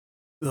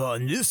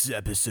On this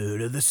episode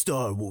of the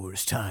Star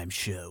Wars Time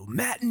Show,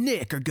 Matt and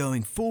Nick are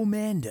going full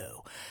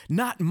Mando,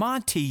 not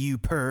Monty, you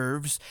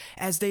pervs,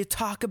 as they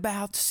talk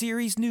about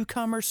series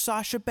newcomers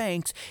Sasha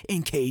Banks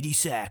and Katie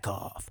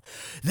Sackhoff.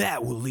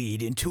 That will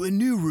lead into a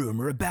new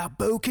rumor about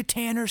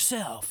Bo-Katan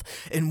herself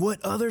and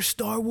what other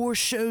Star Wars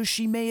shows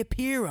she may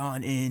appear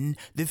on in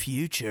the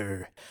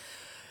future.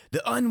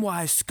 The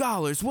unwise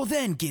scholars will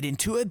then get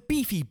into a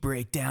beefy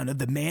breakdown of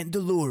The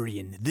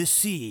Mandalorian, The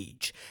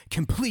Siege,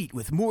 complete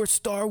with more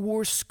Star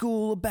Wars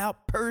school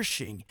about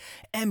Pershing,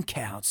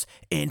 M-counts,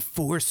 and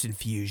Force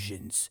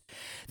infusions.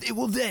 They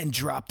will then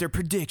drop their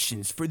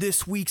predictions for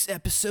this week's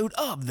episode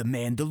of The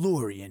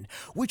Mandalorian,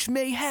 which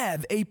may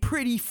have a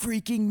pretty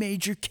freaking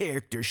major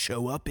character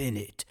show up in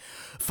it.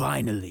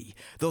 Finally,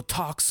 they'll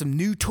talk some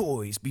new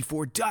toys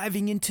before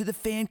diving into the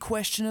fan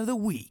question of the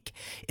week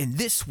in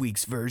this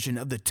week's version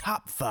of the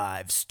Top 5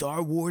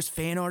 Star Wars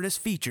Fan Artist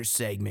Feature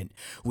segment,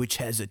 which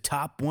has a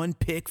top 1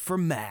 pick for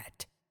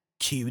Matt.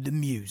 Cue the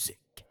music.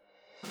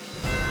 If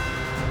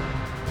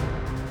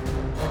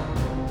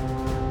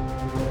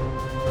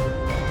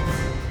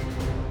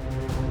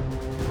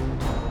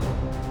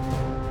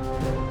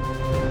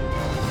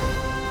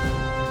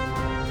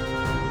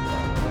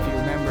you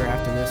remember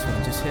after this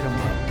one, just hit him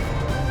up.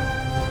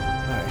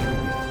 Alright, here we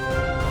go.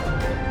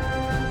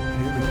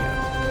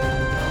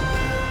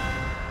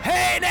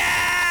 Hey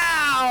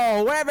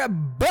now,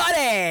 everybody!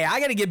 I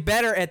gotta get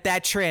better at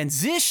that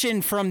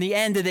transition from the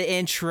end of the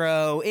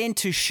intro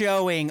into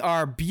showing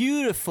our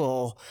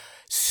beautiful,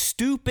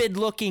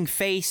 stupid-looking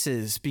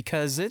faces,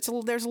 because there's a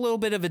little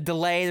bit of a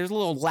delay, there's a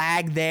little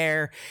lag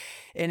there,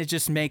 and it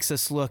just makes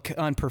us look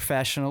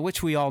unprofessional,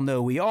 which we all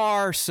know we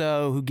are,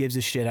 so who gives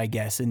a shit, I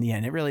guess, in the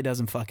end. It really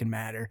doesn't fucking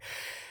matter.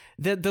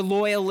 The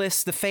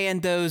loyalists, the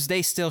fandos,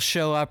 they still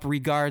show up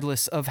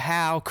regardless of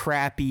how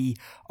crappy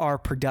our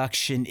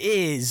production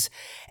is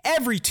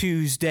every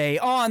Tuesday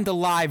on the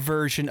live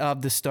version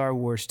of the Star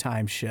Wars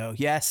Time Show.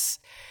 Yes,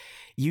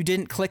 you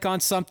didn't click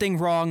on something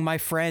wrong, my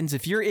friends.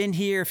 If you're in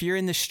here, if you're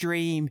in the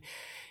stream,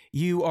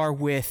 you are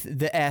with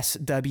the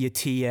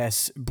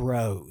SWTS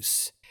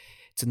bros.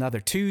 It's another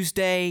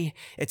Tuesday.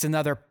 It's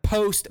another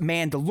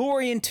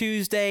post-Mandalorian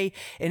Tuesday.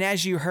 And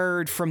as you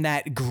heard from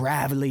that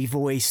gravelly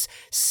voice,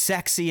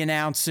 sexy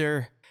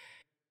announcer,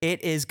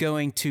 it is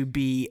going to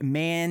be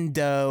Mando-fueled.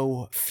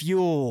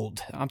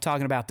 I'm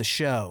talking about the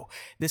show.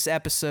 This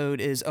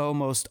episode is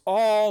almost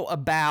all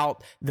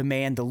about The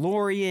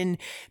Mandalorian,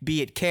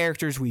 be it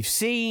characters we've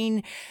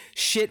seen,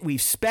 shit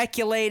we've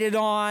speculated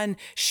on,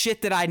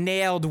 shit that I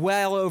nailed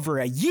well over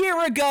a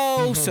year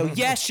ago. So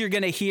yes, you're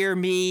going to hear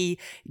me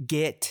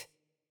get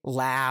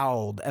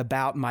loud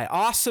about my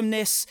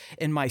awesomeness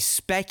and my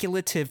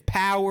speculative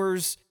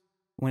powers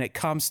when it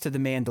comes to The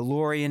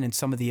Mandalorian and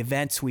some of the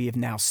events we have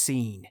now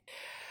seen.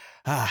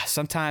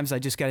 Sometimes I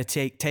just got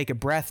to take a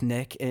breath,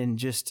 Nick, and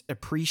just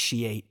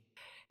appreciate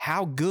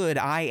how good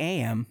I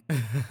am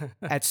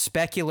at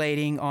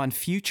speculating on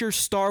future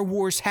Star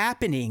Wars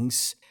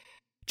happenings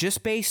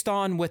just based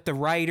on what the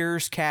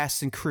writers,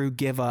 cast, and crew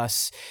give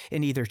us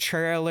in either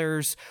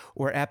trailers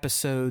or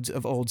episodes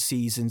of old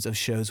seasons of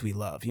shows we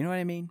love. You know what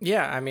I mean?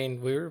 Yeah, I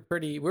mean, we were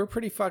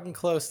pretty fucking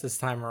close this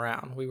time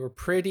around. We were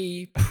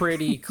pretty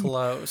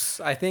close.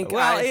 I think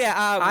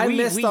I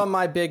missed on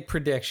my big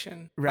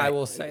prediction. Right. I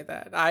will say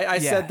that. I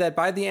said that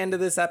by the end of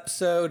this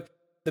episode,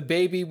 the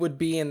baby would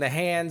be in the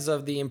hands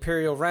of the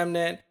Imperial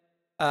Remnant.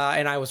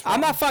 And I was wrong.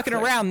 I'm not fucking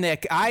around,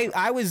 Nick.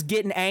 I was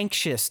getting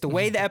anxious. The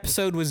way the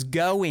episode was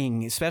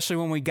going, especially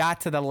when we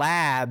got to the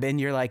lab, and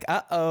you're like,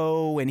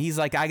 uh-oh, and he's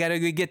like, I gotta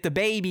go get the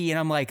baby, and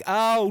I'm like,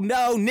 oh,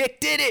 no, Nick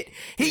did it.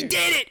 He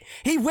did it.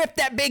 He whipped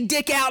that big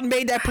dick out and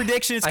made that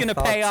prediction. It's gonna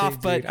pay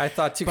off, but... I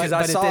thought, too, because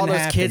I saw all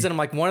those kids, and I'm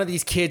like, one of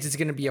these kids is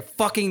gonna be a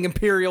fucking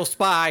Imperial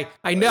spy.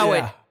 I know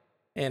it.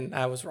 And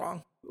I was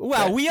wrong.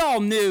 Well, we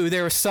all knew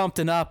there was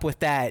something up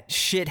with that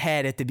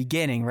shithead at the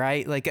beginning,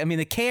 right? Like, I mean,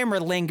 the camera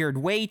lingered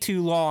way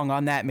too long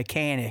on that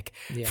mechanic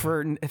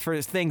for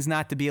things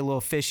not to be a little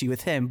fishy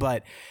with him.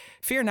 But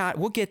fear not,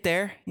 we'll get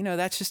there. You know,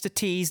 that's just a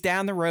tease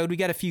down the road. We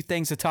got a few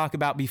things to talk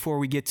about before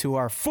we get to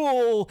our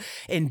full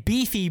and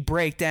beefy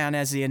breakdown,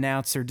 as the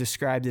announcer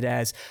described it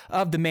as,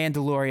 of The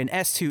Mandalorian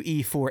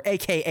S2E4,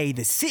 a.k.a.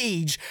 The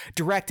Siege,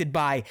 directed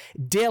by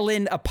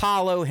Dylan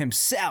Apollo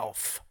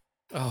himself.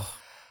 Oh,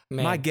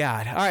 man. My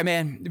God. All right,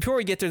 man. Before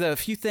we get there, though, a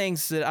few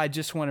things that I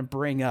just want to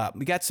bring up.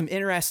 We got some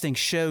interesting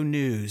show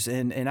news,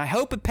 and I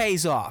hope it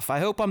pays off. I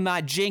hope I'm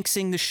not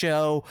jinxing the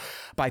show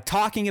by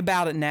talking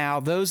about it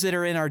now. Those that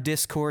are in our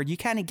Discord, you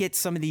kind of get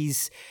some of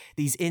these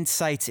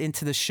insights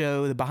into the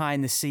show, the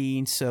behind the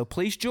scenes, so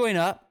please join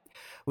up.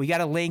 We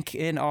got a link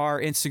in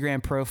our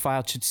Instagram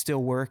profile. It should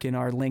still work in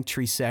our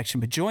Linktree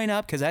section, but join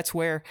up because that's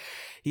where,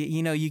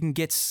 you know, you can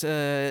get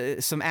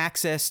some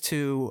access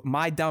to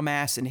my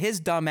dumbass and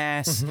his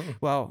dumbass.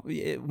 Well,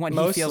 when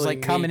he feels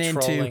like coming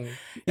into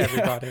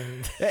everybody.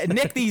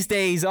 Nick these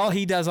days, all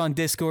he does on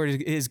Discord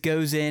is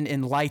goes in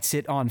and lights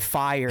it on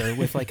fire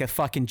with like a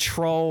fucking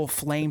troll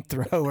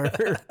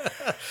flamethrower.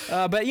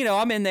 But, you know,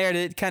 I'm in there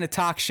to kind of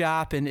talk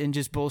shop and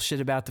just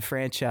bullshit about the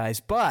franchise.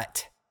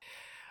 But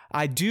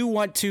I do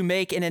want to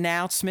make an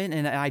announcement,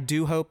 and I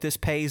do hope this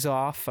pays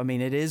off. I mean,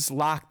 it is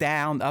locked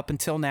down up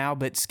until now,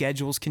 but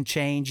schedules can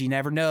change. You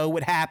never know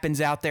what happens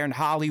out there in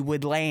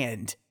Hollywood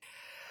land.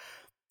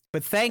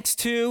 But thanks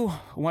to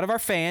one of our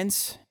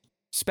fans,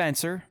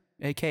 Spencer,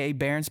 a.k.a.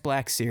 Barron's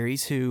Black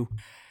Series, who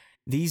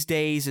these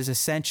days is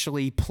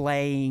essentially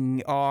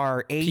playing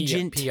our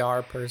agent.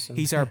 PR person.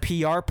 He's our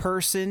PR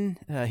person.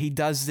 He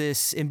does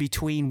this in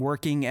between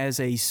working as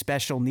a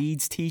special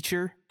needs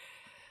teacher.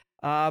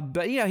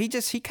 But, you know, he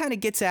kind of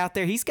gets out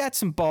there. He's got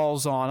some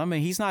balls on him,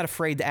 and he's not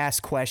afraid to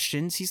ask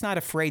questions. He's not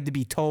afraid to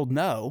be told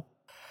no.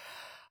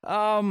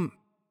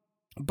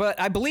 But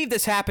I believe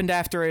this happened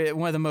after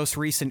one of the most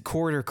recent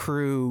Quarter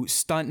Crew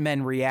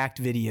Stuntmen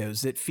React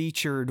videos that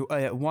featured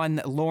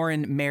one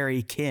Lauren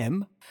Mary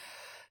Kim,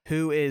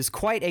 who is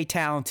quite a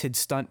talented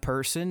stunt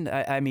person.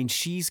 I mean,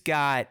 she's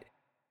got,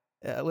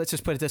 let's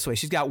just put it this way,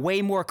 she's got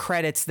way more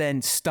credits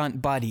than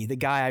Stunt Buddy, the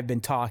guy I've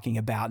been talking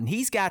about, and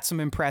he's got some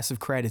impressive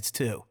credits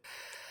too.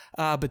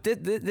 But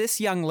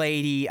this young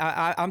lady,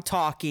 I'm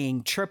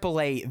talking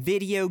AAA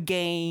video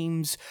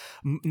games,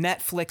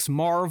 Netflix,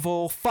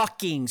 Marvel,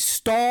 fucking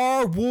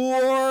Star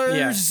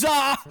Wars,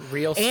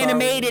 real Star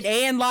animated Wars.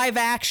 And live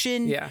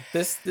action. Yeah,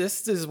 this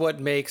is what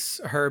makes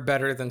her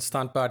better than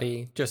Stunt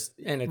Buddy just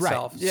in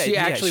itself. Right. She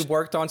actually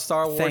worked on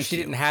Star Wars. She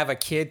didn't have a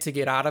kid to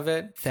get out of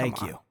it.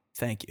 Thank you,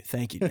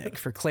 Nick,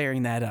 for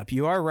clearing that up.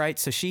 You are right.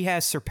 So she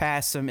has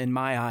surpassed him in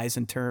my eyes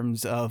in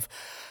terms of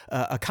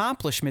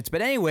accomplishments.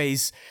 But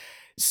anyways,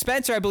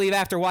 Spencer, I believe,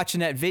 after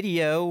watching that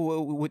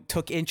video,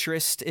 took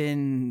interest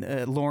in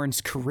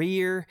Lauren's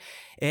career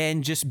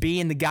and just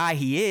being the guy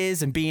he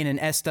is and being an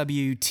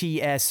SWTS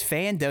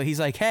fando. He's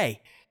like,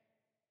 hey,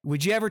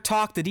 would you ever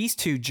talk to these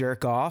two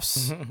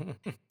jerk-offs?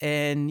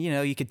 And, you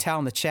know, you could tell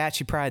in the chat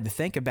she probably had to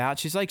think about.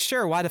 She's like,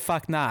 sure, why the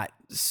fuck not?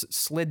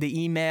 Slid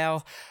the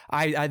email.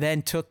 I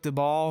then took the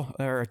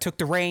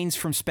reins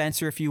from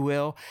Spencer, if you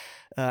will.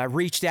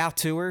 Reached out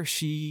to her.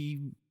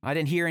 I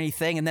didn't hear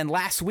anything. And then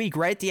last week,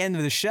 right at the end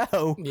of the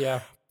show,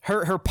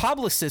 her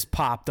publicist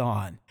popped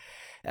on.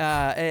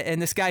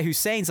 And this guy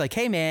Hussein's like,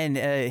 hey, man,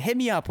 hit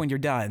me up when you're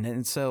done.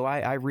 And so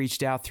I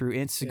reached out through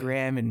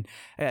Instagram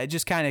and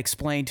just kind of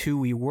explained who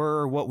we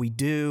were, what we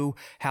do,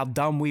 how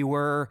dumb we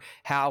were,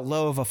 how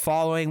low of a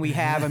following we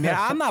have. I mean,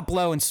 I'm not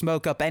blowing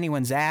smoke up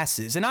anyone's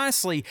asses. And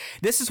honestly,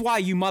 this is why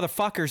you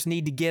motherfuckers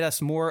need to get us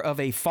more of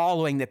a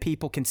following that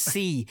people can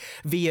see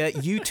via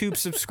YouTube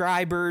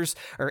subscribers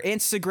or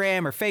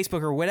Instagram or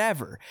Facebook or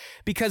whatever.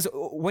 Because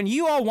when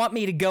you all want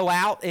me to go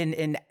out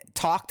and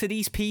talk to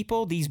these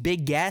people, these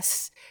big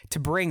guests to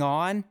bring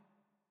on,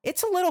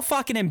 it's a little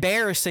fucking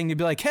embarrassing to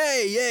be like,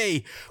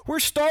 hey, we're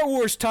Star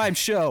Wars Time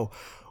Show.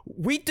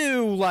 We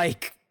do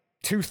like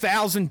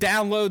 2,000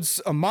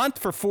 downloads a month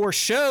for 4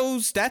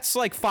 shows. That's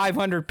like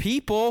 500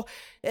 people.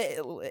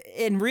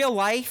 In real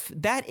life,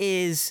 that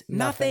is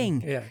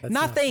nothing. Yeah, that's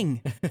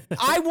nothing.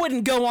 I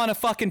wouldn't go on a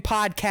fucking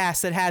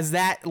podcast that has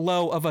that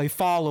low of a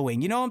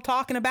following. You know what I'm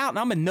talking about? And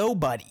I'm a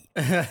nobody.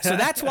 So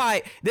that's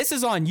why this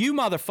is on you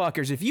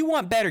motherfuckers. If you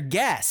want better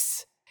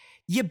guests,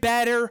 you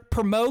better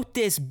promote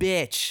this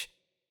bitch.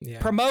 Yeah.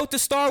 Promote the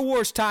Star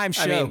Wars Time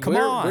Show. I mean, Come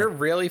on. We're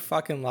really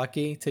fucking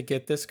lucky to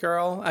get this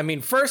girl. I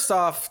mean, first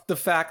off, the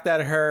fact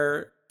that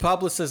her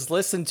publicist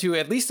listened to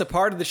at least a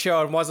part of the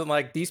show and wasn't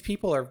like, these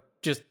people are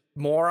just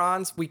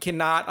morons. We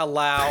cannot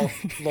allow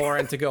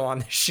Lauren to go on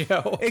the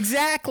show.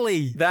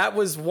 Exactly. That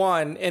was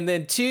one. And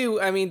then 2,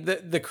 I mean,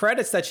 the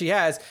credits that she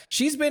has,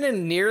 she's been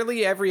in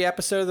nearly every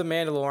episode of The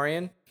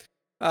Mandalorian.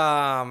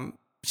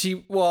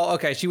 She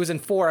was in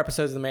 4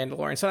 episodes of The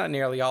Mandalorian, so not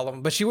nearly all of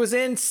them, but she was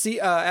in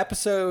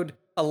episode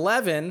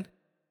 11,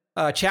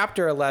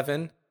 chapter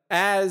 11,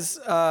 as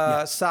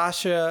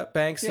Sasha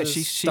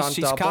Banks' stunt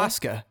double.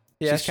 Casca.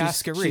 Yeah, she's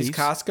Casca Reeves. She's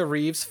Casca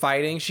Reeves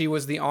fighting. She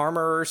was the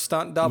armorer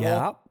stunt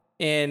double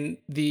in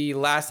the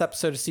last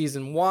episode of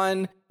season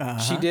 1.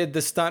 She did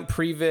the stunt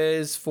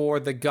previs for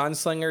the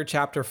Gunslinger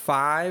chapter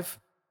 5,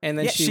 and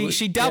then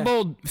she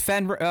doubled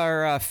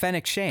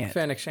Fennec Shand.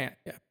 Fennec Shand,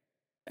 yeah.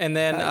 And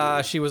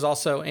then she was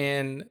also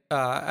in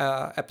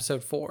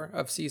episode 4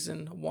 of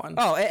season 1.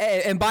 Oh,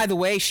 and by the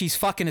way, she's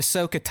fucking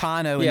Ahsoka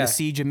Tano in the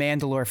Siege of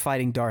Mandalore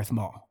fighting Darth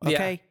Maul.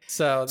 Okay,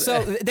 yeah.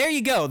 So there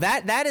you go.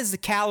 That is the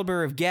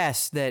caliber of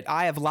guest that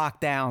I have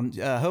locked down.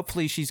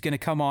 Hopefully, she's going to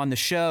come on the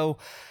show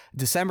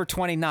December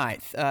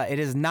 29th. It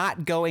is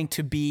not going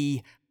to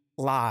be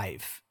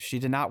live. She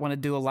did not want to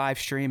do a live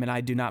stream, and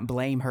I do not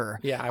blame her.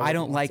 Yeah, I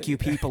don't like you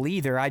people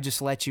either. I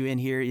just let you in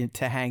here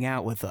to hang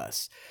out with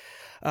us.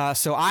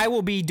 So I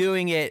will be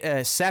doing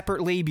it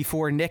separately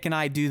before Nick and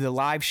I do the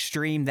live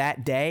stream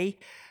that day.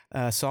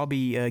 So I'll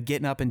be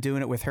getting up and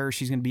doing it with her.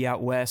 She's going to be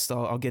out west.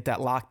 I'll get that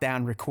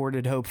lockdown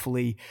recorded,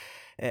 hopefully.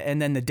 And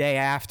then the day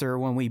after,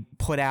 when we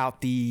put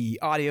out the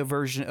audio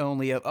version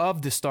only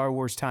of the Star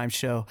Wars Time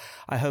Show,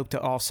 I hope to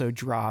also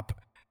drop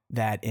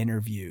that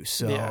interview.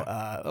 So,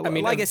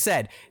 like I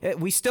said,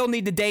 we still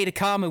need the day to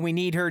come and we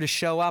need her to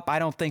show up. I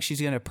don't think she's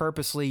going to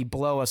purposely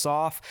blow us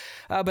off.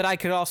 But I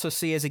could also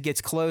see as it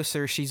gets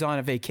closer, she's on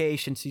a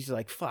vacation. She's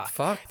like,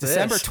 fuck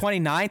December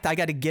 29th, I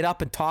got to get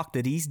up and talk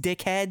to these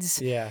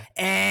dickheads.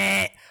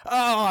 Yeah.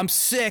 Oh, I'm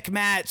sick,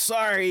 Matt.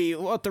 Sorry.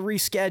 We'll have to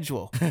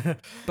reschedule.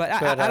 But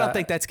I don't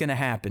think that's going to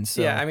happen.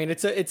 So yeah, I mean,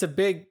 it's a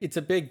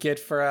big get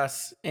for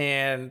us.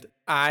 And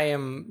I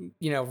am,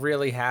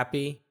 really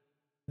happy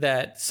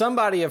that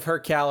somebody of her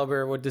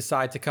caliber would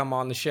decide to come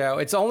on the show.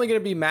 It's only going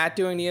to be Matt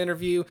doing the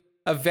interview.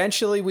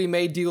 Eventually, we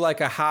may do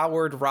like a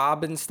Howard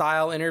Robin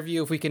style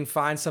interview if we can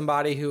find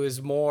somebody who is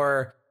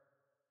more,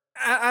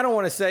 I don't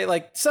want to say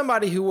like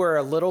somebody who we're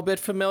a little bit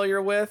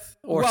familiar with,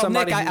 or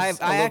somebody Nick, who's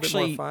a little bit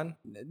more fun.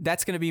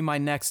 That's going to be my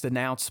next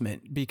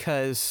announcement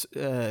because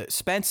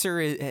Spencer,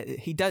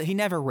 he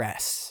never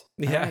rests.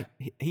 Yeah,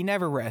 right? He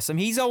never rests. I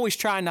mean, he's always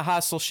trying to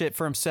hustle shit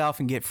for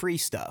himself and get free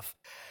stuff.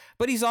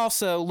 But he's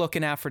also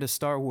looking out for the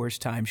Star Wars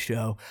Time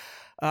show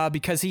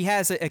because he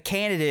has a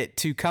candidate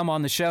to come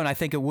on the show, and I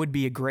think it would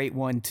be a great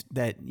one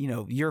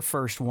your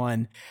first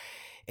one.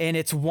 And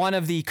it's one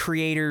of the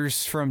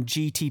creators from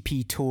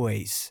GTP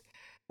Toys,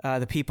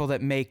 the people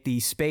that make the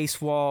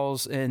Space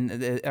Walls and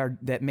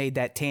that made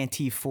that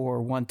Tantive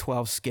 4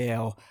 1/12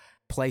 scale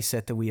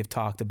playset that we have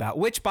talked about,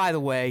 which, by the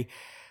way,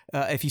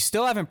 if you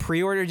still haven't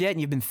pre-ordered yet and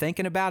you've been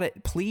thinking about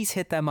it, please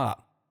hit them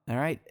up, all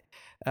right?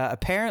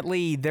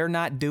 Apparently, they're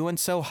not doing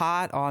so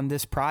hot on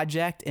this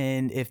project,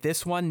 and if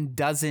this one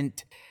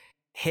doesn't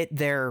hit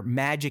their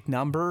magic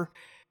number,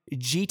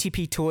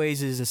 GTP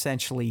Toys is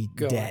essentially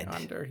dead.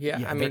 Under.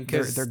 Yeah, I mean,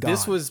 because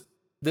this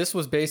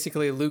was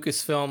basically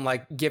Lucasfilm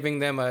like giving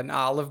them an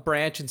olive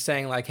branch and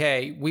saying like,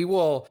 "Hey, we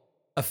will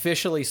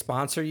officially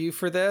sponsor you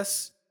for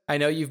this. I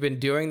know you've been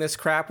doing this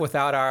crap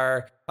without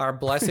our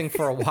blessing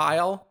for a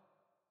while."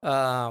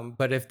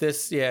 But if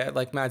this,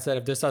 like Matt said,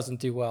 if this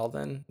doesn't do well,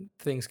 then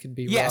things could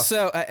be rough.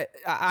 So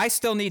I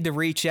still need to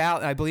reach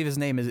out. I believe his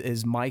name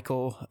is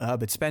Michael,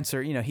 but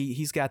Spencer,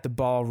 he's got the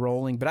ball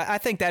rolling. But I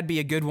think that'd be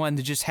a good one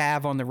to just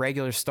have on the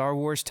regular Star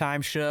Wars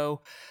Time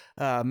show.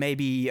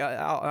 Maybe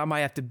I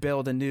might have to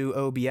build a new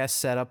OBS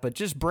setup, but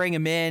just bring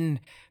him in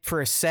for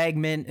a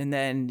segment, and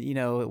then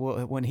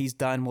when he's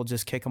done, we'll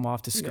just kick him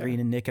off the screen,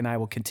 and Nick and I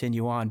will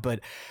continue on. But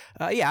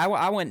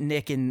I want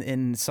Nick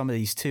in some of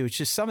these too. It's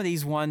just some of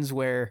these ones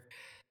where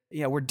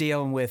we're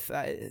dealing with,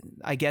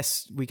 I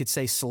guess we could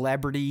say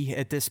celebrity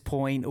at this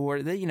point,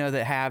 or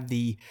that have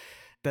the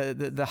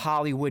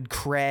Hollywood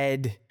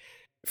cred.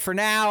 For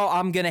now,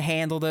 I'm going to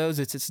handle those.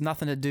 It's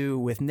nothing to do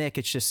with Nick.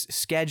 It's just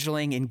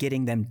scheduling and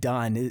getting them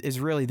done is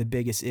really the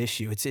biggest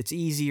issue. It's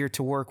easier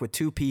to work with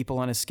two people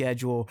on a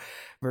schedule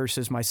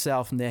versus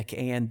myself, Nick,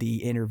 and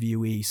the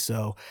interviewee.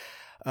 So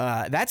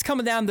that's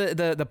coming down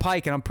the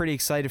pike, and I'm pretty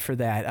excited for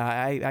that.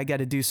 I got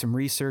to do some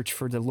research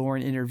for the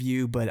Lauren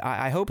interview, but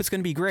I hope it's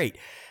going to be great.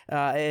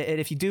 And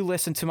if you do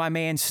listen to my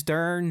man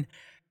Stern,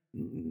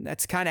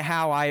 that's kind of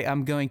how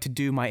I'm going to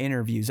do my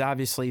interviews.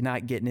 Obviously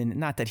not getting in,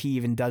 not that he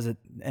even does it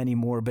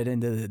anymore, but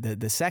into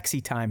the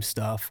sexy time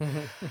stuff.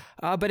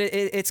 But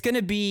it's going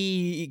to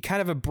be kind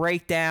of a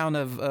breakdown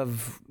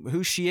of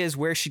who she is,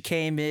 where she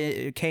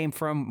came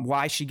from,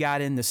 why she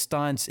got in the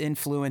stunts,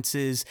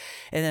 influences,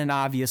 and then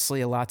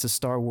obviously lots of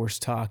Star Wars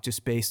talk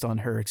just based on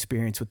her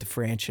experience with the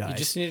franchise. You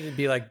just need to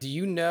be like, do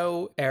you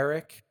know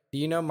Eric? Do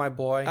you know my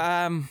boy?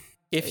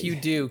 If you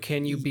do,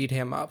 can you beat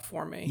him up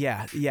for me?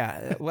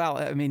 Yeah. Well,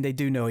 I mean, they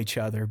do know each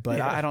other, but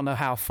I don't know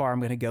how far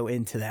I'm going to go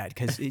into that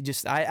because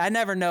I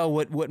never know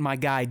what my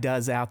guy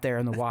does out there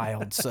in the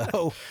wild.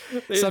 So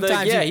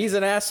sometimes, he's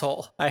an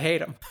asshole. I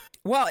hate him.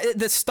 Well,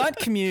 the stunt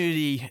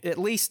community, at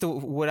least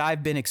what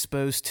I've been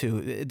exposed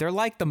to, they're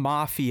like the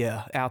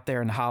mafia out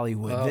there in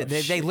Hollywood.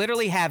 They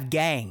literally have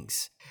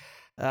gangs.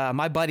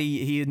 My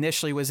buddy, he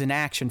initially was in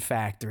Action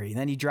Factory.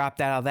 Then he dropped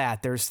out of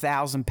that. There's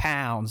 1,000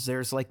 Pounds.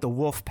 There's like the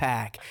Wolf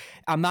Pack.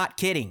 I'm not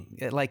kidding.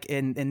 Like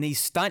in these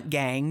stunt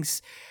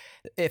gangs,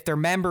 if their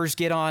members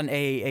get on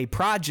a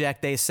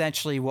project, they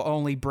essentially will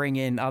only bring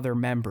in other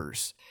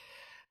members.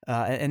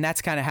 And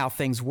that's kind of how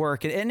things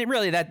work. And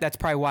really, that's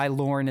probably why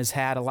Lauren has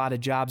had a lot of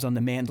jobs on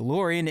The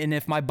Mandalorian. And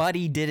if my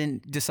buddy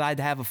didn't decide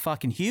to have a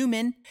fucking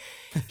human,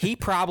 he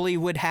probably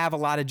would have a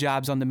lot of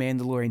jobs on The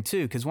Mandalorian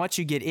too. Because once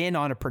you get in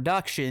on a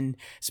production,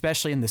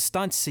 especially in the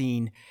stunt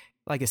scene,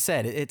 like I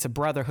said, it's a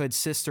brotherhood,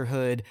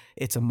 sisterhood,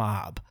 it's a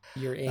mob.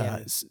 You're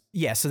in.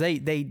 So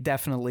they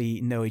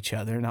definitely know each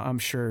other, and I'm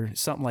sure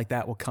something like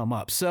that will come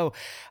up. So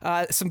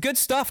some good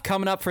stuff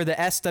coming up for the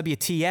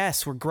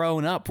SWTS. We're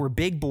growing up. We're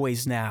big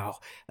boys now.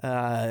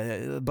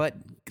 But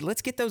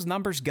let's get those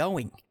numbers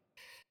going.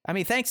 I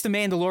mean, thanks to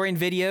Mandalorian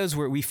videos,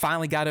 where we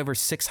finally got over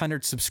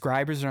 600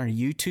 subscribers on our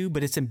YouTube,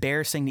 but it's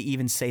embarrassing to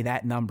even say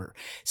that number.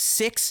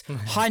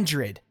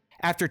 600.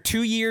 After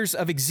 2 years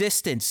of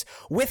existence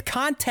with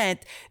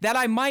content that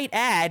I might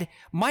add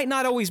might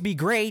not always be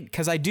great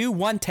because I do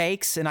one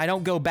takes and I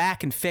don't go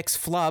back and fix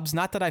flubs.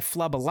 Not that I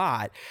flub a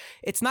lot.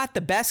 It's not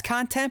the best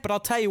content, but I'll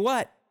tell you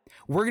what,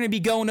 we're going to be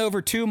going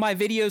over 2 of my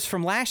videos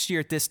from last year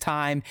at this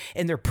time,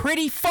 and they're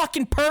pretty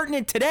fucking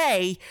pertinent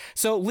today.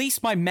 So at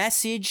least my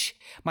message,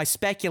 my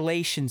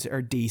speculations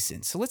are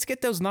decent. So let's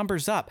get those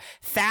numbers up.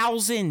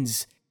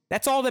 Thousands.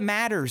 That's all that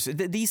matters.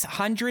 These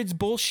hundreds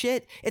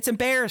bullshit, it's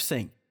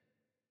embarrassing.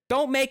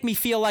 Don't make me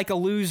feel like a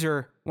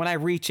loser when I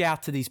reach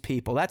out to these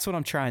people. That's what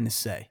I'm trying to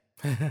say.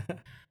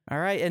 All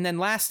right. And then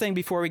last thing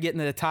before we get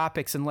into the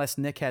topics, unless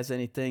Nick has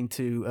anything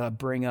to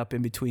bring up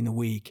in between the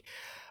week,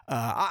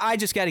 I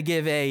just got to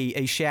give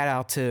a shout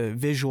out to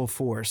Visual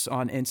Force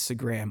on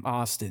Instagram,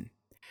 Austin.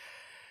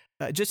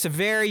 Just a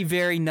very,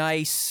 very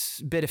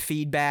nice bit of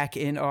feedback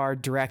in our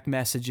direct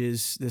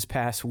messages this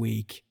past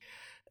week.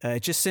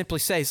 It just simply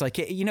says, like,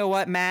 you know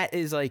what, Matt,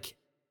 is like,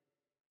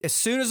 as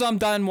soon as I'm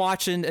done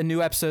watching a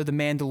new episode of The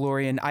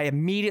Mandalorian, I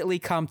immediately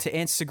come to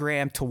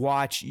Instagram to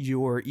watch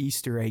your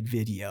Easter egg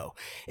video.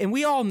 And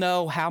we all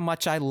know how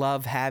much I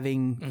love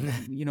having,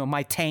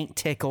 my taint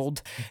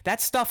tickled. That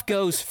stuff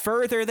goes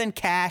further than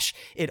cash.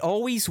 It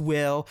always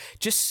will.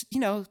 Just,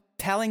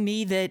 telling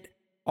me that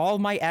all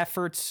my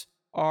efforts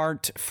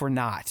aren't for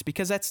naught,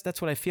 because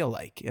that's what I feel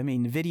like. I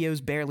mean,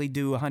 videos barely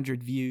do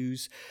 100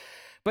 views.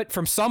 But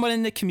from someone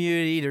in the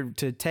community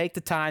to take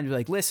the time to be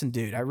like, listen,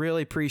 dude, I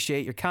really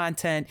appreciate your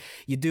content.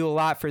 You do a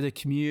lot for the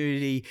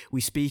community. We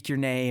speak your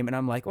name. And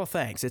I'm like, well,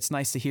 thanks. It's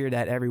nice to hear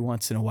that every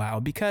once in a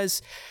while,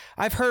 because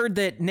I've heard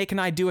that Nick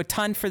and I do a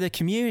ton for the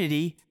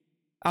community.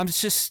 I'm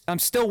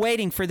still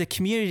waiting for the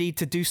community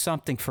to do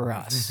something for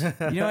us. You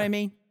know what I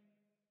mean?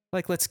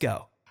 Like, let's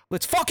go.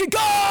 Let's fucking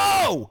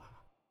go!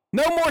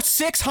 No more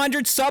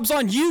 600 subs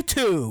on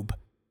YouTube.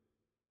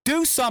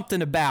 Do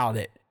something about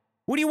it.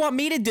 What do you want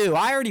me to do?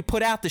 I already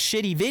put out the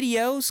shitty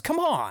videos. Come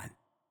on.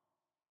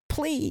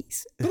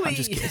 Please. I'm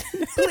just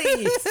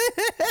kidding.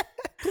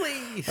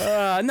 Please.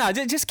 No,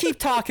 just keep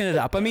talking it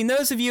up. I mean,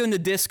 those of you in the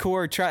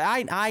Discord,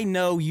 I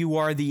know you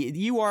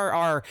are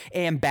our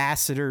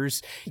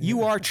ambassadors.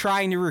 You are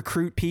trying to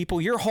recruit people.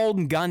 You're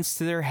holding guns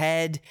to their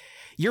head.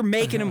 You're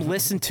making them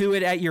listen to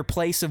it at your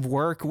place of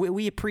work.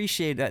 We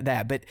appreciate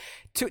that. But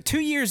 2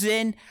 years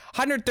in,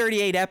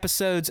 138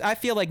 episodes, I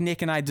feel like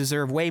Nick and I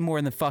deserve way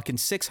more than fucking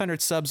 600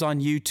 subs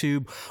on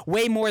YouTube,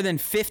 way more than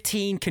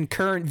 15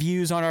 concurrent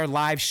views on our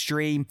live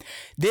stream.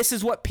 This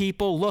is what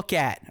people look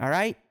at, all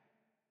right?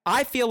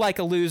 I feel like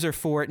a loser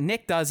for it.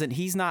 Nick doesn't.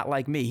 He's not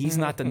like me. He's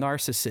not the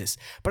narcissist.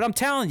 But I'm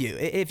telling you,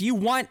 if you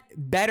want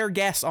better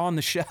guests on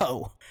the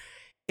show,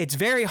 it's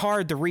very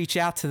hard to reach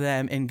out to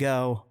them and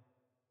go,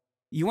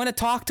 you want to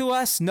talk to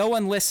us? No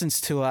one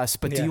listens to us,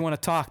 but do you want to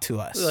talk to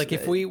us? Like,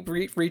 if we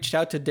reached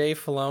out to Dave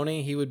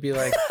Filoni, he would be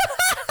like,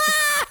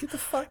 get the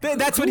fuck out.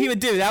 That's what he would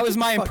do. That was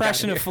my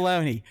impression of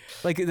Filoni.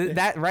 Like,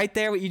 that right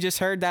there, what you just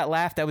heard, that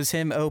laugh, that was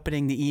him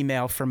opening the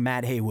email from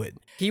Matt Haywood.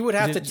 He would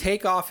have to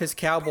take off his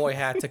cowboy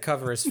hat to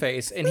cover his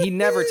face, and he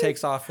never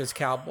takes off his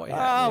cowboy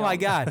hat. Oh, my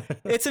God.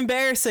 It's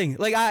embarrassing.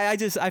 Like,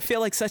 I feel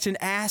like such an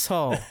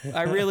asshole.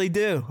 I really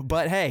do.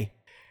 But, hey.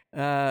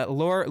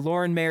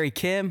 Lauren Mary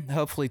Kim,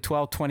 hopefully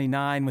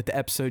 12/29 with the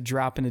episode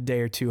dropping a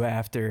day or two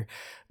after.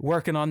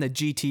 Working on the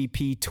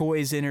GTP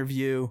Toys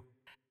interview.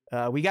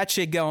 We got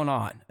shit going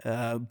on.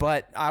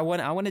 But I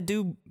want to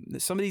do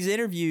some of these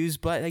interviews,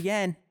 but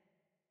again,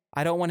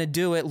 I don't want to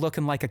do it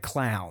looking like a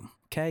clown.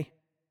 Okay?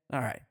 All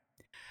right.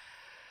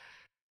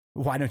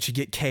 Why don't you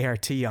get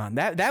KRT on?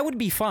 That would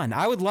be fun.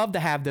 I would love to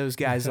have those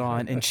guys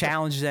on and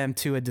challenge them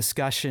to a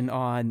discussion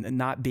on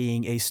not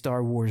being a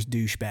Star Wars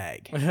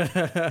douchebag.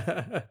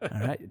 All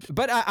right.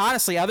 But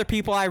honestly, other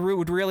people I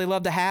would really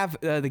love to have,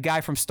 the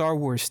guy from Star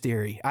Wars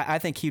Theory. I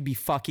think he'd be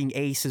fucking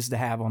aces to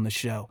have on the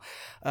show,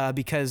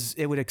 because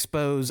it would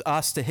expose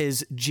us to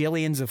his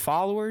jillions of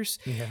followers.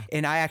 Yeah.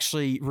 And I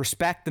actually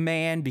respect the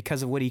man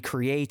because of what he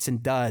creates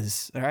and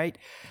does. All right.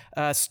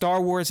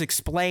 Star Wars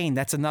Explained.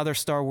 That's another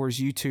Star Wars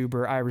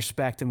YouTuber I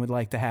respect and would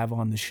like to have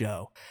on the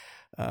show.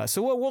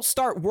 So we'll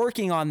start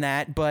working on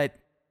that, but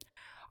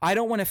I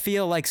don't want to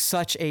feel like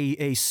such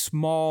a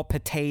small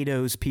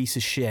potatoes piece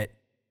of shit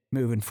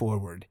moving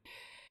forward.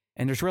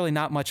 And there's really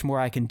not much more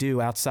I can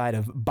do outside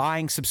of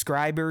buying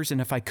subscribers. And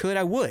if I could,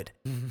 I would,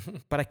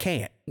 but I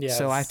can't. Yes.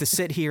 So I have to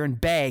sit here and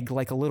beg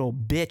like a little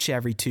bitch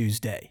every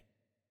Tuesday.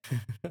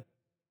 All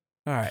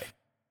right.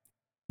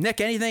 Nick,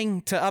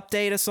 anything to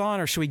update us on,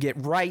 or should we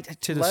get right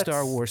to the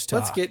Star Wars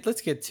talk?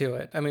 Let's get to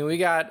it. I mean, we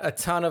got a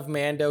ton of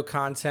Mando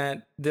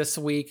content this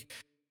week,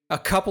 a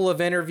couple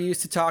of interviews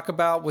to talk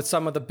about with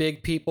some of the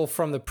big people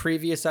from the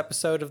previous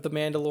episode of The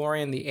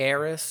Mandalorian, the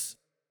Heiress.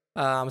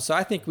 So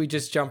I think we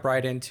just jump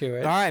right into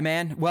it. All right,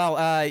 man.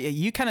 Well,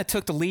 you kind of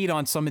took the lead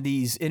on some of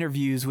these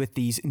interviews with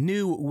these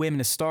new women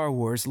of Star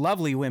Wars,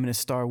 lovely women of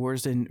Star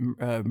Wars, and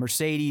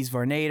Mercedes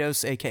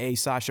Varnados, a.k.a.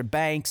 Sasha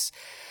Banks.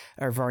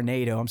 Or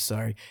Varnado, I'm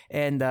sorry,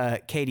 and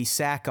Katie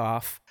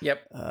Sackhoff.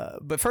 Yep.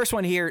 But first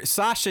one here,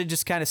 Sasha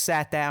just kind of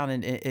sat down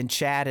and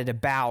chatted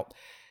about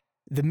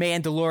the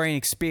Mandalorian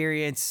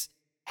experience,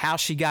 how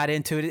she got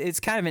into it. It's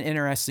kind of an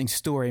interesting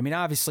story. I mean,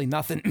 obviously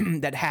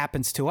nothing that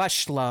happens to us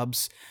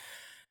schlubs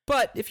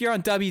But if you're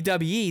on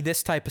WWE,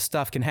 this type of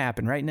stuff can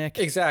happen, right, Nick?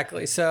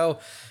 Exactly. So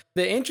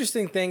the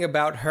interesting thing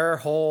about her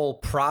whole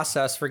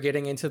process for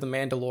getting into The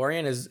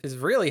Mandalorian is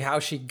really how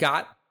she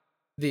got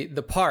the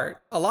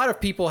part. A lot of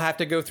people have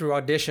to go through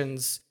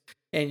auditions,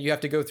 and you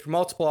have to go through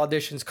multiple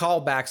auditions,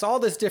 callbacks, all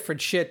this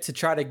different shit to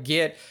try to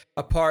get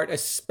a part,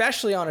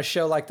 especially on a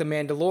show like The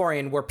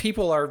Mandalorian, where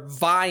people are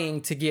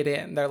vying to get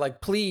in. They're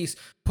like, please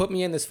put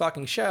me in this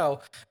fucking show.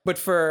 But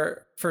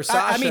for Sasha...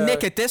 I mean,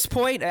 Nick, at this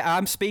point,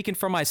 I'm speaking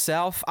for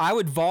myself. I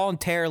would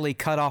voluntarily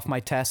cut off my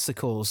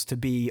testicles to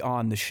be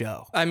on the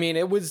show. I mean,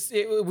 it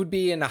would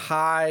be in a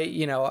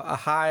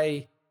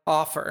high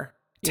offer.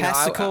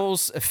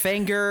 Testicles, a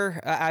finger.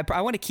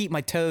 I want to keep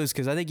my toes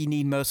because I think you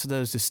need most of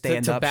those to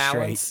stand up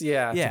balance, straight.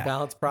 Yeah, to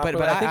balance properly.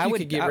 But I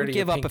would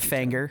give up a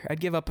finger. I'd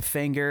give up a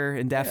finger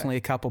and definitely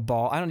a couple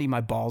balls. I don't need my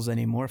balls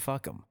anymore.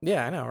 Fuck them.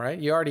 Yeah, I know, right?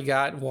 You already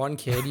got one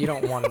kid. You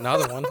don't want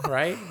another one,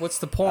 right? What's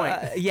the point?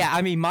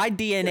 I mean, my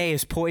DNA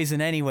is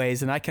poison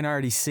anyways, and I can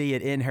already see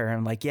it in her.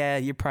 I'm like, yeah,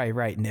 you're probably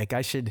right, Nick.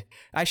 I should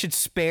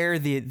spare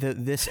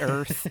this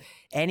earth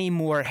any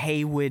more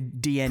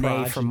Haywood DNA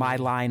progeny from my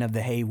line of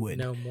the Haywood.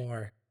 No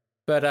more.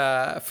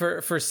 But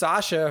for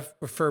Sasha,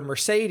 for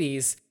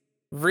Mercedes,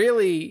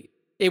 really,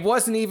 it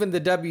wasn't even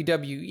the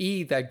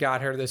WWE that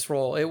got her this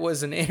role. It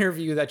was an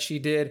interview that she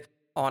did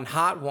on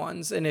Hot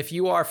Ones. And if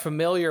you are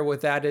familiar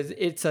with that,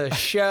 it's a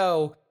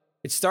show.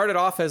 It started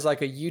off as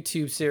like a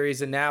YouTube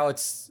series, and now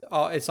it's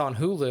on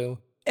Hulu.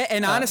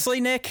 And honestly,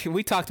 Nick,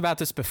 we talked about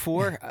this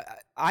before.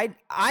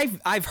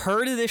 I've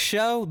heard of this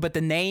show, but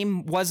the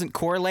name wasn't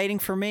correlating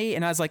for me,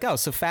 and I was like, oh,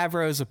 so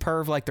Favreau's a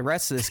perv like the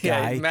rest of this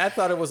guy. Yeah, Matt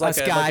thought it was like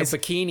a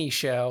bikini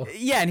show.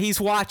 Yeah, and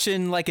he's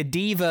watching like a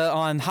diva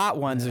on Hot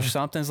Ones or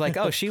something. It's like,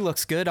 oh, she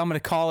looks good. I'm gonna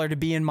call her to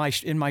be in my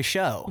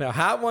show. Now,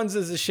 Hot Ones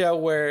is a show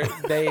where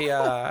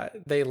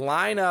they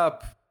line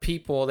up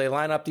people, they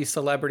line up these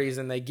celebrities,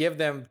 and they give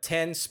them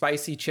 10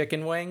 spicy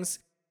chicken wings.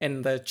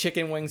 And the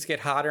chicken wings get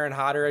hotter and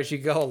hotter as you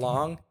go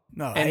along.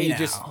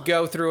 Just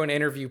go through an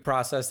interview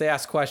process. They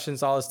ask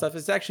questions, all this stuff.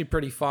 It's actually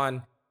pretty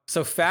fun.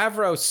 So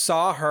Favreau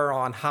saw her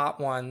on Hot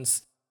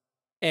Ones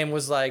and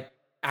was like,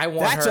 I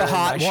want her. That's a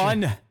hot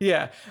one.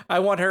 Yeah, I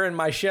want her in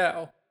my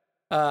show.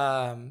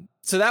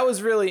 So that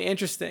was really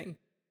interesting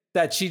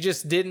that she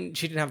didn't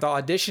have to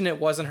audition. It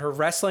wasn't her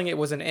wrestling. It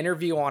was an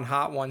interview on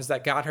Hot Ones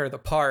that got her the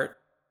part.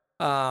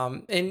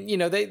 And,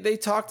 they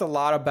talked a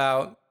lot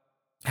about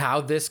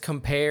how this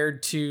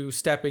compared to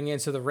stepping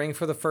into the ring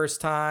for the first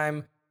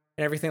time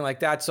and everything like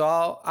that.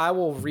 So I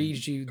will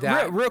read you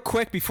that. Real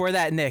quick before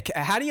that, Nick,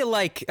 how do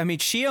you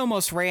she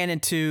almost ran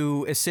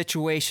into a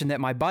situation that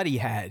my buddy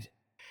had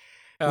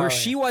where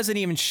she wasn't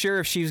even sure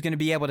if she was going to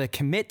be able to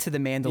commit to the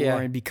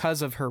Mandalorian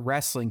because of her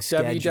wrestling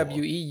schedule.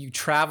 WWE, you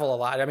travel a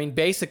lot. I mean,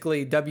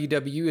 basically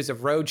WWE is a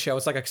road show.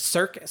 It's like a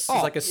circus. It's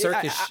like a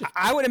circus.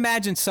 I would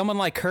imagine someone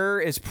like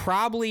her is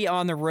probably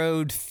on the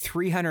road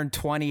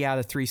 320 out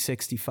of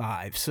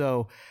 365.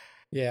 So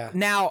yeah.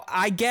 Now,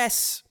 I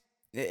guess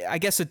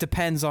it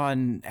depends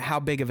on how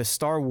big of a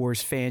Star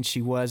Wars fan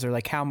she was or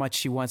like how much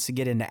she wants to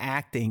get into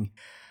acting.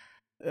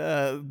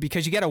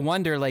 Because you got to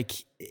wonder, like,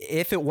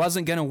 if it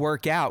wasn't going to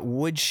work out,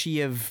 would she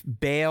have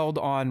bailed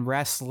on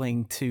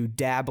wrestling to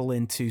dabble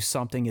into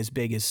something as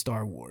big as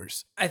Star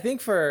Wars? I think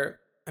for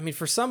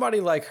somebody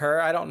like her,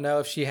 I don't know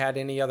if she had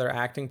any other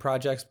acting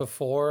projects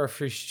before, or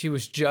if she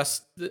was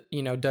just,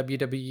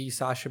 WWE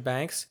Sasha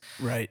Banks.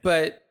 Right.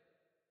 But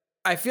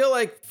I feel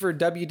like for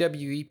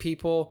WWE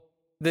people,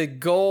 the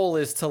goal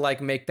is to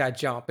like make that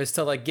jump, is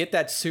to like get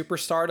that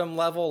superstardom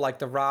level, like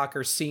The Rock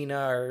or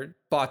Cena or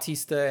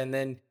Bautista, and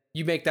then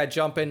you make that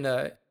jump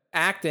into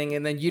acting,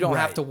 and then you don't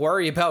have to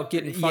worry about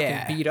getting fucking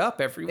beat up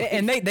every week.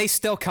 And they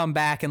still come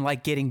back and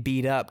like getting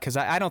beat up because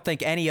I don't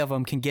think any of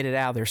them can get it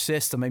out of their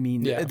system. I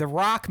mean, The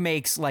Rock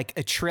makes like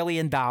 $1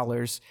 trillion.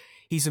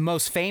 He's the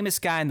most famous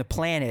guy on the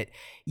planet,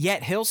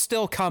 yet he'll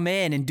still come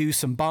in and do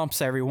some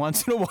bumps every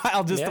once in a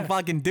while just to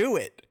fucking do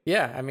it.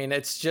 Yeah, I mean,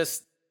 it's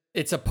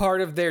a part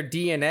of their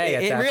DNA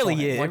at that really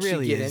point, is. Once it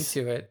really you get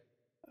into it.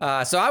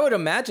 So I would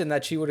imagine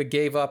that she would have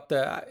gave up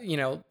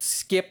the,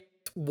 skipped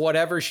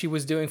whatever she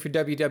was doing for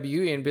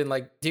WWE and been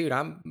like, dude,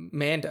 I'm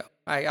Mando.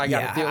 I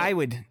gotta do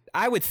it.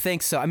 I would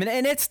think so. I mean,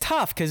 and it's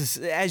tough because,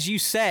 as you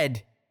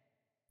said,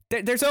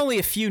 there's only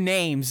a few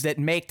names that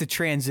make the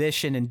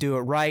transition and do it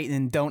right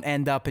and don't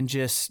end up in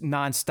just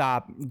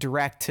nonstop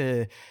direct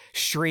to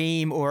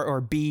stream or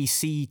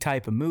BC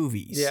type of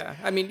movies. Yeah,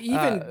 I mean,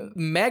 even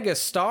mega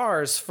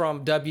stars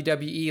from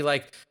WWE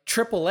like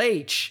Triple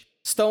H,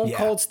 Stone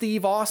Cold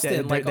Steve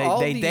Austin,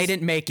 they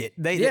didn't make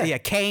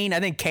it. Kane, I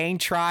think Kane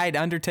tried.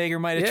 Undertaker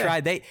might have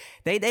tried. They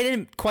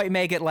didn't quite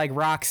make it like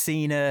Rock,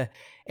 Cena,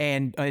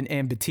 and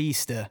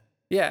Batista.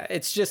 Yeah,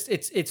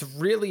 it's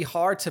really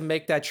hard to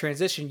make that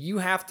transition. You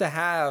have to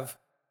have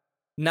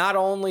not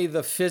only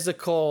the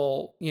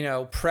physical,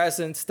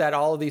 presence that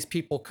all of these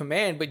people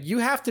command, but you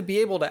have to be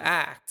able to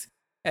act.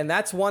 And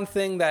that's one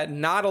thing that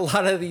not a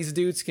lot of these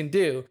dudes can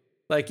do.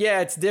 Like,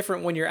 yeah, it's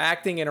different when you're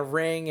acting in a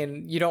ring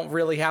and you don't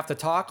really have to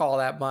talk all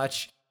that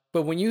much.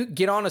 But when you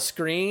get on a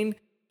screen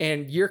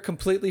and you're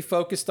completely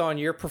focused on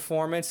your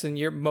performance, and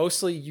you're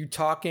mostly you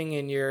talking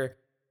and your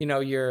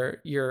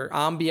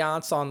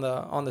ambiance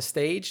on the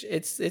stage,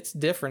 it's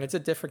different. It's a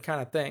different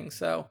kind of thing.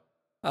 So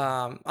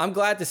I'm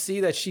glad to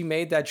see that she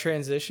made that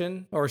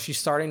transition, or she's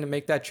starting to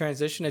make that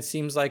transition. It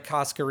seems like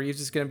Casca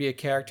Reeves is going to be a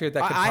character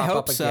that could pop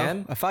up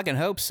again. I fucking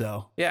hope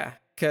so. Yeah.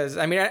 Because,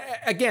 I mean,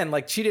 again,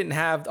 like, she didn't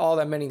have all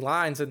that many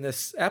lines in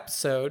this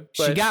episode.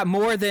 But she got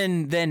more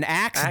than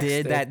Axe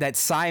did. That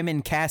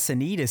Simon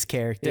Cassanitas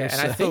character. Yeah,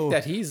 and I think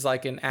that he's,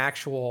 like, an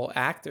actual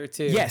actor,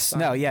 too. Yes,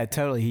 Simon,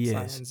 totally he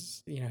Simon's,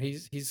 is. You know,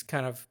 he's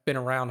kind of been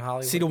around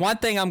Hollywood. See, the one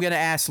thing I'm going to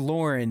ask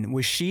Lauren,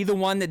 was she the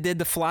one that did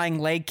the flying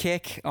leg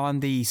kick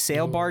on the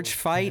sail barge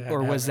fight,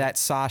 or was that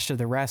Sasha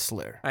the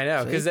wrestler? I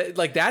know, because,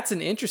 like, that's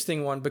an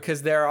interesting one,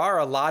 because there are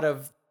a lot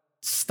of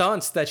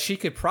stunts that she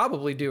could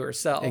probably do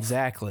herself.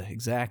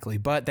 Exactly.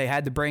 But they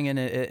had to bring in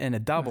a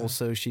double,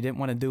 so she didn't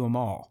want to do them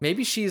all.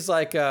 Maybe she's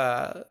like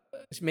the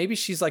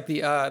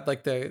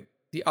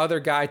other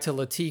guy to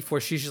Lateef,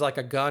 where she's just like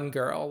a gun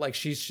girl, like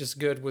she's just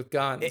good with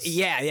guns.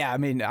 Yeah. I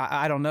mean,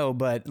 I don't know,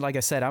 but like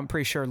I said, I'm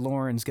pretty sure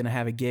Lauren's gonna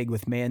have a gig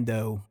with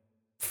Mando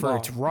for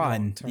its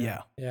run.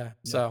 Yeah.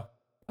 So,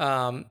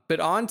 but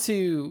on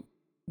to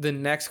the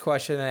next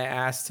question that I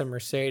asked to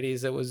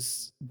Mercedes, it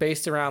was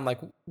based around like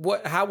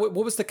what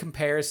was the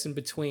comparison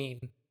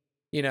between,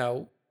 you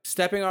know,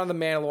 stepping on the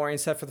Mandalorian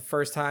set for the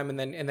first time and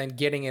then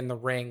getting in the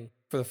ring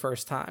for the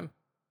first time.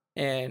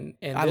 And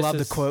I love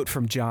the quote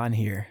from John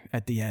here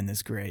at the end.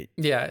 Is great.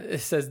 Yeah, it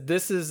says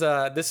this is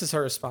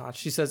her response.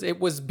 She says it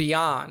was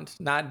beyond,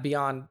 not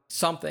beyond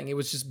something. It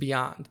was just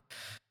beyond.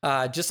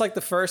 Just like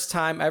the first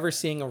time ever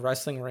seeing a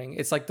wrestling ring.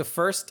 It's like the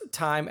first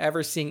time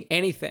ever seeing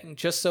anything,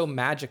 just so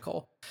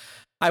magical.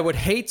 I would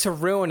hate to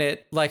ruin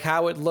it like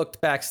how it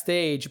looked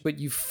backstage, but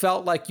you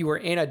felt like you were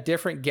in a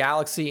different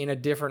galaxy, in a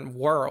different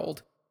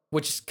world,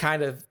 which is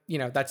kind of, you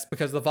know, that's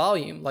because of the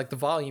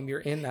volume, you're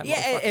in that.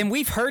 Yeah, and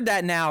we've heard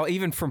that now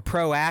even from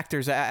pro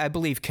actors. I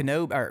believe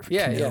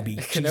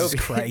Kenobi. Jesus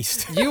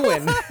Christ.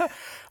 Ewan.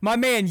 My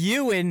man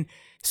Ewan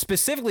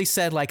specifically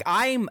said, like,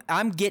 I'm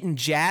getting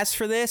jazzed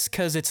for this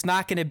because it's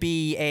not going to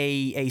be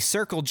a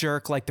circle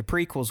jerk like the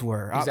prequels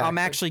were. Exactly. I'm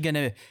actually going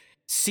to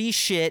see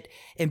shit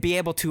and be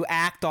able to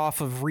act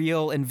off of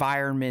real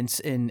environments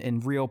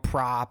and real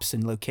props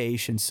and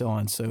locations, so on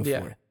and so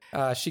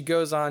forth. She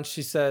goes on,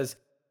 she says,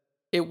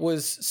 it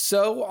was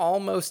so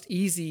almost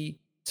easy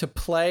to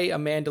play a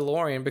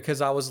Mandalorian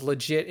because I was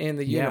legit in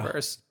the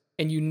universe.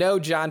 And you know,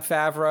 Jon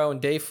Favreau and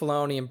Dave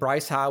Filoni and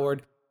Bryce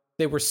Howard,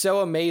 they were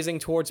so amazing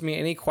towards me.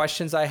 Any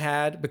questions I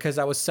had, because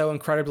I was so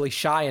incredibly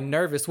shy and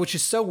nervous, which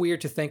is so weird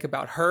to think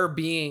about, her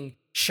being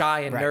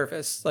shy and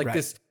nervous. Like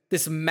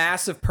this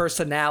massive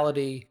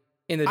personality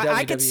in the WWE.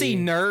 I could see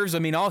nerves. I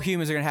mean, all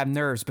humans are going to have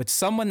nerves, but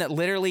someone that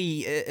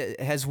literally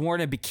has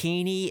worn a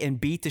bikini and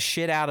beat the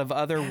shit out of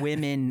other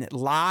women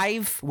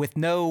live with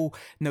no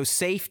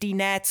safety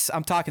nets.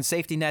 I'm talking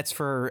safety nets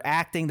for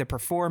acting, the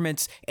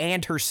performance,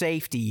 and her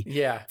safety.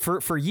 Yeah.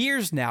 For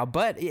years now,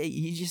 but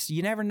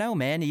you never know,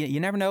 man. You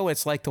never know what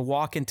it's like to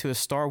walk into a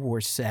Star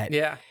Wars set.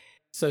 Yeah.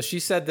 So she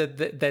said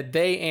that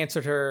they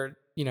answered her,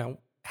 you know,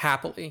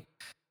 happily.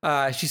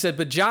 She said,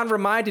 but John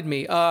reminded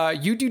me,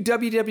 you do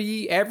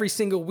WWE every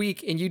single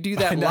week and you do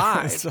that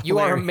live. You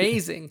are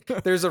amazing.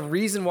 There's a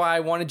reason why I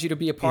wanted you to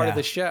be a part of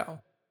the show.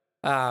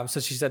 So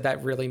she said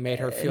that really made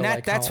her feel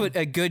like that's home. what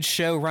a good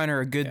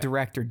showrunner, a good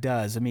director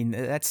does. I mean,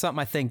 that's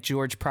something I think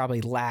George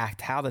probably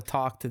lacked, how to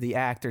talk to the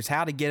actors,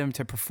 how to get them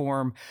to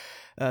perform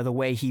the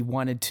way he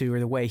wanted to or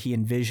the way he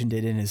envisioned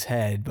it in his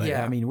head. But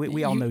I mean,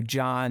 we all know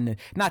John,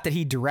 not that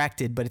he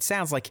directed, but it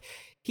sounds like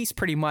he's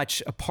pretty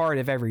much a part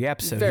of every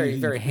episode.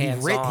 Very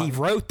hands-on. He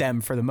wrote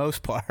them for the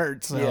most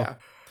part. So. Yeah.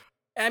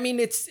 I mean,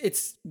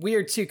 it's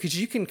weird too, because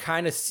you can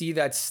kind of see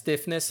that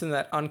stiffness and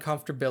that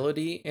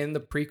uncomfortability in the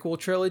prequel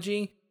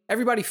trilogy.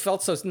 Everybody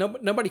felt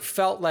nobody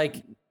felt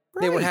like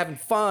they were having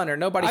fun, or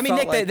nobody felt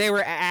Nick, like... they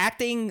were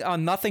acting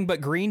on nothing but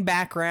green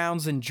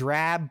backgrounds and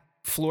drab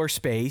floor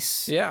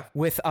space. Yeah.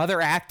 With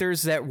other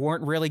actors that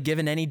weren't really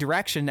given any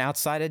direction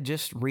outside of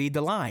just read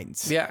the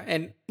lines. Yeah.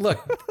 And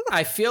look,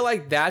 I feel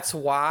like that's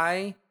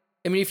why,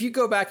 I mean, if you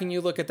go back and you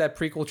look at that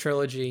prequel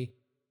trilogy,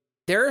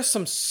 there are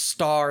some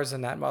stars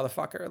in that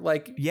motherfucker.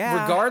 Like,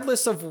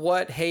 regardless of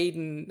what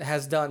Hayden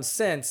has done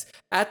since,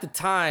 at the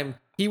time,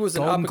 he was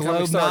an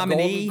up-and-coming star,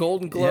 nominee.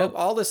 Golden Globe,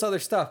 all this other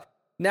stuff.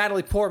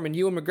 Natalie Portman,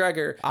 Ewan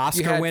McGregor.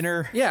 Oscar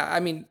winner. Yeah,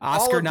 I mean,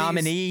 Oscar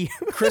nominee.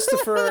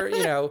 Christopher,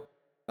 you know,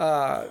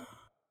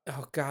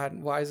 oh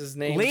God, why is his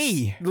name?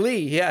 Lee,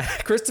 yeah.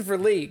 Christopher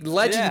Lee,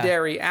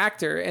 legendary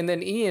actor. And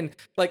then Ian,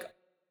 like,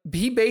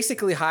 he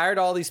basically hired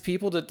all these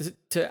people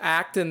to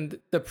act in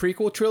the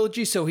prequel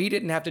trilogy so he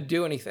didn't have to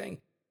do anything.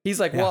 He's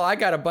like, well, I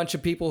got a bunch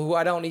of people who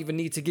I don't even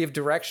need to give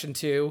direction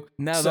to.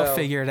 No, they'll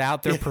figure it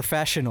out. They're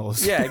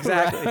professionals. Yeah,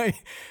 exactly. Right?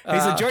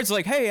 He's like, George's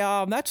like, hey,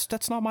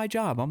 that's not my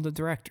job. I'm the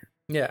director.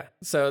 Yeah.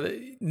 So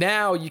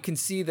now you can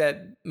see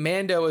that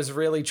Mando is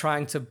really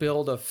trying to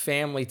build a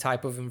family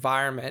type of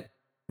environment,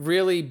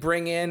 really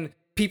bring in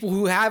people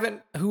who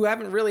haven't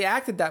really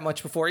acted that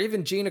much before.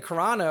 Even Gina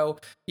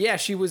Carano, yeah,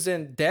 she was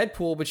in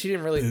Deadpool, but she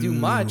didn't really do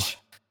much.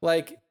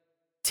 Like,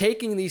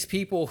 taking these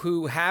people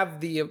who have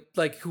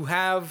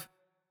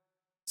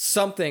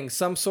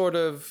some sort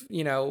of,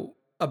 you know,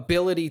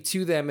 ability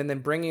to them, and then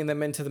bringing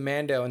them into the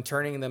Mando and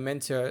turning them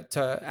into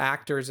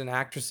actors and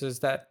actresses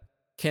that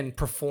can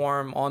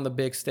perform on the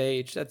big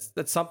stage.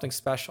 That's something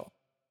special.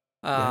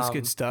 That's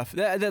good stuff.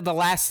 The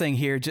last thing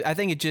here, I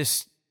think it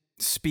just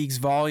speaks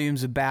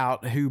volumes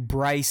about who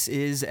Bryce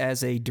is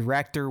as a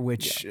director,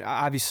 which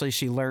obviously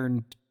she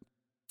learned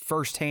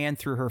firsthand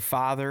through her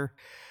father.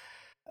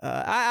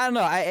 I don't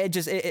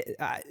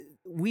know.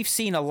 We've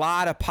seen a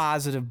lot of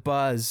positive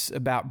buzz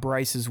about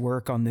Bryce's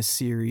work on this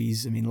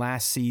series. I mean,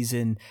 last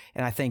season,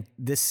 and I think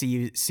this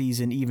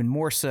season even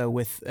more so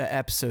with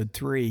episode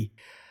 3.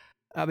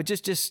 But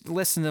just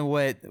listen to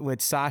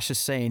what Sasha's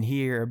saying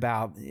here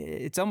about,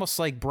 it's almost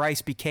like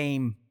Bryce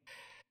became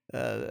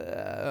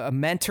a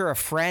mentor, a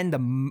friend,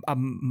 a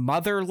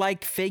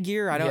mother-like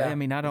figure.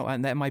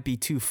 That might be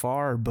too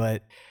far,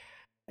 but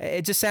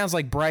it just sounds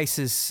like Bryce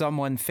is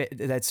someone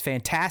that's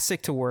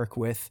fantastic to work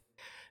with,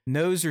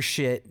 knows her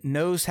shit,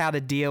 knows how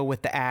to deal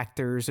with the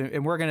actors.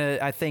 And we're going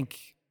to, I think,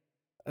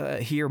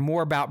 hear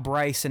more about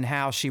Bryce and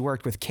how she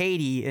worked with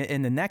Katie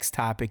in the next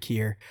topic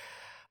here.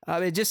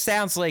 It just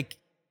sounds like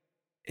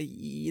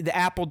the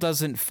apple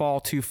doesn't fall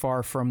too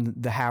far from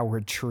the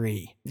Howard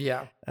tree.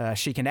 Yeah.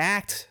 She can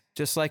act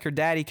just like her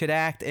daddy could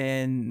act,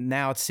 and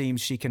now it seems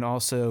she can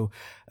also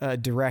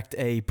direct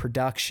a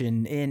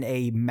production in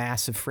a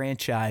massive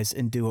franchise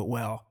and do it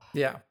well.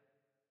 Yeah.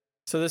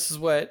 So this is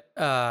what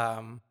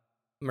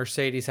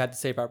Mercedes had to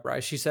say about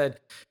Bryce. She said,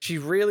 "She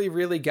really,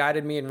 really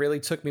guided me and really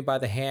took me by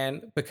the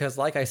hand because,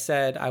 like I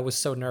said, I was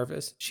so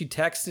nervous. She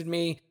texted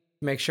me to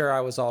make sure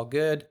I was all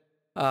good.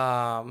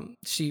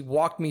 She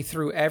walked me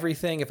through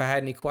everything. If I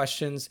had any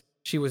questions,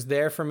 she was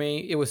there for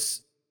me. It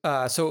was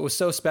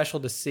so special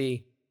to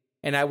see.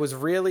 And I was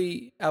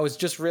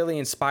just really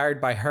inspired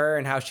by her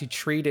and how she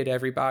treated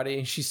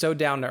everybody. She's so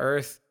down to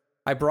earth.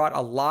 I brought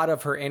a lot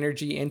of her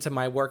energy into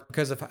my work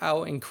because of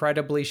how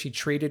incredibly she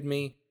treated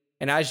me.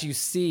 And as you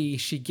see,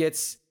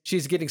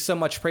 she's getting so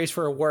much praise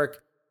for her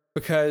work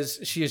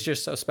because she is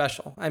just so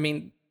special. I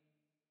mean,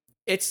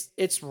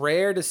 it's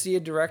rare to see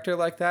a director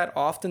like that.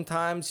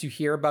 Oftentimes you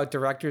hear about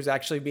directors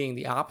actually being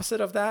the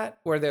opposite of that,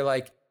 where they're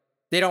like,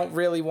 they don't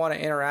really want to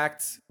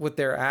interact with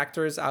their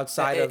actors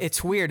outside of...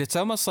 It's weird. It's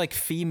almost like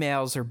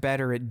females are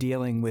better at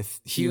dealing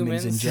with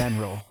humans in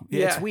general.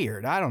 Yeah. It's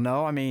weird. I don't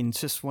know. I mean, it's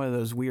just one of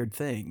those weird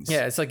things.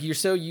 Yeah, it's like you're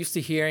so used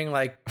to hearing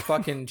like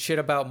fucking shit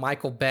about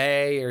Michael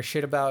Bay or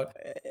shit about,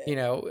 you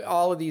know,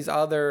 all of these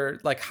other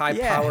like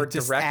high-powered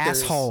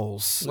directors.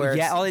 Assholes.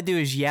 Yeah, all they do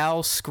is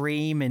yell,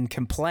 scream, and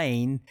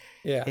complain.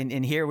 Yeah.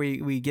 And here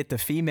we get the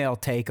female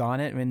take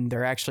on it, and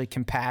they're actually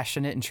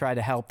compassionate and try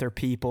to help their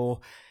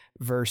people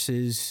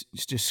versus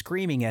just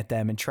screaming at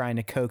them and trying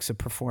to coax a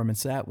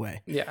performance that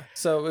way. Yeah.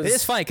 So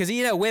it's funny because,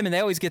 you know, women, they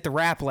always get the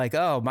rap like,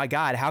 oh my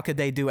God, how could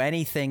they do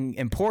anything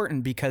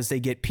important because they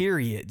get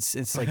periods?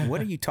 It's like,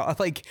 what are you talking?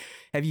 Like,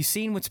 have you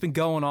seen what's been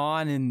going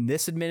on in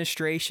this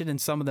administration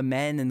and some of the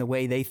men and the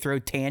way they throw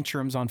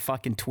tantrums on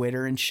fucking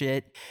Twitter and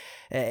shit?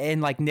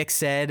 And like Nick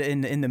said,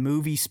 in the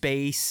movie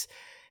space,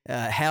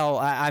 hell,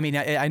 I mean,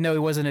 I know he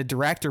wasn't a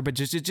director, but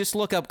just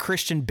look up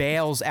Christian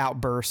Bale's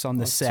outbursts on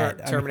the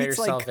set. Terminator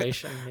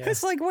Salvation. Yeah.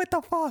 It's like, what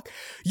the fuck?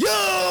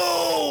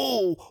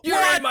 Yo! You're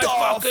in my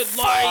fucking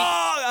life!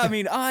 I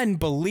mean,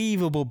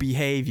 unbelievable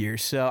behavior.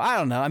 So, I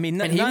don't know. I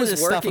mean, and he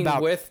was working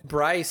with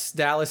Bryce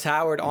Dallas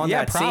Howard on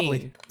that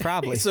scene.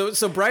 Probably. So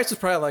Bryce was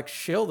probably like,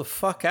 chill the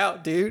fuck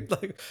out, dude.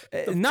 Like,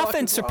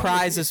 nothing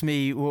surprises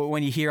me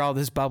when you hear all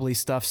this bubbly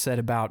stuff said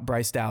about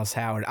Bryce Dallas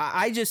Howard.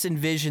 I just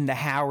envision the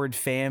Howard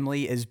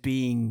family as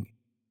being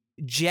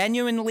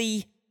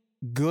genuinely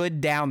good,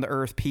 down to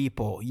earth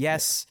people.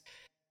 Yes,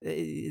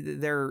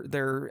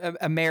 they're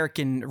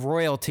American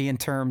royalty in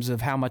terms of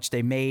how much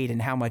they made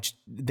and how much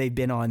they've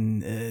been on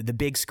the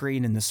big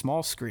screen and the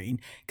small screen,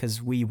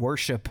 because we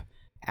worship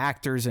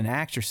actors and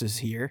actresses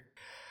here.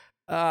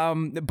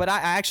 But I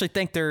actually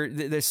think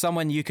there's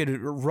someone you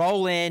could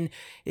roll in.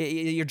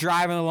 You're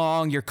driving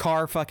along, your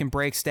car fucking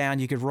breaks down.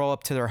 You could roll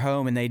up to their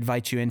home and they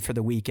invite you in for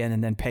the weekend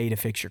and then pay to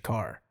fix your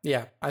car.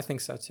 Yeah, I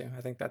think so too.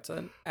 I think that's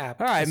an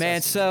app. All right,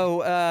 man.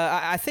 So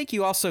I think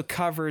you also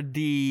covered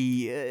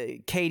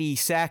the Katie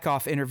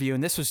Sackhoff interview,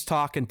 and this was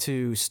talking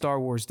to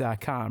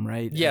StarWars.com,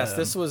 right? Yes,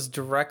 this was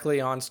directly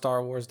on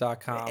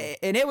StarWars.com.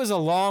 And it was a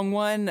long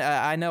one.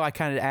 I know I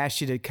kind of asked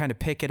you to kind of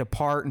pick it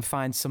apart and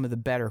find some of the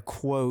better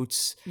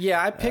quotes.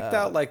 Yeah, I picked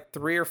out like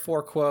 3 or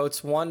 4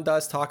 quotes. One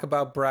does talk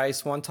about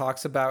Bryce. One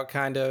talks about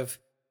kind of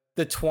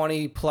the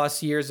 20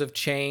 plus years of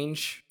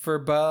change for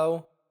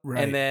Bo.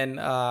 Right. And then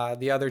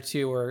the other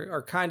 2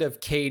 are kind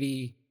of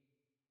Katie,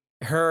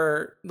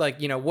 her,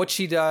 like, you know, what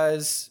she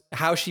does,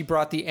 how she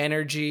brought the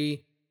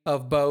energy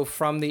of Bo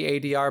from the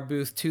ADR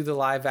booth to the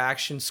live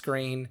action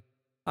screen.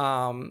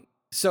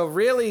 So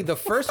really, the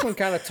first one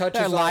kind of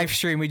touches on... live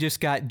stream, we just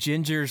got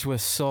Gingers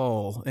with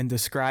Soul in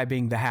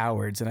describing the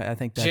Howards. And I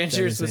think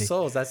Gingers with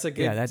Souls, that's a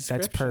good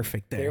that's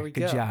perfect there. There we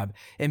go. Good job.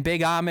 And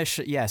Big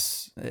Amish,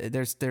 yes,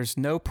 there's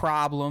no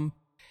problem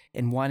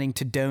in wanting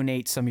to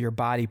donate some of your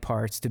body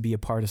parts to be a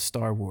part of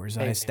Star Wars.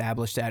 I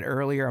established that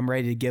earlier. I'm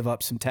ready to give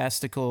up some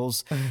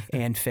testicles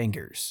and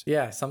fingers.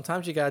 Yeah,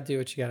 sometimes you got to do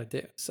what you got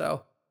to do.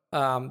 So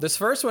this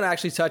first one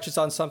actually touches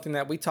on something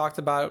that we talked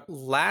about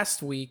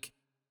last week.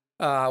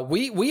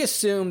 We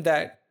assumed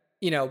that,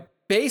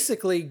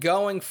 basically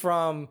going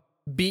from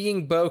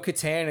being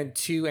Bo-Katan in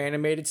 2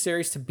 animated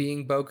series to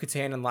being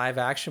Bo-Katan in live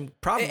action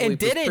probably and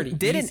pretty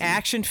did easy. An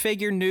action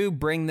figure noob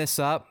bring this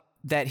up,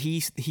 that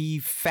he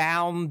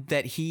found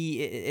that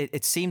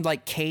it seemed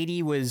like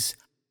Katie was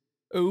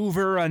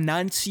over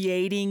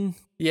enunciating?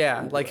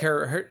 Yeah, like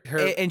her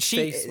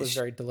face was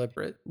very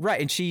deliberate. Right,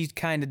 and she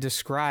kind of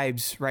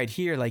describes right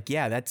here, like,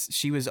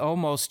 she was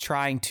almost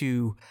trying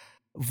to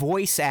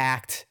voice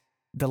act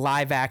the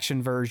live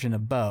action version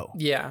of Bo.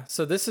 Yeah,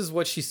 so this is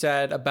what she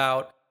said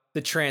about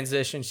the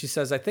transition. She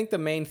says, I think the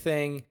main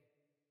thing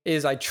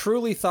is I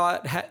truly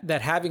thought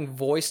that having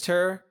voiced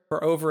her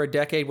for over a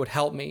decade would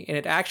help me, and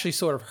it actually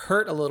sort of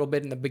hurt a little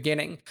bit in the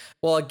beginning.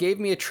 While it gave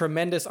me a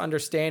tremendous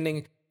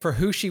understanding for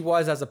who she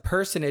was as a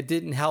person, it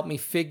didn't help me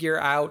figure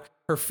out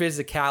her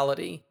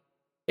physicality.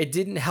 It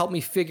didn't help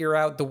me figure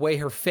out the way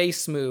her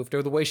face moved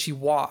or the way she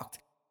walked.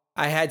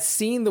 I had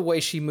seen the way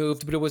she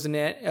moved, but it was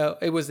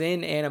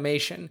in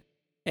animation.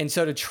 And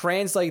so to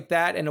translate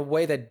that in a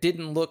way that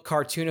didn't look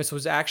cartoonish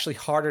was actually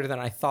harder than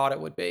I thought it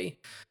would be.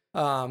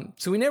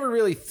 So we never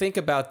really think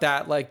about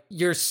that. Like,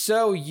 you're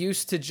so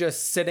used to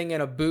just sitting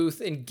in a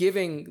booth and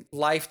giving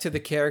life to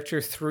the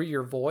character through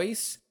your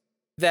voice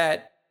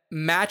that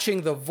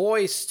matching the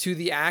voice to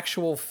the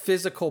actual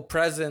physical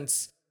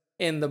presence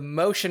and the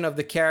motion of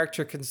the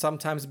character can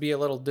sometimes be a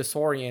little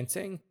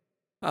disorienting.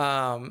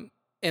 And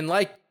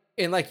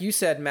like you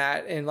said,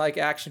 Matt, and like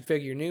Action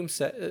Figure Noob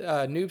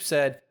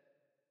said,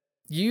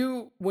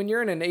 when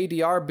you're in an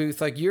ADR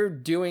booth, like, you're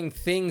doing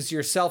things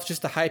yourself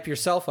just to hype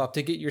yourself up,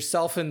 to get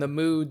yourself in the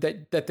mood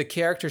that the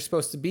character's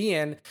supposed to be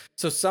in.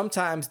 So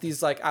sometimes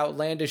these like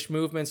outlandish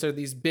movements or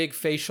these big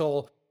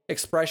facial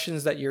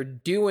expressions that you're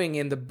doing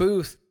in the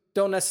booth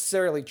don't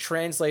necessarily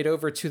translate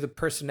over to the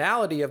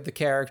personality of the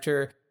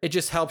character. It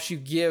just helps you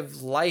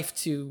give life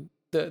to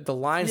the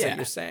lines that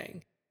you're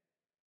saying.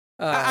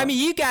 I mean,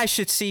 you guys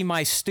should see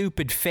my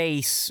stupid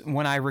face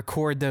when I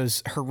record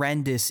those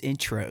horrendous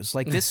intros.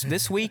 Like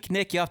this week,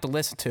 Nick, you have to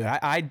listen to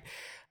it.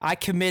 I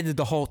committed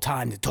the whole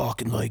time to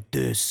talking like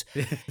this.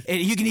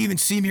 And you can even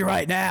see me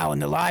right now in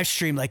the live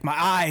stream. Like, my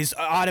eyes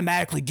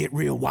automatically get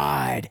real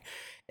wide.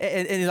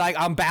 And like,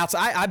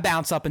 I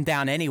bounce up and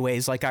down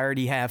anyways. Like, I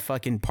already have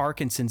fucking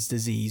Parkinson's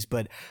disease,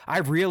 but I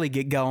really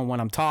get going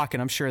when I'm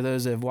talking. I'm sure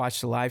those that have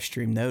watched the live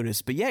stream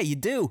notice. But yeah, you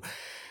do.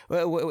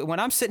 When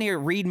I'm sitting here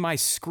reading my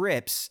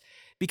scripts,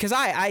 because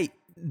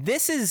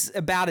this is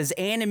about as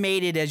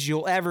animated as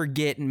you'll ever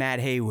get in Matt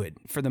Haywood.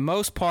 For the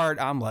most part,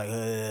 I'm like,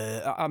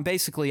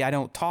 I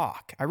don't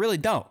talk. I really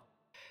don't.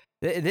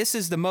 This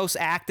is the most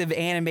active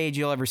animated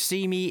you'll ever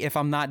see me if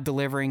I'm not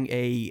delivering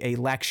a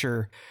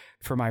lecture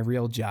for my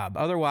real job.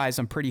 Otherwise,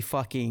 I'm pretty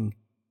fucking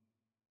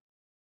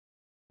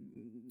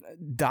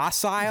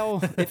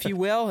docile, if you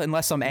will,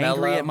 unless I'm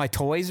angry at my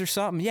toys or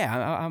something.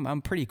 Yeah,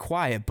 I'm pretty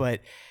quiet,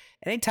 but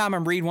anytime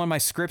I'm reading one of my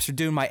scripts or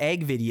doing my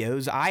egg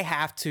videos, I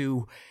have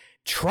to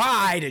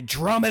try to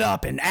drum it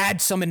up and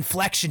add some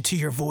inflection to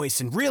your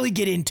voice and really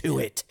get into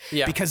it.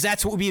 Yeah. Because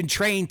that's what we're being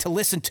trained to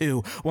listen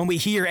to when we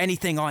hear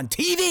anything on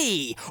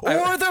TV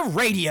or the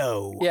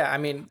radio. Yeah, I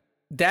mean,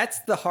 that's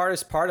the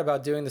hardest part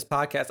about doing this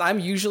podcast. I'm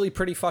usually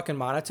pretty fucking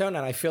monotone,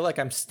 and I feel like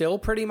I'm still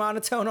pretty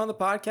monotone on the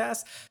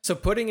podcast. So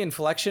putting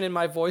inflection in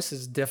my voice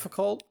is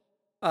difficult.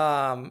 That's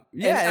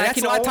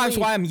a lot of times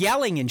why I'm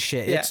yelling and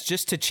shit. Yeah. It's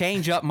just to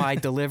change up my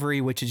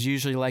delivery, which is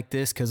usually like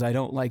this, because I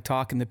don't like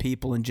talking to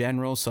people in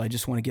general, so I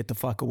just want to get the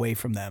fuck away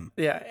from them.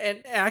 Yeah,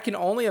 and I can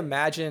only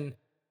imagine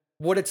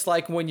what it's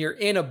like when you're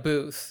in a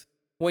booth,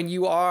 when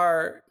you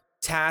are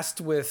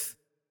tasked with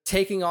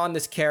taking on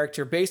this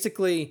character.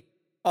 Basically,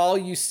 all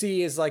you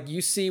see is like,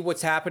 you see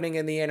what's happening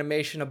in the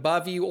animation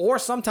above you, or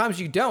sometimes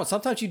you don't.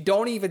 Sometimes you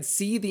don't even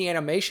see the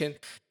animation.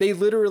 They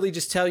literally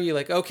just tell you,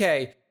 like,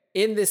 okay,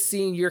 in this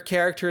scene, your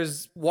character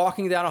is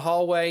walking down a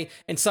hallway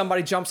and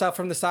somebody jumps out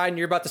from the side and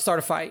you're about to start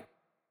a fight.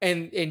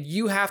 And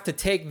you have to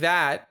take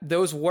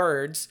those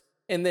words,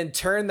 and then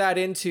turn that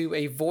into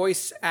a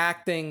voice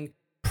acting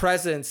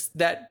presence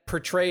that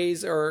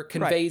portrays or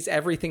conveys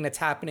everything that's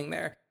happening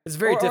there. It's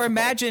very difficult. Or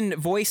imagine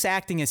voice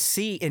acting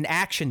an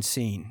action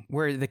scene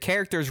where the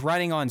character is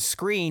running on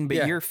screen,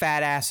 but your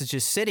fat ass is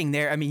just sitting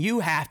there. I mean, you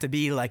have to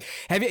be like,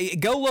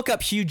 go look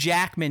up Hugh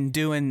Jackman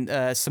doing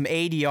some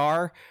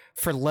ADR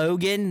for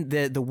Logan,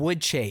 the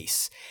wood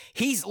chase.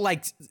 He's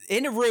like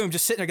in a room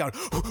just sitting there going,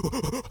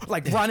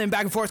 like running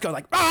back and forth, going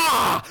like,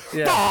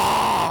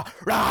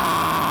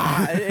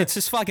 It's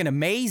just fucking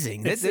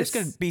amazing. There's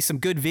going to be some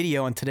good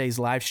video on today's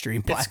live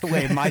stream, by the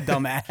way, my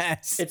dumb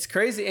ass. It's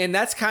crazy. And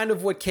that's kind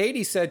of what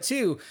Katie said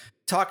too.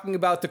 talking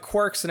about the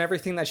quirks and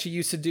everything that she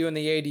used to do in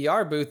the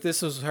ADR booth,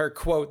 this was her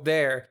quote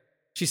there.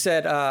 She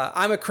said,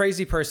 I'm a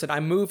crazy person.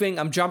 I'm moving.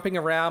 I'm jumping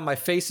around. My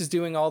face is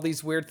doing all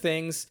these weird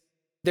things.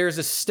 There's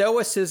a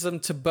stoicism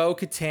to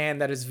Bo-Katan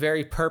that is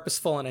very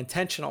purposeful and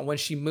intentional. When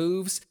she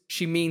moves,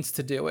 she means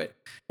to do it.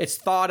 It's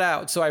thought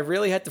out. So I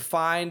really had to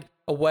find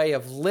a way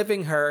of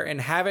living her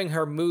and having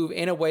her move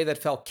in a way that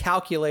felt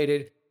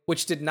calculated,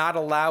 which did not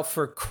allow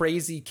for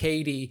crazy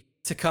Katie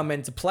to come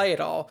into play at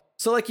all.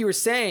 So like you were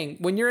saying,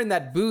 when you're in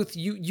that booth,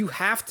 you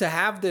have to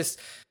have this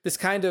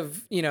kind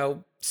of,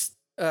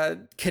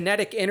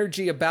 kinetic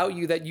energy about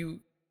you that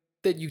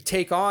you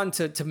take on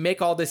to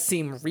make all this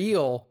seem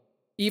real,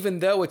 even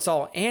though it's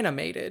all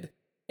animated.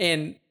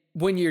 And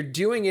when you're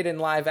doing it in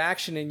live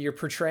action and you're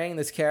portraying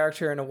this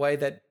character in a way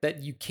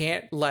that you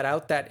can't let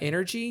out that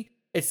energy,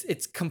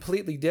 it's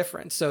completely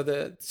different. So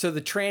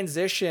the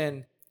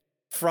transition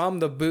from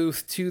the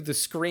booth to the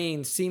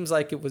screen seems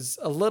like it was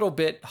a little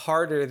bit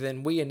harder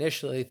than we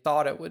initially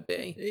thought it would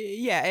be.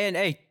 Yeah, and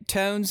hey,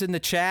 Tones in the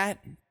chat.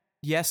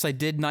 Yes, I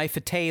did knife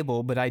a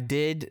table, but I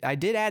did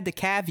add the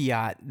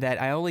caveat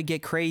that I only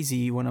get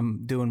crazy when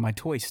I'm doing my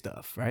toy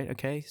stuff, right?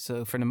 Okay,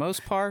 so for the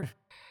most part,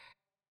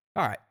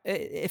 all right,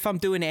 if I'm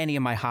doing any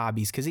of my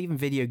hobbies, because even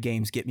video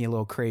games get me a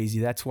little crazy,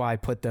 that's why I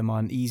put them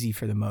on easy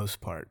for the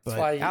most part. But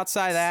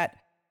outside of that,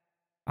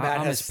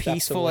 I'm as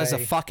peaceful as a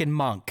fucking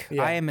monk.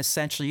 Yeah. I am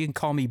essentially, you can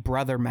call me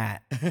Brother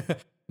Matt.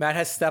 Matt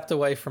has stepped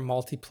away from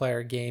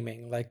multiplayer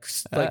gaming, like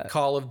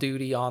Call of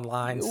Duty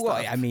online stuff.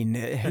 Well, I mean,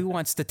 who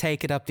wants to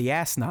take it up the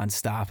ass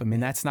nonstop? I mean,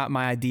 that's not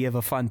my idea of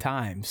a fun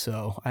time.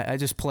 So I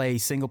just play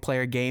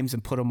single-player games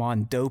and put them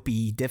on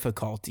dopey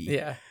difficulty.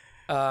 Yeah.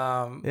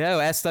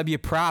 Yo, SW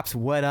Props,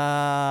 what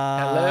up?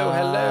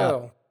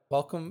 Hello.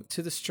 Welcome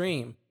to the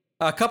stream.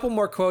 A couple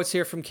more quotes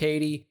here from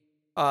Katie.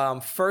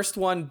 First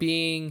one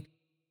being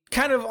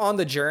kind of on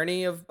the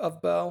journey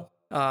of Bo.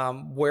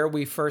 Where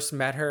we first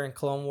met her in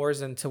Clone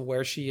Wars and to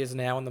where she is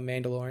now in The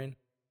Mandalorian.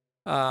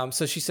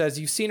 So she says,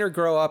 you've seen her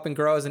grow up and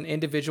grow as an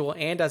individual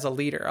and as a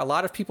leader. A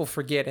lot of people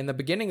forget in the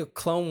beginning of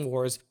Clone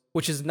Wars,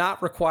 which is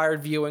not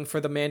required viewing for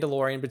The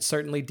Mandalorian, but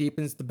certainly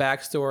deepens the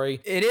backstory.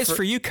 It is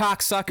for you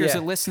cocksuckers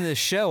that listen to the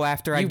show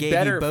after I gave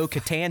you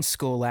Bo-Katan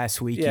school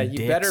last week. Yeah,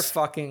 you better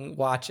fucking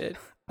watch it.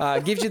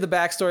 Gives you the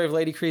backstory of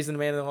Lady Kryze and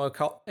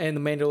the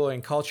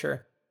Mandalorian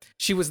culture.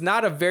 She was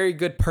not a very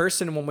good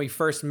person when we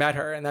first met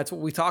her, and that's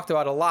what we talked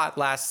about a lot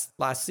last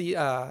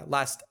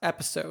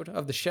episode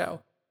of the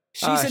show.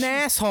 She's an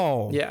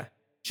asshole. Yeah.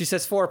 She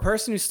says, for a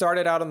person who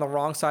started out on the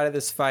wrong side of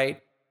this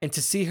fight, and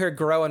to see her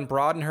grow and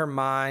broaden her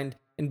mind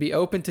and be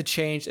open to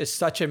change is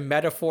such a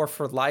metaphor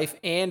for life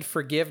and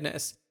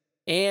forgiveness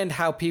and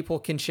how people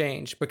can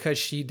change, because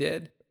she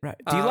did.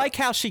 Right. Do you like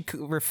how she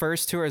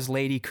refers to her as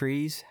Lady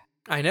Kryze?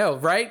 I know,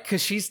 right?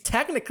 Because she's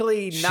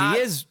technically not...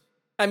 She is...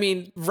 I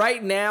mean,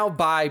 right now,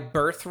 by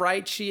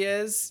birthright, she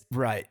is.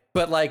 Right.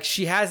 But, like,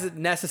 she hasn't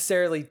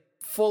necessarily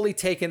fully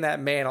taken that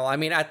mantle. I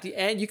mean, at the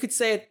end, you could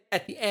say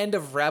at the end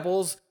of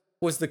Rebels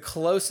was the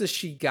closest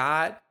she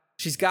got.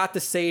 She's got the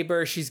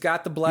saber. She's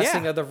got the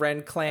blessing of the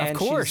Ren clan. Of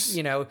course.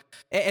 She's,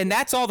 and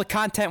that's all the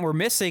content we're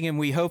missing, and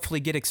we hopefully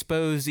get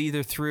exposed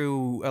either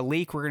through a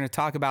leak we're going to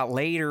talk about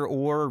later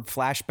or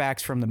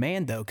flashbacks from the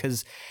Mando,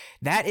 because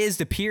that is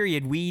the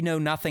period we know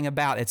nothing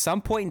about. At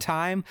some point in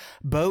time,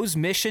 Bo's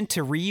mission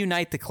to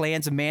reunite the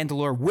clans of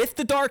Mandalore with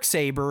the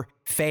Darksaber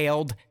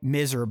failed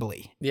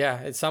miserably.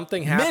 Yeah,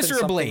 something happened.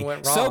 Miserably. Something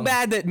went wrong. So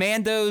bad that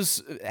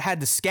Mando's had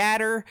to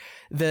scatter.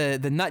 The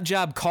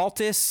nutjob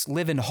cultists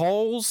live in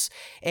holes,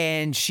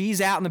 and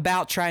she's out and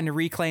about trying to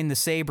reclaim the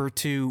saber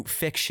to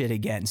fix shit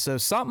again. So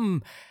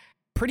something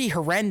pretty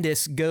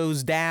horrendous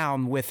goes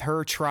down with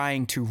her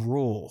trying to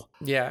rule.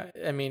 Yeah,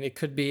 I mean, it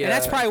could be... And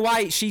that's probably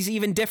why she's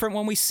even different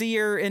when we see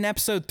her in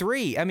episode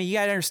 3. I mean, you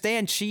gotta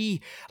understand,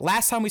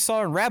 last time we saw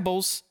her in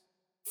Rebels,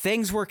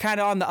 things were kind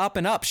of on the up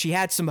and up. She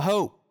had some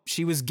hope.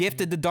 She was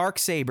gifted the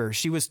Darksaber.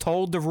 She was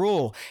told to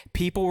rule.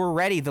 People were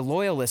ready. The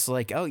loyalists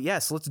like, oh,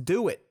 yes, let's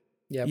do it.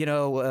 Yep.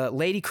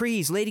 Lady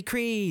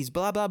Kryze,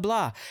 blah, blah,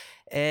 blah.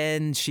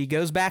 And she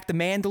goes back to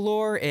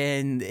Mandalore,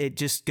 and it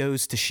just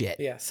goes to shit.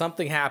 Yeah,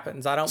 something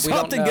happens.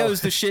 Something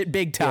goes to shit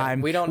big time.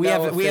 Yeah, we don't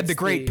know. We have the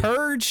Great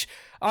Purge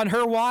on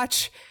her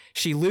watch.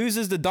 She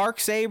loses the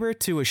Darksaber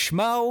to a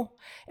schmo,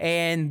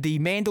 and the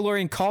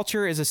Mandalorian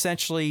culture is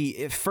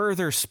essentially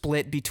further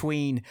split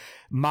between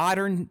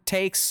modern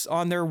takes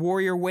on their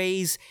warrior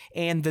ways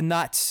and the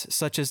nuts,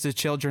 such as the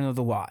Children of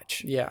the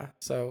Watch. Yeah,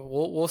 so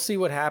we'll see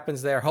what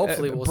happens there.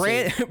 Hopefully we'll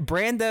see.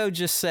 Brando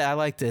just said, I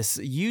like this,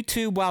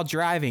 YouTube while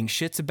driving,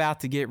 shit's about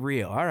to get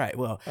real. All right,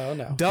 well,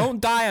 don't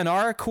die on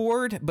our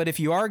accord, but if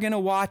you are going to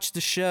watch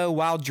the show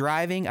while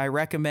driving, I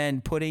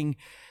recommend putting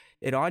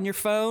it on your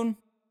phone,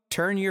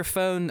 turn your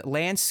phone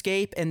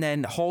landscape, and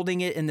then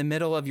holding it in the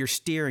middle of your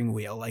steering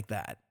wheel like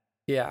that.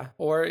 Yeah,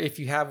 or if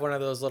you have one of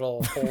those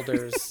little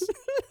holders,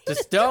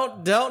 just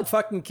don't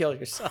fucking kill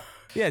yourself.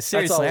 Yeah,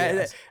 seriously.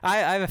 I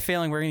have a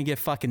feeling we're going to get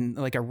fucking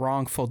like a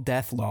wrongful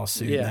death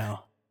lawsuit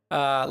now.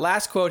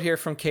 Last quote here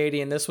from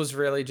Katie, and this was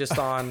really just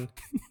on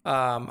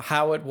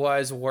how it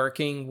was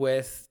working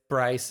with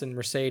Bryce and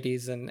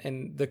Mercedes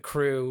and the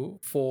crew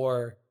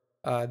for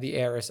the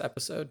Eris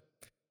episode.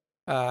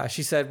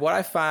 She said, "What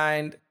I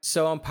find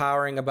so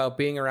empowering about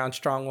being around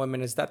strong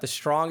women is that the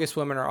strongest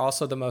women are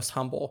also the most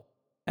humble.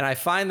 And I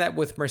find that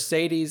with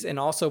Mercedes and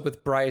also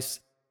with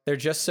Bryce, they're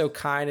just so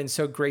kind and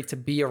so great to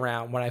be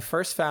around. When I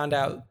first found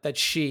out that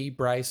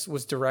Bryce,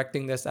 was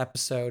directing this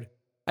episode,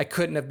 I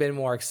couldn't have been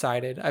more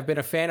excited. I've been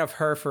a fan of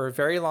her for a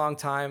very long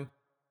time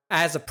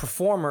as a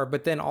performer,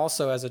 but then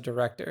also as a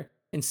director.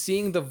 And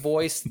seeing the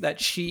voice that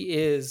she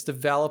is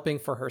developing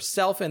for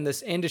herself in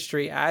this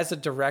industry as a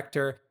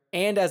director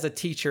and as a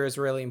teacher is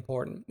really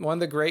important. One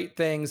of the great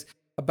things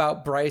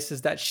about Bryce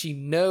is that she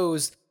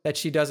knows that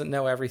she doesn't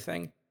know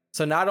everything.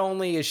 So not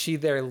only is she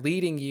there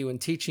leading you and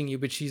teaching you,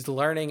 but she's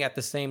learning at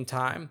the same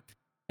time.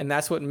 And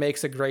that's what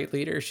makes a great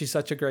leader. She's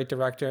such a great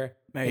director.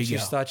 And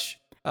she's such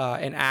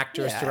an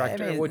actress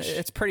director. I mean, which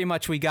it's pretty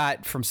much we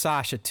got from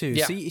Sasha too.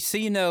 Yeah. So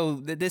you know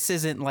that this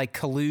isn't like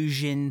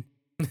collusion.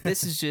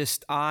 This is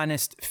just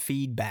honest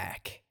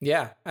feedback.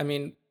 Yeah. I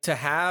mean, to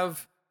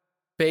have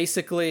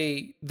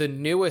basically the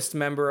newest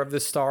member of the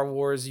Star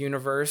Wars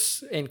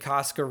universe in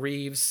Casca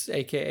Reeves,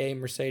 aka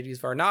Mercedes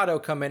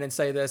Varnado, come in and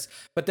say this,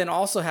 but then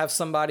also have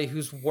somebody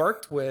who's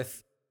worked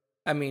with,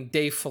 I mean,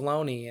 Dave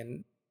Filoni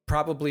and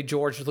probably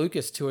George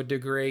Lucas to a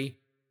degree,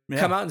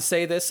 come out and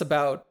say this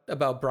about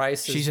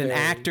Bryce. She's an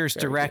actor's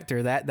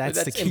director.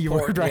 That's the key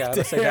word right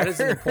there. That is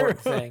an important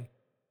thing.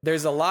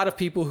 There's a lot of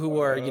people who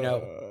are,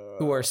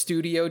 who are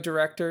studio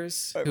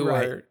directors, who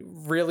are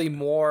really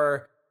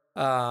more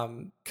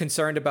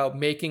concerned about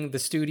making the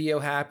studio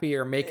happy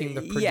or making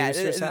the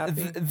producers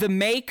happy. The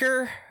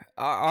maker,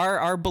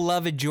 our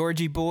beloved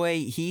Georgie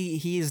boy,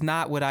 he is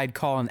not what I'd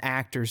call an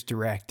actor's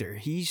director.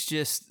 He's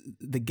just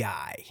the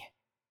guy.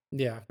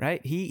 Yeah.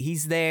 Right?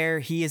 He's there.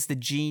 He is the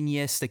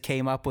genius that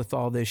came up with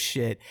all this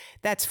shit.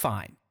 That's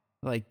fine.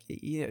 Like,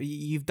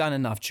 you've done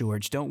enough,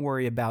 George. Don't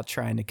worry about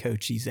trying to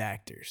coach these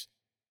actors.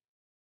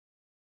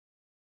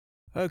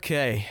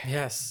 Okay.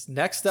 Yes.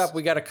 Next up,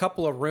 we got a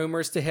couple of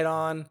rumors to hit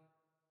on.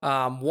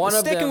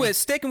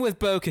 Sticking with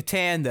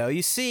Bo-Katan, though,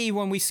 you see,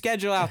 when we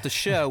schedule out the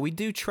show, we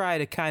do try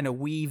to kind of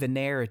weave a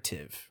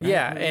narrative. Right?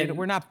 Yeah, and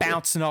we're not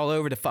bouncing all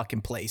over the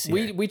fucking place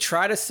here. We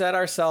try to set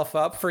ourselves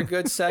up for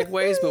good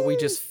segues, but we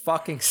just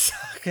fucking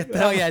suck at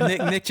them. Oh yeah,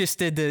 Nick just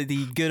did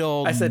the good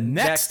old. I said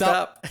next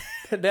up.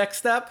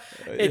 Next up,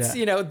 it's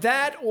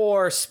that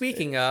or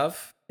speaking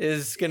of.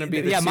 Is going to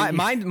be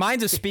the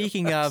mine's a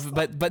speaking of,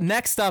 but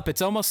next up,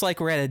 it's almost like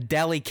we're at a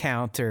deli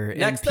counter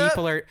and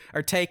people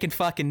are taking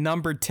fucking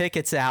numbered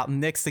tickets out,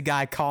 and Nick's the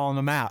guy calling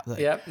them out. Like,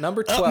 yep,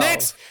 number 12. Up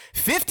next,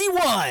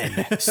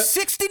 51,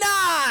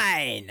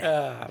 69.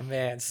 Oh,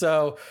 man.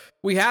 So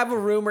we have a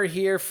rumor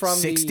here from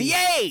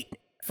 68.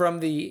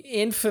 From the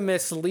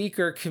infamous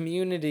leaker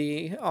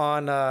community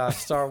on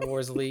Star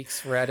Wars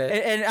Leaks Reddit.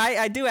 And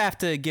I do have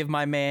to give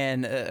my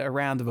man a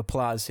round of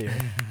applause here.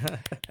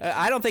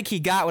 I don't think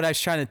he got what I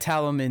was trying to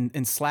tell him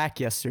in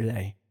Slack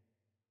yesterday.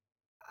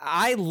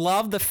 I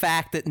love the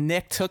fact that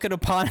Nick took it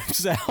upon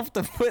himself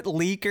to put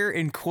leaker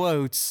in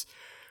quotes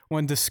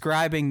when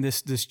describing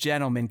this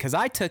gentleman, because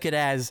I took it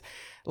as,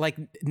 like,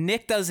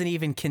 Nick doesn't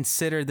even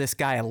consider this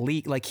guy a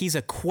leak. Like, he's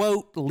a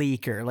quote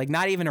leaker. Like,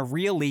 not even a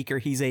real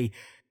leaker. He's a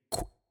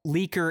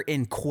leaker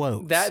in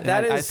quotes.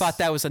 I thought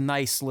that was a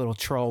nice little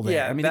troll there.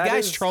 Yeah, I mean, the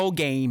guy's troll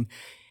game.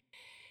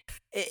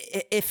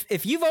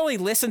 If you've only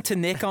listened to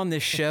Nick on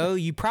this show,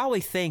 you probably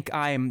think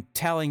I am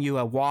telling you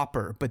a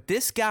whopper, but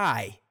this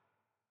guy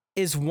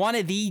is one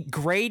of the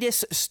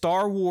greatest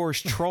Star Wars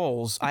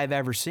trolls I've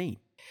ever seen.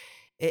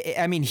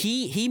 I mean,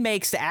 he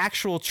makes the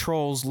actual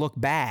trolls look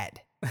bad.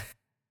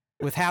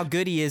 With how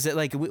good he is,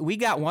 like we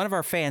got one of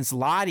our fans,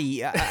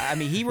 Lottie. I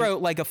mean, he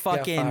wrote like a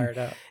fucking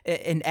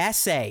an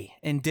essay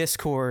in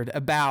Discord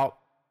about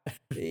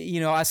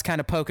us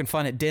kind of poking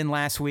fun at Din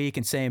last week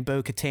and saying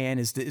Bo-Katan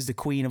is the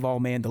queen of all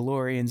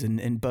Mandalorians,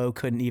 and Bo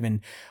couldn't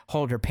even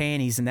hold her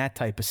panties and that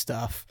type of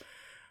stuff.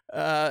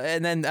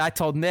 And then I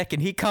told Nick,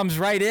 and he comes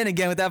right in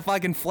again with that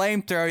fucking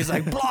flamethrower. He's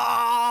like,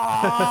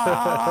 blah.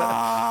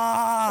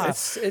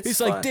 He's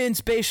fun. Like,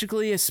 Din's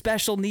basically a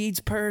special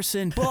needs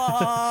person.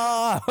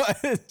 Blah.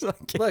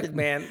 Look,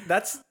 man,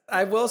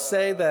 I will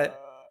say that,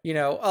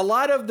 a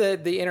lot of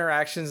the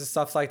interactions and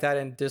stuff like that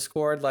in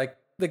Discord, like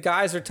the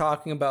guys are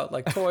talking about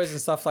like toys and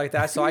stuff like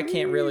that. So I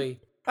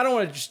don't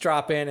want to just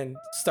drop in and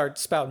start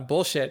spouting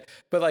bullshit,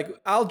 but like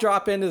I'll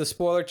drop into the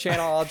spoiler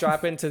channel, I'll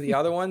drop into the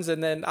other ones,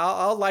 and then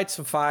I'll light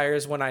some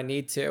fires when I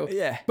need to.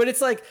 Yeah. But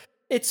it's like,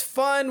 it's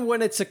fun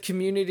when it's a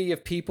community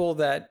of people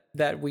that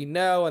we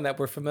know and that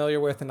we're familiar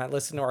with and that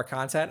listen to our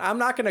content. I'm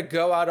not going to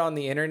go out on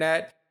the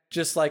internet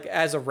just like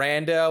as a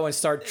rando and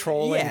start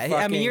trolling. Yeah,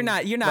 I mean, you're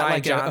not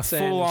like a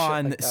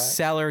full-on like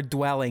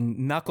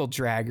cellar-dwelling knuckle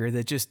dragger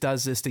that just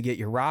does this to get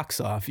your rocks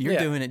off. You're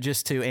doing it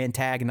just to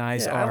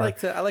antagonize I like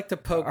to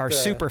poke our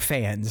super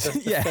fans.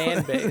 The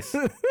fan base.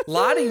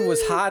 Lottie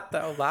was hot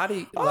though.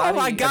 Lottie. Oh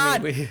my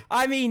God!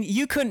 I mean,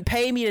 you couldn't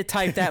pay me to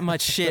type that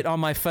much shit on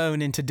my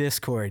phone into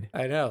Discord.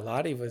 I know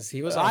Lottie was.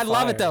 He was. I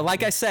love it though.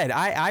 Like I said,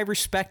 I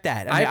respect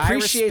that. I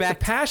appreciate the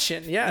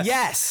passion. Yes.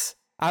 Yes.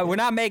 We're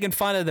not making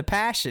fun of the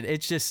passion.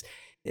 It's just,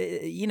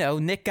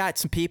 Nick got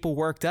some people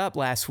worked up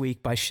last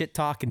week by shit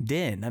talking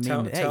Din. I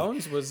mean,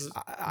 Tones was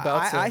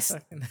about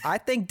I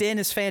think Din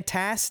is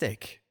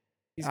fantastic.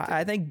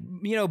 I think,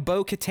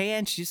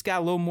 Bo-Katan, she's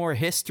got a little more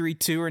history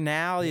to her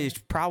now. She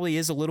probably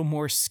is a little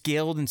more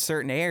skilled in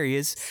certain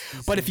areas.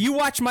 But if you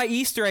watch my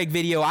Easter egg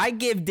video, I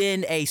give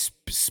Din a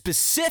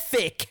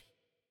specific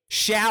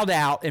shout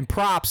out and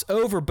props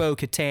over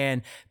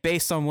Bo-Katan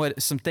based on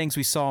some things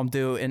we saw him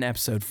do in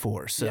episode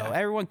 4. So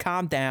everyone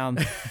calm down.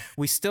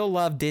 We still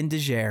love Din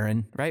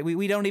Djarin, right?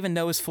 We don't even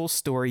know his full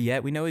story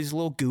yet. We know he's a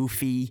little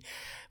goofy.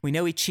 We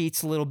know he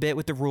cheats a little bit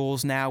with the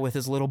rules now with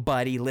his little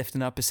buddy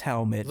lifting up his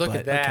helmet. Look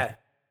at that. Okay.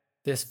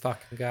 This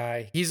fucking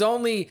guy. He's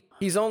only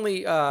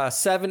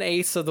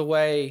 7/8 of the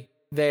way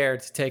there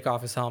to take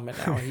off his helmet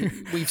now.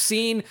 We've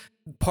seen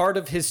part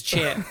of his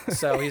chin,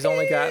 so he's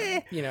only got,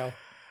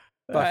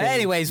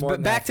 anyways,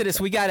 but back to this.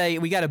 We got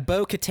a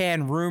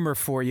Bo-Katan rumor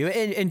for you,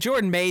 and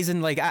Jordan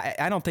Mazin. Like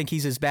I don't think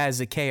he's as bad as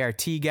the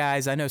KRT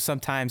guys. I know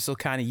sometimes they'll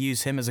kind of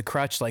use him as a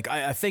crutch. Like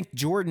I think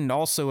Jordan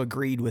also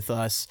agreed with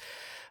us,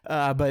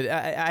 but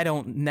I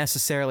don't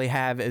necessarily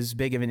have as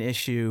big of an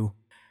issue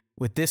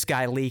with this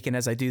guy leaking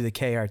as I do the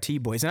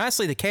KRT boys. And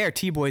honestly, the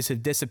KRT boys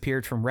have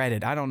disappeared from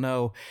Reddit. I don't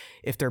know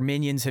if their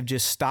minions have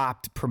just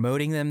stopped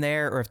promoting them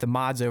there, or if the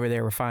mods over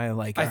there were finally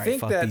like, all right,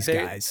 fuck these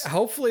guys.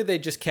 Hopefully they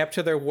just kept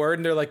to their word,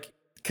 and they're like,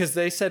 because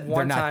they said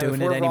one time, if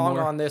we're wrong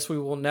on this, we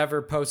will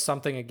never post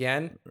something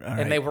again.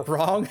 And they were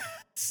wrong.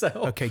 So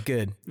okay,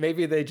 good.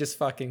 Maybe they just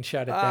fucking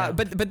shut it down.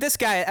 But this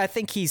guy, I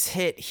think he's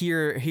hit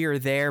here or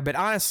there. But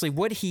honestly,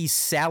 what he's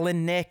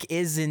selling, Nick,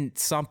 isn't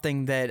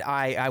something that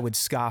I would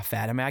scoff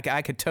at. I mean,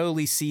 I could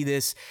totally see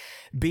this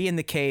being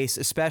the case,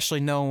 especially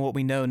knowing what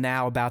we know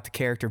now about the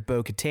character of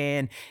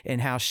Bo-Katan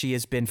and how she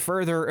has been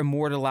further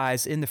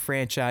immortalized in the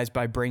franchise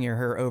by bringing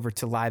her over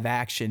to live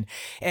action.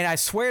 And I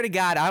swear to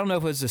God, I don't know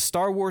if it was a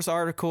Star Wars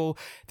article.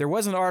 There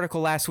was an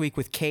article last week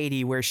with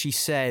Katie where she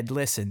said,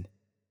 listen,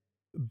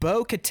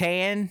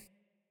 Bo-Katan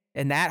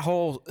and that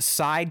whole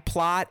side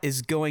plot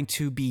is going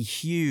to be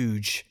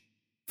huge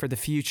for the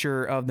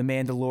future of The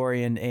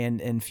Mandalorian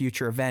and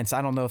future events.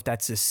 I don't know if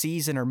that's this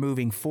season or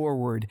moving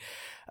forward,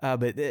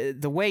 but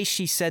the way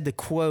she said the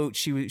quote,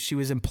 she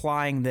was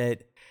implying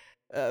that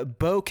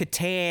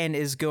Bo-Katan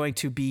is going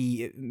to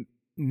be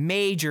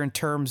major in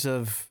terms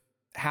of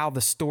how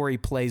the story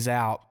plays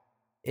out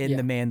in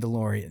The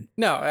Mandalorian.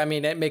 No, I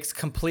mean, it makes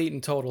complete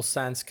and total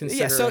sense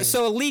considering. Yeah,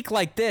 so a leak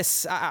like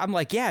this, I'm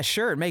like, yeah,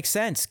 sure, it makes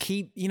sense.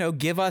 Keep,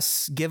 give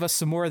us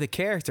some more of the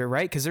character,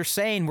 right? Because they're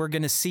saying we're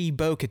going to see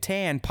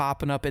Bo-Katan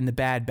popping up in the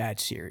Bad Batch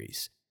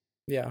series.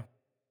 Yeah.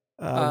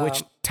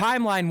 Which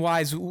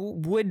timeline-wise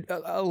would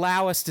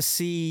allow us to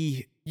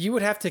see... You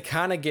would have to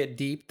kind of get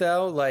deep,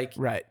 though. Like,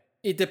 right.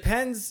 It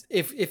depends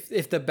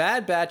if the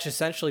Bad Batch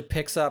essentially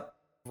picks up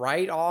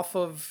right off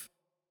of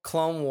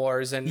Clone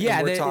Wars, and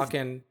we're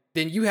talking...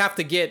 Then you have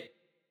to get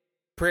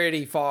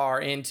pretty far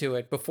into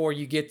it before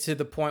you get to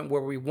the point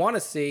where we want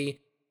to see,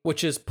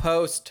 which is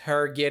post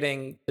her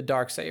getting the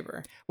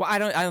Darksaber. Well, I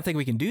don't think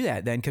we can do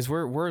that then, because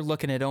we're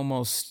looking at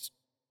almost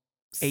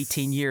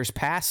 18 years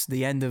past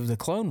the end of the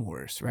Clone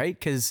Wars, right?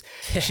 Because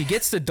she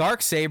gets the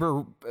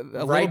Darksaber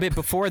a little bit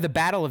before the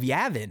Battle of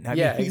Yavin. I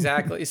mean,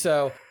 exactly.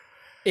 So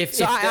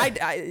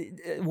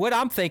what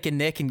I'm thinking,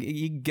 Nick, and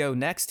you can go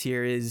next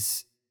here,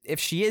 is if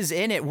she is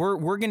in it,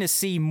 we're going to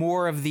see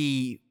more of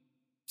the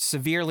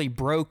severely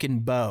broken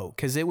Bo,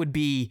 because it would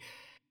be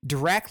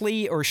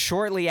directly or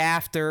shortly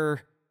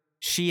after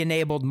she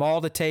enabled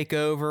Maul to take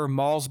over.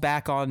 Maul's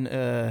back on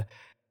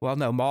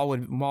Maul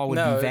would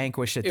be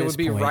vanquished at this point. It would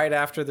be right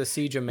after the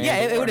Siege of Mandalore. Yeah,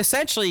 it would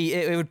essentially,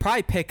 it would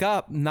probably pick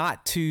up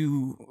not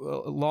too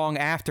long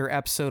after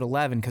episode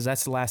 11, because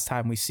that's the last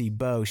time we see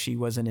Bo. She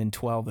wasn't in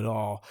 12 at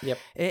all. Yep.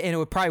 And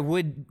it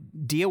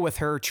would deal with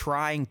her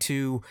trying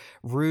to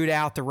root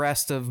out the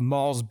rest of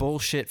Maul's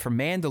bullshit from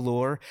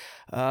Mandalore.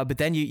 But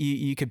then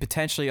you could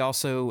potentially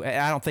also,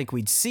 I don't think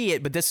we'd see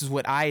it, but this is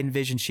what I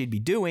envision she'd be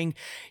doing.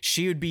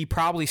 She would be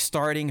probably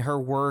starting her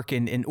work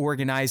in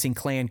organizing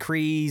Clan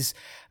Kryze,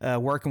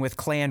 working with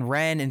Clan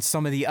Ren and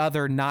some of the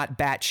other not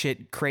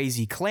batshit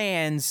crazy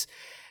clans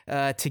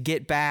to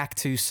get back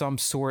to some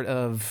sort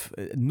of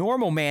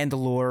normal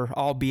Mandalore,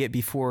 albeit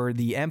before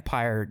the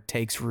Empire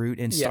takes root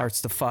and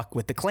starts to fuck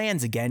with the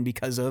clans again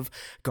because of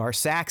Gar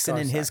Saxon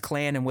and his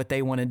clan and what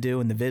they want to do,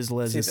 and the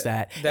Vizslas,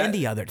 and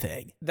the other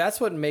thing. That's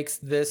what makes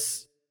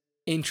this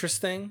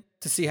interesting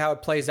to see how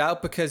it plays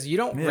out, because you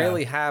don't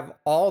really have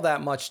all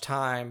that much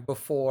time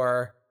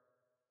before,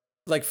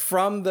 like,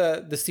 from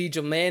the Siege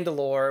of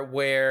Mandalore,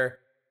 where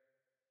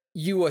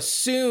you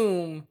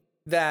assume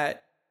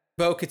that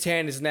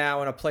Bo-Katan is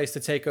now in a place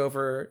to take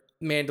over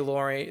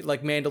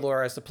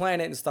Mandalore as the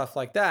planet and stuff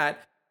like that,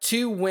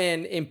 to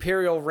when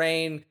Imperial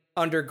reign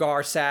under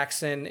Gar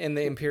Saxon and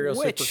the Imperial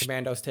Super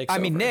Commandos takes over.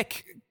 I mean,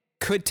 Nick,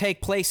 could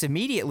take place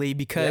immediately,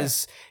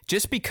 because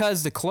just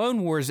because the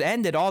Clone Wars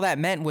ended, all that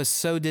meant was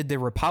so did the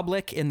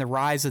Republic and the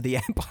rise of the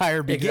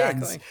Empire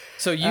begins.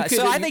 Exactly.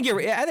 So I think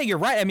you're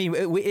right. I mean,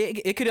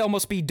 it could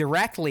almost be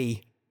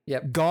directly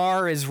Yep.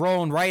 Gar is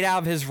rolling right out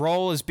of his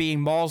role as being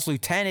Maul's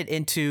lieutenant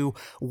into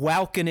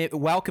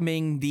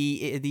welcoming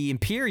the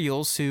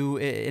Imperials, who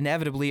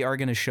inevitably are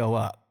going to show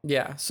up.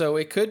 Yeah, so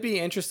it could be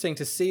interesting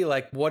to see,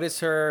 like, what is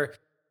her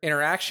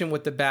interaction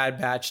with the Bad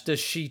Batch? Does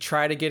she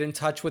try to get in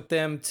touch with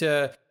them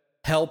to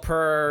help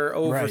her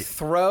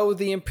overthrow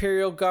the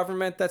Imperial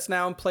government that's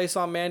now in place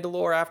on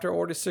Mandalore after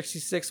Order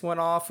 66 went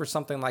off, or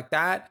something like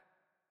that?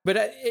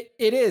 But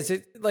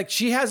like,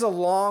 she has a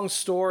long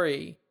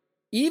story,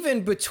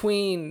 even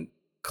between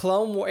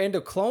end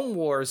of Clone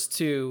Wars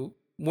to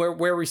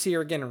where we see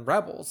her again in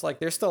Rebels. Like,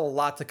 there's still a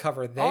lot to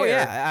cover there. Oh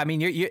yeah, I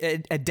mean, you're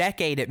a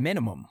decade at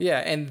minimum. Yeah,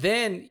 and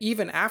then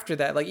even after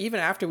that, like, even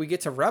after we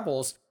get to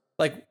Rebels,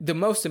 like, the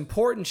most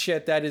important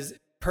shit that is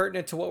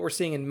pertinent to what we're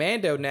seeing in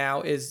Mando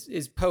now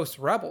is post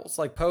Rebels,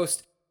 like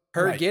post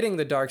her getting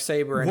the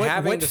Darksaber and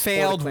having what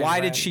failed. Why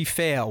did she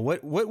fail?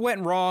 What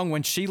went wrong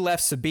when she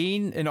left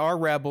Sabine in our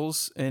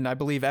Rebels in, I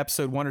believe,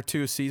 episode 1 or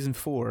 2 of season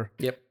 4?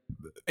 Yep.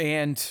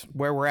 And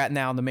where we're at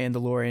now in The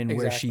Mandalorian,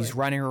 where she's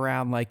running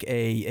around like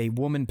a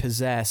woman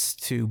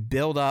possessed to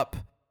build up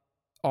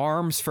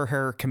arms for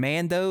her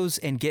commandos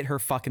and get her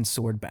fucking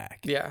sword back.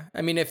 Yeah.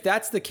 I mean, if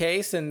that's the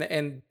case,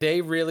 and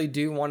they really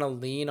do want to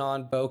lean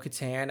on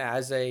Bo-Katan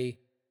as a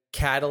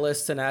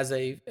catalyst and as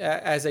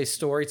a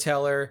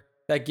storyteller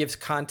that gives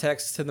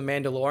context to The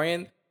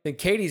Mandalorian, then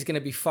Katie's going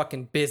to be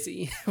fucking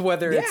busy,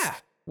 whether it's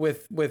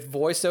with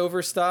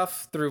voiceover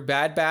stuff through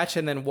Bad Batch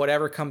and then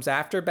whatever comes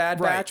after Bad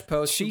Batch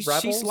post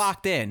Rebels. She's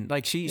locked in.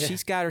 Like,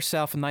 she's got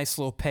herself a nice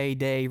little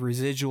payday.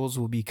 Residuals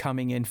will be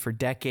coming in for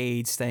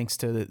decades thanks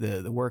to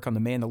the work on The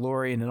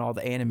Mandalorian and all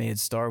the animated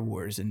Star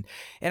Wars. And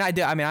I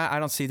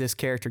don't see this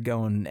character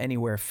going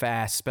anywhere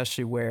fast,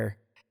 especially where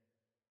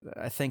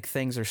I think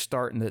things are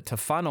starting to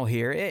funnel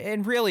here.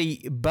 And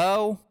really,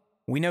 Bo,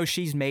 we know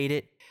she's made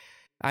it.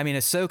 I mean,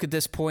 Ahsoka at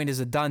this point is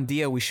a done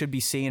deal. We should be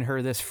seeing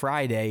her this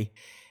Friday.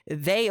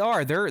 There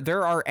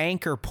are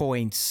anchor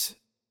points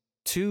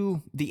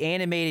to the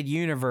animated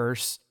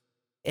universe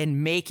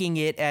and making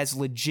it as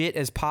legit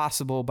as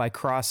possible by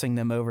crossing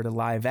them over to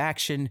live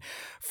action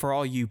for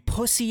all you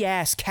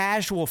pussy-ass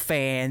casual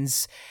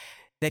fans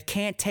that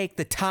can't take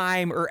the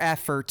time or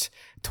effort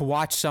to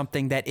watch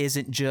something that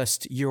isn't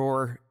just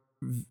your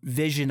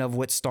vision of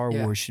what Star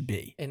Wars should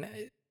be. And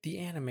the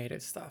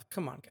animated stuff,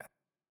 come on, guys.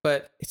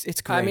 But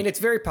it's great. I mean, it's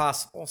very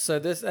possible. So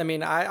this, I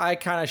mean, I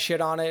kind of shit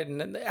on it.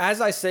 And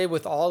as I say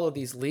with all of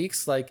these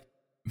leaks, like,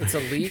 it's a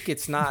leak.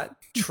 It's not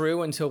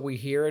true until we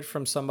hear it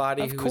from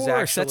somebody who's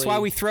actually... That's why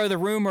we throw the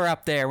rumor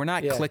up there. We're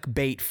not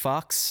clickbait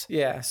fucks.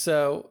 Yeah.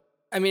 So,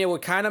 I mean, it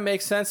would kind of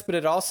make sense, but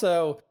it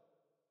also,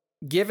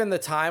 given the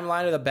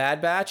timeline of the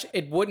Bad Batch,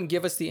 it wouldn't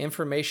give us the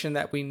information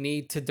that we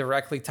need to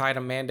directly tie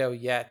to Mando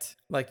yet.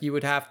 Like, you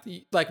would have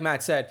to, like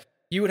Matt said,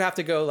 you would have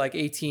to go like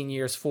 18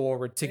 years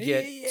forward to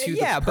get to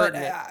the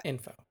pertinent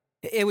info.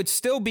 It would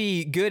still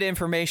be good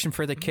information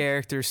for the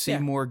characters, see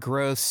more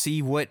growth,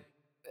 see what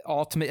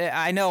ultimate...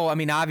 I know, I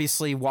mean,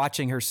 obviously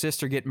watching her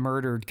sister get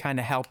murdered kind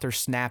of helped her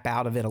snap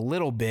out of it a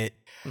little bit.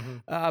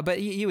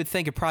 But you would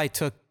think it probably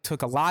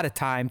took a lot of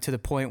time to the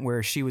point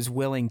where she was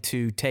willing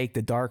to take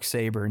the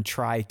Darksaber and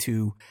try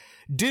to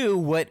do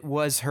what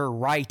was her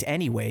right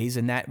anyways,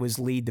 and that was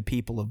lead the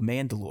people of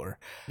Mandalore.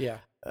 Yeah.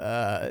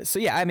 So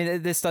yeah, I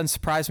mean, this doesn't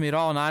surprise me at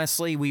all. And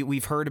honestly,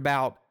 we've heard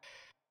about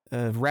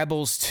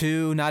Rebels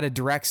 2, not a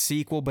direct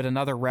sequel, but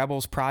another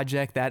Rebels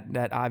project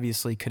that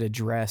obviously could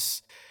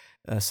address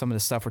some of the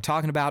stuff we're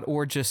talking about,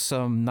 or just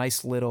some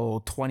nice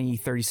little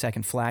 20-30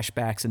 second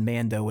flashbacks, and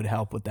Mando would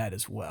help with that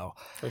as well.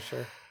 For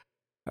sure.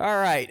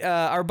 All right,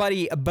 our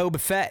buddy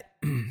Boba Fett,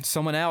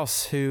 someone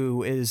else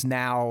who is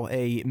now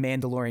a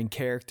Mandalorian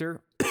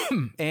character,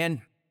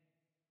 and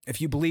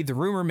if you believe the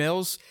rumor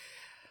mills,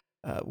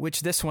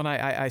 which this one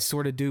I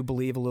sort of do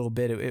believe a little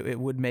bit. It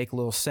would make a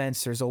little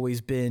sense. There's always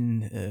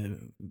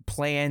been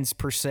plans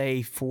per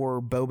se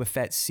for Boba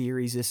Fett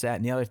series, this, that,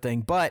 and the other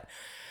thing. But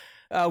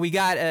we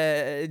got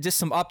just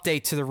some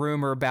update to the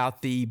rumor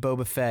about the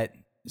Boba Fett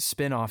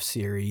spinoff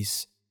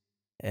series.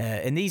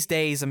 And these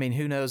days, I mean,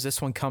 who knows?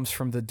 This one comes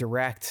from the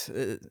direct.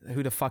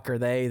 Who the fuck are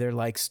they? They're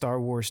like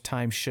Star Wars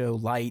Time Show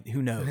Light.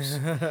 Who knows?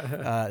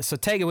 So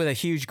take it with a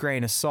huge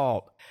grain of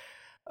salt.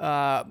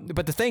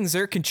 But the things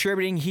they're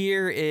contributing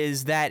here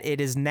is that it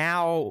is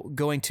now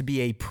going to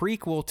be a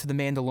prequel to The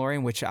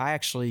Mandalorian, which I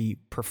actually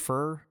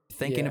prefer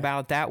thinking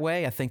about it that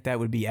way. I think that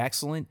would be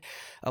excellent.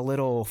 A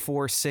little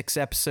 4-6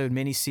 episode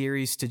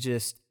miniseries to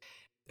just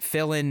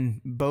fill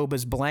in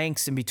Boba's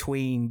blanks in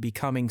between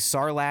becoming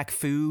Sarlacc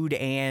food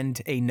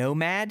and a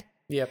nomad.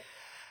 Yep.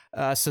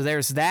 So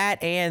there's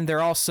that, and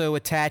they're also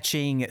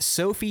attaching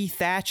Sophie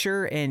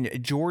Thatcher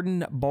and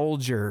Jordan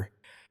Bolger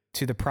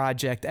to the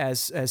project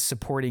as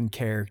supporting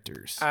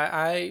characters.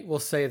 I will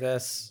say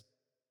this.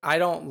 I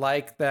don't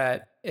like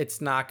that it's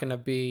not going to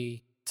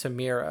be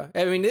Tamira.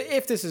 I mean,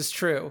 if this is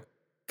true,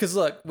 because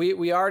look,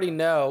 we already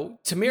know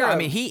Tamira. No, I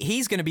mean,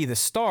 he's going to be the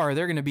star.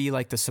 They're going to be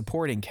like the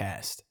supporting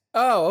cast.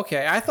 Oh,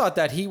 okay. I thought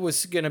that he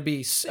was going to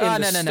be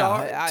in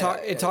no.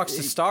 It talks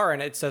to Star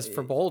and it says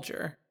for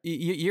Bolger.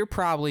 You're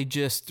probably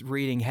just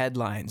reading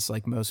headlines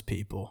like most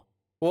people.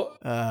 Well,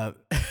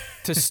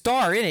 to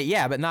star in it,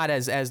 yeah, but not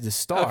as the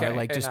star. Okay,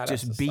 like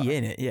just be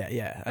in it.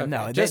 Yeah. Okay.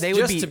 No, they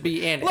would to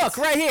be in it. Look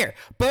right here.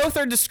 Both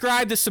are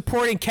described as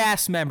supporting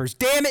cast members.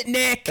 Damn it,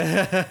 Nick.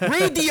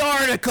 Read the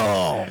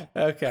article.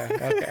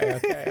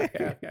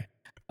 Okay.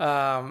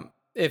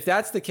 If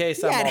that's the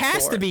case, it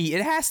has to be.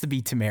 It has to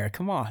be Tamara.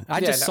 Come on.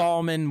 I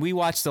saw him in. We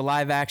watched the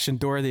live action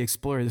Dora the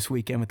Explorer this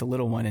weekend with the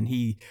little one, and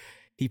he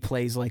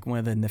plays like one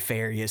of the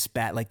nefarious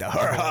like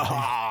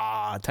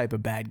the type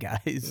of bad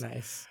guys.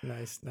 Nice.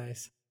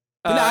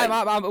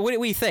 What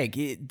do you think?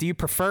 Do you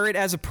prefer it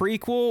as a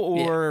prequel,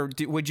 or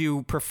would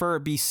you prefer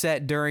it be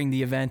set during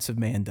the events of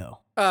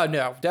Mando?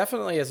 No,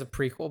 definitely as a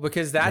prequel,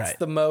 because that's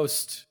the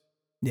most.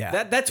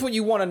 Yeah, that's what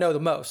you want to know the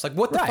most. Like,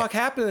 what the fuck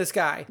happened to this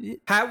guy?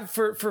 How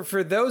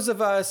for those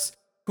of us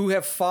who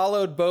have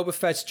followed Boba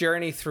Fett's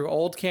journey through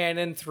old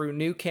canon, through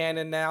new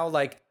canon now,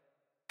 like,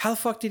 how the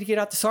fuck did he get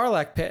out the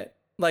Sarlacc pit?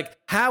 Like,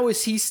 how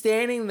is he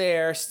standing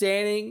there,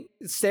 staring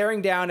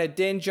down at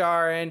Din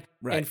Djarin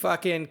and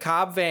fucking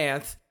Cobb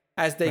Vanth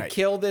as they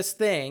kill this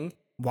thing?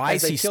 Why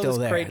is he still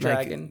there?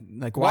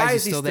 Like, why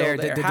is he still there?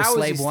 Did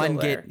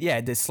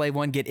the slave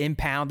one get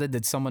impounded?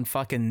 Did someone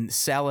fucking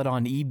sell it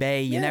on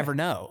eBay? You never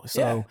know.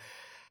 So,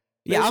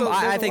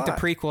 I think the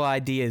prequel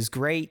idea is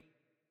great.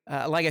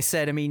 Like I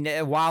said, I mean,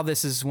 while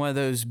this is one of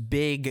those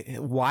big,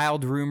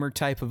 wild rumor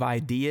type of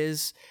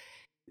ideas,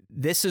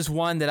 this is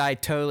one that I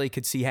totally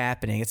could see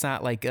happening. It's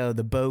not like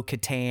the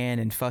Bo-Katan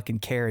and fucking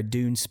Cara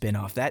Dune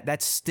spinoff.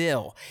 That's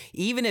still,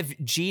 even if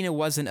Gina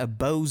wasn't a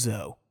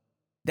bozo,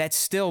 that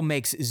still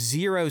makes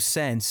zero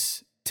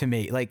sense to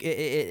me. Like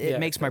it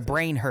makes my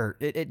brain hurt.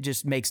 It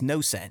just makes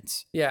no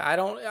sense. Yeah, I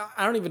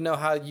don't even know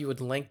how you would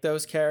link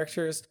those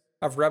characters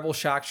of Rebel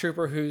Shock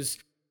Trooper whose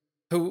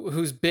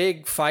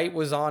big fight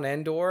was on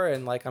Endor,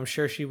 and like I'm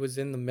sure she was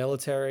in the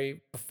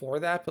military before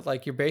that, but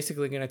like you're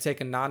basically going to take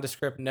a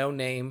nondescript no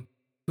name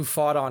who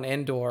fought on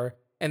Endor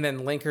and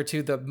then link her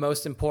to the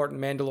most important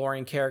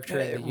Mandalorian character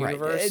in the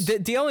universe.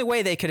 The only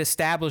way they could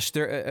establish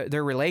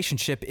their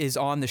relationship is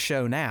on the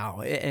show now.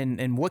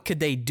 And what could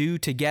they do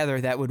together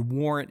that would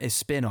warrant a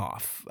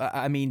spinoff?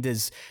 I mean,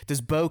 does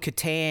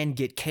Bo-Katan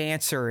get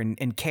cancer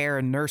and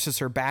Cara nurses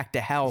her back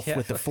to health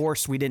with the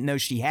Force we didn't know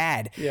she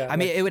had? Yeah, I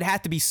mean, it would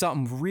have to be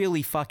something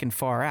really fucking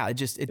far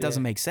out. It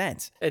doesn't make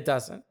sense. It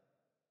doesn't.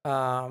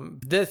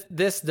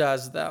 This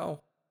does, though.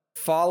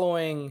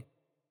 Following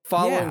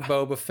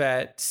Boba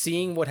Fett,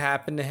 seeing what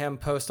happened to him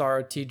post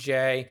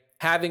ROTJ,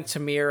 having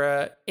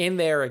Tamira in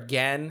there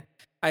again.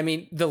 I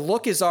mean, the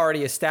look is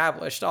already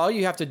established. All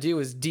you have to do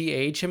is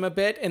de-age him a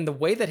bit. And the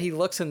way that he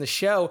looks in the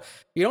show,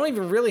 you don't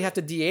even really have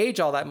to de-age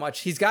all that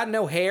much. He's got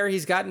no hair.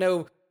 He's got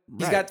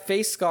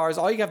face scars.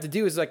 All you have to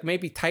do is like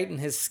maybe tighten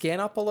his skin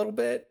up a little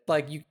bit.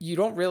 Like you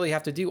don't really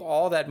have to do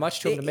all that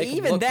much to him to make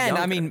him look younger. Even then,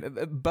 I mean,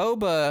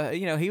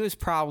 Boba, he was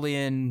probably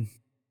in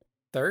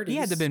 30s. He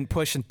had to have been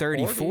pushing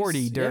 30,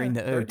 40 during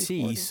the OT.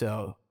 40.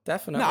 So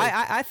definitely, no,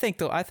 I think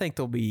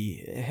he'll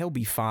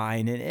be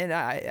fine, and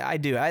I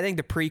do. I think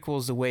the prequel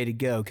is the way to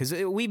go because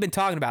we've been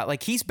talking about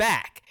like he's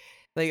back.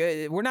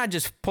 Like we're not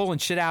just pulling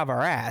shit out of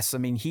our ass. I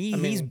mean,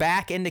 he's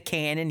back in the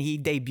canon. He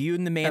debuted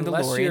in the Mandalorian.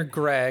 Unless you're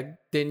Greg,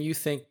 then you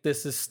think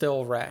this is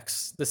still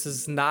Rex. This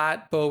is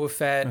not Boba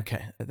Fett.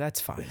 Okay, that's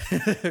fine.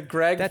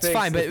 Greg, that's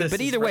fine. But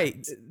either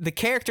way, the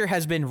character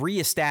has been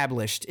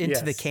reestablished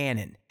into the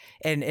canon.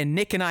 And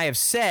Nick and I have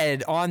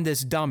said on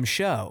this dumb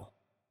show,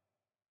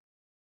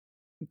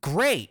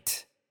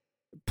 great.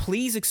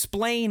 Please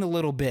explain a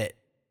little bit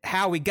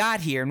how we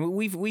got here. And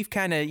we've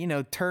kind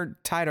of,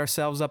 tied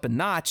ourselves up a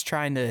notch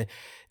trying to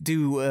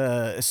do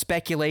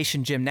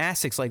speculation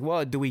gymnastics. Like,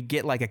 well, do we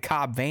get like a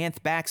Cobb Vanth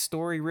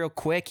backstory real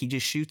quick? He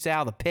just shoots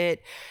out of the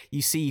pit.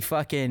 You see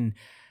fucking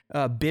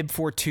Bib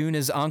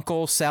Fortuna's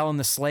uncle selling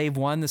the Slave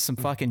One to some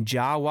fucking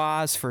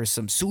Jawas for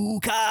some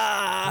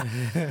suka.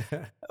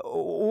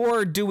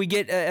 Or do we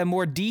get a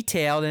more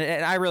detailed,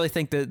 and I really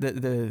think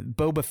the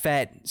Boba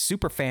Fett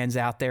super fans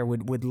out there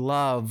would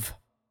love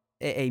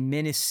a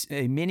mini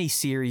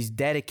series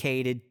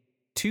dedicated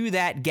to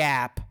that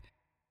gap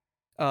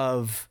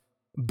of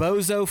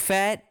Bozo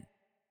Fett,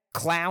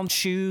 clown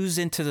shoes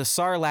into the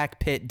Sarlacc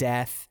pit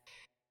death,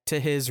 to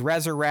his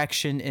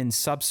resurrection and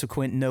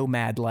subsequent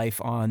nomad life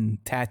on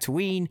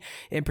Tatooine,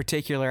 in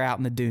particular out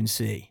in the Dune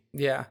Sea.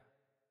 Yeah.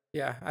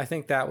 I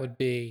think that would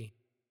be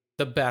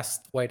the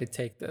best way to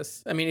take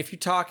this. I mean,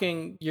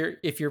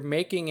 if you're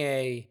making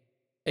a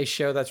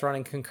show that's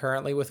running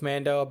concurrently with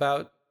Mando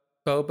about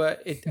Boba,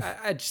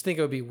 I just think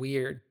it would be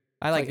weird.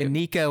 I like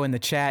Nico in the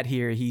chat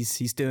here.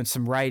 He's doing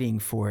some writing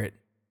for it.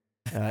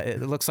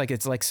 It looks like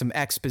it's like some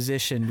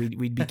exposition.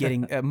 We'd be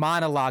getting a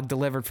monologue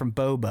delivered from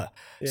Boba.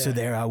 Yeah. So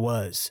there I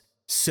was,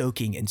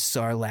 soaking in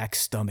Sarlacc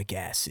stomach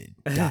acid. ...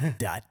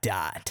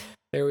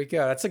 There we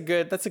go. That's a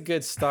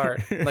good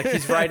start. Like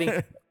he's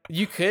writing.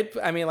 You could.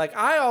 I mean, like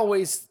I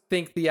always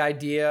think the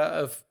idea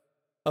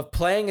of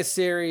playing a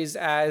series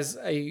as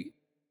a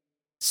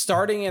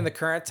starting in the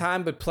current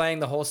time, but playing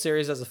the whole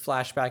series as a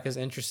flashback is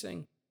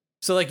interesting.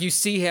 So like you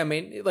see him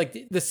in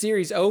like the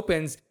series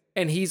opens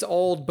and he's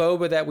old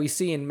Boba that we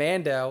see in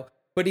Mando,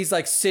 but he's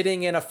like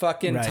sitting in a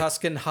fucking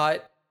Tuscan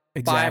hut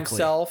by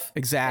himself.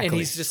 Exactly. And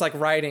he's just like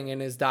writing in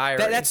his diary.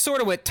 That's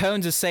sort of what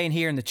Tones is saying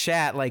here in the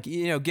chat. Like,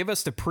 give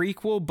us the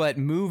prequel, but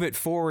move it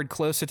forward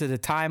closer to the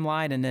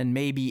timeline and then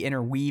maybe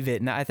interweave it.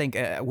 And I think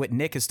what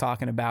Nick is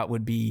talking about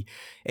would be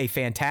a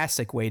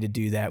fantastic way to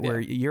do that,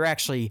 where you're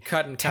actually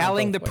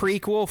telling the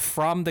prequel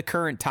from the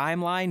current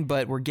timeline,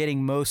 but we're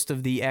getting most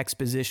of the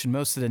exposition,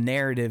 most of the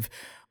narrative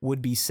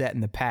would be set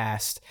in the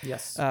past.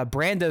 Yes.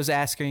 Brando's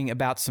asking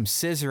about some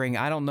scissoring.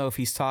 I don't know if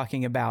he's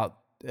talking about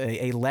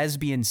a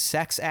lesbian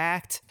sex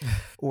act,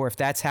 or if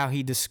that's how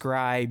he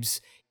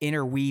describes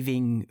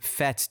interweaving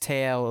Fett's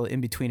tale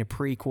in between a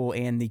prequel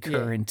and the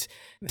current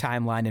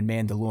timeline in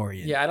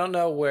Mandalorian. Yeah, I don't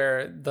know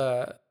where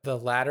the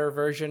latter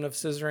version of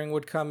scissoring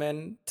would come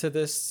in to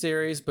this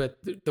series, but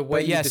the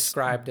way you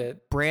described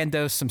it,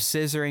 Brando, some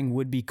scissoring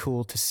would be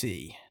cool to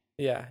see.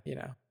 Yeah,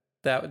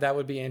 that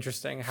would be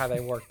interesting how they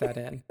work that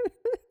in.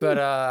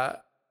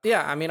 But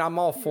yeah, I mean, I'm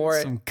all for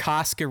it. Some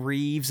Casca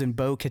Reeves and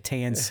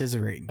Bo-Katan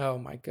scissoring. Oh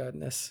my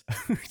goodness.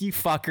 You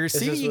fuckers.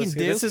 See what you can do.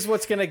 This is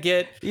what's going to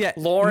get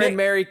Lauren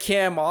Mary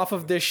Kim off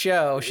of this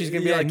show. She's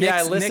going to be like,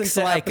 I listened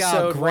to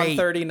episode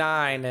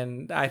 139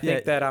 and I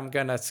think that I'm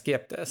going to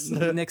skip this.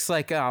 Nick's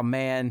like, oh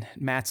man,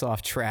 Matt's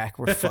off track.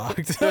 We're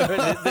fucked.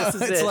 This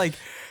is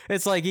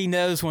it's like he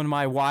knows when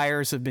my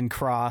wires have been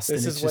crossed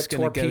and it's just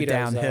going to go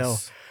downhill.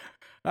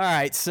 All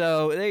right,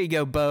 so there you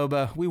go,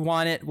 Boba. We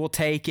want it. We'll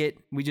take it.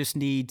 We just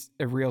need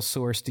a real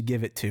source to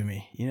give it to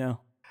me, All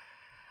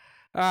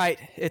right,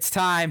 it's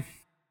time.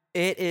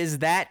 It is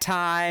that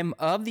time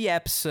of the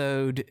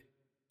episode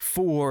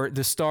for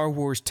the Star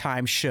Wars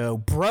Time Show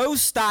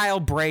bro-style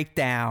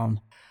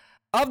breakdown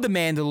of The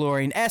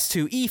Mandalorian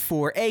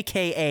S2E4,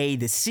 a.k.a.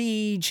 The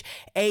Siege,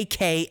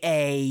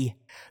 a.k.a.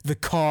 the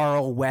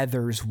Carl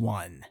Weathers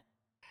one.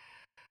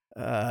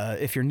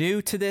 If you're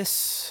new to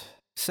this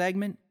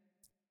segment,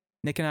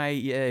 Nick and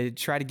I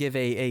try to give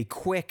a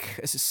quick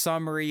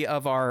summary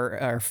of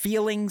our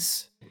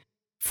feelings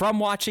from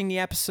watching the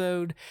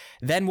episode.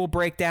 Then we'll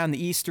break down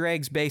the Easter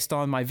eggs based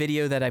on my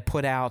video that I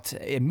put out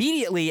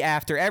immediately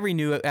after every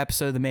new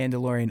episode of The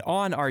Mandalorian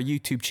on our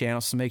YouTube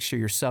channel. So make sure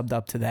you're subbed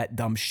up to that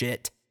dumb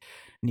shit.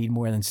 Need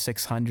more than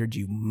 600,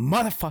 you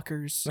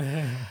motherfuckers.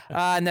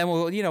 And then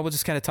we'll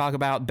just kind of talk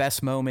about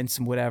best moments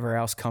and whatever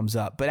else comes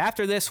up. But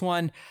after this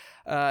one,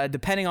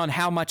 depending on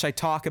how much I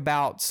talk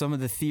about some of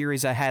the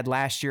theories I had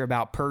last year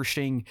about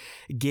Pershing,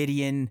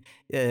 Gideon,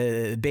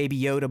 Baby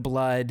Yoda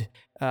blood,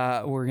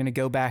 we're going to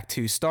go back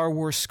to Star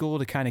Wars School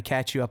to kind of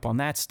catch you up on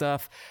that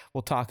stuff.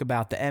 We'll talk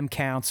about the M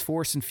counts,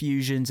 Force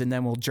infusions, and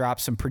then we'll drop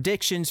some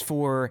predictions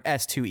for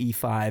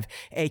S2E5,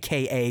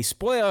 a.k.a.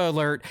 spoiler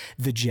alert,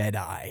 the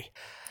Jedi.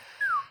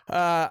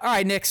 All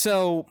right, Nick,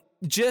 so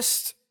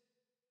just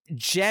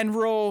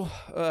general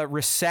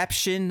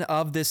reception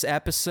of this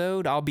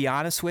episode, I'll be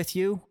honest with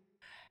you.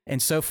 And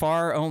so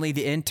far, only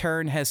the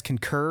intern has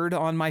concurred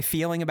on my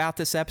feeling about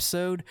this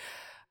episode.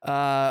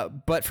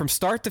 But from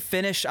start to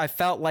finish, I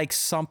felt like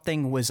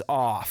something was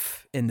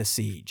off in The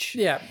Siege.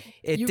 Yeah.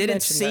 It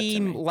didn't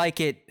seem like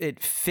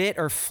it fit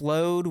or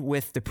flowed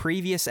with the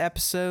previous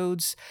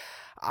episodes.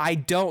 I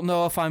don't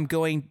know if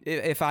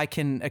I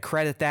can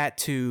accredit that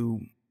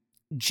to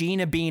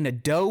Gina being a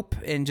dope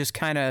and just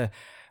kind of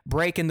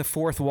breaking the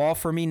fourth wall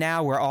for me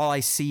now, where all I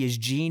see is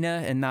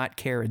Gina and not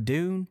Cara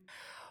Dune,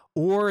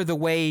 or the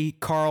way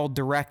Carl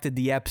directed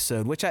the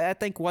episode, which I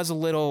think was a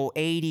little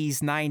 80s,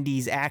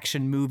 90s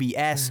action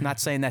movie-esque. Not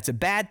saying that's a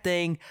bad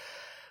thing,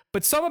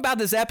 but something about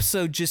this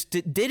episode just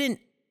didn't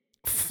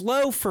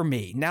flow for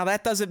me. Now,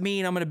 that doesn't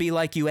mean I'm going to be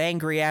like you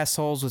angry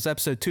assholes with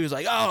episode 2. It's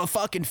like, oh,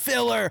 fucking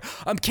filler.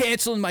 I'm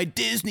canceling my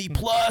Disney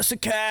Plus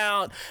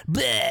account.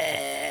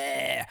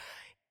 Bleh.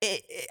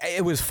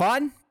 It was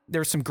fun.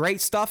 There's some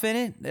great stuff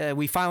in it.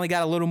 We finally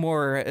got a little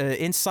more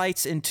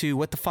insights into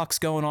what the fuck's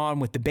going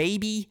on with the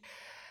baby.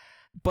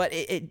 But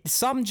it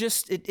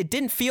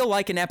didn't feel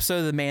like an episode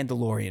of The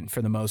Mandalorian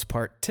for the most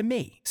part to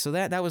me. So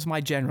that was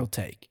my general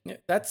take.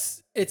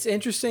 It's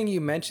interesting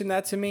you mentioned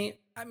that to me.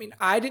 I mean,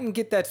 I didn't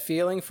get that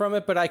feeling from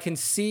it, but I can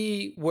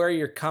see where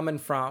you're coming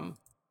from,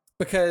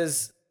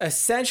 because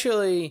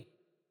essentially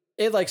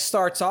it like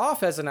starts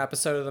off as an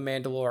episode of The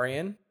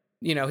Mandalorian.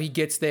 He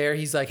gets there.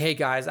 He's like, hey,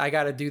 guys, I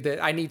got to do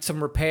that. I need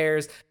some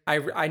repairs.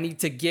 I need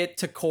to get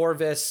to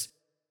Corvus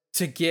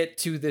to get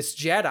to this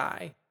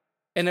Jedi.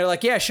 And they're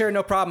like, yeah, sure,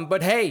 no problem.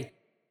 But hey,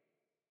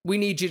 we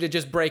need you to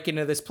just break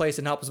into this place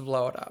and help us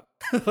blow it up.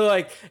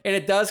 And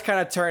it does kind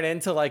of turn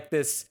into like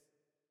this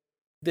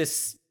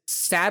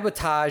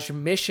sabotage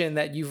mission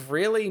that you've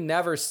really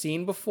never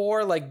seen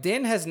before. Like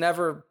Din has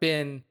never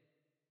been,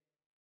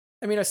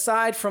 I mean,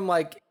 aside from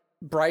like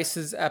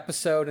Bryce's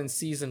episode in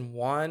season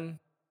 1,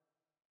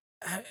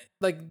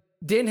 like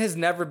Din has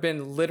never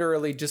been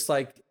literally just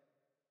like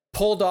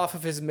pulled off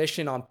of his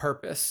mission on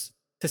purpose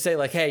to say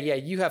like, hey, yeah,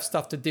 you have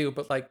stuff to do,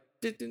 but like,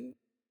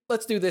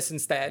 let's do this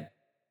instead.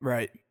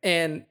 Right.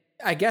 And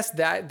I guess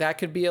that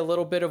could be a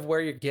little bit of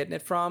where you're getting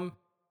it from.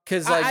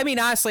 Because I mean,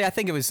 honestly, I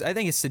think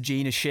it's the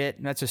Gina shit,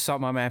 and that's just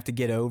something I'm gonna have to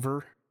get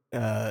over.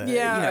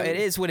 It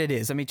is what it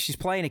is. I mean, she's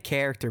playing a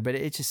character, but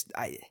it just,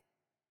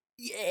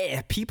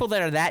 people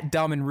that are that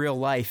dumb in real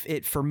life,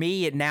 for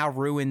me, it now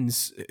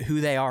ruins who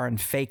they are in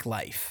fake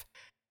life.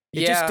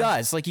 It just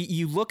does. Like,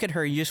 you look at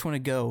her, you just want to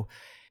go,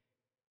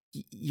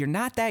 you're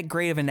not that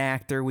great of an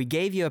actor. We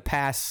gave you a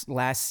pass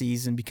last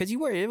season because it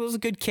was a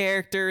good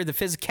character, the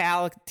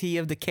physicality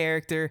of the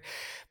character.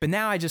 But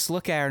now I just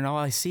look at her and all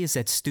I see is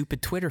that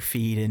stupid Twitter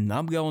feed, and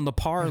I'm going to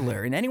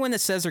Parler. And anyone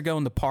that says they're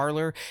going to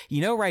Parler,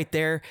 right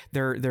there,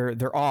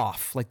 they're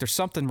off. Like, there's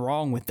something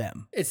wrong with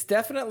them. It's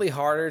definitely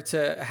harder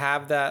to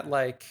have that,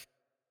 like,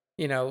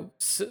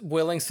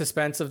 willing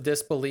suspense of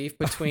disbelief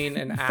between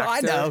an actor.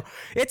 I know.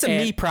 It's a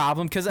me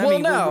problem because,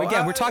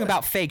 we're talking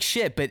about fake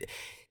shit, but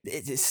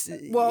it's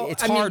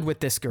hard with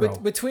this girl.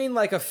 Between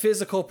like a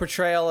physical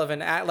portrayal of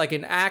an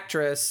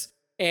actress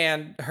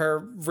and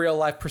her real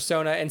life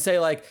persona, and say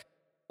like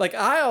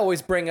I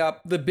always bring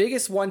up the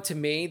biggest one to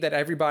me that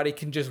everybody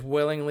can just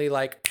willingly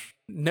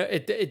no,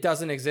 it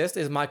doesn't exist,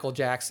 is Michael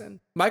Jackson.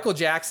 Michael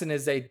Jackson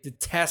is a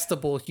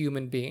detestable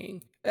human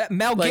being.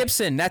 Mel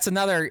Gibson, that's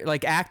another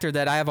actor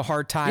that I have a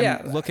hard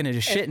time looking at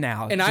his shit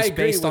now. And just I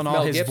agree based on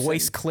all his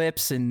voice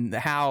clips and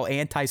how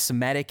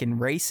anti-Semitic and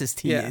racist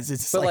he is.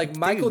 It's but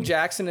Michael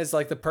Jackson is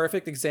the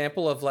perfect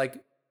example of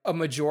a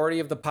majority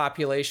of the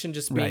population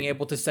just being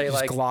able to say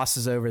just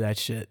glosses over that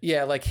shit.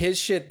 Yeah, his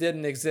shit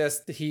didn't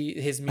exist.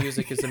 His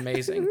music is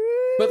amazing.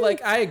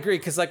 But I agree,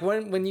 because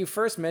when you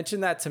first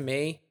mentioned that to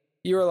me,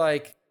 you were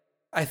like,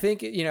 I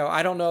think,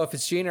 I don't know if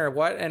it's Gina or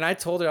what. And I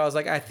told her, I was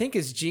like, I think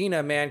it's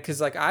Gina, man.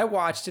 Cause I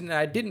watched it and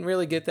I didn't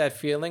really get that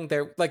feeling.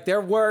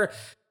 There were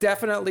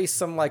definitely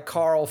some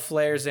Carl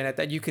flares in it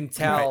that you can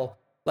tell,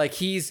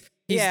 he's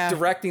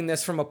directing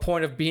this from a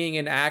point of being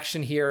an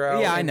action hero.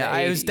 Yeah, I know.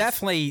 It was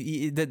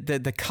definitely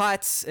the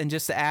cuts and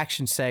just the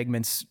action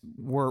segments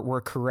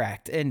were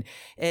correct. And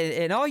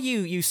all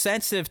you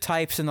sensitive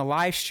types in the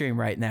live stream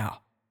right now,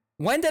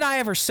 when did I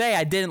ever say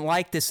I didn't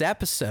like this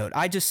episode?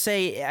 I just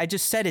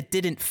said it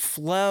didn't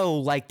flow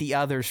like the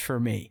others for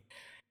me.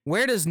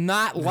 Where does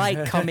not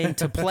like come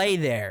into play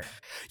there?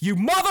 You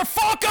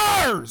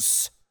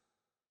motherfuckers!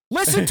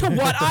 Listen to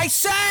what I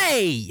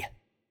say!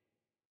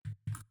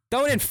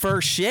 Don't infer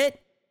shit.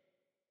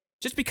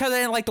 Just because I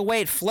didn't like the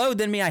way it flowed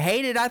didn't mean I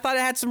hated it. I thought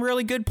it had some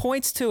really good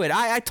points to it.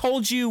 I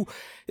told you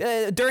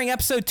during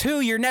episode 2,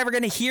 you're never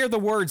going to hear the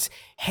words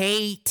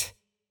hate,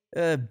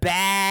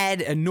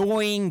 bad,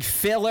 annoying,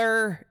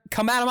 filler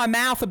come out of my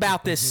mouth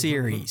about this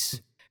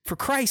series. For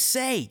Christ's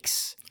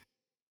sakes.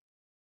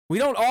 We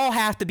don't all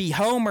have to be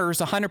homers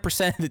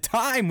 100% of the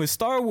time with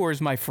Star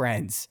Wars, my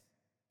friends.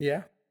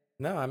 Yeah.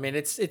 No, I mean,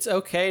 it's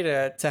okay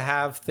to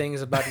have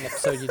things about an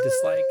episode you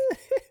dislike.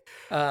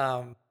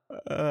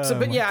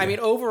 I mean,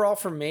 overall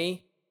for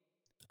me,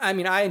 I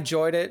mean, I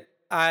enjoyed it.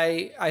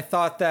 I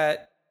thought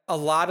that a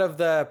lot of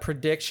the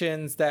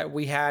predictions that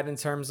we had in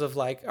terms of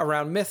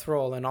around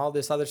Mythrol and all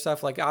this other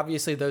stuff,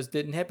 obviously those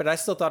didn't hit, but I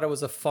still thought it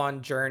was a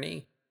fun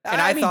journey. And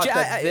I thought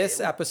that this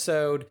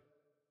episode,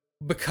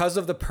 because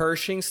of the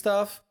Pershing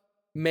stuff,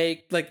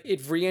 it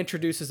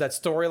reintroduces that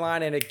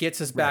storyline and it gets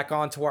us back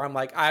on to where I'm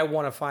I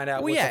want to find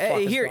out.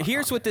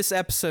 Here's what this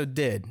episode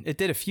did. It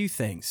did a few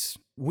things.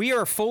 We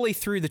are fully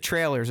through the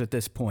trailers at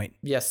this point.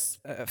 Yes.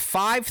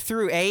 5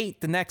 through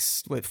 8, the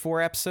next,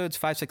 4 episodes?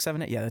 5, 6,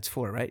 7, 8? Yeah, that's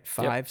 4, right?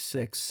 5,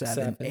 6,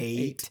 7,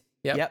 8.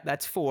 Yep,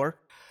 that's 4.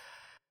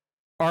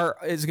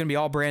 Is going to be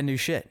all brand new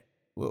shit.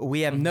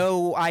 We have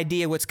no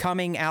idea what's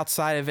coming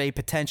outside of a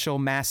potential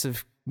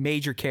massive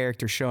major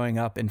character showing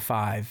up in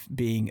 5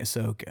 being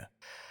Ahsoka.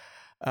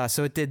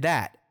 So it did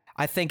that.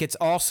 I think it's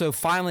also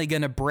finally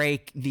going to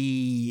break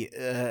the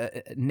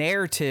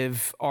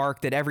narrative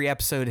arc that every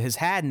episode has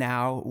had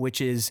now,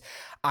 which is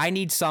I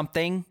need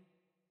something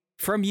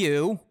from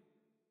you,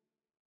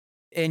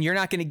 and you're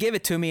not going to give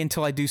it to me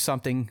until I do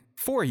something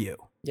for you.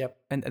 Yep.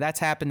 And that's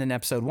happened in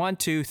episode 1,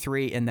 2,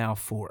 3, and now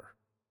 4.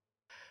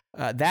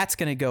 That's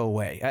going to go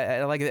away.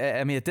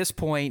 I mean, at this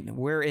point,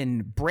 we're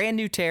in brand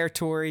new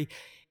territory.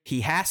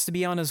 He has to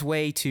be on his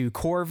way to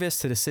Corvus,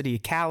 to the city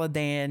of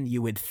Caladan.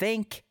 You would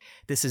think.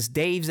 This is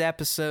Dave's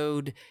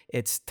episode.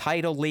 It's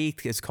title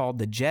leaked. It's called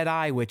The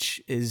Jedi,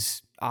 which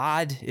is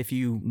odd if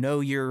you know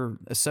your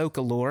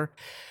Ahsoka lore.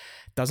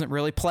 Doesn't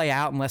really play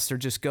out unless they're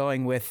just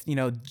going with,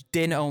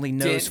 Din only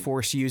knows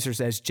Force users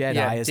as Jedi.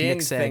 As Din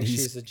Nick said,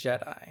 he's a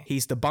Jedi.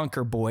 He's the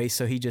bunker boy,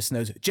 so he just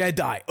knows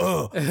Jedi,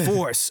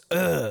 Force,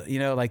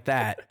 like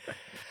that.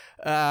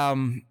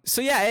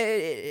 So yeah,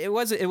 it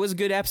was a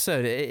good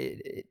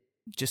episode.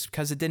 Just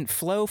because it didn't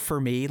flow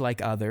for me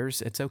like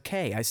others, it's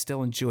okay. I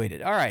still enjoyed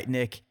it. All right,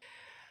 Nick.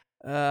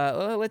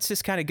 Let's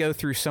just kind of go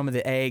through some of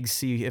the eggs,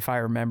 see if I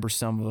remember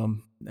some of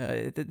them.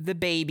 The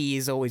baby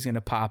is always going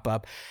to pop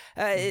up.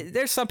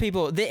 There's some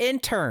people. The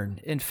intern,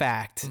 in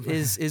fact,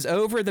 is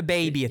over the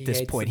baby at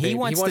this point. He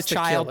wants the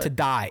child to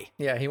die.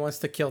 Yeah, he wants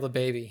to kill the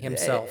baby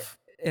himself.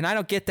 And I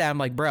don't get that. I'm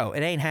like, bro, it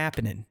ain't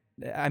happening.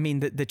 I mean,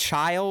 the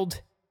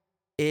child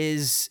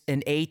is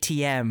an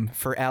ATM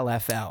for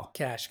LFL.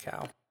 Cash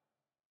cow.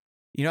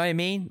 You know what I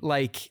mean?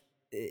 Like,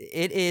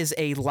 it is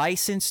a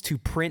license to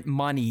print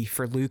money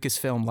for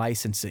Lucasfilm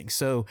licensing.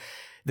 So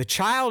the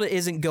child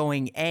isn't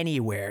going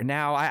anywhere.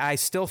 Now, I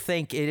still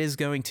think it is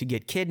going to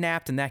get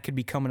kidnapped, and that could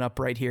be coming up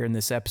right here in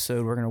this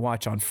episode we're going to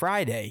watch on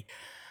Friday.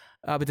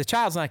 But the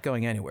child's not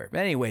going anywhere. But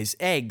anyways,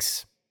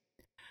 eggs.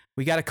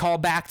 We got to call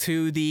back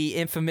to the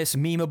infamous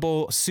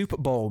memeable Super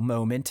Bowl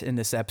moment in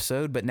this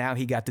episode, but now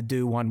he got to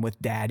do one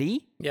with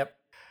Daddy. Yep.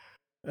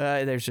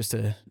 There's just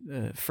a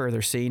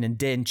further scene, and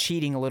Din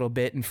cheating a little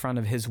bit in front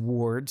of his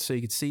ward, so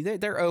you can see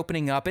they're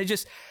opening up. It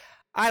just,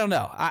 I don't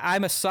know.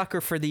 I'm a sucker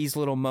for these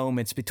little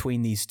moments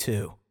between these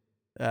two.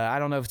 I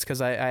don't know if it's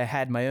because I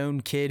had my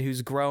own kid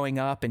who's growing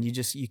up, and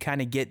you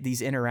kind of get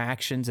these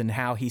interactions and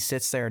how he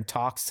sits there and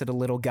talks to the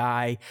little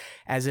guy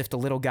as if the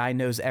little guy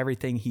knows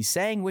everything he's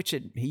saying, which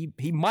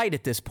he might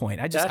at this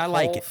point. I like it. That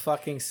whole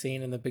fucking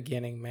scene in the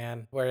beginning,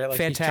 man, where like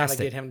he's trying to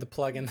get him to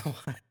plug in the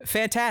wire.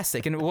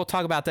 Fantastic, and we'll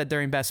talk about that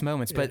during best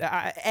moments. But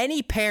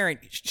any parent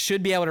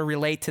should be able to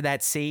relate to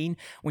that scene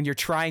when you're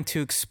trying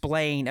to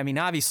explain. I mean,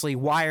 obviously,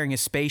 wiring a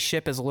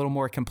spaceship is a little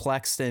more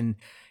complex than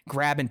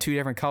grabbing two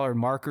different colored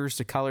markers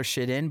to color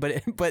shit in,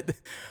 but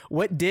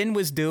what Din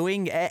was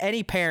doing,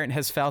 any parent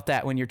has felt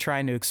that when you're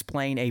trying to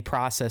explain a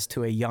process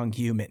to a young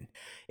human.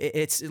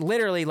 It's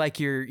literally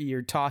like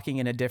you're talking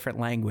in a different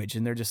language,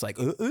 and they're just like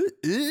holding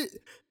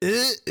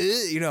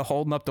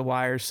up the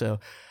wires. So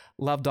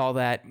loved all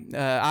that.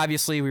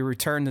 Obviously, we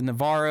returned to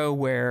Navarro,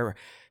 where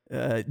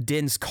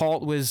Din's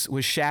cult was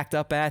shacked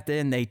up at.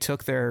 Then they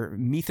took their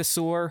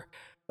mythosaur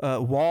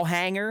wall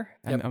hanger.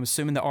 Yep. I'm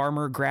assuming the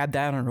armor grabbed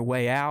that on her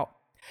way out.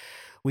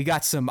 We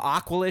got some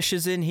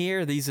Aqualishes in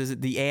here. These are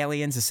the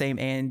aliens, the same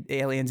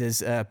aliens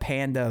as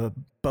Panda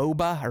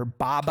Boba or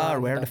Baba or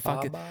whatever the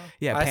fuck.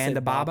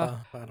 Panda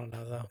Baba. I don't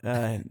know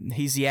though.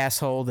 He's the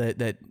asshole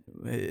that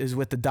is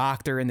with the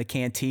doctor in the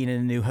canteen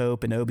in A New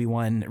Hope, and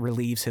Obi-Wan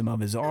relieves him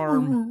of his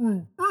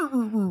arm.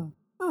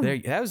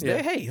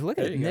 Hey, look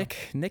at Nick.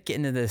 Go. Nick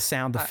getting into the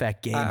sound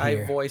effect game here.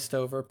 I voiced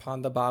over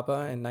Panda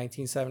Baba in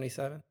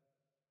 1977.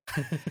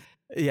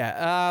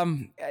 Yeah,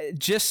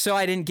 just so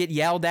I didn't get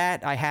yelled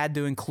at, I had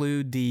to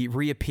include the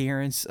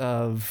reappearance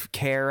of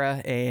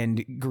Kara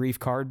and Grief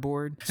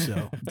Cardboard.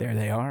 So there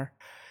they are.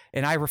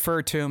 And I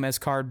referred to him as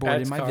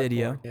Cardboard in my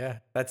video. Yeah,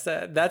 that's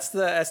the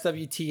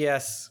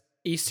SWTS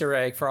Easter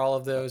egg for all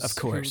of those of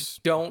course.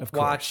 Who don't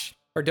watch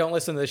or don't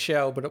listen to the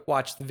show, but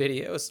watch the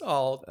videos.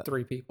 All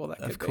three people that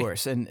could Of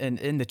course. And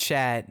in the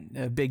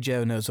chat, Big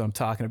Joe knows what I'm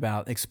talking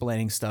about,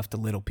 explaining stuff to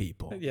little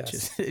people.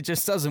 Yes. It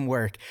just doesn't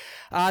work.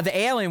 The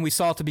alien we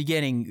saw at the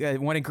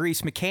beginning, one of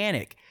Grease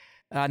Mechanic,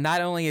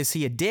 not only is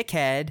he a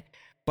dickhead,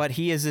 but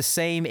he is the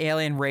same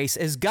alien race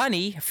as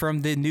Gunny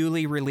from the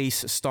newly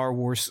released Star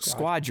Wars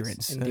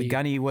Squadrons.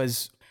 Gunny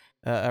was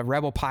a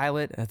rebel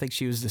pilot. I think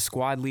she was the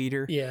squad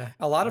leader. Yeah.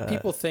 A lot of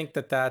people think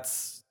that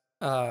that's...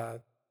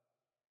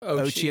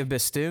 Ochi of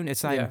Bestoon.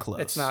 It's not even close.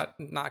 It's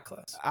not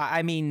close.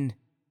 I mean,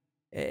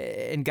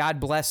 and God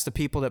bless the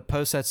people that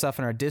post that stuff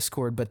in our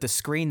Discord, but the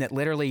screen that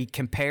literally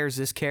compares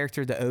this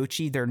character to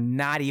Ochi, they're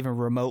not even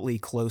remotely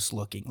close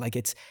looking. Like,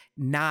 it's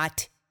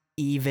not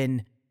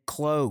even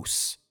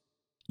close.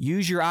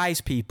 Use your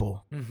eyes,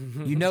 people.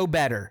 You know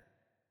better.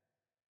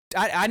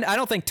 I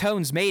don't think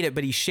Tones made it,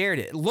 but he shared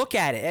it. Look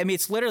at it. I mean,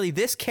 it's literally,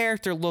 this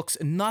character looks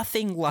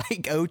nothing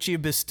like Ochi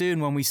of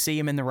Bestoon when we see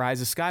him in The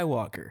Rise of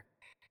Skywalker.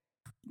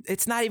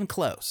 It's not even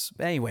close.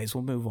 Anyways,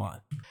 we'll move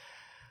on.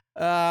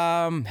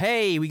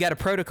 Hey, we got a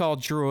protocol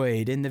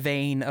droid in the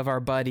vein of our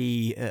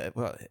buddy.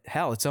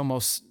 It's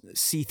almost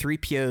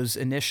C-3PO's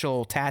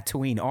initial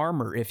Tatooine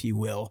armor, if you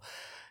will.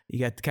 You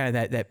got kind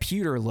of that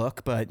pewter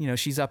look, but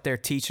she's up there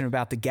teaching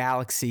about the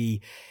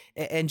galaxy,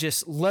 and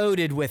just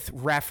loaded with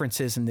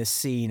references in this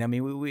scene. I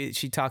mean,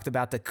 she talked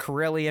about the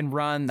Carillion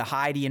Run, the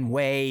Hydian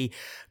Way,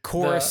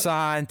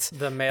 Coruscant,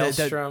 the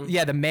Maelstrom.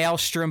 The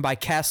Maelstrom by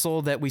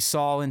Kessel that we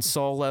saw in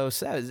Solo.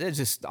 So it's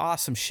just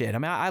awesome shit. I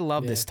mean, I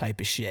love this type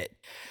of shit.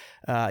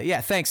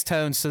 Thanks,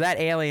 Tones. So that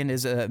alien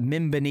is a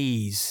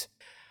Mimbanese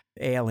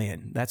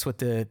alien. That's what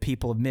the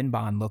people of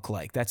Minban look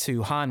like. That's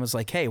who Han was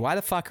like, hey, why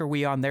the fuck are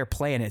we on their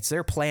planet? It's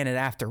their planet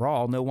after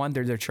all. No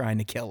wonder they're trying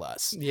to kill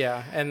us.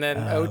 Yeah, and then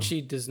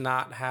Ochi does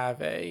not have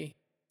a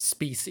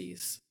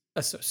species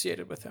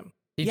associated with him.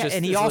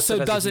 He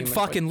also doesn't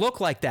fucking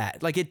look like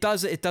that. Like, it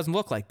doesn't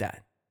look like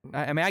that.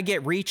 I mean, I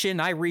get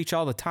reaching. I reach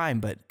all the time,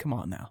 but come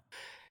on now.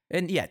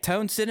 And yeah,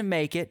 Tones didn't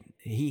make it.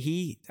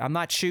 I'm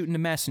not shooting the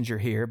messenger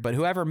here, but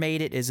whoever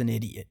made it is an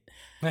idiot.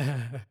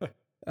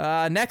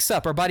 Next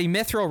up, our buddy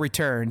Mithril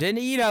returned. And,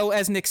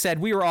 as Nick said,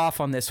 we were off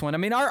on this one. I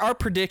mean, our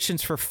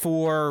predictions for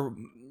 4,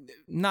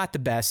 not the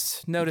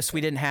best. Notice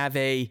we didn't have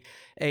a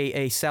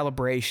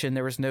celebration.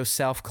 There was no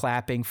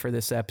self-clapping for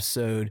this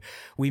episode.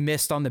 We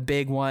missed on the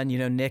big one.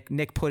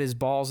 Nick put his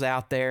balls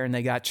out there, and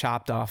they got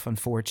chopped off,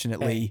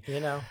 unfortunately.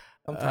 Hey,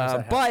 sometimes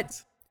that but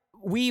happens.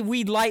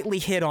 we lightly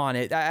hit on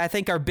it. I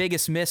think our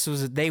biggest miss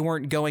was that they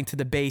weren't going to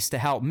the base to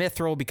help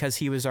Mythrol because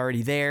he was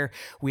already there.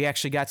 We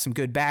actually got some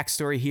good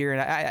backstory here,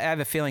 and I have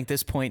a feeling at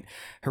this point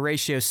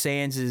Horatio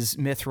Sands'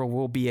 Mythrol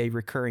will be a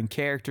recurring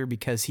character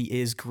because he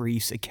is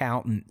Greef's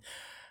accountant.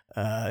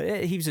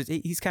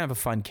 He's kind of a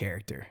fun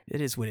character.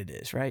 It is what it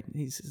is, right?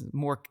 He's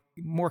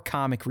more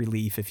comic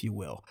relief, if you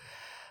will.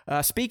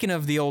 Speaking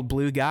of the old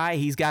blue guy,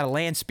 he's got a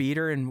land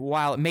speeder, and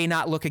while it may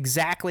not look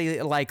exactly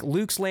like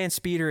Luke's land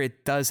speeder,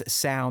 it does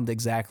sound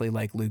exactly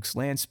like Luke's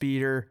land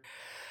speeder.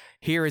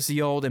 Here is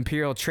the old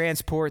Imperial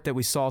transport that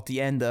we saw at the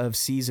end of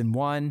Season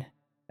 1.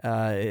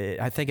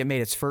 I think it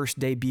made its first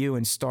debut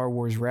in Star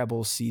Wars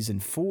Rebels Season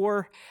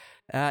 4,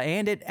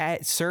 and it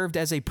served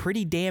as a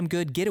pretty damn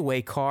good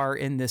getaway car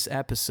in this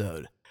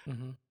episode.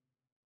 Mm-hmm.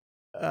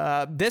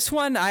 This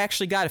one, I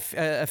actually got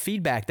a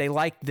feedback. They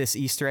liked this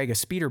Easter egg of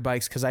speeder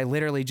bikes because I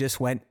literally just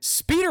went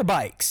speeder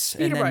bikes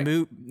and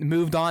then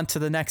moved on to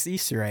the next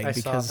Easter egg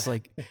because,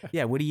 like,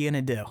 yeah, what are you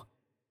gonna do?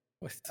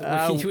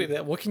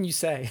 What can you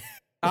say?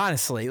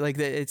 Honestly, like,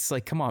 it's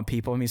like, come on,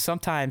 people. I mean,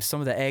 sometimes some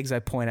of the eggs I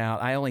point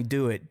out, I only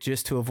do it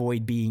just to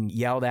avoid being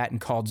yelled at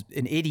and called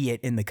an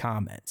idiot in the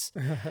comments.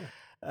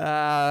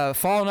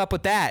 Following up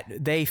with that,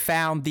 they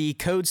found the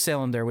code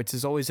cylinder, which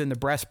is always in the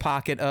breast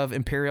pocket of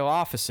Imperial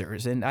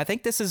officers. And I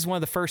think this is one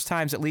of the first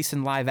times, at least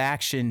in live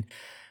action,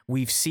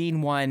 we've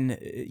seen one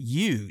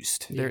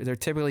used. Yeah. They're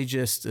typically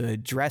just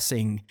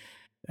dressings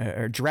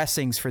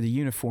for the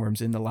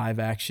uniforms in the live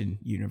action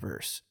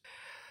universe.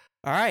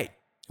 All right.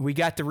 We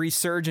got the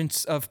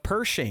resurgence of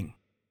Pershing,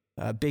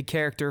 a big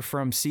character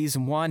from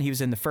Season 1. He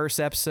was in the first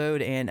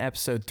episode and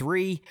Episode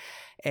 3.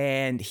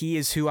 And he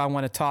is who I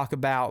want to talk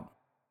about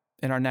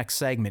in our next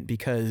segment,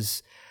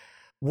 because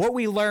what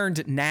we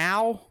learned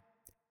now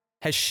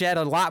has shed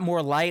a lot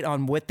more light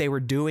on what they were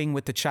doing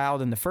with the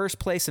child in the first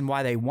place and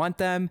why they want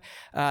them.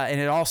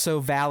 And it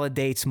also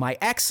validates my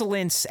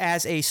excellence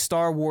as a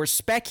Star Wars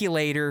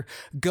speculator,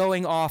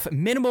 going off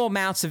minimal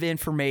amounts of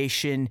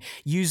information,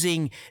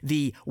 using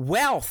the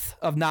wealth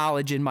of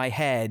knowledge in my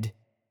head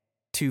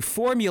to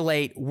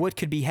formulate what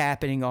could be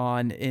happening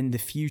in the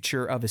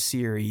future of a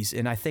series.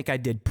 And I think I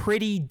did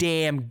pretty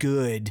damn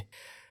good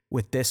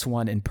with this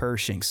one in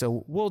Pershing.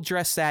 So we'll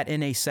address that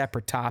in a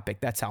separate topic.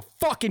 That's how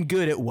fucking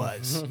good it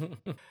was.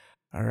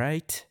 All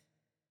right.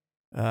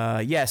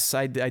 Yes,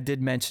 I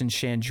did mention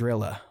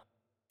Chandrila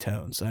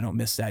tones. I don't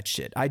miss that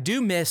shit. I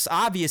do miss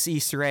obvious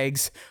Easter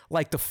eggs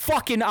like the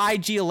fucking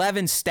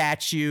IG-11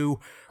 statue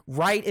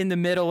right in the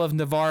middle of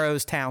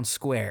Navarro's town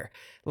square.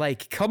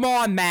 Like, come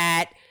on,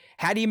 Matt.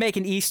 How do you make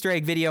an Easter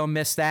egg video and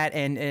miss that?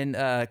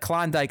 And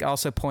Klondike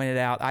also pointed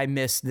out I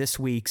missed this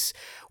week's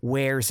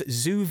Where's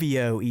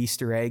Zuvio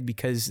Easter egg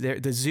because the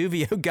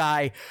Zuvio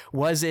guy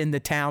was in the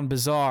town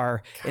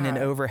bazaar in an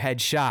overhead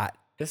shot.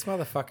 This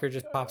motherfucker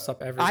just pops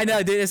up everywhere. I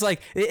know, dude. It's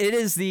like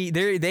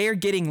they are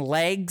getting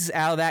legs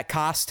out of that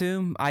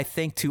costume, I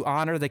think, to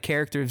honor the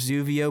character of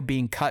Zuvio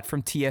being cut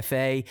from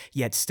TFA,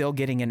 yet still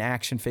getting an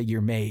action figure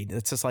made.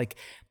 It's just like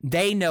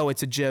they know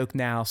it's a joke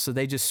now, so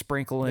they just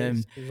sprinkle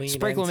him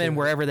in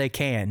wherever they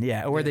can.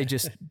 Yeah, or they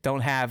just don't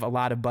have a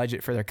lot of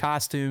budget for their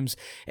costumes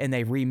and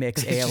they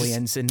remix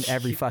aliens in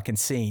every fucking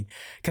scene.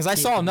 Because I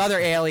saw another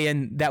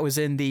alien that was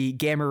in the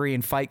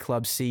Gamorrean Fight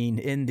Club scene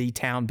in the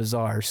town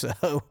bazaar,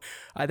 so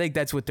I think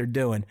that's what they're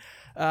doing.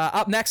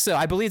 Up next, though,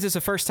 I believe this is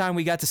the first time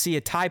we got to see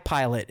a TIE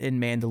pilot in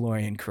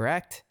Mandalorian,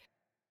 correct?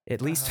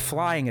 At least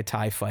flying a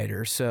TIE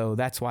fighter, so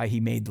that's why he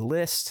made the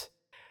list.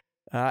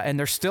 And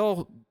they're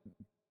still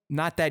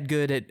not that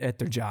good at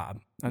their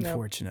job,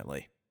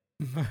 unfortunately.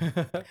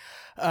 Nope.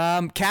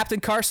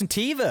 Captain Carson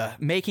Teva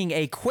making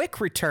a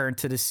quick return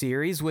to the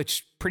series,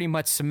 which pretty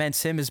much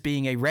cements him as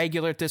being a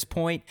regular at this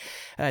point.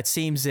 It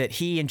seems that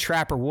he and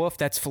Trapper Wolf,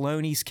 that's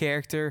Filoni's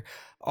character,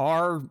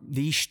 are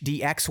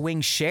the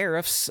X-Wing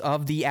sheriffs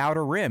of the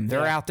Outer Rim.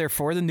 They're out there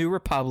for the New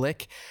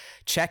Republic,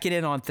 checking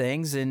in on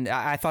things, and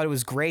I thought it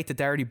was great that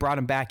they already brought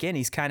him back in.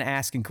 He's kind of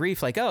asking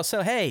Greef, like, oh,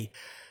 so hey,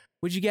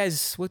 what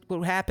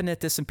happened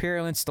at this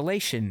Imperial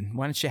installation?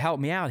 Why don't you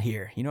help me out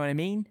here? You know what I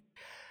mean?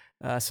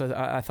 So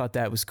I thought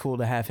that was cool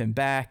to have him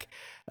back.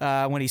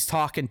 When he's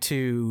talking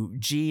to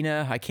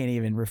Gina, I can't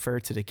even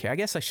refer to the Cara. I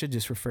guess I should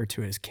just refer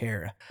to it as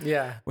Cara.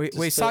 Yeah. When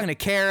he's talking to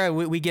Cara,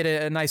 we get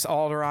a nice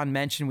Alderaan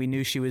mention. We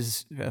knew she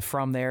was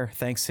from there,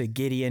 thanks to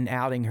Gideon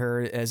outing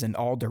her as an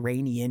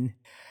Alderanian.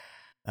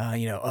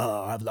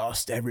 I've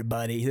lost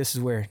everybody. This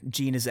is where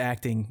Gina's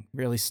acting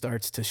really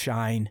starts to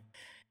shine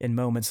in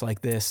moments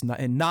like this.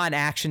 In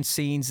non-action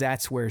scenes,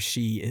 that's where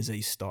she is a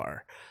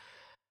star.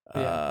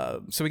 Yeah.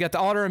 So we got the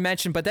Alderaan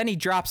mention, but then he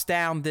drops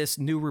down this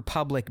New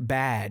Republic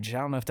badge. I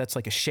don't know if that's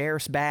like a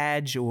sheriff's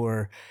badge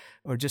or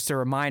just a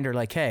reminder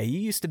like, hey, you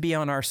used to be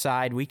on our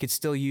side. We could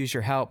still use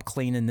your help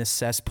cleaning this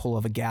cesspool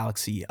of a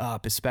galaxy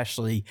up,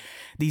 especially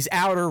these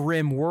Outer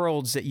Rim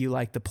worlds that you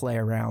like to play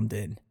around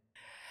in.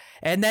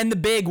 And then the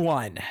big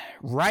one,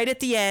 right at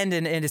the end,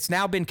 and it's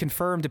now been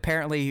confirmed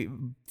apparently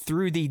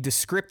through the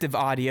descriptive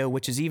audio,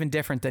 which is even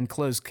different than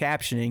closed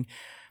captioning.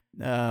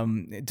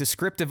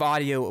 Descriptive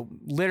audio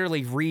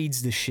literally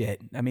reads the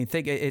shit. I mean,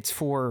 think it's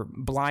for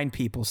blind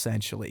people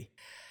essentially.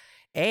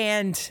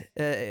 And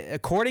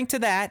according to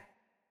that,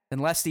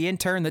 unless the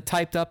intern that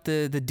typed up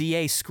the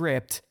DA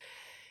script,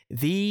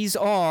 these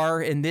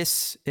are in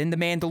The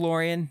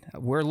Mandalorian,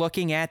 we're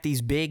looking at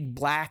these big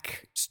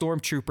black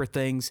stormtrooper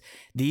things.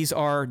 These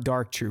are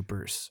dark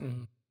troopers.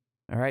 Mm-hmm.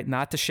 All right,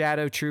 not the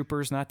shadow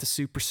troopers, not the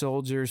super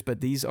soldiers, but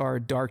these are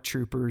dark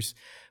troopers,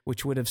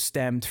 which would have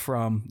stemmed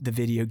from the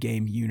video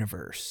game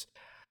universe.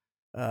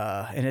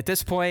 And at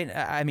this point,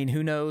 I mean,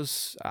 who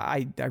knows?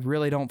 I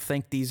really don't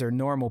think these are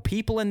normal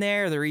people in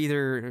there. They're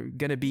either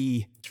going to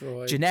be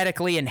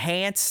genetically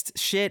enhanced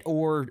shit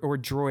or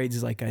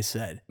droids, like I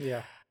said.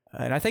 Yeah.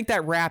 And I think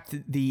that wrapped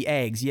the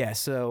eggs. Yeah,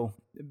 so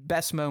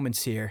best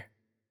moments here.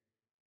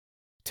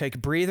 Take a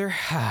breather.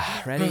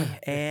 Ready?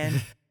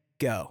 And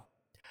go.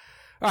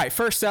 All right,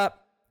 first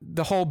up,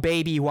 the whole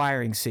baby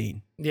wiring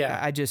scene. Yeah.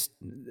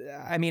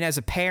 I mean, as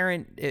a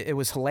parent, it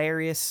was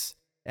hilarious.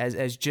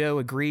 As Joe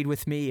agreed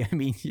with me, I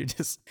mean,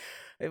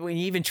 when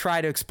you even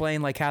try to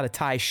explain like how to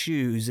tie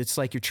shoes, it's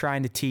like you're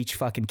trying to teach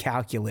fucking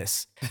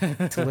calculus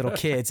to little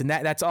kids. And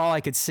that's all I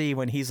could see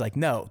when he's like,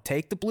 no,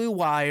 take the blue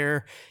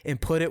wire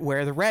and put it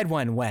where the red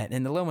one went.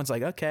 And the little one's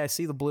like, okay, I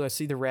see the blue, I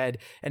see the red.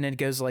 And then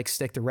goes like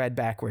stick the red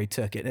back where he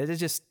took it.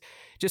 It's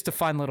just a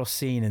fun little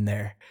scene in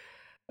there.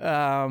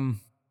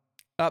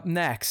 Up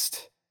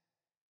next,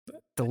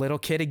 the little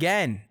kid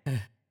again.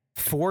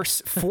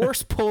 Force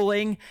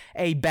pulling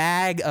a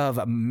bag of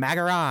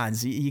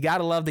macarons. You got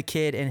to love the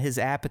kid and his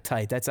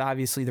appetite. That's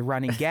obviously the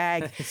running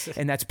gag,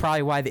 and that's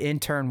probably why the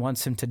intern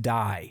wants him to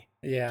die.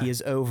 Yeah. He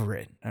is over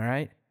it, all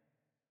right?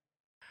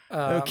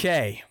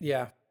 Okay.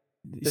 Yeah.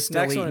 This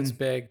next one is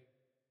big.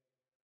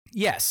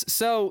 Yes.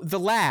 So the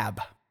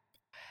lab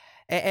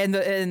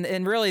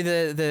and really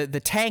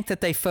the tank that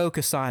they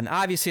focus on,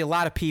 obviously a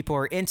lot of people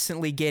are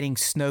instantly getting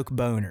Snoke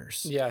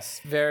boners.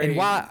 Yes, very.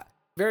 And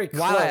very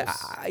close.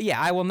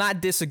 I will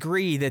not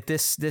disagree that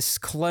this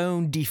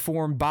clone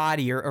deformed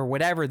body or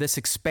whatever, this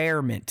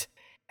experiment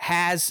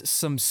has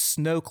some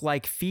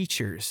Snoke-like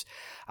features.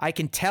 I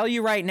can tell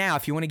you right now,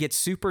 if you want to get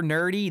super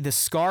nerdy, the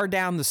scar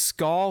down the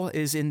skull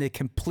is in the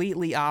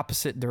completely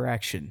opposite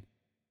direction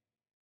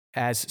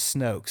as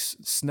Snoke's.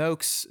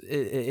 Snoke's,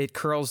 it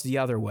curls the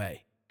other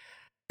way.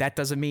 That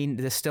doesn't mean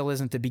this still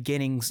isn't the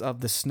beginnings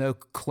of the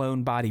Snoke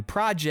clone body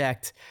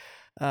project,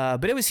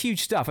 but it was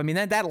huge stuff. I mean,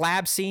 that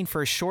lab scene,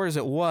 for as short as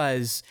it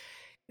was,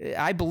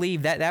 I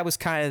believe that was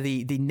kind of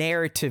the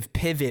narrative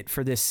pivot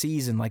for this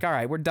season. Like, all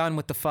right, we're done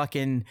with the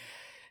fucking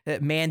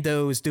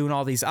Mando's doing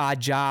all these odd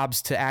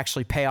jobs to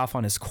actually pay off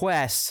on his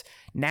quests.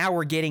 Now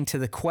we're getting to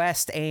the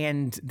quest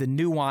and the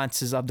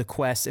nuances of the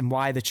quest and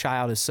why the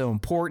child is so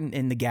important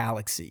in the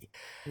galaxy.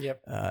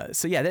 Yep.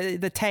 So yeah,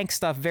 the tank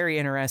stuff, very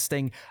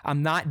interesting.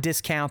 I'm not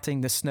discounting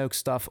the Snoke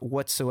stuff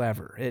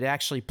whatsoever. It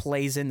actually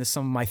plays into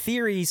some of my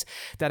theories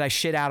that I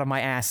shit out of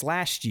my ass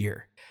last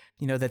year.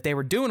 You know, that they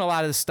were doing a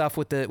lot of the stuff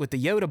with the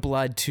Yoda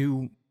blood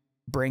to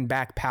bring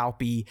back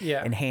Palpy,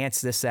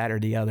 enhance this, that, or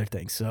the other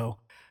thing. So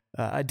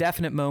a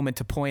definite moment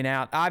to point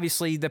out.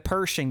 Obviously, the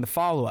Pershing, the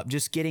follow-up,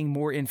 just getting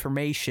more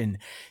information,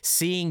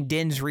 seeing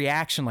Din's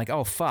reaction like,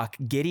 oh, fuck,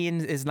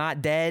 Gideon is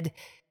not dead,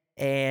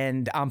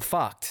 and I'm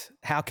fucked.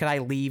 How could I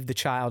leave the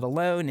child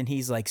alone? And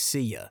he's like,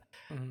 see ya.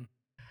 Mm-hmm.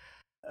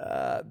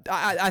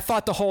 I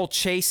thought the whole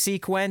chase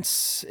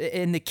sequence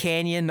in the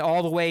canyon,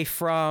 all the way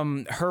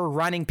from her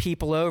running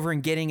people over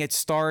and getting it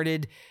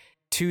started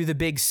to the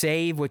big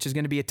save, which is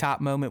going to be a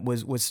top moment,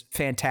 was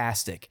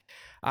fantastic.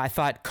 I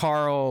thought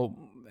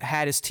Carl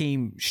had his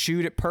team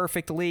shoot it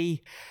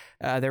perfectly.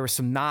 There were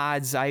some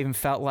nods. I even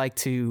felt like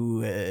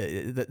to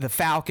the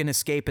Falcon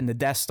escaping the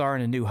Death Star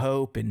in A New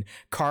Hope, and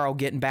Carl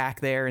getting back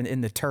there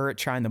in the turret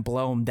trying to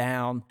blow him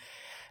down.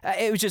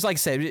 It was just, like I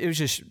said, it was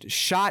just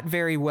shot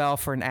very well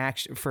for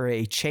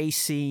a chase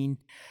scene.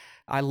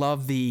 I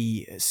love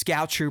the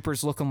scout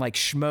troopers looking like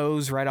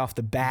schmoes right off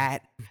the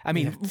bat. I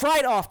mean,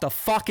 right off the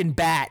fucking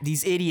bat,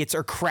 these idiots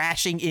are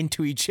crashing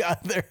into each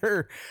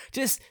other.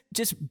 Just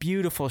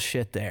beautiful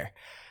shit there.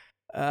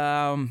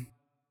 And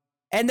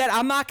then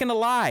I'm not going to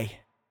lie.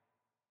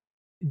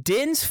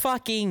 Din's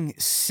fucking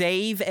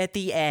save at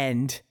the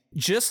end,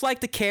 just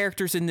like the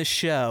characters in the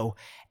show,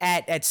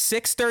 at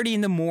 6:30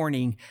 in the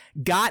morning,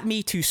 got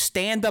me to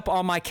stand up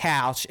on my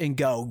couch and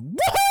go,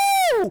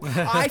 woohoo!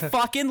 I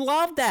fucking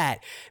love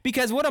that.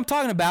 Because what I'm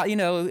talking about, you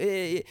know,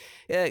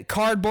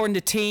 Cardboard and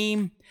the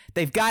team,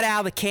 they've got out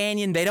of the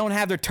canyon. They don't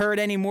have their turret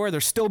anymore.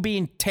 They're still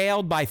being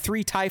tailed by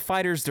 3 TIE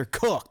fighters. They're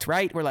cooked,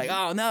 right? We're like,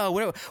 oh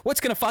no, what's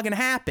going to fucking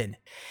happen?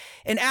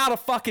 And out of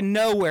fucking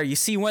nowhere, you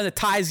see one of the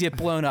TIEs get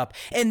blown up.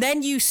 And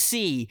then you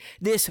see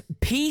this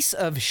piece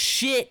of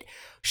shit,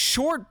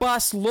 short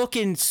bus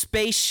looking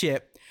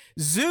spaceship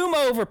zoom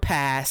over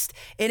past,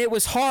 and it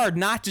was hard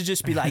not to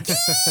just be like,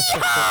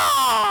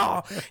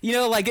 yeah! You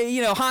know, like,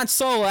 you know, Han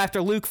Solo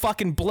after Luke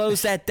fucking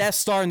blows that Death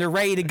Star and they're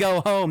ready to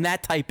go home,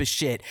 that type of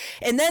shit.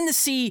 And then to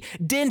see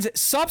Din's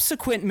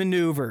subsequent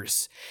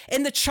maneuvers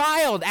and the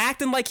child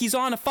acting like he's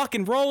on a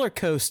fucking roller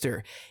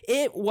coaster.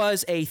 It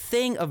was a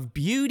thing of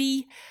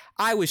beauty.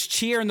 I was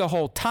cheering the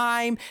whole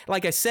time.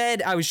 Like I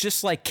said, I was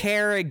just like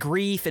Kara,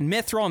 Greef, and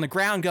Mythrol on the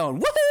ground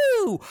going,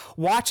 woohoo,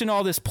 watching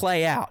all this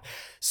play out.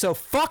 So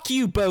fuck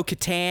you,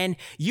 Bo-Katan.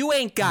 You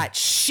ain't got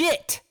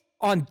shit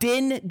on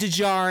Din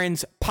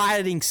Djarin's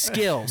piloting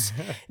skills.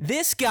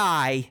 This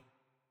guy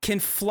can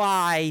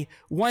fly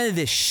one of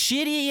the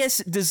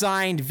shittiest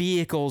designed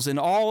vehicles in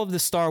all of the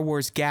Star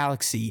Wars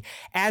galaxy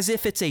as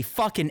if it's a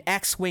fucking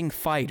X-Wing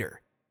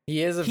fighter.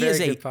 He is a very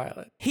good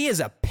pilot. He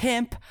is a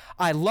pimp.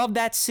 I love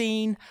that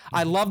scene.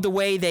 I love the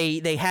way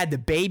they had the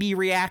baby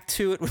react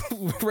to it,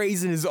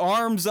 raising his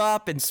arms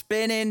up and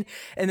spinning,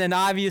 and then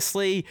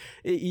obviously,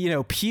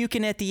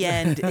 puking at the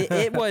end.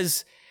 It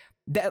was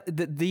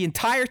the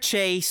entire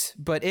chase,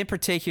 but in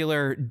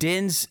particular,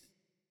 Din's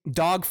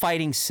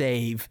dogfighting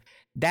save.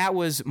 That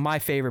was my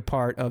favorite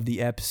part of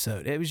the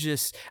episode. It was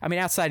just,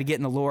 outside of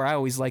getting the lore, I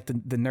always like the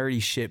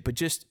nerdy shit, but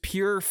just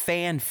pure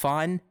fan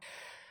fun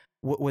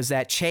was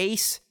that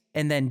chase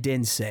and then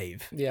Din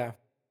save. Yeah.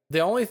 The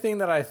only thing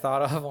that I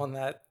thought of on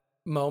that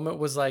moment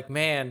was like,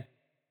 man,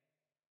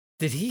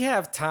 did he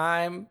have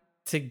time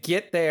to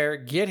get there,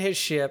 get his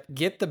ship,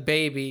 get the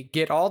baby,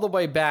 get all the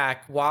way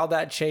back while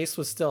that chase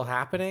was still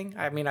happening?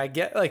 I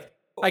guess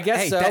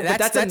so, but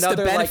that's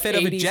another like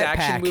 80s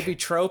action movie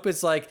trope.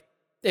 It's like,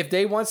 if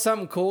they want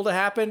something cool to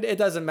happen, it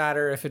doesn't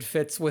matter if it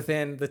fits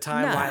within the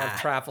timeline of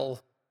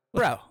travel.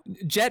 Bro,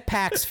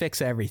 jetpacks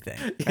fix everything.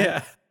 Right?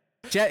 Yeah.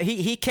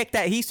 He kicked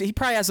that. He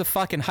probably has a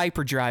fucking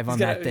hyperdrive on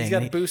that thing. He's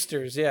got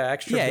boosters. Yeah,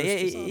 extra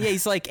boosters. Yeah,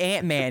 he's like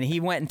Ant-Man. He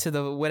went into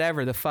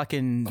the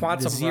fucking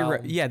quantum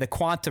realm. Yeah, the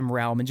quantum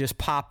realm and just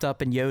popped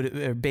up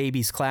in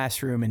Baby's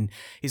classroom. And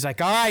he's like,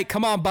 all right,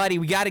 come on, buddy.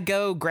 We got to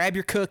go. Grab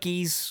your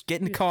cookies. Get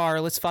in the car.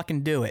 Let's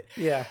fucking do it.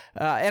 Yeah.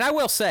 And I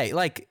will say,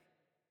 like,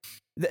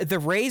 the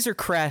Razor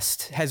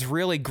Crest has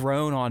really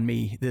grown on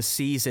me this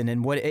season,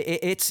 and what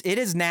it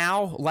is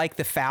now, like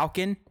the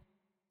Falcon,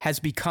 has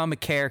become a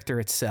character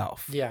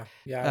itself. Yeah.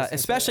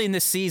 Especially in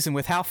this season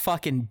with how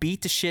fucking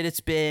beat to shit it's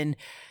been.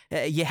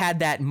 You had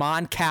that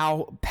Mon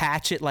Cal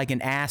patch it like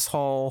an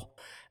asshole.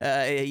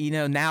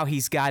 Now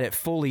he's got it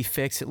fully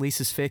fixed, at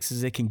least as fixed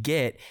as it can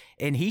get.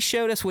 And he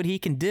showed us what he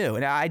can do.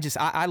 And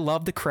I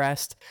love the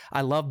crest. I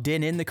love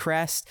Din in the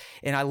crest.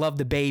 And I love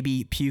the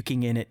baby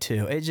puking in it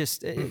too. It's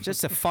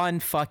just a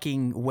fun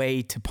fucking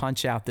way to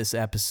punch out this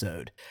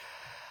episode.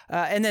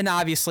 And then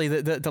obviously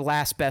the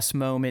last best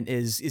moment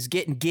is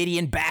getting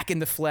Gideon back in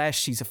the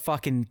flesh. He's a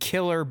fucking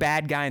killer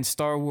bad guy in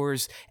Star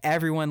Wars.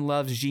 Everyone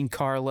loves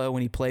Giancarlo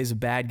when he plays a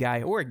bad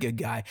guy or a good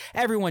guy.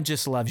 Everyone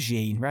just loves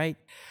Jean, right?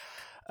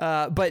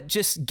 But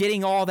just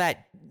getting all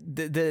that,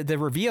 the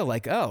reveal,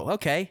 like, oh,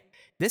 okay,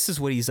 this is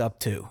what he's up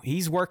to.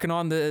 He's working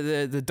on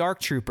the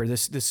Dark Trooper, the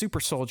super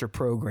soldier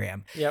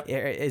program. Yep.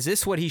 Is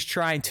this what he's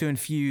trying to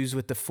infuse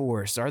with the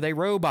Force? Are they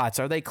robots?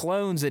 Are they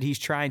clones that he's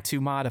trying to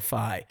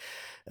modify?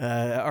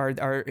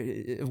 Are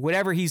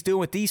whatever he's doing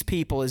with these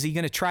people, is he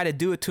going to try to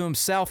do it to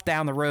himself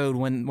down the road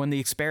when the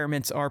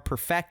experiments are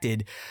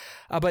perfected?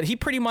 But he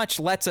pretty much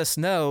lets us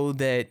know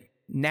that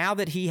now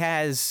that he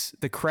has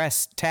the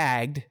crest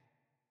tagged,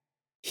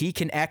 he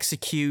can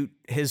execute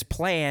his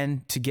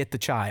plan to get the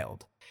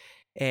child.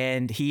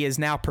 And he is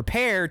now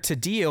prepared to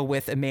deal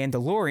with a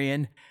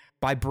Mandalorian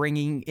by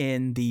bringing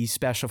in the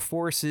special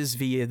forces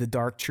via the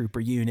Dark Trooper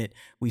unit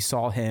we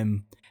saw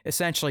him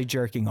essentially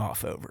jerking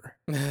off over.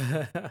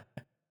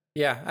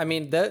 Yeah,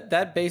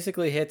 that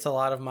basically hits a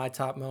lot of my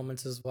top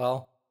moments as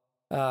well.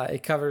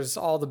 It covers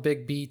all the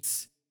big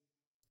beats.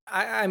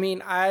 I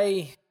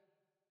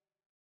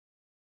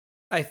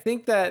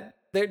think that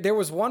there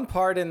was one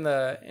part in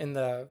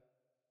the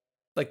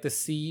like the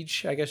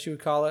siege, I guess you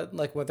would call it,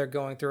 like when they're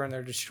going through and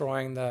they're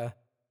destroying the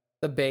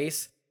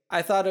base.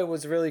 I thought it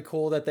was really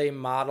cool that they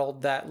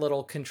modeled that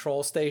little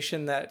control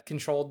station that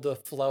controlled the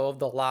flow of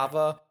the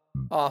lava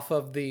off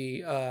of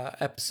the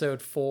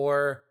episode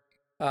 4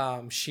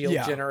 shield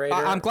generator.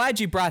 I'm glad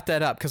you brought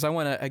that up, because I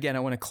want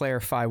to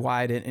clarify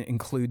why I didn't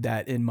include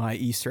that in my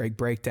Easter egg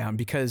breakdown,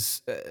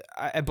 because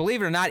I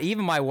believe it or not,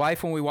 even my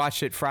wife, when we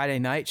watched it Friday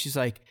night, she's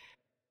like,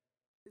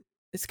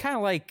 it's kind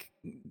of like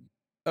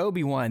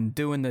Obi-Wan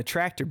doing the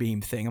tractor beam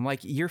thing. I'm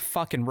like, you're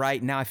fucking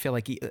right. Now I feel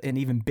like an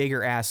even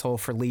bigger asshole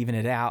for leaving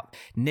it out.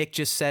 Nick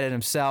just said it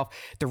himself.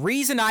 The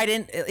reason I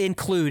didn't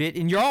include it,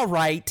 and you're all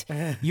right,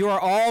 you are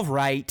all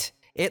right,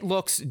 it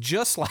looks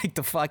just like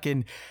the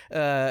fucking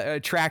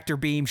tractor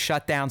beam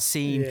shutdown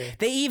scene. Yeah.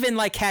 They even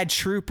had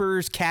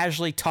troopers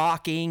casually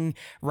talking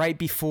right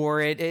before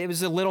it. It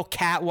was a little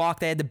catwalk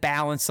they had to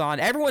balance on.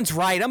 Everyone's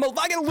right. I'm a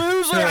fucking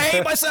loser. I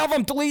hate myself.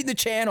 I'm deleting the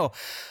channel.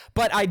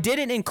 But I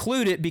didn't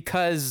include it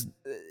because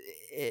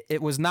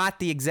it was not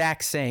the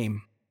exact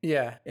same.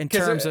 Yeah. In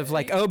terms of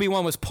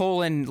Obi-Wan was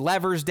pulling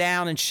levers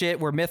down and shit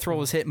where Mythrol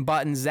was hitting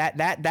buttons.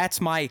 That's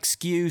my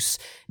excuse.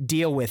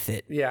 Deal with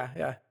it.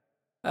 Yeah.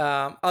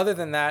 Other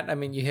than that,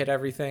 you hit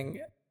everything.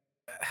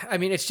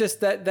 It's just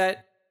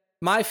that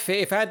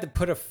if I had to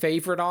put a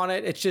favorite on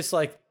it, it's just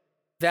like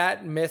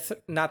that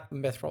not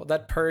Mythrol,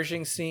 that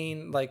purging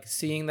scene,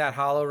 seeing that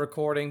holo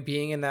recording,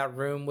 being in that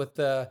room with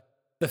the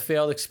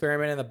failed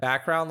experiment in the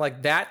background,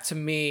 that to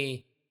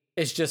me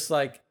is just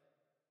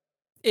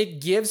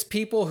it gives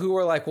people who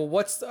are like, well,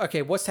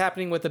 what's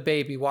happening with the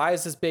baby? Why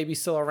is this baby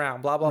still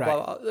around? Blah, blah,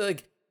 blah.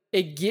 Like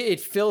it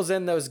fills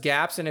in those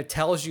gaps and it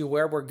tells you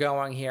where we're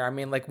going here. I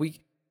mean,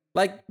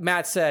 like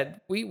Matt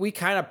said, we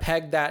kind of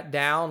pegged that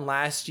down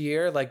last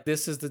year. Like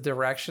this is the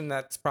direction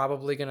that's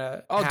probably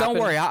gonna. Oh, happen. Don't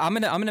worry. I'm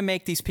gonna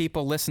make these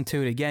people listen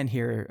to it again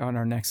here on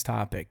our next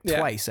topic.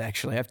 Twice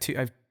actually. I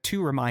have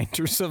two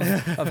reminders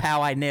of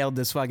how I nailed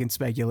this fucking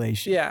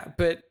speculation. Yeah,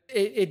 but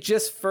it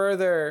just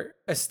further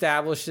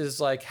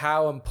establishes like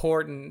how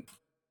important.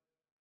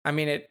 I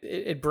mean,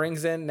 it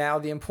brings in now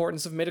the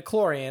importance of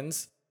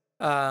midichlorians.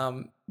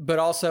 But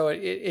also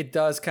it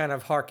does kind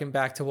of harken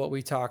back to what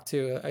we talked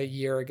to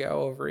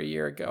over a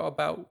year ago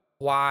about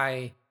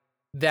why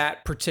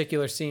that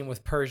particular scene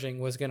with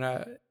Pershing was going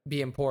to be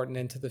important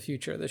into the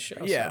future of the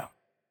show. Yeah. So.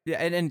 Yeah.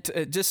 And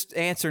just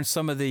answering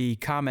some of the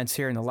comments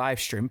here in the live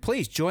stream,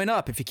 please join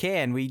up if you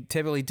can. We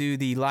typically do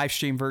the live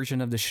stream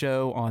version of the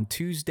show on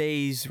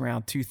Tuesdays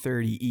around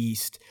 2:30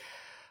 East.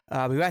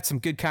 We've got some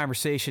good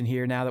conversation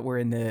here now that we're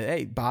in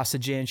the,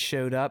 Bossajan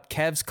showed up.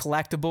 Kev's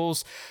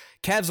Collectibles.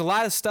 Kev's, a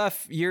lot of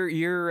stuff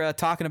you're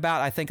talking about,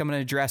 I think I'm going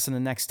to address in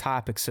the next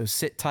topic, so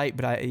sit tight,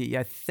 but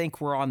I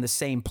think we're on the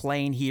same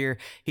plane here.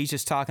 He's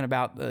just talking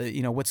about,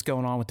 what's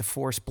going on with the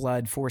Force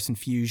Blood, Force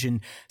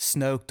Infusion,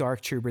 Snoke, Dark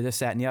Trooper, this,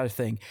 that, and the other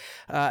thing.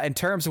 In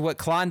terms of what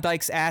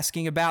Klondike's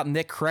asking about,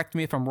 Nick, correct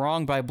me if I'm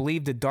wrong, but I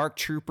believe the Dark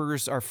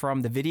Troopers are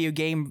from the video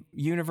game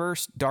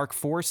universe, Dark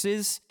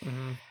Forces.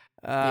 Mm-hmm.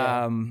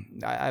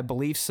 I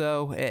believe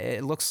so.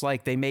 It looks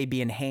like they may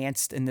be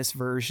enhanced in this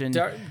version.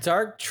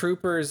 Dark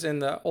Troopers in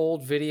the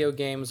old video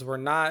games were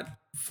not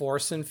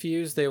Force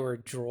infused; they were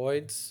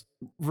droids.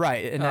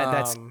 Right, and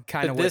that's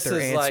kind of what they're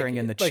answering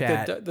in the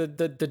chat.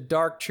 The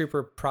Dark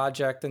Trooper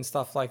project and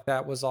stuff like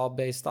that was all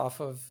based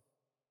off of.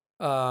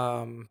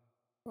 I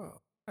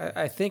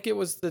think it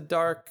was the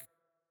Dark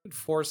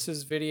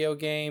Forces video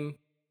game.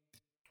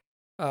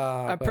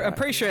 I'm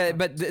pretty sure,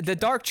 but the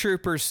Dark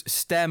Troopers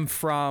stem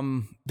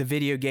from the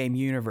video game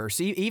universe.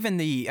 Even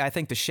I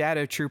think the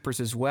Shadow Troopers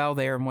as well.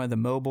 They are in one of the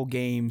mobile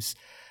games.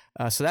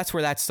 So that's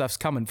where that stuff's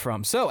coming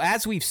from. So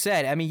as we've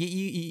said, I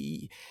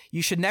mean,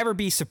 you should never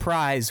be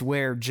surprised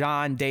where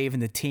John, Dave,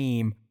 and the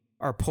team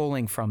are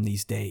pulling from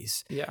these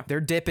days. Yeah.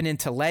 They're dipping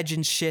into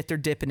Legends shit. They're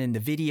dipping into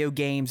video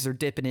games. They're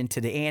dipping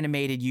into the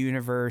animated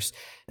universe,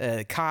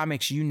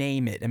 comics, you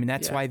name it. I mean,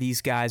 that's why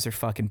these guys are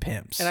fucking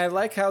pimps. And I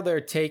like how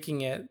they're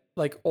taking it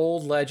like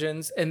old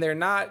Legends, and they're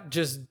not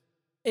just,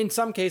 in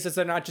some cases,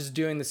 they're not just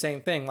doing the same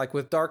thing. Like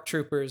with Dark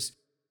Troopers,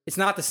 it's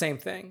not the same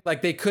thing.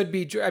 Like they could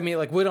be, I mean,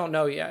 like we don't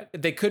know yet.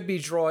 They could be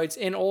droids.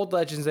 In old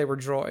Legends, they were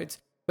droids.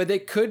 But they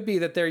could be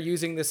that they're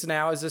using this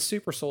now as a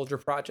super soldier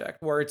project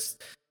where it's,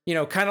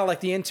 kind of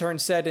like the intern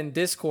said in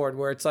Discord,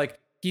 where it's like,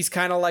 he's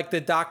kind of like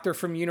the doctor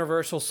from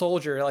Universal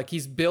Soldier. Like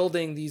he's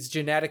building these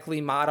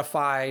genetically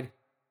modified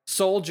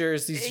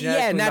soldiers, these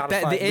genetically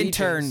modified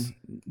legions.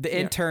 The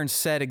intern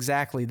said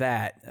exactly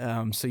that.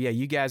 So yeah,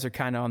 you guys are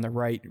kind of on the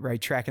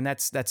right track. And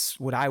that's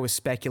what I was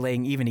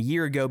speculating even a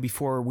year ago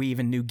before we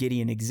even knew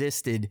Gideon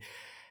existed.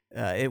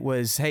 It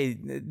was, hey,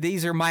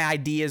 these are my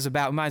ideas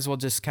about, might as well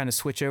just kind of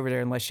switch over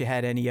there unless you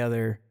had any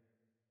other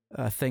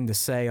thing to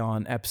say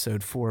on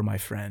episode 4, my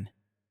friend.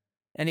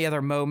 Any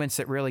other moments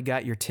that really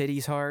got your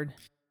titties hard?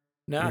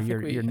 No,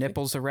 your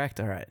nipples erect?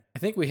 All right. I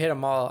think we hit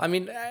them all. I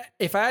mean,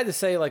 if I had to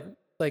say like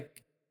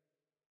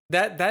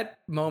that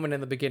moment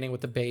in the beginning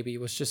with the baby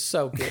was just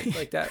so good.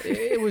 Like that,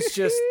 it was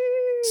just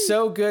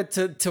so good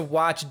to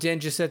watch Din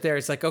just sit there.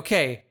 It's like,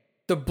 okay,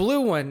 the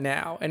blue one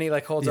now. And he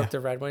like holds up the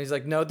red one. He's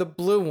like, no, the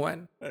blue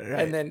one. Right.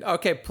 And then,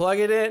 okay, plug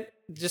it in.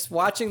 Just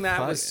watching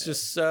that was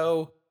just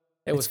so...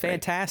 It was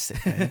fantastic.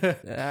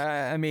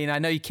 I mean, I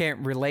know you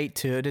can't relate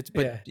to it,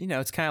 but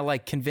it's kind of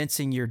like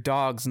convincing your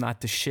dogs not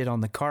to shit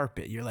on the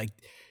carpet. You're like,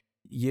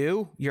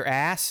 your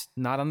ass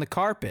not on the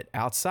carpet,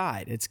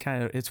 outside.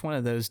 It's one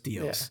of those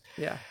deals.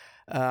 Yeah.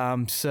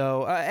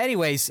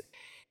 Anyways,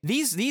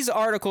 these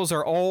articles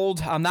are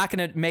old. I'm not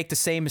going to make the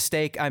same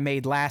mistake I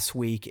made last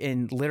week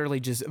and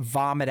literally just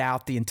vomit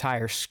out the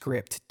entire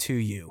script to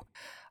you.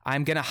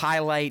 I'm going to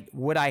highlight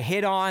what I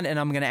hit on, and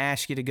I'm going to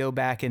ask you to go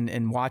back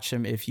and watch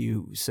them if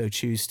you so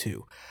choose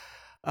to.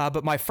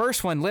 But my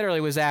first one literally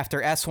was after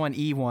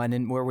S1E1,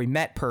 and where we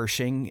met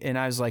Pershing, and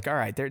I was like, all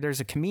right, there's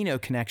a Kamino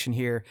connection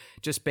here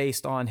just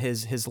based on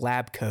his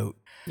lab coat.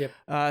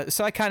 Yep.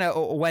 So I kind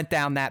of went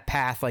down that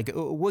path, like,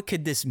 what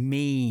could this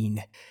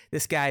mean?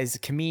 This guy's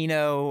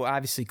Kamino,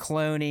 obviously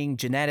cloning,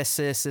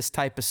 geneticist, this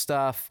type of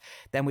stuff.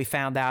 Then we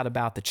found out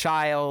about the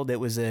child. It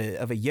was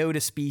of a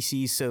Yoda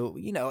species. So,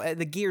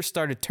 the gears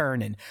started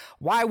turning.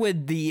 Why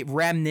would the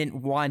Remnant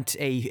want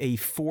a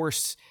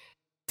Force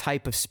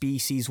type of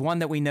species, one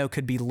that we know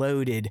could be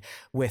loaded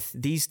with,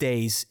 these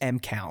days, M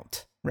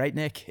count? Right,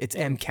 Nick? It's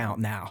M count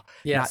now,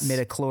 not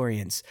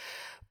midichlorians.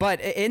 But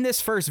in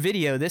this first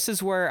video, this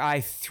is where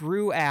I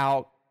threw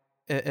out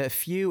a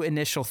few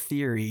initial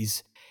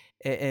theories,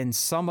 and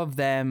some of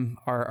them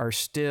are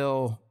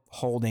still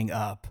holding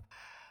up.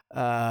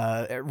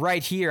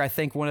 Right here, I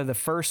think one of the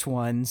first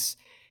ones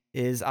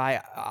is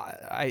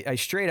I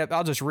straight up,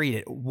 I'll just read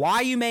it.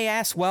 Why, you may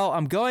ask? Well,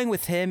 I'm going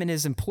with him and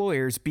his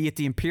employers, be it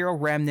the Imperial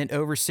Remnant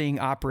overseeing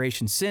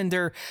Operation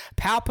Cinder,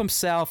 Palp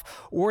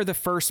himself, or the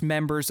first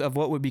members of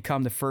what would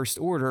become the First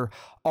Order,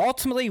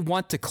 ultimately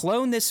want to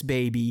clone this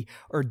baby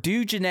or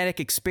do genetic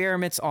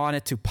experiments on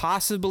it to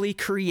possibly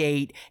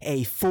create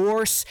a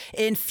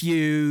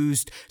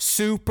Force-infused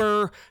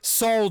super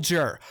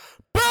soldier.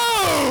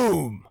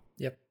 Boom!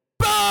 Yep.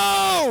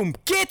 Boom!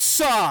 Get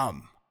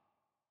some!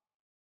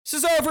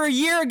 This is over a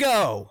year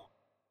ago.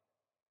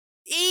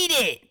 Eat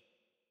it.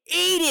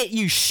 Eat it,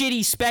 you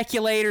shitty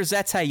speculators.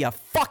 That's how you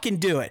fucking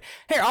do it.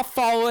 Here, I'll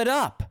follow it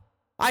up.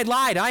 I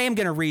lied. I am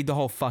going to read the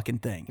whole fucking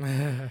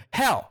thing.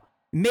 Hell,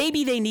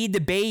 maybe they need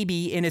the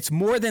baby and it's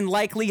more than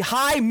likely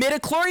high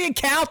midichlorian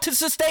count to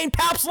sustain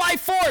Palp's life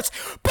force.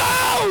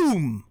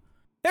 Boom!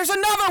 There's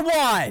another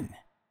one.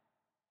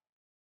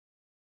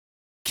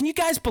 Can you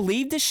guys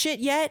believe this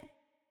shit yet?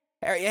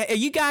 Are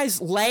you guys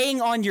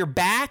laying on your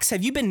backs?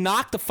 Have you been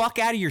knocked the fuck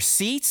out of your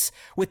seats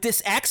with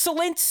this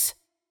excellence?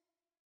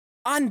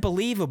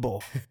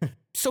 Unbelievable.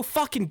 So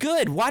fucking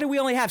good. Why do we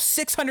only have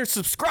 600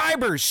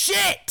 subscribers?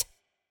 Shit!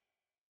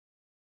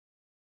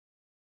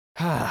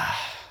 All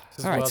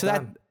right,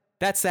 so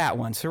that's that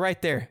one. So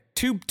right there,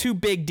 two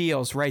big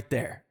deals right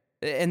there.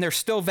 And they're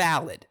still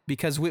valid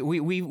because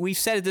we've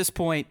said at this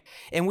point,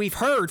 and we've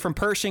heard from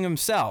Pershing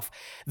himself,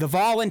 the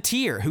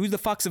volunteer. Who the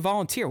fuck's a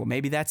volunteer? Well,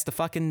 maybe that's the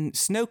fucking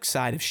Snoke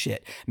side of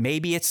shit.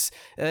 Maybe it's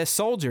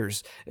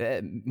soldiers.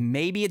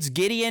 Maybe it's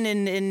Gideon,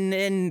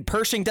 and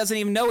Pershing doesn't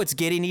even know it's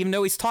Gideon, even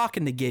though he's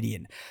talking to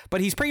Gideon.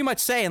 But he's pretty much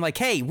saying, like,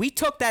 hey, we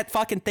took that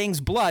fucking thing's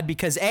blood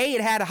because A,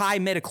 it had a high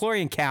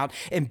midichlorian count,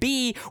 and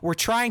B, we're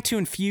trying to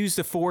infuse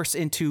the Force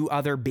into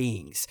other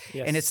beings.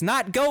 Yes. And it's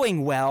not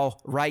going well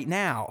right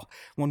now.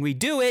 When we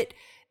do it,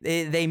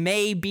 they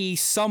may be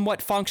somewhat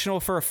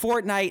functional for a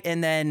fortnight,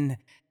 and then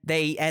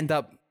they end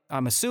up,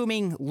 I'm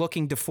assuming,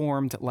 looking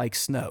deformed like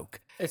Snoke.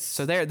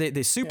 So there,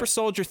 the super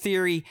soldier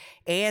theory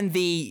and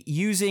the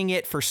using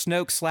it for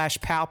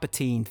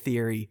Snoke/Palpatine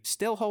theory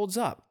still holds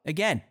up.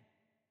 Again,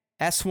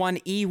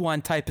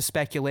 S1E1 type of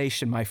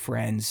speculation, my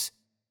friends.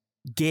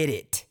 Get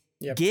it.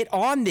 Yep. Get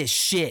on this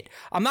shit.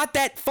 I'm not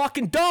that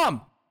fucking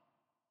dumb.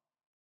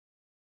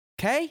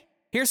 Okay?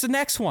 Here's the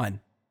next one.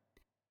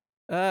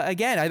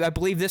 Again, I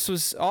believe this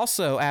was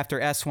also after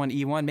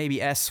S1E1, maybe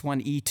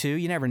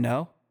S1E2. You never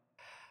know.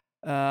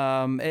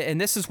 And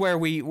this is where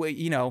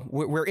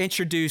we're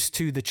introduced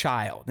to the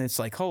child. And it's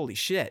like, holy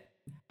shit.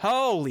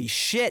 Holy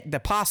shit. The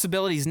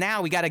possibilities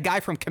now. We got a guy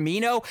from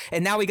Kamino,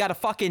 and now we got a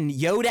fucking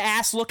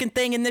Yoda-ass looking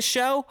thing in this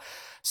show.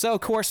 So, of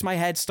course, my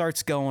head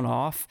starts going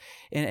off,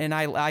 and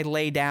I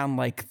lay down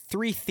like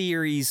 3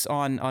 theories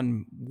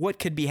on what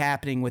could be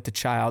happening with the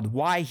child,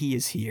 why he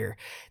is here,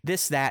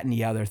 this, that, and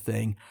the other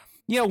thing.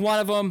 You know, one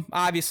of them,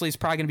 obviously, is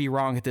probably going to be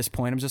wrong at this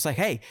point. I'm just like,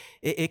 hey,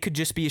 it could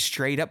just be a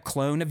straight-up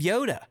clone of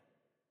Yoda.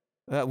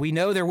 We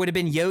know there would have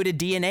been Yoda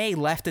DNA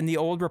left in the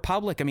Old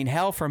Republic. I mean,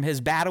 hell, from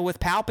his battle with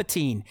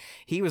Palpatine,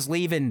 he was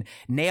leaving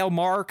nail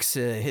marks.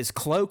 His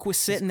cloak was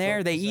sitting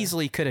there. They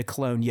easily could have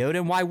cloned Yoda,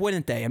 and why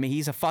wouldn't they? I mean,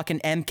 he's a fucking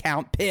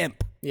M-count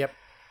pimp. Yep.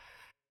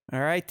 All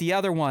right, the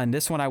other one.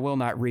 This one I will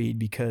not read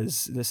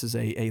because this is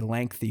a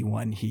lengthy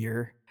one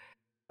here.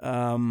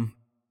 Blah,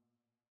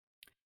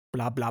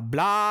 blah,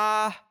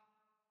 blah.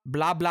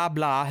 Blah, blah,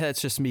 blah.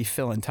 That's just me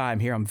filling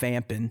time here. I'm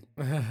vamping.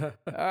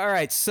 All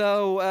right.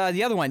 So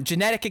the other one,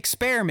 genetic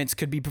experiments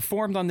could be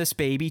performed on this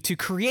baby to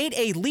create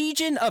a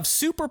legion of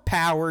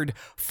superpowered,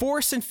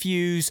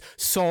 Force-infused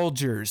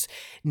soldiers.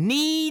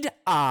 Need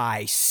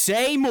I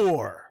say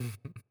more?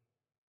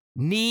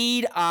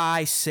 Need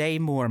I say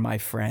more, my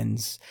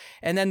friends?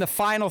 And then the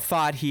final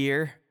thought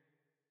here,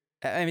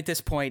 I mean, at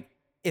this point,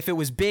 if it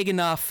was big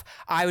enough,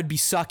 I would be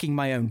sucking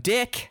my own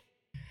dick.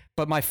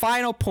 But my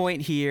final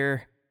point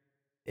here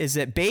is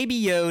that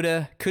Baby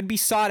Yoda could be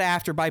sought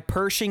after by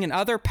Pershing and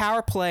other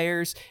power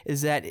players,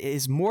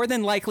 is more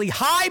than likely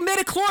high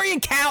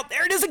midichlorian count.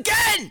 There it is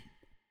again.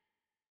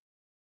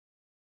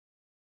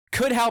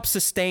 Could help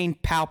sustain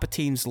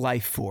Palpatine's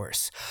life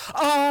force.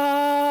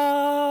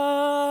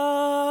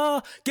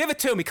 Give it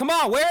to me. Come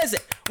on. Where is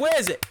it? Where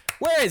is it?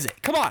 Where is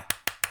it? Come on.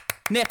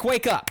 Nick,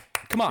 wake up.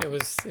 Come on. It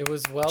was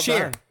well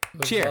done.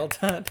 Cheer. Well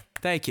done.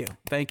 Thank you.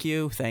 Thank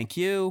you. Thank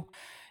you.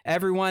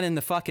 Everyone in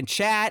the fucking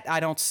chat, I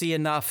don't see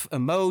enough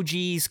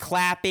emojis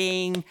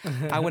clapping.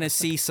 I want to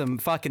see some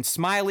fucking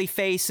smiley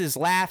faces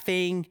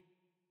laughing.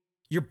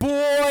 Your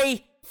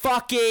boy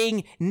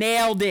fucking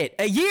nailed it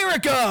a year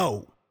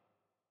ago.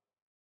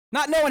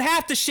 Not knowing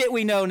half the shit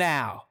we know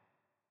now.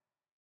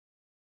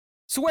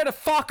 So where the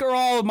fuck are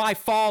all of my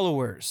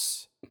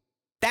followers?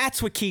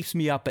 That's what keeps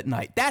me up at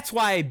night. That's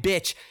why I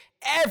bitch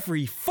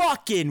every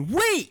fucking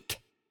week.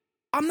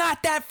 I'm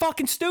not that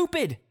fucking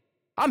stupid.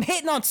 I'm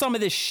hitting on some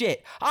of this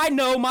shit. I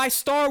know my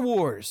Star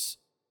Wars.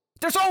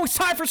 There's always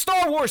time for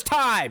Star Wars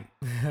time.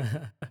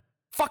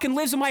 Fucking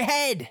lives in my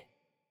head.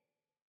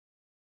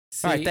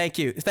 See? All right, thank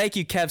you. Thank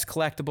you, Kev's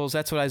Collectibles.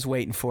 That's what I was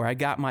waiting for. I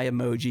got my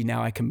emoji.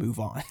 Now I can move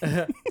on.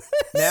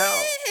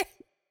 Now,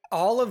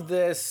 all of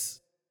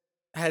this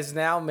has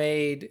now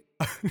made,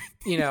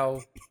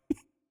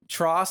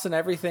 TROS and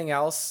everything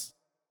else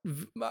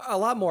a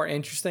lot more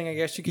interesting, I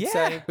guess you could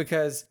say,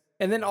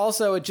 and then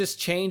also it just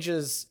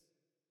changes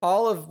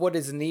all of what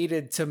is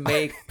needed to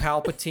make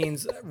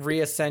Palpatine's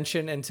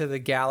reascension into the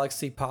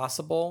galaxy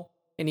possible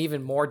and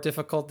even more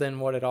difficult than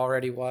what it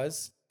already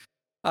was.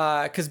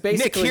 Because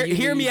basically, Nick,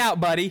 hear me out,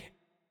 buddy.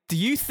 Do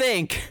you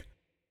think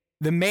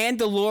The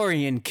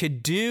Mandalorian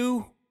could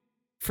do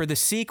for the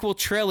sequel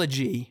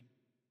trilogy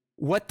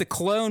what the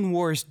Clone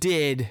Wars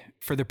did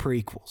for the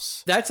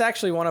prequels? That's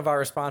actually one of our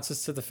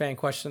responses to the fan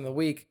question of the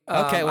week.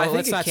 Okay, well,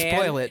 let's not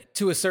spoil it.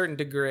 To a certain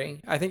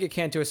degree. I think it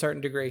can to a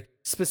certain degree.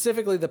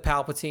 Specifically the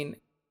Palpatine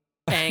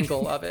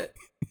angle of it.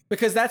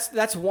 Because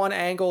that's one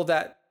angle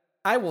that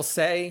I will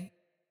say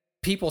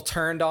people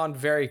turned on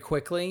very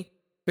quickly,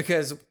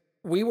 because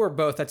we were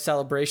both at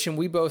Celebration.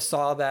 We both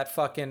saw that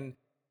fucking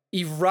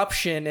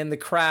eruption in the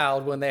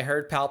crowd when they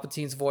heard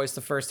Palpatine's voice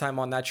the first time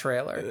on that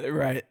trailer.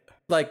 Right.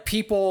 Like,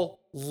 people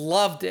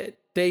loved it.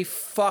 They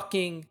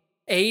fucking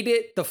ate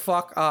it the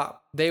fuck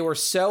up. They were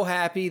so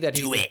happy that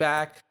he was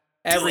back.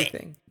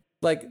 Everything.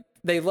 Like,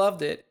 they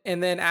loved it.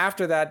 And then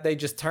after that, they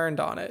just turned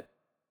on it.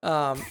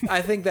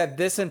 I think that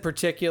this in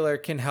particular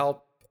can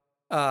help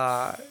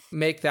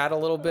make that a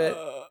little bit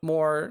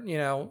more,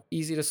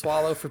 easy to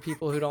swallow for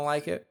people who don't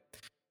like it.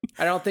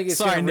 I don't think it's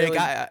sorry, Nick.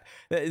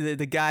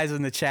 The guys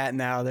in the chat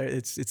now,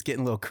 it's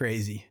getting a little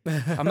crazy.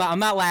 I'm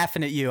not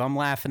laughing at you. I'm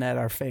laughing at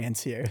our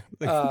fans here.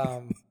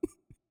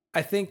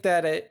 I think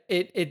that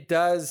it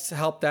does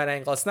help that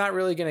angle. It's not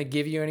really going to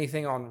give you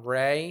anything on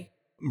Rey,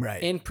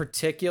 right, in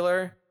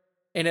particular,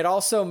 and it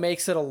also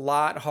makes it a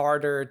lot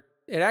harder.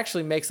 It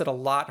actually makes it a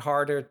lot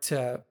harder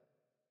to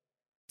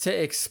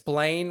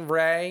explain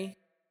Rey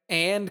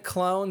and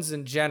clones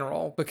in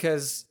general,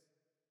 because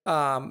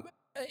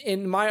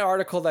in my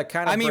article that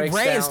kind of breaks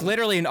Rey down, is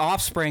literally an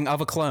offspring of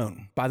a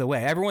clone, by the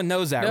way. Everyone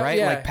knows that, right?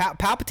 Yeah. Like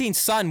Palpatine's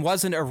son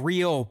wasn't a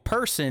real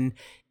person.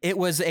 It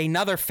was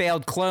another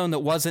failed clone that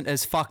wasn't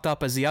as fucked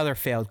up as the other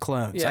failed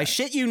clones. Yeah. I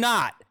shit you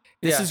not.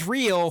 This is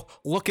real.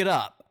 Look it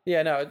up.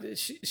 Yeah, no,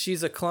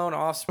 she's a clone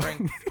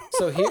offspring.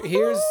 So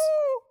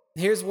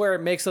here's where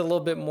it makes it a little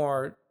bit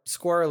more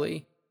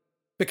squirrely,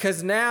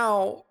 because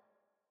now,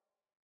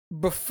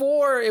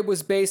 before it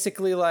was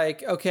basically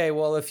like, okay,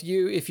 well, if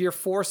your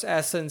force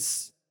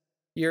essence,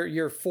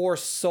 your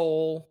force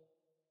soul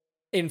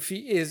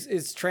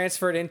is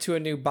transferred into a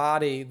new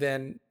body,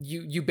 then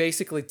you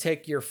basically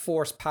take your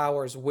force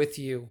powers with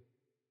you.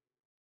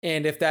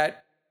 And if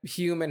that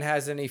human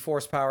has any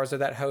force powers, or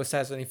that host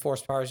has any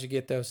force powers, you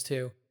get those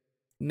too.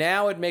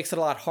 Now it makes it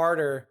a lot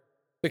harder,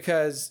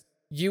 because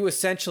you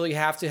essentially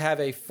have to have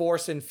a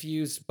force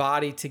infused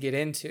body to get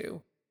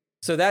into.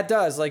 So that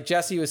does, like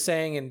Jesse was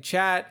saying in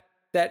chat,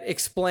 that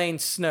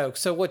explains Snoke.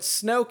 So what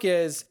Snoke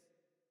is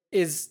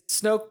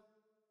Snoke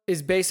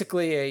is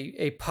basically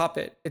a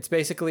puppet. It's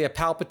basically a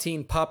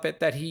Palpatine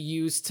puppet that he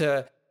used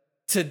to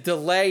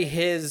delay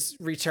his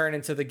return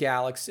into the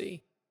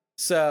galaxy.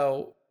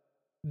 So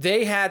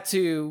they had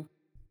to,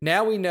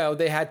 now we know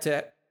they had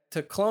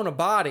to clone a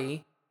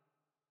body,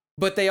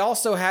 but they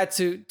also had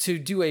to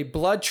do a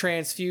blood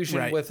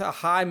transfusion with a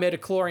high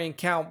midichlorian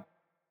count.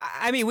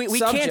 I mean, we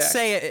can't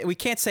say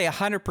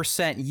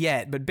 100%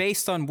 yet, but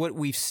based on what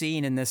we've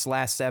seen in this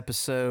last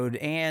episode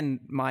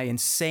and my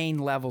insane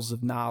levels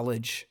of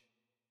knowledge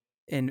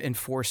and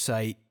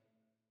foresight,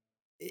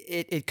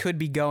 it could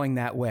be going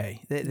that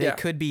way. It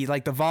could be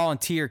like the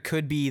volunteer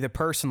could be the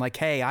person like,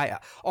 hey,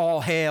 all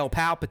hail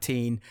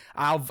Palpatine.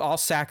 I'll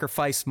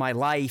sacrifice my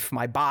life,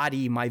 my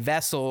body, my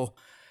vessel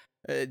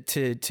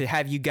to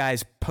have you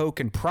guys poke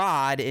and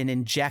prod and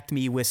inject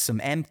me with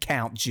some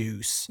M-count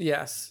juice.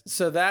 Yes.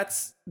 So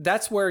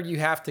that's where you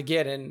have to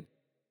get in.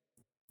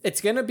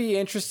 It's going to be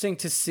interesting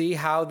to see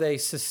how they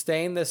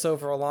sustain this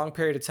over a long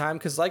period of time,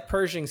 because like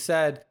Pershing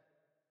said,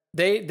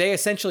 they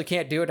essentially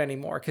can't do it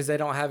anymore because they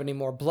don't have any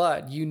more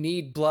blood. You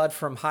need blood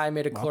from high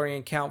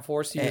midichlorian count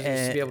force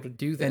users to be able to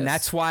do this. And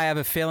that's why I have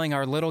a feeling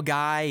our little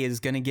guy is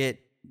going to get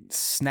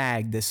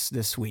snagged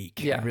this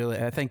week. Yeah.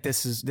 I think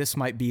this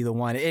might be the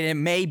one. And it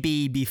may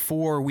be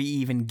before we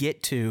even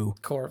get to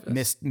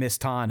Corvus. Miss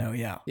Tano.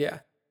 Yeah.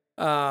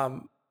 Yeah.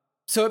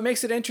 So it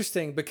makes it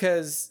interesting,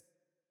 because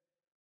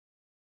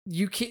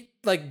you can't,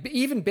 like,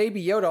 even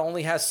Baby Yoda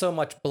only has so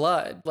much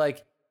blood.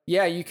 Like,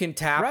 yeah, you can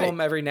tap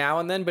him every now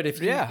and then, but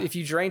if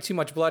you drain too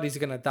much blood, he's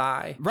gonna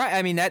die. Right.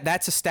 I mean,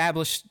 that's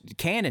established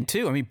canon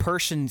too. I mean,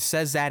 Pershing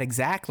says that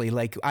exactly.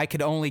 Like, I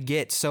could only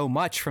get so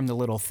much from the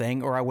little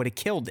thing, or I would have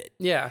killed it.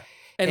 Yeah.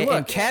 And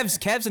look,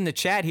 Kev's in the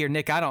chat here,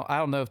 Nick. I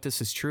don't know if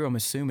this is true. I'm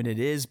assuming it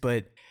is,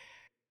 but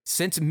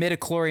since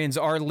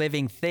midichlorians are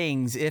living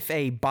things, if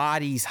a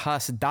body's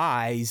husk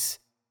dies,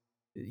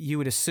 you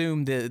would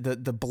assume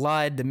the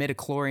blood, the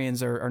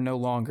midichlorians are no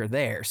longer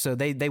there. So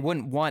they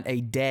wouldn't want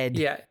a dead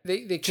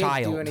they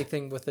can't do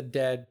anything with a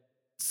dead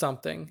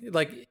something.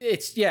 Like,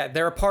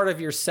 they're a part of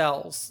your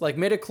cells. Like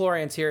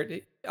midichlorians here,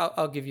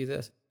 I'll give you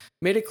this.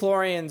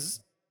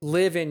 Midichlorians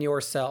live in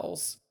your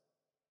cells,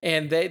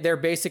 and they're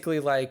basically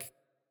like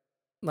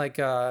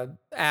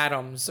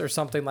atoms or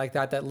something like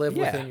that live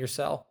within your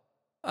cell.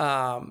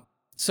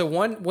 So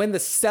when the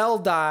cell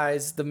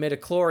dies, the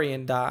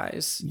midichlorian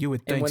dies. You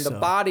would think and when the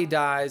body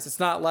dies, it's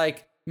not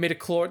like the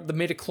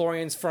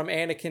midichlorians from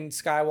Anakin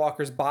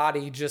Skywalker's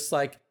body just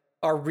like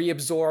are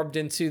reabsorbed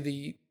into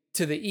the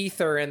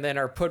ether and then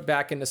are put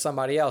back into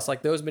somebody else.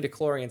 Like those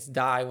midichlorians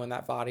die when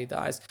that body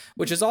dies,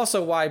 which is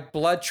also why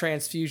blood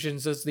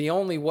transfusions is the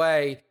only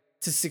way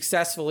to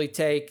successfully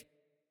take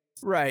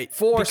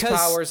force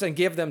powers and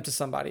give them to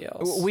somebody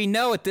else. We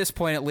know at this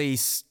point, at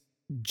least,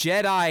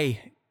 Jedi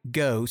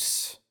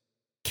ghosts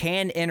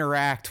can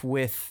interact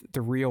with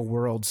the real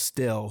world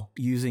still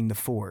using the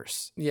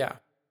Force. Yeah.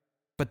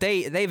 But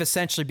they've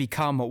essentially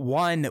become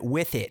one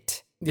with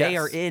it. Yes. They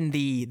are in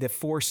the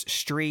Force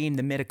stream,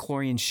 the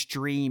midichlorian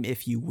stream,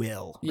 if you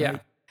will. Yeah.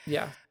 Right?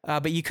 Yeah.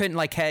 But you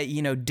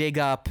couldn't dig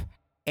up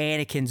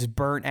Anakin's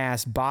burnt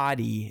ass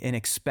body and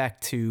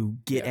expect to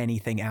get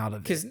anything out of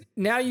it. Because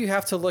now you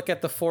have to look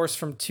at the Force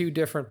from two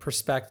different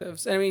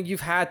perspectives. I mean,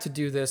 you've had to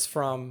do this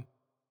from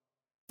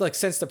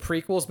since the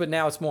prequels, but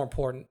now it's more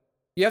important.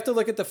 You have to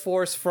look at the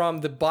Force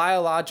from the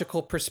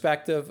biological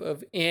perspective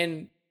of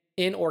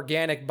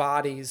inorganic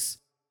bodies,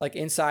 like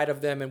inside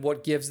of them and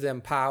what gives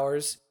them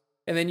powers.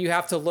 And then you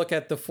have to look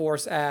at the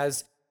Force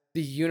as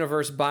the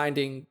universe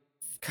binding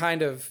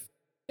kind of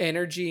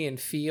energy and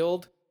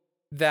field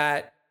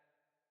that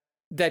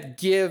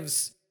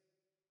gives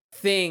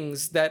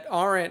things that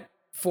aren't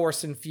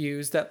Force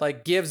infused,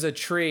 that gives a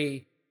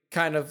tree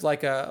kind of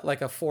like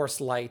a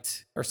Force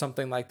light or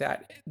something like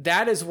that.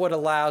 That is what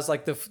allows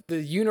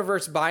the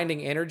universe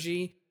binding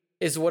energy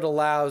is what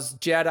allows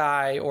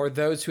Jedi or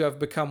those who have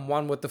become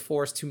one with the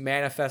Force to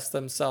manifest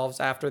themselves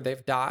after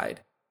they've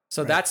died.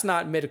 So that's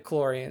not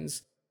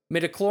midichlorians.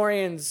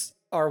 Midichlorians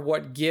are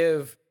what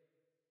give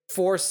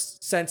Force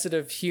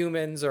sensitive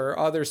humans or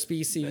other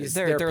species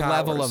their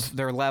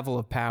level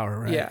of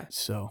power, right? Yeah.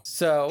 So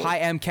high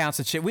M counts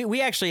and shit.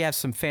 We actually have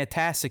some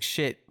fantastic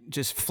shit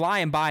just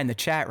flying by in the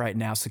chat right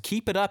now. So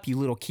keep it up, you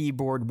little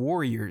keyboard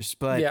warriors.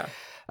 But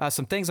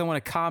some things I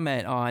want to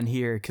comment on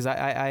here because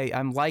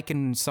I'm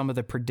liking some of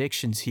the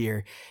predictions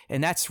here,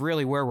 and that's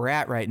really where we're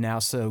at right now.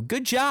 So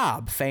good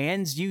job,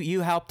 fans.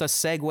 You helped us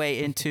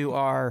segue into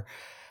our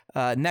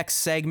next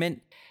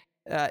segment.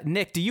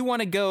 Nick, do you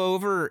want to go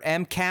over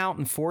M count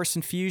and Force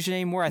infusion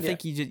anymore? I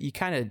think you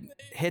kind of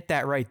hit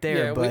that right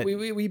there. Yeah, but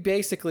we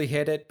basically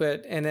hit it,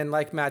 and then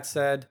like Matt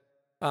said,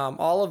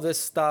 all of this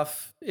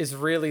stuff is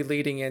really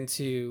leading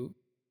into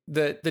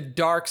the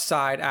dark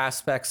side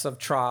aspects of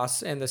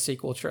TROS and the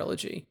sequel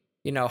trilogy.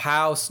 You know,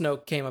 how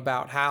Snoke came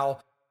about, how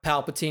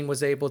Palpatine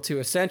was able to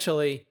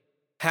essentially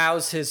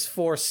house his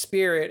Force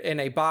spirit in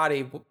a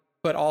body,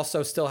 but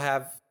also still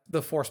have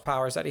the Force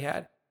powers that he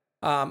had.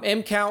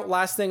 M count,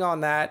 last thing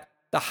on that,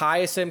 the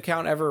highest M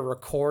count ever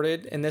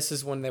recorded, and this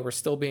is when they were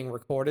still being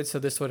recorded, so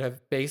this would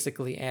have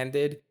basically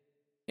ended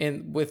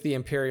with the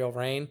Imperial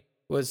reign,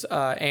 was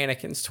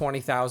Anakin's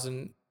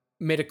 20,000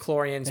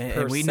 midichlorians per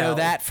cell. And we know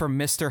that from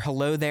Mr.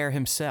 Hello There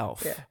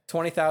himself. Yeah,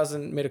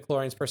 20,000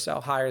 midichlorians per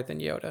cell, higher than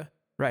Yoda.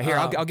 Right here,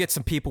 I'll get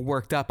some people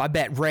worked up. I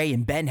bet Rey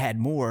and Ben had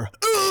more.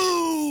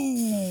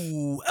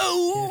 Ooh!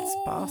 It's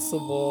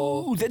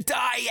possible. The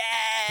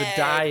dyad! The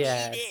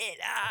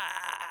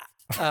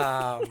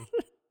dyad.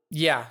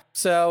 Yeah,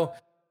 so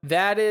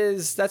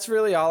that's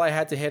really all I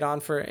had to hit on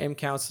for M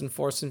counts and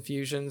Force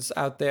infusions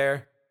out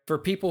there. For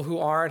people who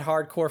aren't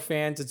hardcore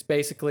fans, it's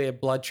basically a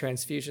blood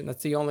transfusion.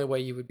 That's the only way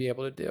you would be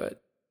able to do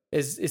it,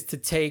 is to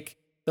take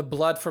the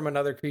blood from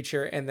another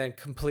creature and then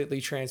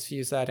completely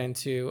transfuse that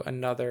into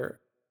another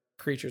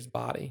creature's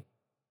body.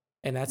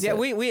 And that's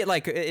we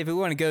like, if we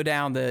want to go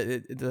down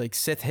the like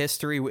Sith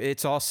history,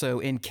 it's also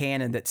in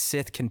canon that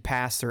Sith can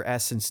pass their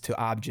essence to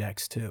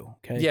objects too.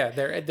 Okay. Yeah,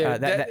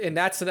 and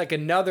that's like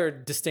another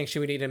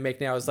distinction we need to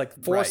make now is like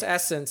Force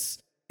essence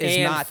is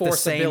not the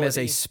same ability. As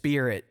a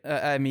spirit.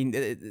 I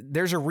mean,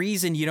 there's a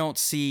reason you don't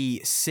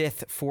see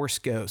Sith Force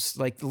ghosts.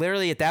 Like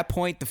literally at that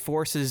point, the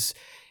Force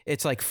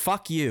it's like,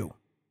 fuck you.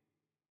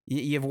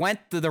 You've went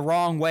the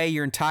wrong way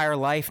your entire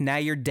life. Now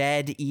you're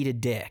dead. Eat a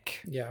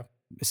dick. Yeah.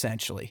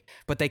 Essentially.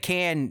 But they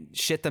can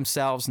shit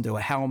themselves into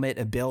a helmet,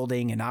 a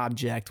building, an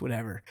object,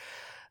 whatever.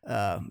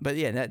 But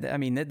yeah,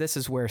 this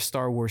is where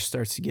Star Wars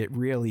starts to get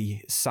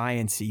really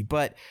science-y.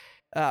 But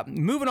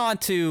moving on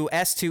to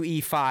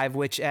S2E5,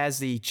 which as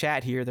the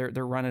chat here,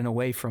 they're running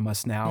away from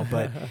us now,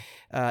 but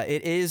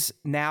it is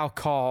now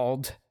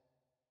called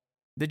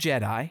the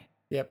Jedi.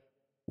 Yep.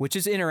 Which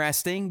is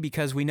interesting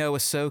because we know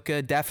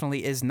Ahsoka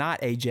definitely is not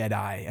a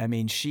Jedi. I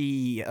mean,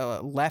 she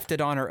left it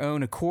on her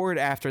own accord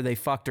after they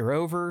fucked her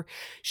over.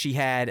 She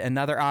had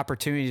another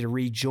opportunity to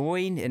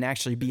rejoin and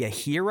actually be a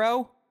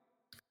hero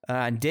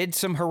and did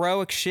some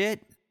heroic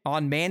shit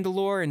on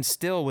Mandalore and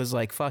still was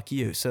like, fuck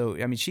you. So,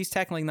 I mean, she's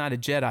technically not a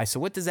Jedi. So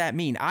what does that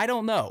mean? I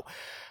don't know.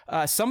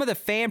 Some of the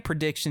fan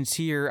predictions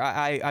here,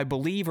 I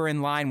believe are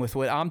in line with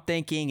what I'm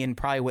thinking and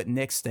probably what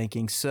Nick's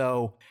thinking.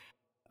 So...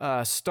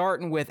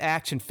 starting with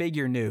Action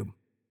Figure Noob.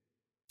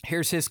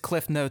 Here's his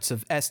cliff notes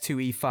of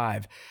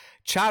S2E5.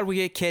 Child will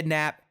get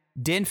kidnapped.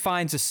 Din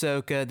finds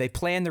Ahsoka. They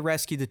plan to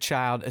rescue the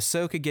child.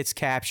 Ahsoka gets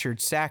captured,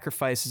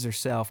 sacrifices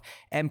herself.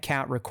 M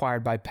count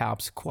required by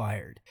Palps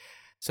acquired.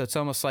 So it's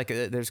almost like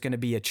there's going to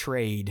be a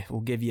trade.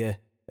 We'll give you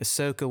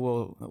Ahsoka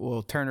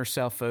will turn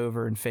herself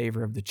over in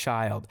favor of the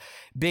child.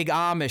 Big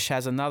Amish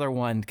has another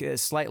one,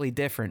 slightly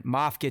different.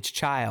 Moff gets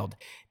child.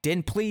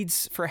 Din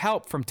pleads for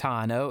help from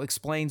Tano,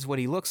 explains what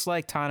he looks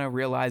like. Tano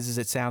realizes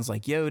it sounds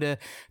like Yoda.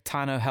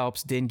 Tano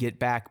helps Din get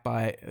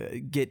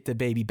the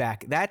baby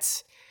back.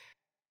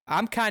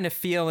 I'm kind of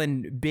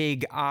feeling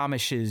Big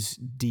Amish's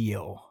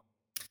deal.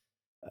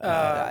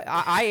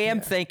 I am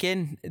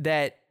thinking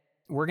that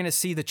we're going to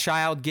see the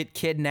child get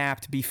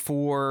kidnapped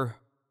before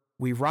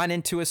we run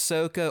into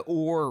Ahsoka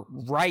or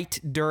right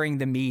during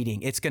the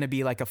meeting. It's going to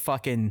be like a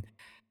fucking,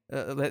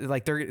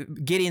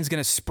 Gideon's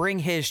going to spring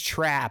his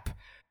trap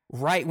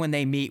right when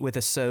they meet with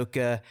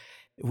Ahsoka.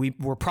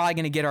 We're probably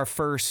going to get our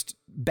first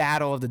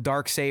battle of the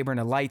Darksaber and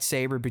a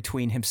lightsaber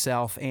between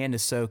himself and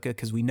Ahsoka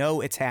because we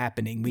know it's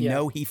happening. We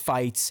know he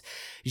fights.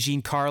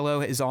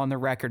 Giancarlo is on the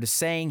record as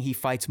saying he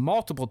fights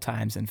multiple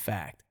times, in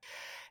fact.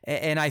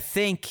 And I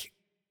think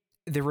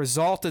the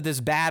result of this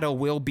battle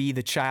will be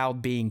the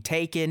child being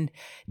taken,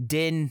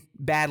 Din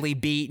badly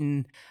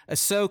beaten,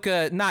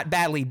 Ahsoka not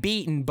badly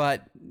beaten,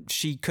 but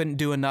she couldn't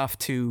do enough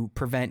to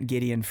prevent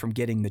Gideon from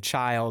getting the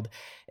child.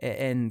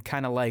 And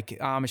kind of like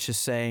Amish is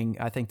saying,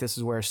 I think this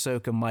is where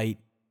Ahsoka might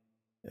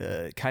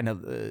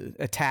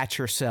attach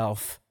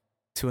herself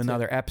to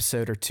another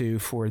episode or two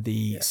for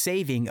the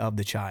saving of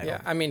the child.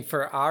 Yeah, I mean,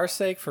 for our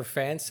sake, for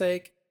fans'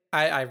 sake,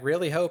 I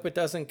really hope it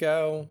doesn't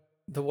go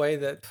the way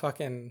that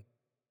fucking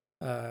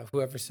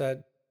whoever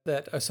said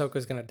that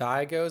Ahsoka's gonna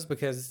die goes,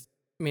 because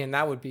I mean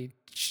that would be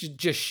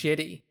just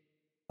shitty.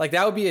 Like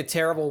that would be a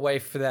terrible way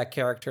for that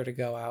character to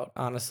go out,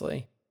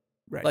 honestly.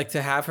 Right. Like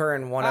to have her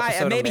in one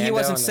episode. Maybe of he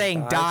wasn't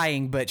saying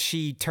dying, but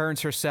she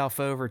turns herself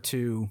over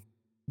to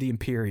the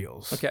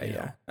Imperials. Okay,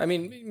 yeah. I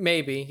mean,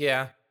 maybe,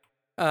 yeah.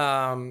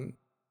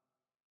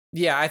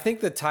 Yeah, I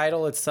think the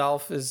title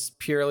itself is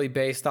purely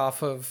based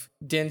off of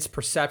Din's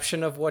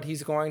perception of what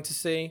he's going to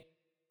see,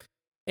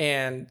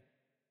 and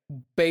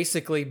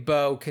basically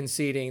Bo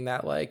conceding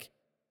that, like,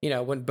 you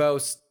know, when Bo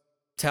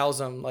tells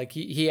him, like,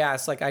 he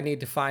asks, like, I need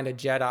to find a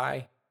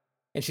Jedi,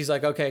 and she's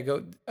like, okay,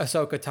 go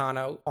Ahsoka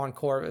Tano on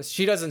Corvus.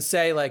 She doesn't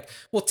say, like,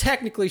 well,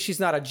 technically she's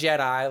not a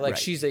Jedi, like,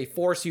 she's a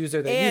Force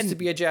user that used to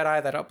be a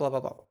Jedi, that blah blah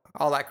blah,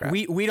 all that crap.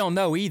 We don't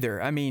know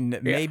either. I mean,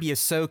 maybe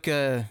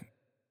Ahsoka,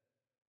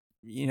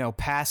 you know,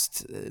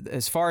 past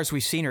as far as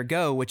we've seen her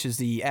go, which is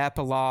the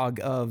epilogue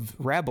of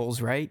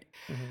Rebels, right?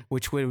 Mm-hmm.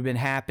 Which would have been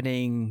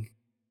happening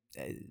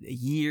a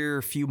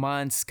year, few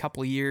months,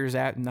 couple of years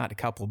out, not a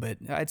couple, but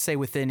I'd say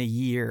within a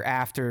year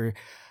after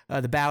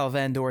the Battle of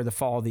Endor, the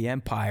fall of the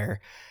Empire.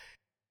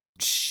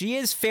 She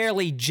is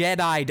fairly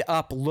Jedi'd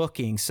up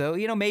looking. So,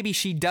 you know, maybe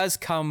she does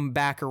come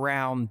back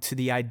around to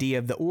the idea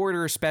of the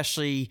Order,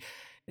 especially,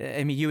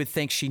 I mean, you would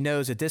think she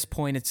knows at this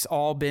point it's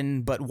all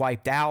been but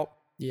wiped out.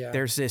 Yeah.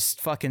 There's this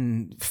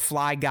fucking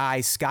fly guy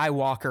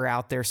Skywalker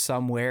out there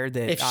somewhere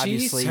that if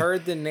obviously... she's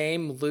heard the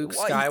name Luke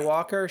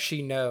Skywalker,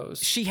 she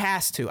knows. She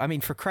has to. I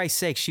mean, for Christ's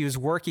sake, she was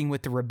working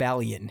with the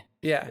rebellion.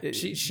 Yeah,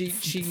 she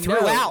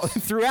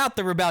throughout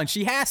the rebellion.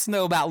 She has to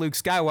know about Luke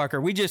Skywalker.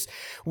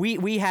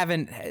 We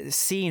haven't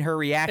seen her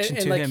reaction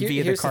to him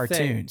via the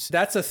cartoons.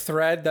 That's a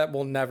thread that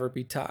will never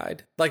be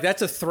tied. Like,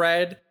 that's a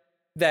thread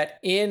that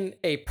in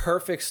a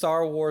perfect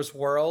Star Wars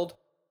world,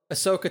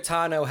 Ahsoka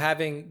Tano,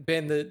 having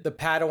been the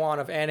Padawan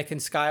of Anakin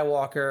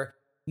Skywalker,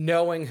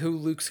 knowing who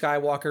Luke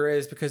Skywalker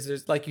is, because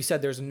there's, like you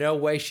said, there's no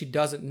way she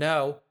doesn't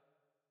know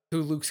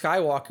who Luke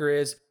Skywalker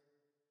is,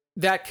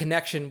 that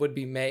connection would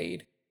be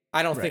made.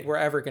 I don't think we're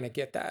ever going to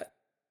get that.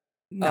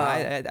 No,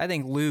 I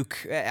think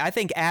Luke, I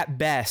think at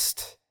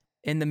best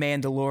in The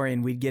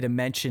Mandalorian, we'd get a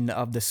mention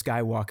of the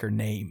Skywalker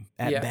name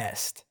at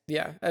best.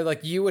 Yeah.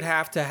 Like you would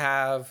have to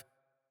have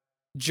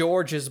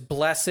George's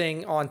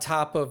blessing on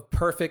top of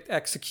perfect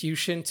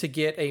execution to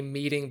get a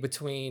meeting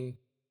between,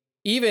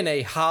 even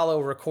a hollow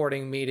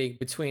recording meeting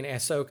between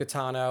Ahsoka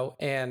Tano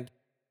and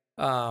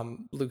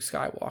Luke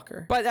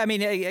Skywalker. But I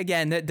mean,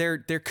 again, there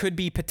could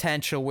be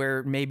potential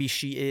where maybe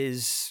she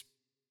is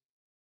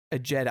a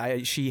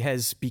Jedi. She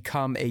has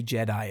become a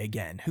Jedi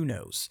again. Who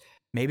knows?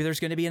 Maybe there's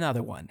going to be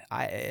another one.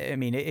 I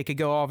mean, it could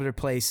go all over the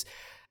place.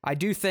 I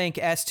do think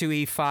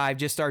S2E5,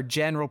 just our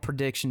general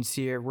predictions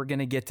here, we're going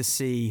to get to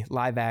see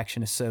live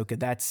action Ahsoka.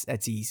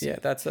 That's easy. Yeah,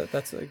 that's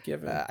a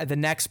given. The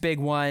next big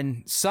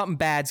one, something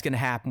bad's going to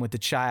happen with the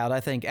child. I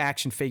think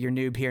Action Figure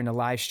Noob here in the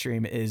live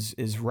stream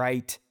is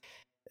right.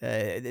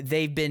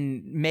 They've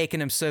been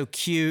making him so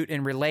cute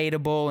and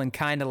relatable and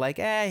kind of like,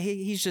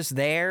 he's just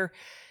there.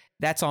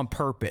 That's on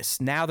purpose.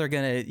 Now they're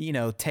going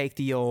to, take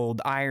the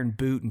old iron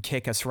boot and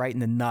kick us right in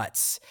the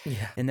nuts.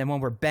 Yeah. And then when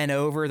we're bent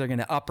over, they're going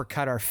to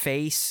uppercut our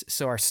face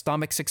so our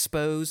stomach's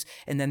exposed,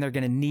 and then they're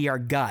going to knee our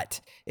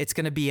gut. It's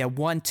going to be a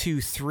 1, 2,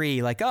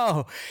 3. Like,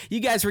 oh, you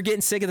guys were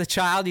getting sick of the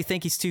child. You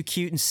think he's too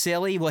cute and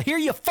silly? Well, here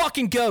you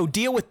fucking go.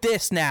 Deal with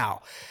this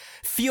now.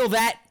 Feel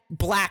that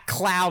black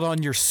cloud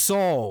on your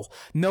soul,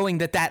 knowing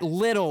that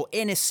little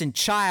innocent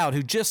child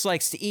who just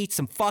likes to eat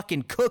some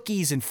fucking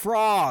cookies and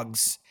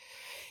frogs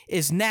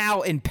is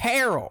now in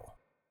peril.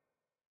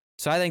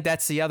 So I think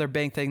that's the other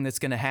big thing that's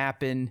going to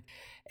happen.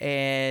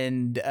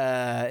 And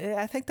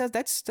I think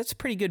that's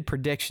pretty good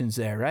predictions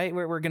there, right?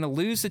 We're going to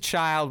lose the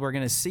child. We're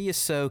going to see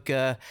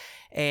Ahsoka.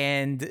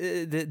 And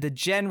the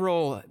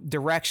general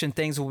direction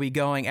things will be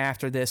going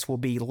after this will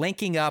be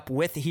linking up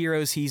with the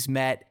heroes he's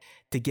met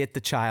to get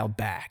the child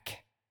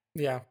back.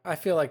 Yeah, I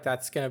feel like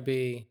that's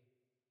the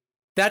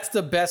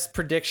best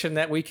prediction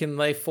that we can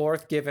lay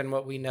forth given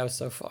what we know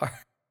so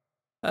far,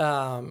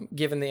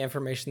 given the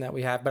information that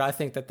we have. But I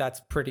think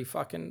that's pretty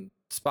fucking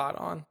spot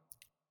on.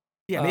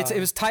 Yeah, I mean, it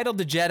was titled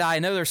The Jedi. I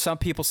know there's some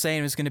people saying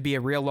it was going to be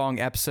a real long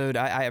episode.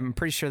 I'm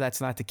pretty sure that's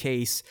not the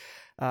case.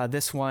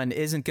 This one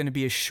isn't going to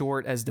be as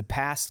short as the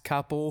past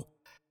couple,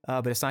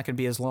 but it's not going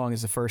to be as long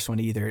as the first one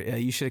either.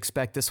 You should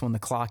expect this one to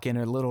clock in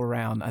a little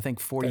around, I think,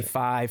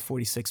 45,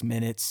 46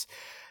 minutes.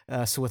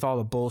 So with all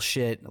the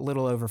bullshit, a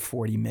little over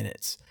 40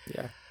 minutes.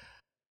 Yeah.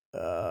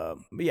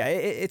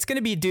 It's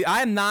going to be...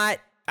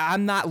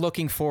 I'm not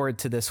looking forward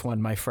to this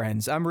one, my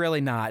friends. I'm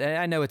really not.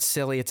 I know it's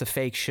silly. It's a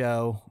fake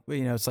show.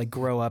 You know, it's like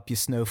grow up, you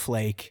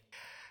snowflake.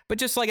 But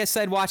just like I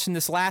said, watching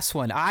this last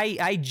one,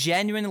 I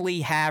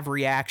genuinely have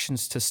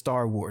reactions to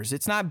Star Wars.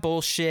 It's not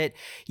bullshit.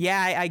 Yeah,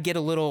 I get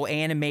a little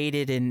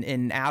animated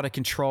and out of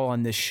control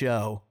on this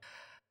show.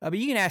 But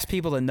you can ask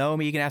people that know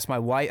me. You can ask my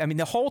wife. I mean,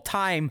 the whole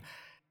time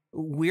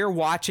we're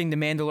watching The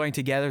Mandalorian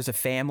together as a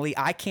family,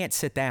 I can't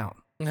sit down.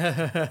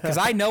 Because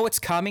I know it's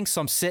coming, so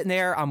I'm sitting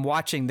there, I'm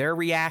watching their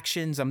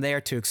reactions, I'm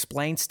there to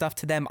explain stuff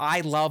to them.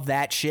 I love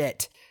that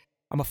shit.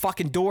 I'm a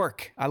fucking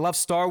dork. I love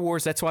Star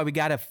Wars. That's why we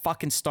got a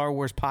fucking Star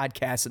Wars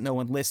podcast that no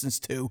one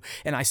listens to,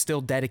 and I still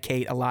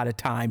dedicate a lot of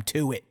time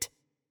to it.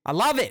 I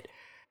love it.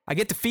 I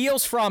get the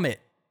feels from it.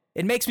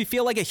 It makes me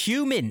feel like a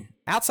human.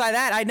 Outside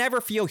that, I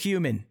never feel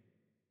human.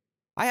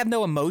 I have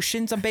no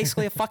emotions. I'm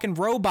basically a fucking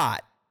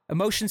robot.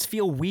 Emotions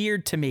feel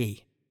weird to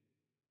me.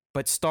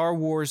 But Star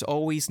Wars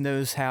always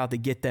knows how to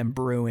get them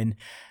brewing,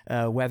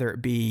 whether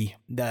it be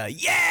the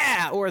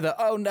yeah or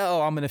the oh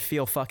no, I'm gonna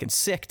feel fucking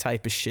sick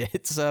type of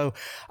shit. So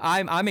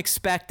I'm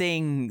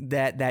expecting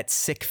that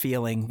sick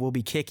feeling will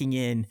be kicking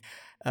in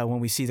when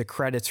we see the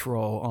credits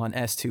roll on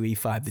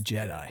S2E5 The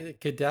Jedi.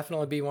 It could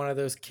definitely be one of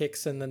those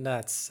kicks in the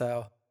nuts.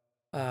 So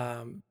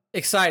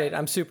excited!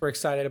 I'm super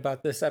excited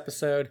about this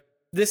episode.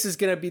 This is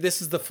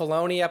the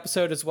Filoni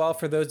episode as well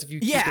for those of you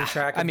keeping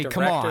track of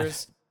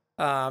directors. Come on.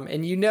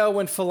 And you know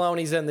when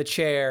Filoni's in the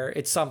chair,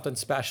 it's something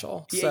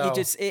special. So.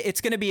 It's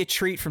going to be a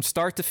treat from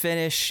start to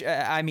finish.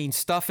 I mean,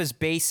 stuff as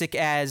basic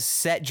as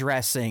set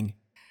dressing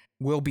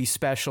will be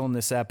special in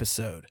this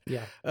episode.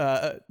 Yeah.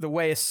 The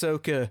way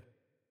Ahsoka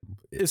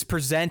is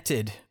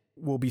presented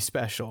will be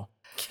special.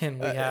 Can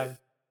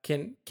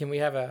we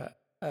have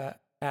a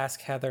Ask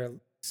Heather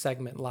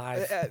segment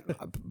live?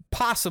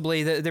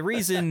 Possibly. The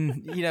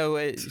reason,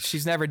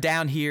 she's never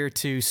down here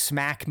to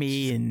smack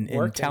me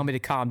and tell me to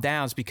calm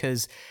down is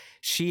because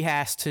she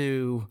has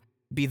to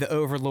be the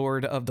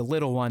overlord of the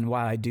little one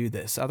while I do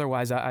this.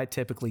 Otherwise, I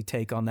typically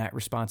take on that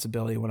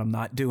responsibility when I'm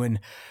not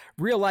doing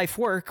real life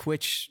work,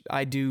 which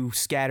I do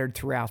scattered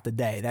throughout the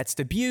day. That's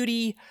the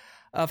beauty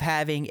of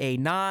having a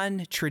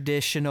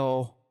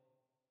non-traditional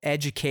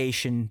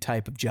education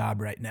type of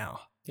job right now.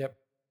 Yep.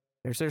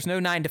 There's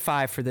no 9 to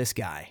 5 for this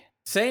guy.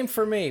 Same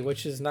for me,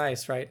 which is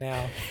nice right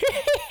now.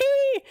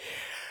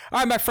 All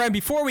right, my friend,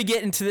 before we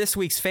get into this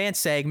week's fan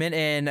segment,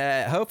 and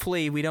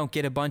hopefully we don't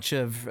get a bunch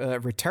of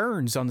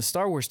returns on the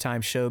Star Wars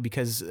Time show,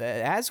 because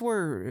as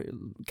we're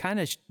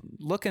kind of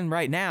looking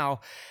right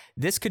now,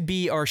 this could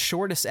be our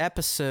shortest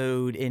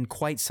episode in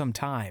quite some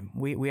time.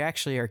 We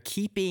actually are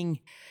keeping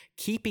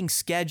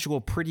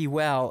schedule pretty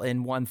well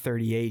in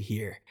 138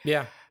 here.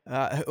 Yeah.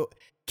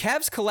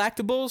 Kev's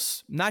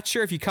Collectibles, not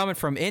sure if you're coming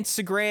from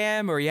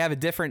Instagram or you have a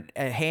different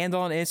handle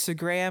on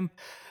Instagram,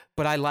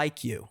 but I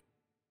like you.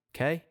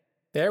 Okay?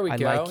 There we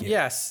go. Like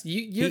yes.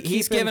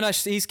 He's giving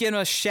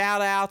us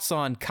shout outs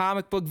on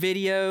comic book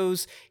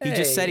videos. He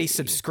just said he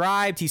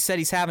subscribed. He said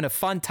he's having a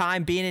fun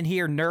time being in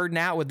here nerding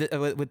out with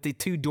the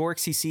two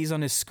dorks he sees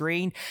on his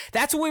screen.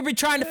 That's what we've been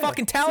trying to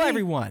fucking tell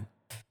everyone.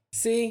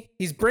 See,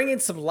 he's bringing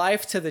some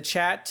life to the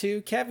chat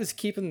too. Kev is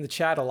keeping the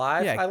chat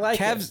alive. Yeah, I like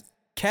it.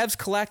 Kev's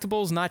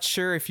Collectibles, not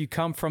sure if you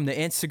come from the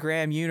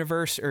Instagram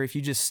universe or if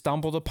you just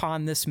stumbled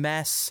upon this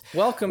mess.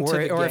 Welcome to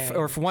the game.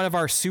 Or if one of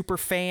our super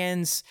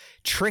fans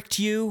tricked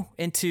you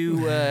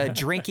into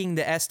drinking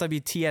the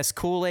SWTS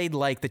Kool-Aid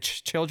like the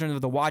children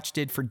of the Watch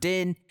did for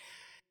Din.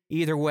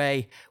 Either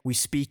way, we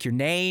speak your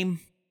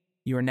name.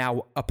 You are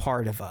now a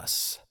part of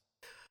us.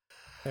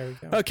 There we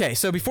go. Okay,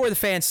 so before the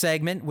fan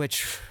segment,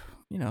 which...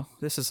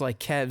 this is like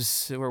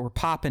Kev's, where we're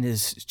popping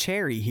his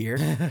cherry here.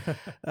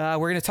 We're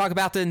going to talk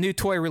about the new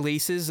toy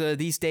releases.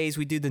 These days,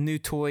 we do the new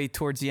toy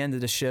towards the end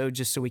of the show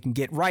just so we can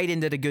get right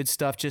into the good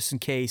stuff, just in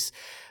case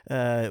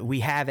we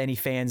have any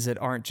fans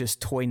that aren't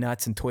just toy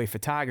nuts and toy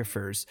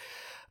photographers.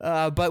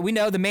 But we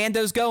know the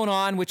Mando's going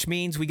on, which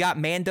means we got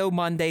Mando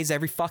Mondays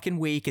every fucking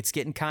week. It's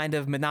getting kind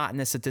of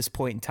monotonous at this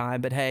point in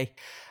time, but hey,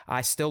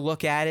 I still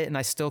look at it and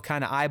I still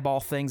kind of eyeball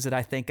things that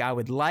I think I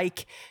would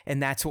like,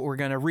 and that's what we're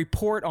going to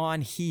report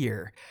on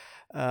here.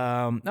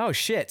 Oh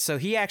shit. So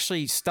he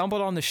actually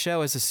stumbled on the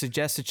show as a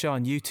suggested show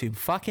on YouTube.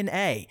 Fucking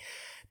A.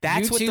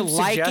 That's YouTube what the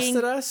liking.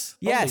 Suggested us?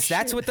 Yes,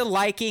 that's what the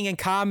liking and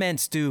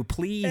comments do.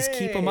 Please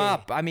keep them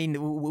up. I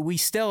mean, we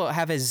still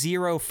have a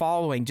 0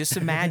 following. Just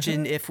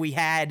imagine if we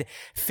had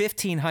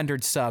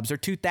 1,500 subs or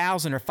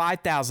 2,000 or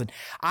 5,000.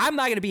 I'm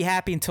not going to be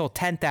happy until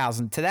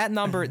 10,000. To that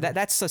number,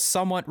 that's a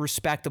somewhat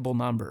respectable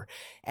number.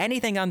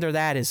 Anything under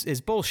that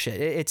is bullshit.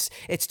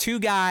 It's two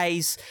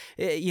guys,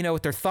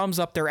 with their thumbs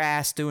up their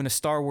ass doing a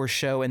Star Wars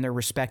show in their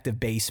respective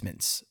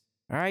basements.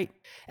 All right.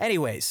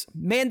 Anyways,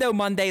 Mando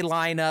Monday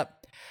lineup.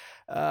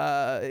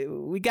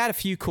 We got a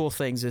few cool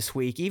things this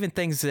week, even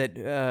things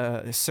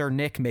that Sir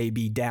Nick may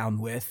be down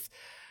with.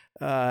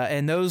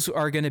 And those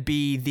are going to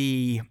be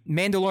the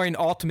Mandalorian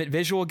Ultimate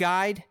Visual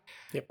Guide.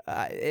 Yep.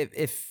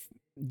 If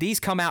these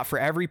come out for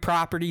every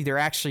property, they're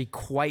actually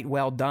quite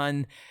well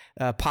done.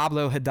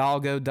 Pablo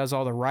Hidalgo does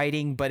all the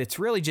writing, but it's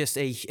really just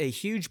a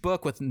huge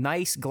book with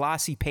nice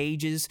glossy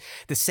pages,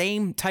 the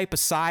same type of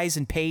size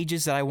and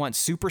pages that I want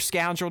Super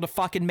Scoundrel to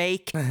fucking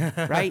make,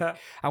 right?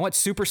 I want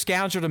Super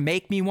Scoundrel to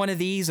make me one of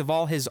these of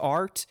all his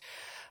art.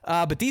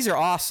 But these are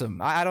awesome.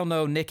 I don't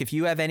know, Nick, if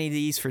you have any of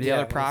these for the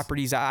other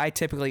properties. I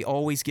typically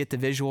always get the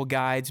visual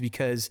guides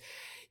because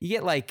you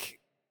get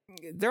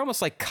they're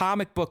almost like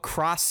comic book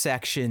cross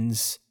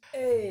sections.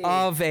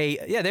 Of a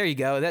there you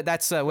go.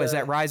 That's what is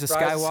that? Rise of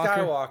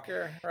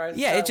Skywalker. Rise of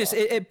Skywalker.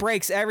 It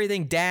breaks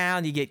everything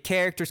down. You get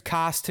characters,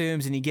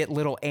 costumes, and you get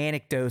little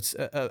anecdotes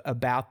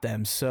about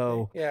them.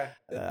 So they're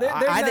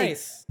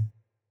nice.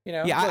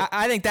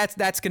 I think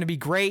that's going to be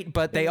great.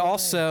 But they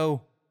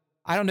also,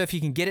 I don't know if you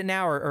can get it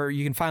now or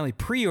you can finally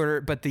pre-order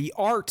it. But the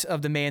art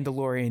of the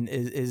Mandalorian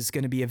is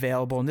going to be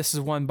available, and this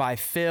is one by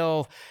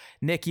Phil.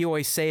 Nick, you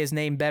always say his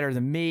name better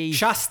than me.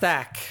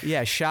 Shostak.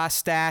 Yeah,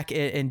 Shostak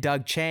and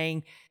Doug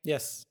Chang.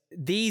 Yes.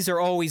 These are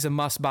always a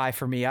must-buy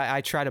for me.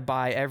 I try to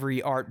buy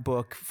every art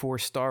book for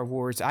Star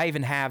Wars. I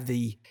even have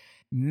the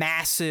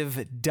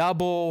massive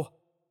double-bound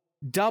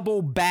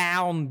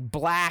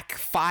black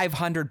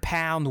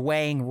 500-pound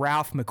weighing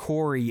Ralph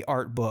McQuarrie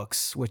art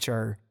books, which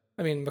are...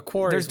 I mean,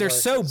 McQuarrie. They're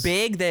so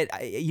big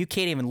that you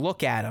can't even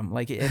look at them.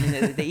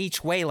 They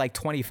each weigh like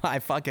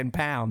 25 fucking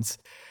pounds.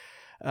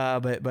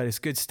 But it's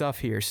good stuff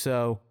here.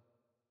 So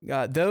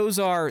those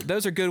are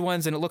good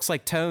ones, and it looks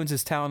like Tones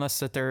is telling us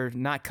that they're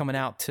not coming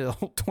out till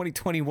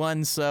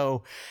 2021.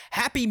 So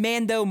happy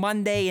Mando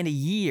Monday in a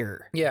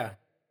year. Yeah.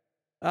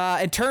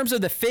 In terms of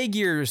the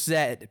figures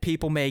that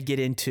people may get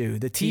into,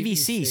 the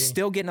TVC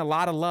still getting a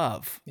lot of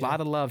love. A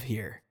lot of love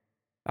here.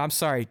 I'm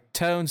sorry,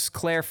 Tones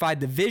clarified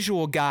the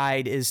visual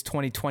guide is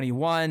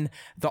 2021,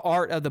 the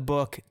art of the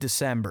book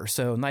December.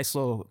 So nice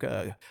little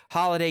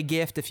holiday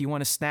gift if you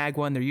want to snag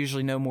one. They're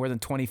usually no more than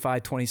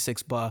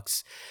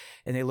 $25-26,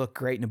 and they look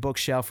great in a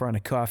bookshelf or on a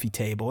coffee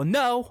table. And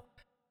no,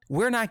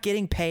 we're not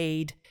getting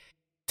paid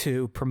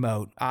to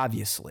promote,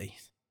 obviously.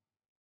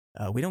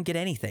 We don't get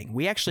anything.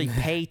 We actually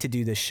pay to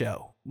do this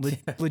show.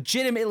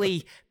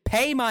 Legitimately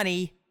pay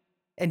money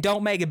and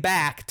don't make it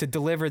back to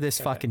deliver this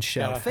fucking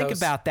show. Think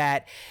about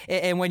that.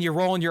 And when you're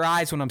rolling your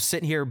eyes when I'm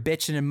sitting here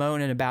bitching and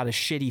moaning about a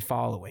shitty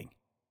following.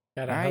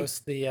 Gotta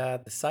host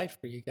the site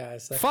for you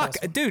guys.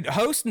 Dude,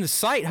 hosting the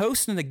site,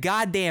 hosting the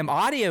goddamn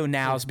audio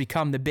now has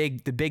become the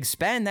big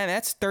spend.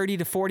 That's $30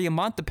 to $40 a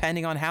month,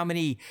 depending on how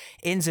many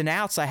ins and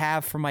outs I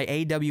have for my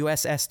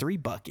AWS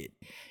S3 bucket.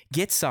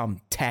 Get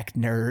some, tech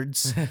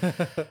nerds.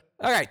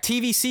 All right,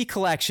 TVC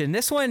collection.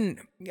 This one,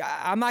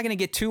 I'm not going to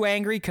get too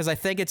angry because I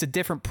think it's a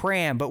different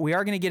pram, but we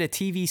are going to get a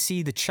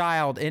TVC The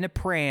Child in a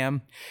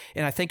pram,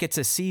 and I think it's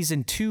a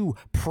season 2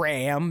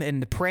 pram,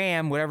 and the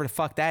pram, whatever the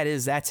fuck that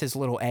is, that's his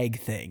little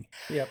egg thing.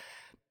 Yep.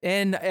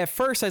 And at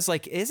first I was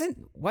like,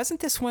 wasn't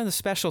this one of the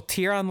special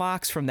tier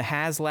unlocks from the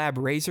HasLab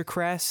Razor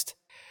Crest?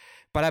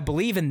 But I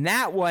believe in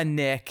that one,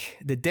 Nick,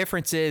 the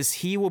difference is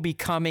he will be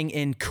coming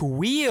in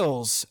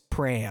Kuiil's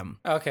pram.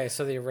 Okay,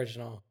 so the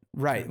original.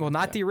 Right. Well,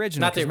 not the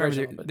original. Not the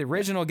original. The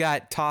original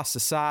got tossed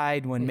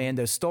aside when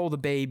Mando stole the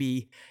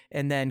baby,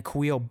 and then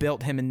Kuiil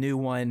built him a new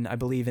one, I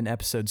believe, in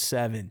episode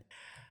 7.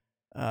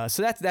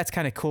 So that's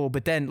kind of cool.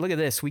 But then look at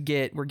this. We're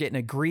getting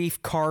a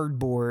Greef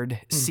cardboard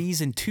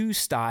season 2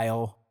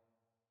 style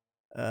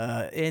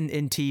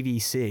in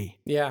TVC.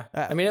 Yeah.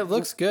 I mean, it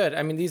looks good.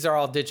 I mean, these are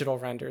all digital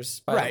renders,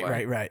 by the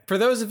way. Right. For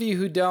those of you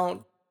who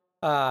don't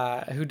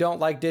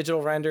like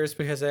digital renders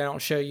because they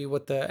don't show you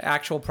what the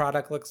actual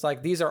product looks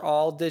like, these are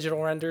all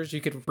digital renders.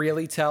 You could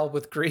really tell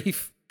with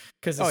Greef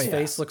because his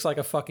face looks like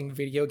a fucking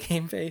video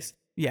game face.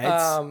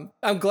 Yeah.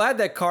 I'm glad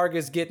that Cardboard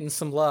is getting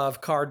some love.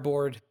 Because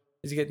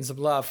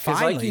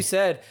like you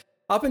said,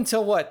 up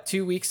until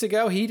 2 weeks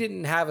ago, he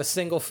didn't have a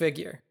single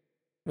figure.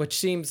 which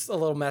seems a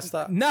little messed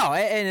up. No,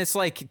 and it's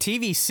like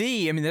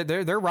TVC. I mean,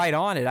 they're right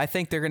on it. I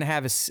think they're going to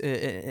have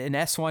an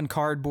S1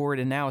 cardboard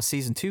and now a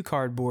Season 2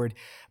 cardboard.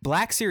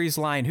 Black Series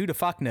line, who the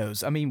fuck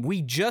knows? I mean,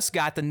 we just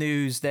got the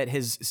news that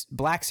his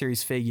Black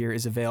Series figure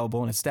is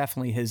available, and it's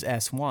definitely his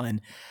S1.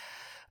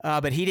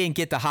 But he didn't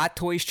get the Hot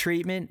Toys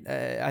treatment.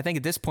 I think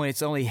at this point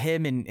it's only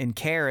him and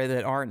Kara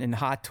that aren't in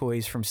Hot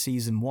Toys from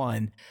Season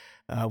 1.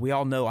 We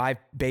all know I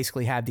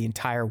basically had the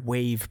entire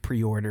wave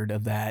pre-ordered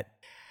of that.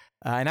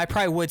 And I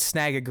probably would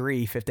snag a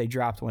grief if they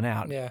dropped one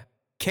out. Yeah.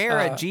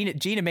 Kara,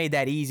 Gina made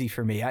that easy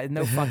for me.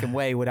 No fucking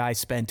way would I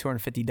spend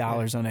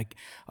 $250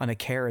 on a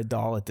Kara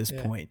doll at this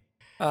point.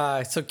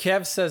 So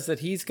Kev says that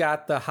he's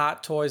got the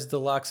Hot Toys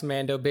Deluxe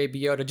Mando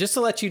Baby Yoda. Just to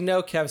let you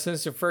know, Kev, since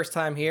it's your first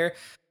time here,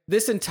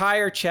 this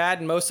entire chat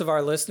and most of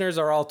our listeners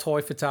are all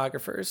toy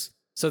photographers.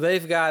 So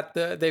they've got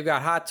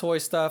Hot Toy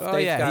stuff.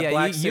 Oh, got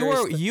Black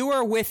Series. You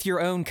are with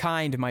your own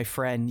kind, my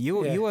friend.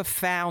 You have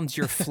found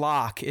your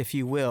flock, if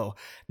you will.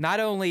 Not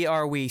only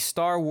are we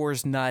Star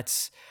Wars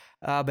nuts,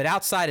 but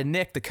outside of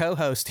Nick, the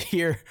co-host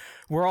here,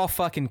 we're all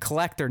fucking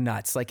collector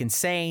nuts, like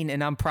insane,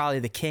 and I'm probably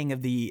the king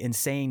of the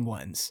insane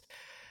ones.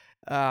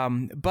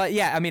 But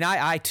yeah, I mean,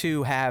 I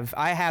too have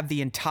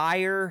the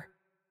entire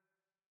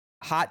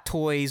Hot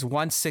Toys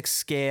 1/6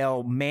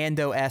 scale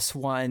Mando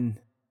S1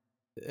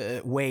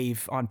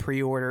 wave on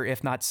pre-order,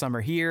 if not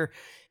summer here.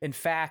 In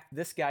fact,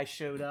 this guy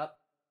showed up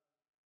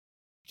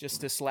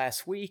just this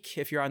last week.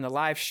 If you're on the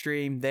live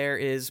stream, there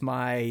is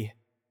my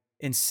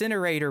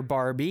Incinerator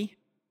Barbie.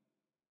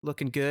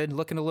 Looking good,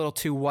 looking a little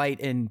too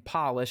white and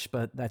polished,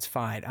 but that's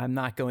fine. I'm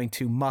not going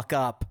to muck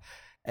up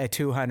a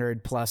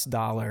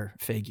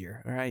 $200+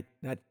 figure. All right.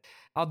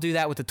 I'll do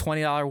that with the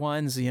 $20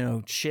 ones,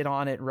 shit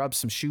on it, rub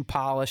some shoe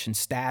polish and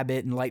stab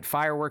it and light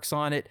fireworks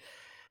on it.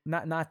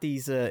 Not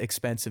these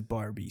expensive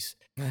Barbies.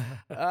 All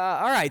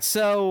right,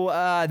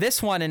 so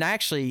this one, and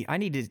actually, I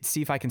need to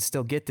see if I can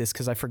still get this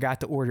because I forgot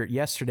to order it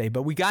yesterday.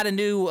 But we got a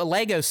new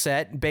Lego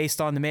set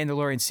based on The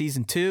Mandalorian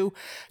Season 2.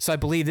 So I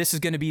believe this is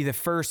going to be the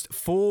first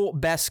full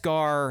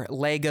Beskar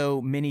Lego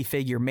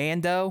minifigure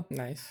Mando.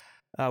 Nice.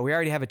 We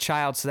already have a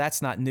child, so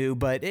that's not new.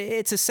 But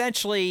it's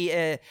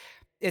essentially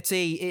it's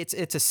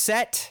a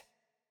set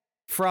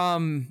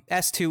from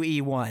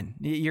S2E1.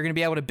 You're going to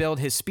be able to build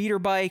his speeder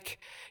bike.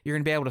 You're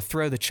going to be able to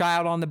throw the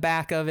child on the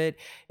back of it.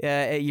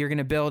 You're going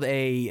to build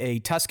a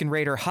Tusken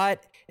Raider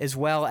hut, as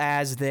well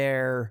as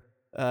their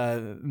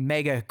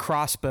mega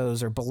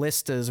crossbows or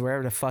ballistas,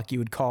 wherever the fuck you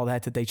would call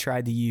that they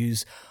tried to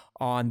use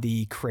on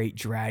the Krayt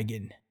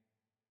Dragon.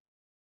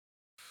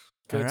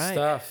 Good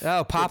stuff.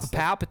 Oh, Papa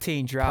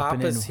Palpatine dropping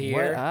Papa's in.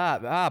 here. What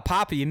up?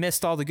 Papa, you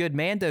missed all the good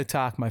Mando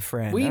talk, my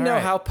friend. We know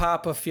how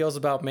Papa feels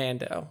about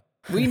Mando.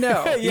 We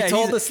know. He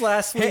told us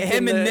last week.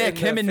 Him and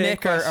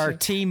Nick are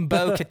Team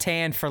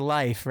Bo-Katan for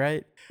life,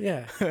 right?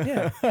 Yeah.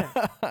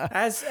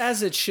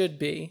 As it should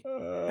be.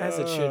 As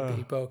it should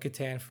be.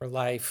 Bo-Katan for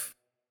life.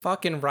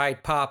 Fucking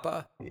right,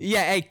 Papa.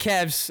 Yeah, hey,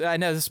 Kev's, I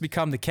know this has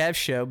become the Kev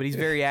show, but he's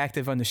very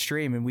active on the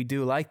stream, and we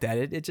do like that.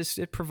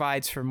 It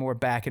provides for more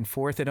back and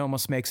forth. It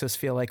almost makes us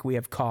feel like we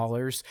have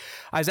callers.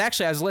 I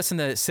was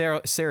listening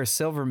to Sarah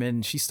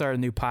Silverman. She started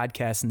a new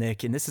podcast,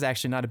 Nick, and this is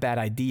actually not a bad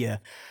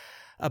idea.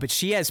 But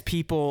she has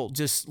people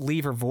just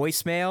leave her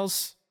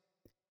voicemails,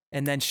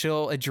 and then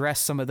she'll address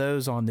some of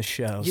those on the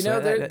show.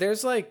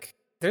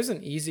 There's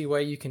an easy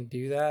way you can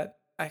do that.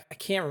 I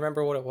can't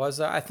remember what it was.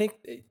 I think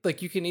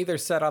like you can either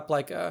set up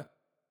like a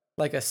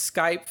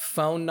Skype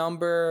phone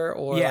number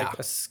or like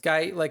a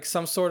Skype, like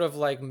some sort of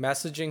like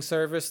messaging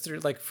service through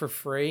like for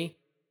free.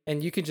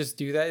 And you can just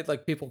do that.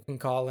 Like people can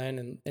call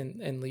in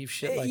and leave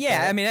shit like that.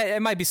 Yeah, I mean,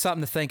 it might be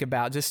something to think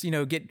about. Just,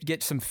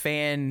 get some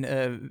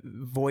fan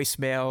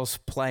voicemails,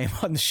 play them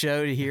on the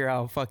show to hear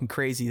how fucking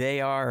crazy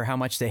they are or how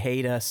much they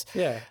hate us.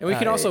 Yeah, and we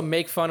can also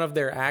make fun of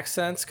their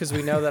accents because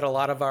we know that a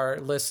lot of our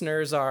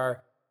listeners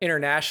are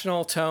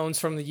international tones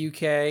from the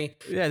UK.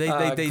 Yeah,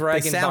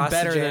 they sound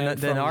better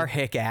than our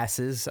hick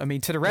asses. I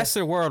mean, to the rest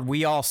of the world,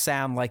 we all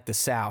sound like the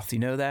South. You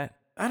know that?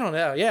 I don't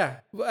know. Yeah,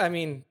 I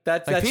mean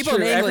that's people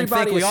true. in England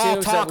Everybody think we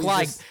all talk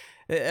like.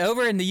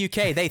 Over in the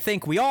UK, they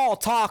think we all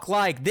talk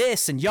like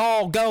this, and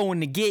y'all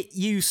going to get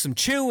you some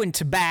chewing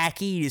tobacco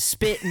to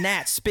spit in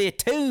that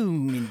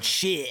spittoon and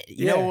shit.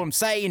 You know what I'm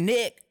saying,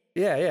 Nick?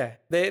 Yeah.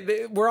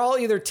 We're all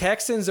either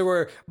Texans or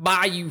we're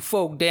bayou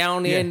folk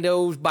down in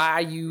those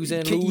bayous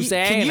in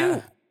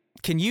Louisiana.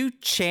 Can you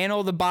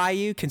channel the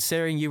bayou,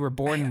 considering you were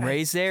born and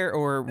raised there,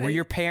 or were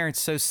your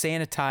parents so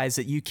sanitized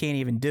that you can't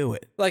even do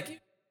it? Like,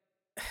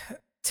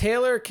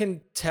 Taylor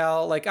can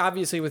tell, like,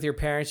 obviously with your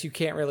parents, you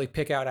can't really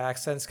pick out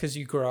accents because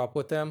you grew up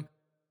with them.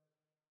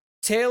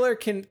 Taylor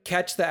can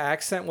catch the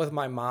accent with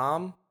my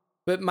mom,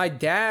 but my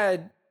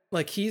dad,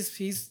 like,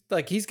 he's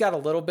got a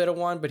little bit of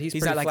one, but he's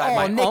pretty not flat.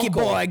 Like, oh, Nicky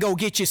boy, go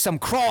get you some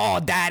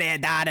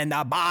crawdaddy down in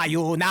the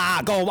bayou.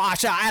 Nah, go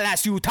watch the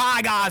LSU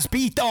Tigers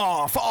beat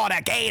off all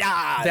the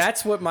Gators.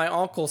 That's what my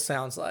uncle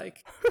sounds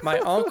like. My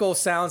uncle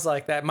sounds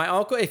like that. My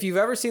uncle, if you've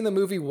ever seen the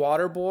movie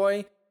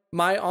Waterboy,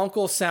 my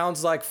uncle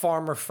sounds like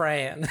Farmer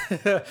Fran.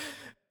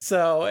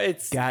 So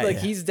it's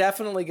he's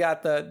definitely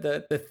got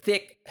the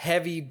thick,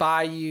 heavy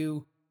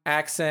Bayou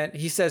accent.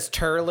 He says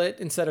turlet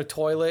instead of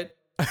toilet.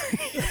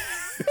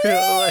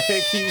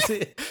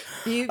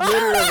 He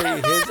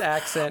literally, his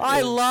accent.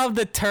 I love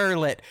the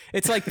turlet.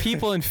 It's like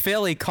people in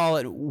Philly call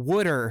it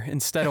wooder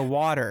instead of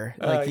water.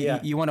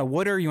 Like you want a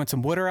wooder? You want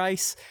some wooder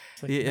ice?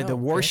 Like, the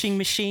washing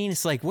machine.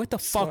 It's like, what the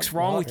fuck's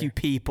wrong with you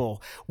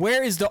people?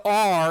 Where is the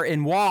R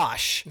in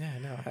wash? Yeah,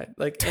 no,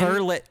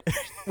 turlet.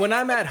 When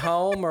I'm at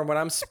home or when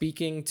I'm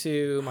speaking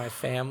to my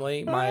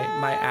family,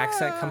 my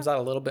accent comes out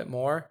a little bit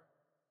more.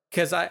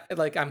 Because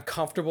I'm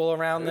comfortable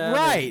around them.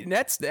 Right.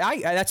 That's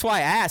why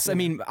I asked. I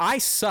mean, I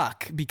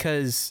suck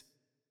because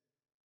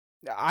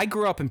I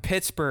grew up in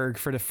Pittsburgh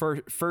for the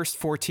first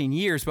 14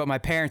 years, but my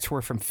parents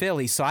were from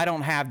Philly, so I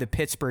don't have the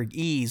Pittsburgh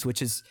E's,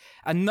 which is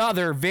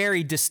another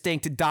very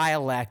distinct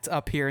dialect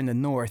up here in the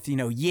north. You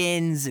know,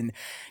 yins and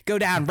go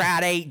down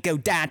Route 8, go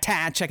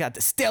downtown, check out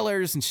the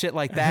Stillers and shit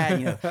like that.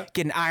 You know,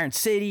 get in Iron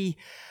City.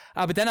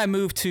 But then I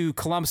moved to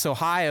Columbus,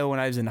 Ohio when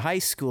I was in high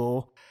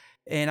school.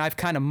 And I've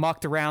kind of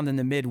mucked around in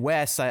the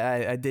Midwest.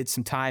 I did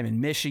some time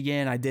in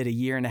Michigan. I did a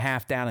year and a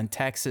half down in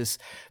Texas.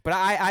 But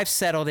I've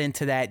settled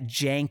into that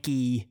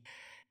janky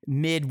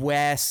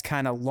Midwest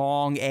kind of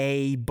long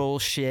A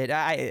bullshit.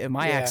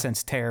 My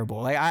accent's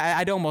terrible.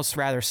 I'd almost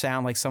rather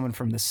sound like someone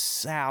from the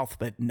South,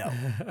 but no.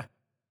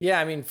 Yeah,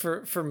 I mean,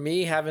 for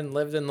me, having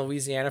lived in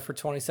Louisiana for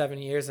 27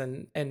 years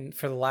and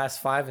for the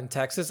last 5 in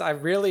Texas, I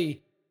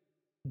really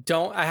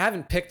I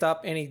haven't picked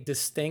up any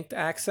distinct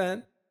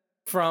accent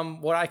from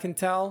what I can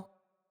tell.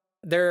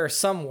 There are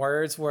some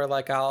words where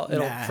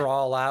it'll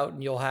drawl out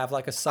and you'll have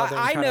like a southern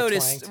I kind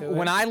noticed of twang to it.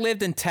 When I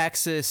lived in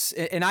Texas,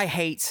 and I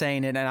hate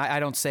saying it, and I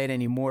don't say it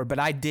anymore, but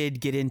I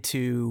did get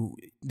into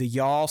the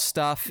y'all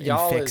stuff and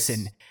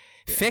fixin'.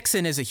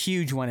 Fixin' is a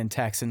huge one in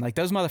Texan. Like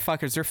those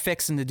motherfuckers, they're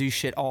fixing to do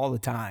shit all the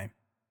time.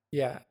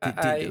 Yeah.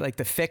 Like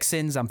the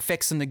fixins, I'm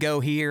fixing to go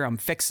here, I'm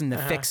fixing to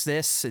fix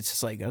this. It's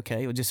just like,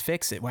 okay, well just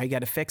fix it. Why you got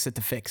to fix it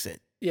to fix it?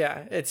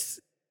 Yeah,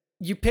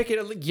 you pick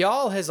it.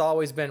 Y'all has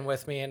always been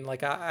with me, and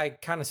I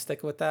kind of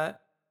stick with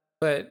that.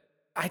 But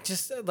I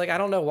just I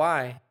don't know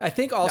why. I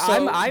think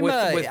also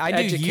I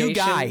do you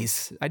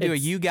guys. I do a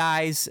you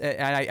guys.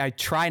 I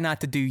try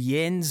not to do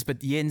yins,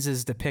 but yins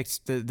is the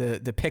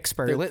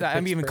Pittsburgh.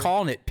 I'm even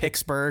calling it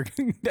Pittsburgh.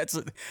 That's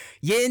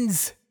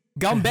yins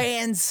gum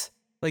bands.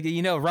 Like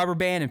rubber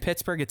band in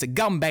Pittsburgh. It's a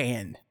gum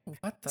band.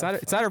 What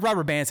it's not a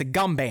rubber band. It's a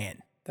gum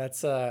band.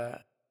 That's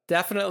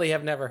Definitely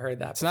have never heard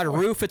that. It's not a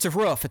roof, it's a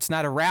roof. It's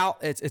not a route,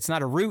 it's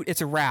not a route, it's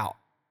a route.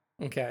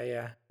 Okay,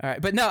 yeah. All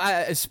right, but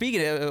no.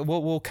 Speaking of,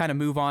 we'll kind of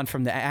move on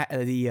from the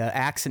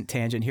accent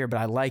tangent here, but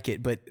I like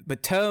it.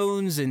 But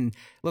tones, and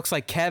looks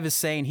like Kev is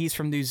saying he's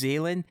from New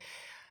Zealand.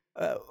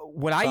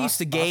 When I used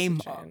to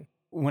game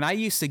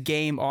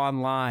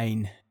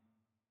online,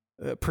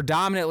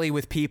 predominantly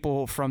with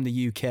people from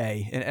the UK,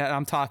 and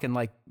I'm talking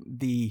like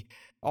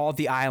all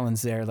the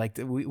islands there. Like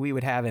we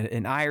would have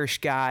an Irish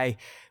guy,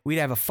 we'd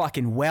have a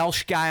fucking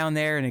Welsh guy on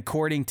there, and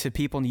according to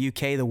people in the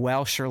UK, the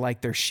Welsh are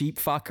like they're sheep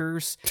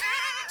fuckers.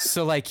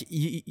 So like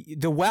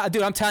dude,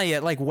 I'm telling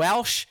you, like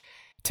Welsh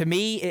to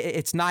me,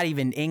 it's not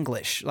even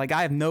English. Like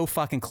I have no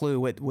fucking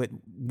clue what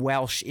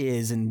Welsh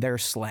is in their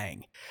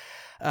slang.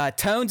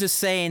 Tones is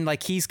saying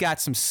like he's got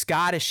some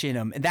Scottish in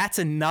him, and that's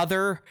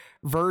another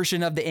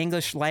version of the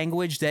English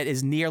language that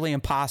is nearly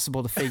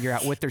impossible to figure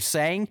out what they're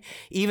saying,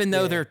 even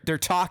though they're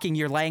talking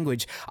your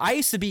language. I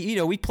used to be,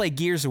 we'd play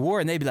Gears of War,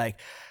 and they'd be like,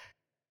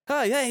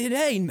 "Oh,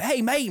 hey,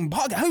 mate,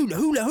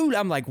 hula."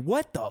 I'm like,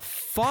 what the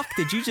fuck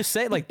did you just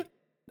say? Like,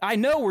 I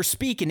know we're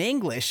speaking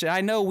English, and I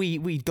know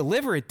we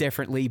deliver it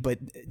differently, but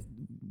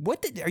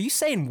are you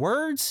saying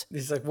words?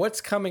 He's like,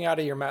 what's coming out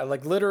of your mouth?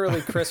 Like literally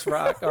Chris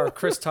Rock or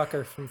Chris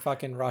Tucker from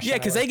fucking Russia. Yeah,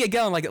 because they get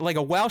going like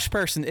a Welsh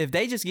person. If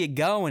they just get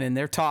going and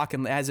they're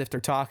talking as if they're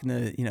talking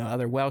to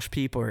other Welsh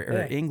people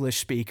or English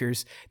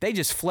speakers, they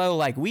just flow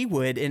like we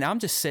would. And I'm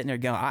just sitting there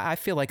going, I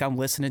feel like I'm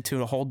listening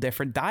to a whole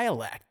different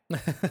dialect.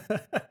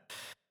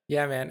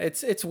 Yeah, man,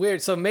 it's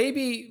weird. So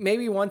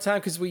maybe one time,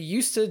 because we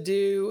used to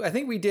do, I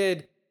think we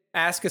did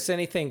Ask Us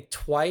Anything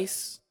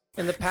twice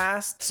in the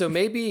past. So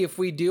maybe if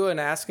we do an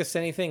Ask Us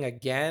Anything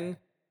again,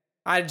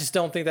 I just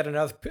don't think that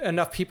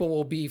enough people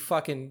will be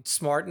fucking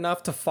smart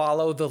enough to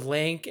follow the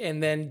link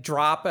and then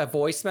drop a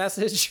voice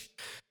message.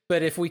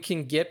 But if we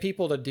can get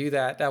people to do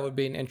that, that would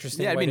be an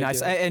interesting way to do it. Yeah,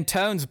 it'd be nice. And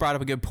Tones brought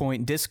up a good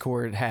point.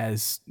 Discord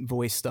has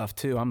voice stuff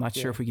too. I'm not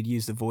sure if we could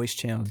use the voice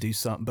channel to do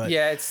something, but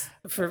yeah, it's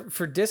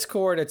for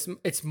Discord,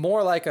 it's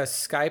more like a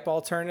Skype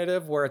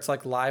alternative where it's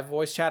like live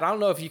voice chat. I don't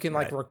know if you can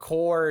like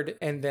record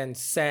and then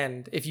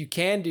send. If you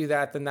can do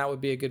that, then that would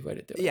be a good way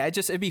to do it. Yeah,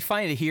 it'd be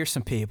funny to hear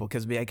some people,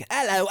 because it'd be like,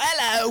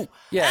 hello,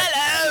 yeah.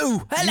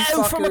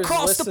 hello from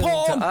across the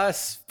pond. To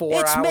us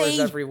 4 hours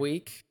every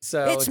week.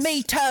 So it's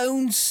me,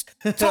 Tones.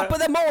 Top of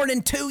the morning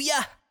to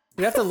ya.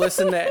 We'd have to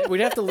listen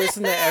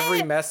to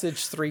every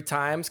message 3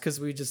 times because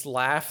we just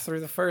laugh through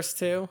the first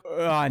 2.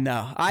 Oh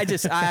no,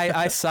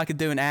 I suck at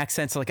doing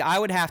accents. Like I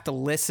would have to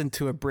listen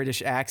to a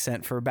British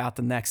accent for about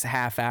the next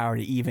half hour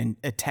to even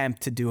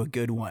attempt to do a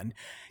good one.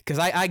 Because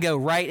I go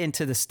right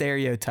into the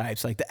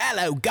stereotypes, like the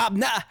hello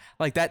governor,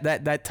 like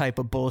that type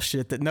of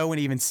bullshit that no one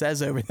even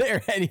says over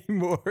there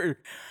anymore.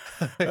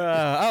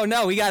 Oh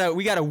no, we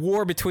got a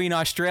war between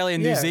Australia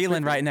and New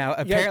Zealand right now.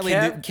 Apparently,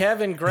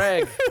 Kevin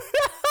Gregg.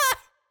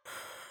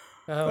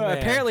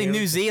 Apparently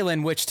New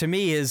Zealand, which to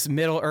me is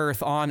Middle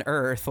Earth on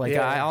Earth. Like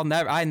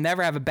I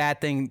never have a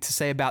bad thing to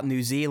say about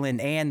New Zealand,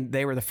 and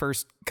they were the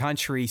first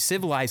country,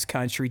 civilized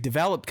country,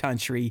 developed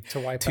country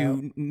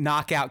to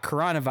knock out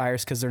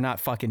coronavirus because they're not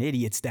fucking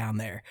idiots down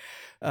there.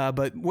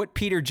 But what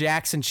Peter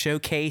Jackson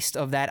showcased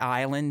of that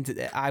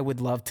island, I would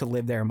love to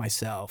live there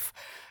myself.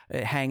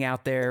 Hang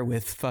out there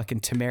with fucking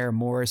Tamara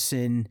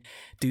Morrison,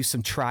 do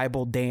some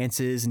tribal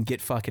dances, and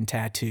get fucking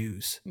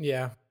tattoos.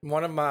 Yeah.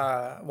 One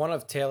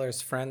of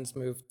Taylor's friends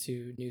moved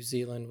to New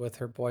Zealand with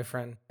her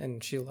boyfriend,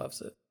 and she loves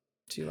it.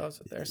 She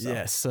loves it there. So.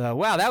 Yes.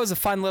 Wow, that was a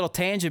fun little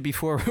tangent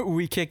before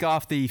we kick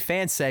off the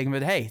fan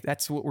segment. Hey,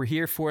 that's what we're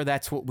here for.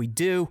 That's what we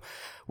do.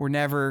 We're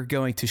never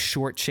going to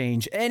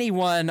shortchange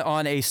anyone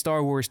on a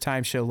Star Wars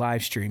Time Show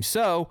live stream.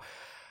 So,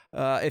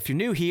 if you're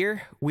new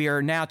here, we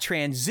are now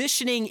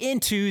transitioning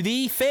into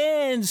the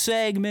fan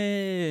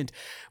segment,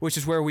 which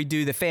is where we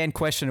do the fan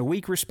question of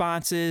week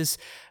responses.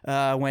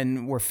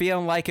 When we're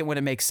feeling like it, when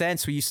it makes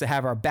sense. We used to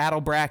have our battle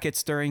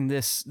brackets during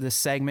this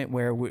segment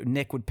where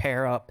Nick would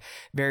pair up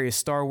various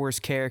Star Wars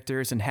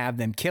characters and have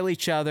them kill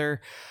each other.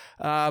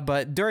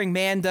 But during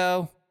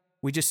Mando,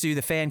 we just do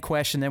the fan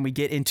question, then we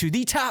get into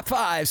the top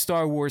 5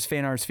 Star Wars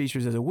fan arts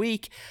features of the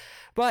week.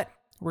 But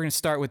we're going to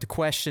start with the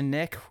question,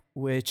 Nick,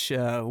 which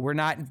we're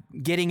not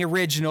getting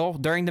original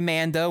during the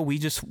Mando.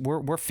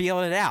 We're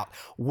feeling it out.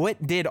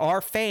 What did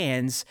our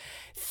fans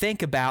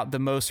think about the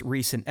most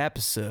recent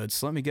episodes?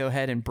 So let me go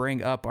ahead and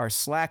bring up our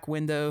Slack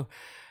window,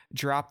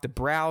 drop the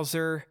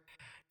browser.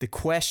 The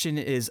question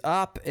is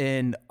up,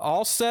 and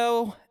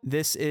also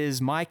this is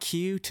my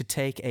cue to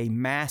take a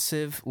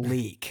massive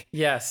leak.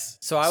 Yes.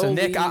 So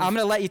Nick, I'm going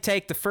to let you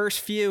take the first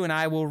few, and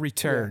I will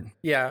return.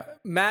 Yeah.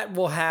 Matt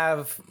will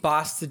have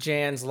Basta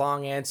Jan's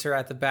long answer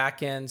at the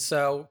back end.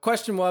 So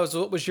question was,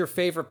 what was your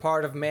favorite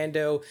part of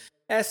Mando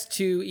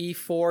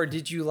S2E4?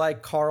 Did you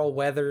like Carl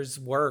Weathers'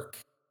 work?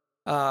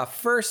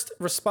 First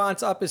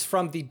response up is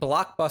from the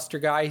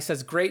Blockbuster guy. He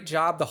says, great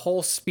job. The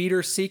whole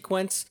speeder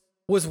sequence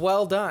was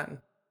well done.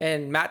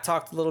 And Matt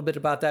talked a little bit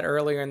about that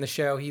earlier in the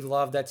show. He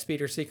loved that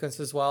speeder sequence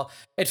as well.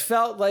 It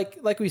felt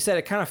like we said,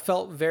 it kind of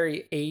felt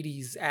very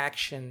 80s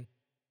action.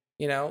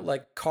 You know,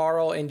 like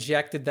Carl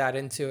injected that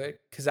into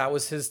it because that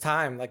was his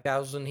time. Like that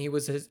was when he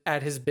was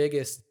at his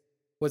biggest,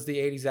 was the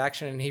 80s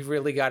action. And he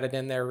really got it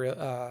in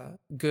there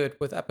good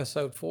with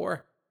episode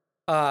 4.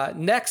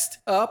 Next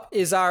up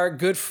is our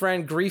good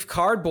friend Grief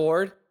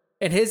Cardboard.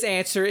 And his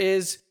answer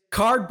is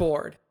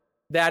cardboard.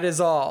 That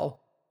is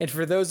all. And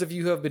for those of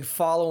you who have been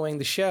following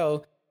the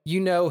show, you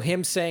know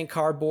him saying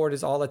cardboard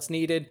is all that's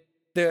needed.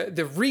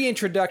 The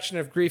reintroduction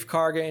of Grief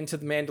Karga into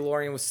The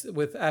Mandalorian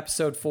with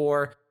episode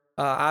 4,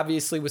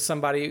 obviously with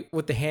somebody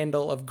with the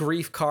handle of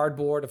Grief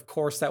Cardboard. Of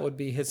course, that would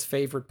be his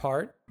favorite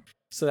part.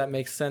 So that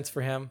makes sense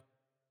for him.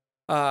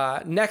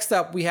 Next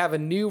up, we have a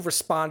new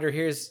responder.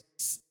 Here's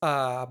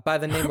by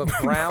the name of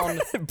Brown.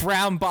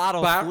 Brown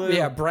Bottle Flu.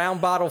 Yeah, Brown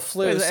Bottle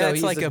Flu. So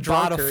it's like a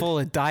bottle full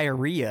of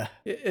diarrhea.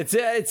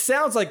 It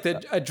sounds like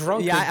a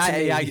drunkard.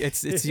 Yeah,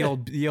 it's the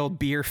old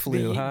beer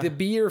flu. The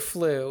beer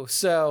flu.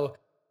 So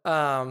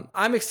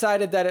I'm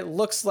excited that it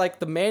looks like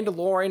The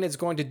Mandalorian is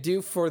going to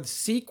do for the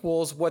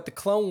sequels what the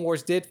Clone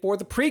Wars did for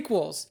the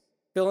prequels.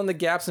 Fill in the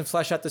gaps and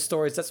flesh out the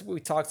stories. That's what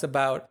we talked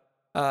about.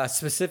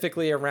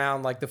 Specifically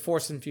around like the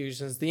Force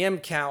infusions, the M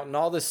count, and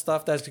all this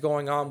stuff that's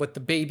going on with the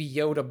Baby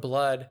Yoda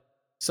blood.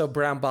 So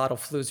Brown Bottle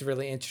Flu is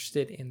really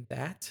interested in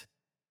that.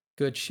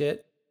 Good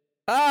shit.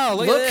 Oh,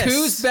 look at this.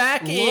 Who's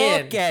back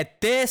in. Look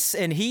at this.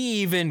 And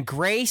he even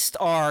graced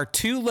our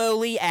two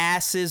lowly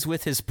asses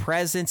with his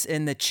presence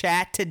in the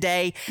chat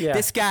today. Yeah.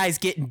 This guy's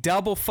getting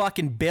double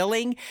fucking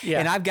billing. Yeah.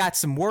 And I've got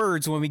some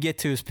words when we get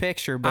to his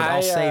picture, but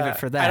I'll save it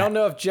for that. I don't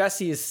know if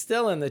Jesse is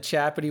still in the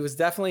chat, but he was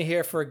definitely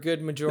here for a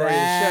good majority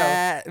of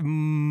the show.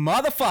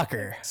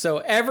 Motherfucker. So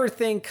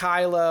everything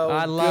Kylo.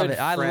 I love it.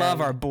 I love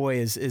our boy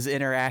is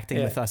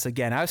interacting with us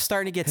again. I was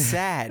starting to get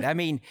sad. I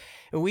mean,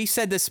 we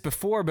said this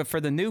before, but for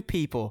the new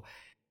people,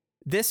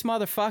 this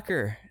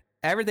motherfucker,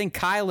 Everything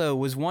Kylo,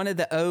 was one of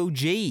the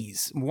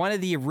OGs, one of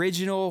the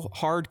original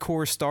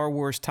hardcore Star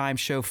Wars Time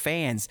Show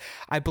fans.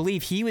 I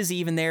believe he was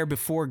even there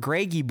before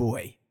Greggy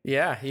Boy.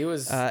 Yeah, he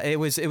was. It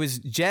was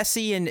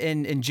Jesse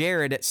and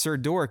Jared at Sir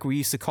Dork. We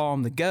used to call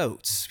them the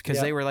GOATs because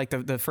they were like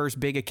the first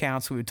big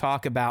accounts we would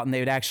talk about, and they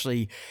would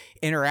actually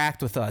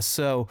interact with us.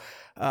 So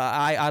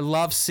I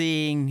love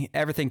seeing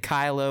Everything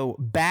Kylo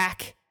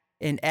back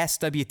in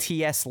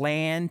SWTS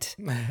land.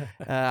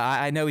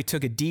 I know he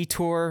took a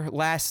detour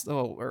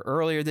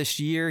earlier this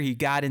year. He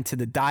got into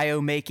the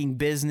dio making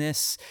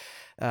business.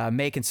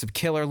 making some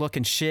killer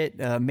looking shit,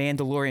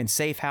 Mandalorian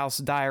safe house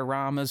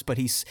dioramas, but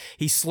he's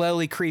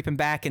slowly creeping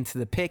back into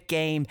the pick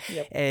game,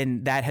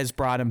 and that has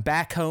brought him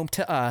back home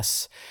to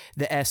us,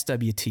 the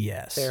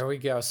SWTS. There we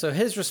go. So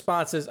his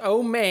response is,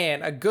 "Oh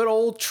man, a good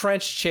old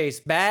trench chase,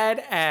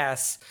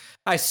 badass.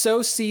 I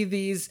so see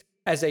these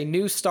as a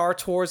new Star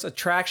Tours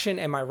attraction.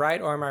 Am I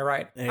right or am I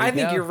right?" I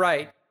think you're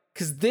right,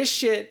 because this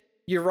shit,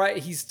 you're right.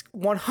 He's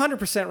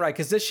 100% right,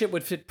 because this shit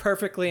would fit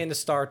perfectly into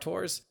Star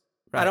Tours.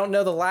 Right. I don't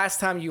know the last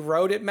time you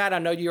rode it, Matt. I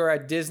know you were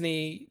at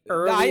Disney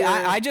earlier.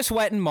 I just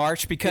went in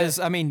March because,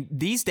 I mean,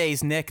 these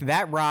days, Nick,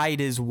 that ride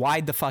is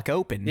wide the fuck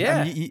open. Yeah.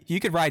 I mean, you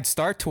could ride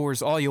Star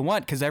Tours all you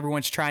want because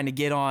everyone's trying to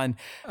get on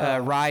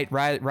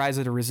Rise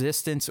of the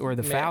Resistance or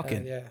the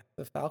Falcon.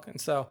 The Falcon.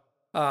 So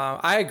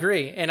I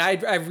agree. And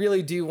I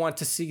really do want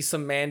to see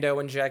some Mando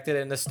injected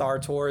into Star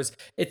Tours.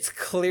 It's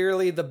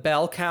clearly the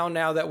bell cow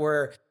now that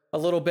we're a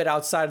little bit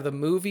outside of the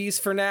movies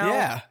for now.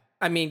 Yeah.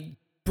 I mean,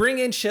 bring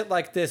in shit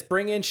like this.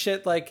 Bring in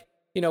shit like,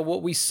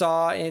 what we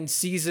saw in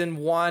season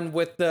 1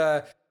 with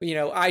the,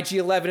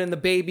 IG-11 and the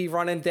baby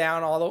running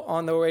down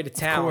on the way to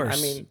town. Of course.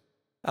 I mean,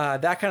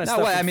 that kind of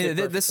stuff. I mean,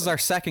 this is our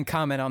second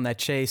comment on that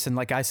chase, and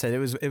like I said,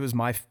 it was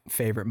my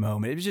favorite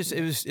moment.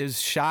 It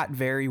was shot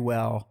very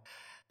well.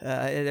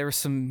 There was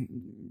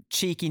some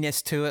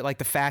cheekiness to it, like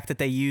the fact that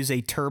they use a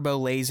turbo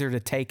laser to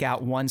take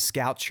out one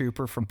scout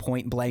trooper from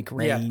point blank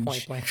range. Yeah,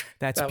 point blank.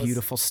 That's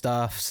beautiful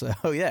stuff.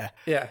 So yeah,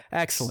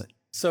 excellent.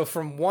 So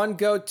from one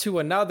goat to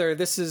another,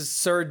 this is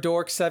Sir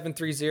Dork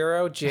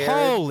 730, Jared.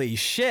 Holy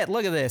shit,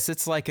 look at this.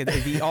 It's like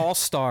the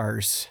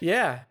All-Stars.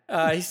 Yeah.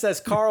 He says,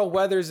 Carl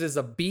Weathers is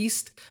a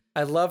beast.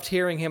 I loved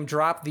hearing him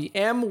drop the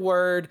M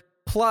word.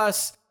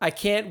 Plus, I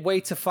can't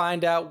wait to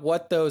find out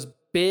what those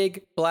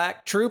big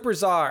black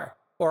troopers are.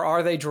 Or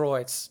are they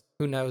droids?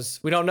 Who knows?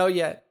 We don't know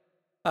yet.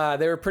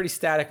 They were pretty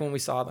static when we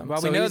saw them. Well,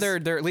 we know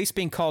they're at least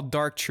being called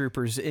dark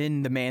troopers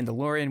in The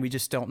Mandalorian. We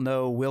just don't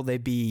know, will they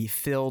be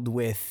filled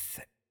with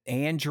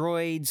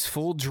androids,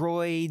 full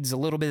droids, a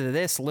little bit of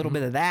this, a little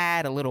bit of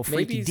that, a little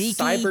freaky deaky,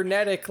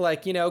 cybernetic,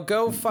 like,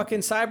 go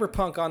fucking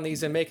cyberpunk on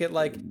these and make it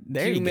like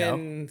there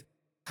human,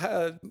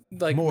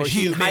 like more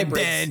human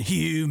hybrids. Than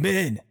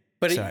human.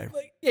 But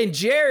and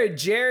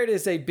Jared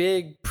is a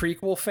big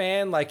prequel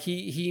fan. Like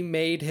he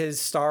made his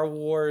Star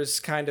Wars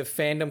kind of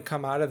fandom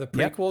come out of the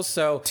prequels.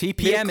 So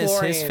TPM is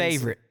his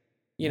favorite.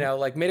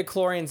 Like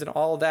midichlorians and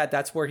all of that.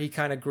 That's where he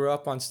kind of grew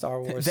up on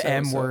Star Wars. The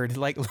M word,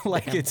 like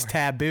it's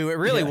taboo. It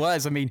really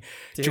was. I mean,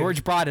 dude,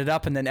 George brought it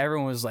up, and then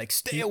everyone was like,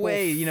 "Stay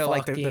away!"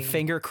 Like the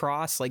finger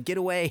cross, like get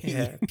away.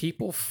 Yeah,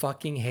 people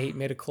fucking hate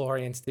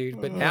midichlorians,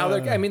 dude. But now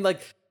they're. I mean, like,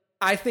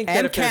 I think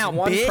that if there's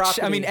one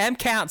property, I mean, M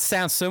count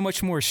sounds so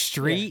much more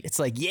street. Yeah. It's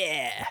like,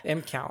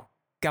 M count.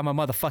 Got my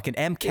motherfucking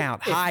M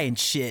count high and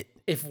shit.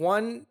 If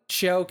one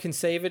show can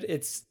save it,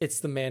 it's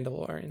The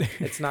Mandalorian.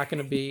 It's not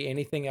going to be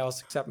anything else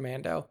except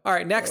Mando. All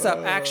right, next up,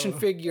 action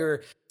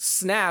figure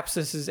snaps.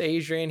 This is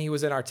Adrian. He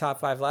was in our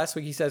top 5 last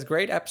week. He says,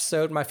 great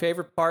episode. My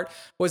favorite part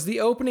was the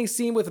opening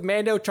scene with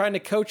Mando trying to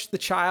coach the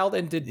child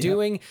into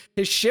doing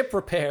his ship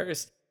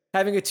repairs.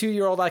 Having a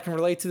 2-year-old, I can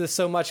relate to this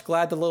so much.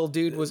 Glad the little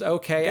dude was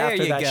okay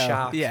after that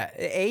shock. Yeah,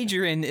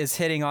 Adrian is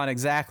hitting on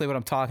exactly what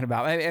I'm talking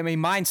about. I mean,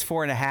 mine's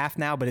 4.5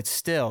 now, but it's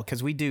still,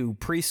 because we do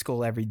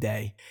preschool every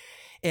day.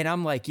 And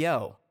I'm like,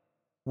 yo,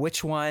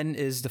 which one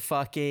is the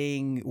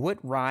fucking, what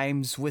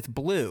rhymes with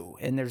blue?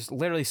 And there's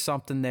literally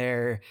something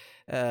there.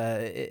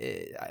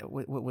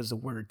 What was the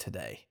word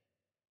today?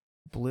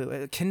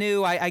 Blue.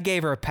 Canoe. I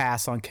gave her a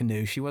pass on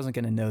canoe. She wasn't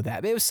going to know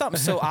that. But it was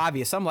something so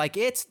obvious. I'm like,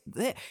 it's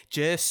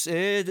just,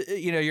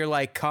 you're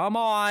like, come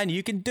on,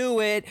 you can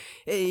do it.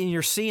 And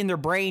you're seeing their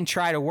brain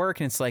try to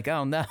work. And it's like,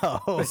 oh no.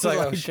 It's like,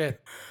 oh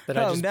shit. Did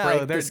I just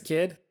break this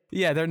kid?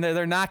 Yeah,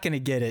 they're not going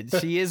to get it.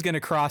 She is going to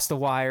cross the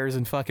wires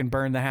and fucking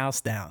burn the house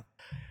down.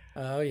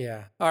 Oh,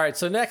 yeah. All right,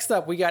 so next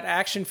up, we got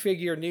Action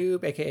Figure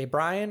Noob, a.k.a.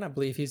 Brian. I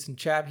believe he's in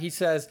chat. He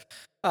says,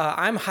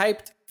 I'm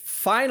hyped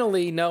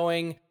finally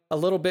knowing a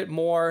little bit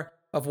more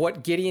of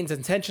what Gideon's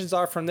intentions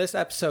are from this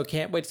episode.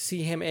 Can't wait to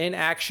see him in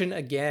action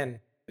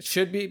again. It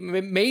should be,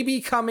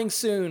 maybe coming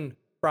soon,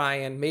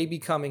 Brian. Maybe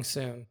coming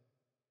soon.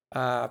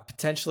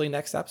 Potentially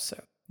next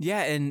episode.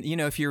 Yeah, and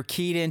if you're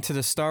keyed into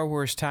the Star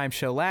Wars Time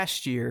Show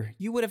last year,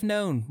 you would have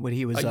known what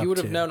he was up to. You would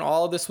have known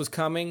all of this was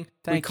coming.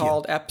 We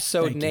called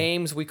episode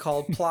names. We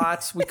called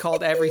plots. We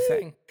called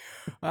everything.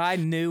 I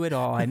knew it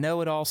all. I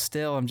know it all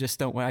still. I just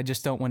don't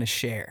want to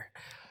share.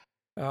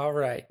 All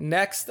right.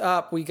 Next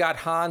up, we got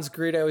Hans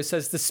Greedo. He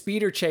says the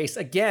speeder chase.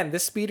 Again,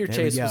 this speeder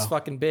chase was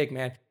fucking big,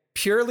 man.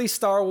 Purely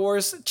Star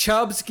Wars.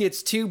 Chubbs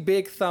gets 2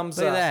 big thumbs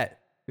up. Look at that.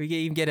 We can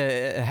even get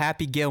a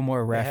Happy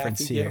Gilmore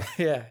reference here.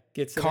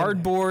 Gets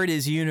Cardboard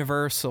is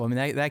universal. I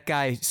mean, that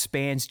guy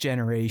spans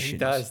generations. He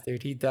does,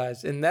 dude. He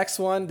does. And next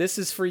one, this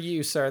is for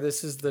you, sir.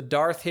 This is the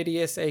Darth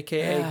Hideous,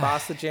 a.k.a.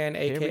 Basajan,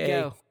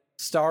 a.k.a.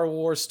 Star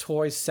Wars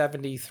Toys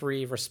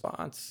 73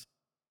 response.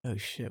 Oh,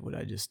 shit. What'd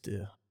I just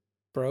do?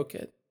 Broke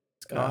it.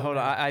 Hold on.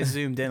 I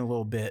zoomed in a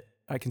little bit.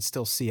 I can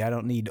still see. I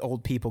don't need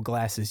old people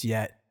glasses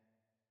yet.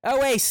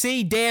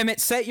 OAC, damn it,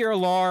 set your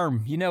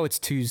alarm. You know it's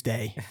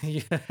Tuesday.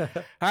 Yeah. All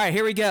right,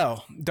 here we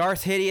go.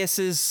 Darth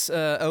Hidious's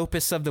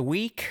opus of the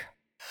week.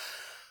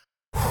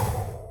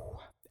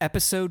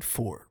 Episode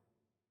 4.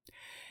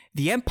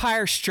 The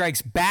Empire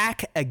Strikes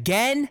Back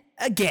again.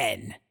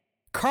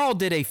 Carl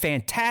did a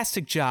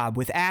fantastic job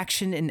with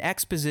action and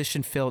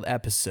exposition-filled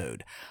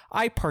episode.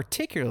 I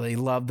particularly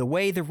love the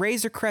way the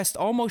Razor Crest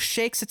almost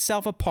shakes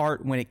itself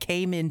apart when it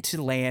came in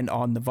to land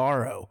on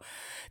Navarro.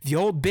 The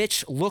old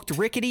bitch looked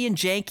rickety and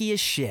janky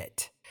as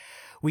shit.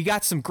 We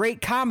got some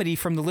great comedy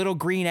from the little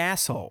green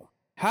asshole.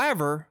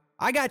 However,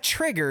 I got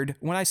triggered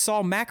when I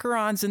saw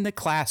macarons in the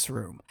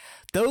classroom.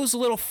 Those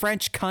little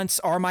French cunts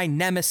are my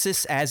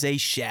nemesis as a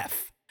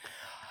chef.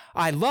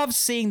 I love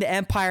seeing the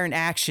Empire in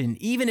action,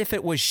 even if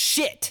it was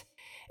shit,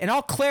 and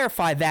I'll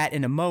clarify that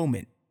in a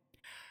moment.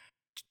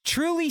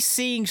 Truly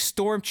seeing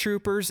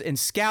stormtroopers and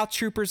scout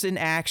troopers in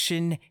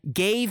action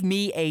gave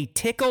me a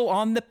tickle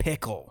on the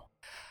pickle.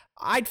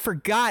 I'd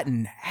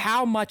forgotten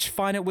how much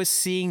fun it was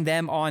seeing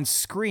them on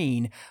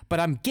screen, but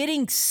I'm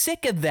getting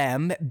sick of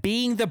them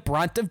being the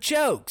brunt of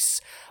jokes.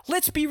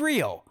 Let's be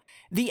real.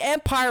 The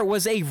Empire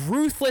was a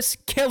ruthless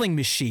killing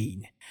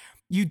machine.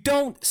 You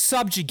don't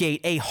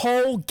subjugate a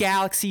whole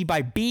galaxy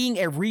by being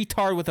a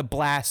retard with a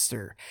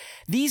blaster.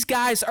 These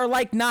guys are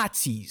like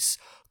Nazis,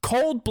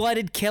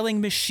 cold-blooded killing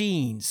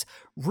machines,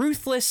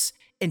 ruthless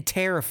and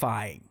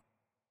terrifying.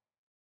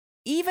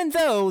 Even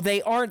though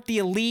they aren't the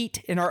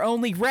elite and are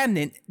only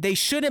remnant, they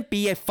shouldn't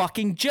be a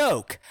fucking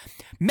joke.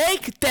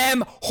 Make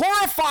them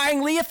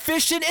horrifyingly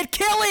efficient at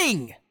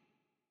killing!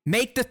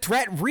 Make the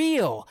threat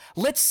real.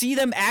 Let's see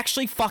them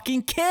actually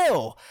fucking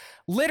kill.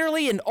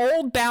 Literally an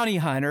old bounty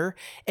hunter,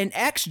 an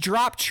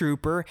ex-drop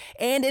trooper,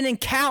 and an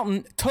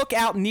accountant took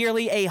out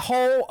nearly a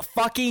whole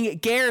fucking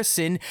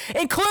garrison,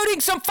 including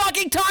some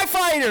fucking TIE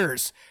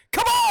fighters!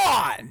 Come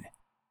on!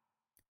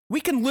 We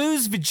can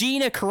lose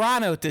Vagina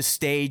Carano at this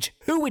stage.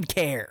 Who would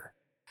care?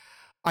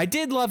 I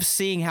did love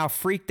seeing how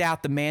freaked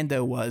out the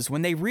Mando was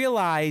when they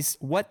realized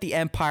what the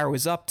Empire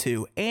was up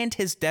to, and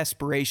his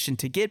desperation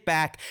to get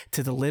back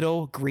to the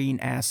little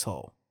green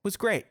asshole was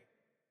great.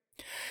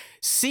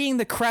 Seeing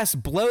the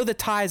crest blow the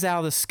ties out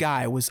of the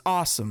sky was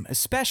awesome,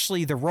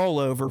 especially the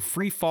rollover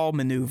freefall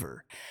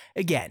maneuver.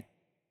 Again,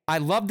 I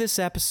love this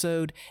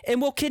episode and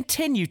will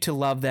continue to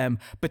love them,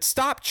 but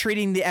stop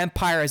treating the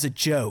Empire as a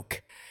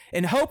joke.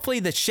 And hopefully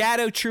the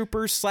Shadow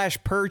Troopers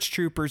 / Purge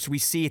Troopers we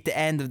see at the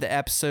end of the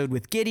episode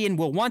with Gideon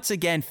will once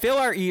again fill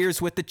our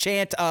ears with the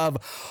chant of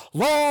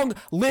 "Long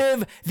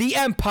live the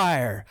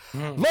Empire!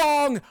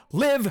 Long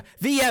live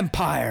the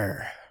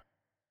Empire!"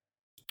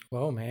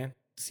 Whoa, man.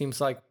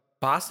 Seems like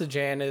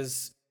Basajan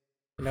is,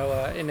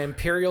 an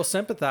Imperial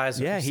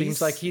sympathizer. Yeah,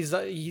 seems like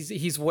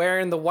he's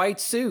wearing the white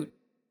suit.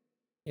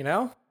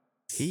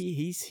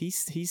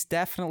 He's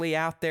definitely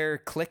out there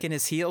clicking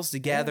his heels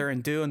together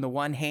and doing the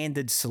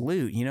one-handed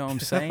salute. You know what I'm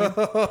saying?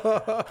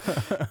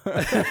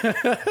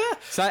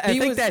 So I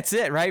think that's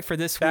it, right, for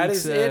this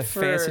week's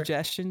fan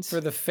suggestions, for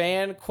the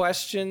fan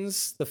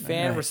questions, the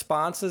fan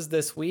responses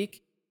this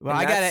week. Well,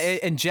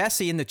 and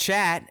Jesse in the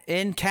chat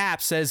in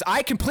caps says,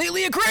 "I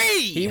completely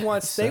agree." They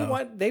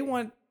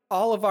want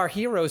all of our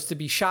heroes to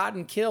be shot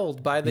and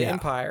killed by the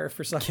Empire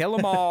for some. Kill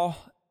them all.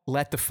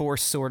 Let the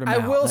Force sort them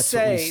out. I will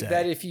say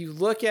that if you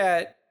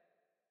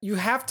you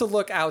have to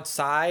look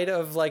outside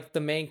of like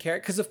the main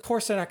character, because of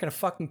course they're not going to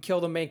fucking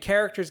kill the main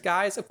characters,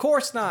 guys. Of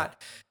course not.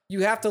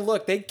 You have to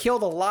look. They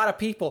killed a lot of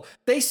people.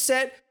 They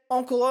set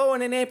Uncle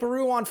Owen and Aunt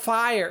Beru on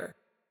fire.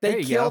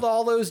 They killed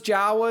all those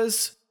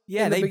Jawas.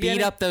 Yeah, they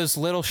beat up those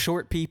little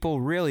short people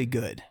really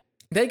good.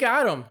 They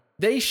got them.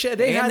 They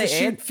had to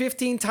shoot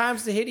 15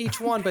 times to hit each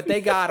one, but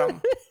they got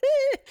them.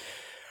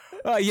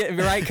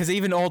 Yeah, right. Because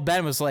even old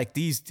Ben was like,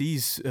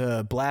 "These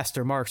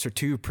blaster marks are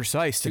too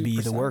precise to be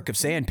the work of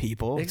sand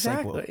people."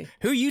 Exactly. Like, well,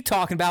 who are you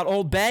talking about,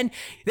 old Ben?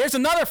 There's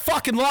another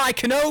fucking lie,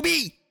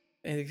 Kenobi.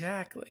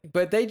 Exactly.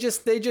 But they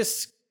just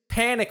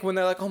panic when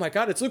they're like, "Oh my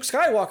God, it's Luke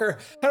Skywalker.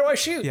 How do I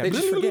shoot?" Yeah. They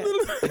just forget.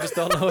 They just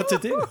don't know what to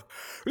do.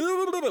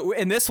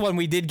 In this one,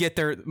 we did get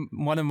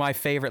one of my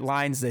favorite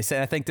lines. They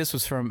said, I think this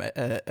was from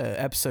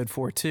episode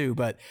 4 too,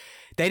 but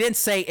they didn't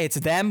say it's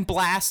them,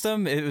 blast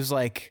them. It was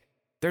like,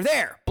 they're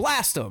there,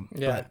 blast them.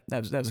 Yeah,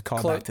 but that was a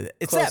callback to it.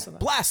 It's that, enough.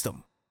 Blast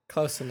them.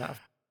 Close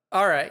enough.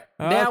 All right,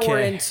 now we're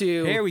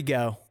into. Here we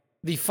go.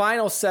 The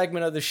final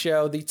segment of the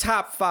show, the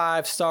top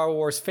 5 Star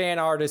Wars fan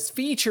artists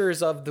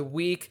features of the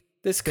week.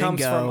 This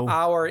comes from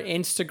our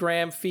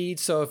Instagram feed.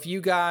 So if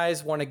you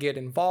guys want to get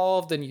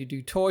involved and you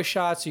do toy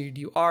shots or you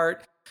do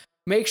art,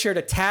 make sure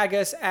to tag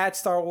us at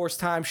Star Wars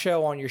Time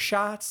Show on your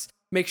shots.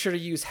 Make sure to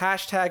use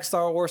hashtag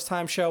Star Wars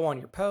Time Show on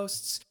your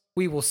posts.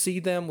 We will see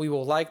them. We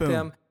will like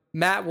them.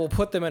 Matt will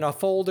put them in a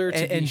folder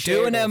to be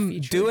shared.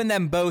 Doing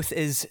them both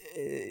is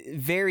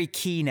very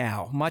key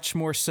now, much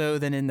more so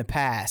than in the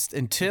past,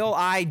 until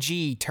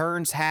IG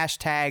turns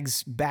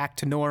hashtags back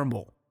to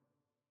normal.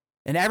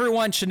 And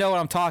everyone should know what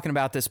I'm talking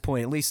about at this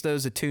point, at least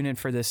those that tune in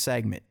for this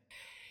segment.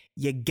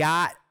 You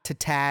got to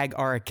tag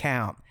our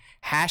account.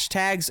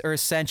 hashtags are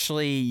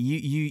essentially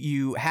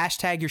you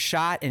hashtag your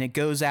shot and it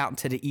goes out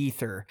into the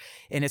ether,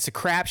 and it's a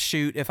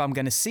crapshoot if I'm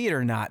going to see it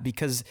or not,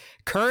 because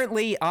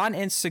currently on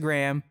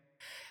Instagram,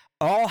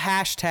 all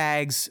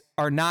hashtags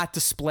are not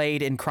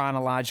displayed in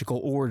chronological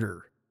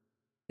order.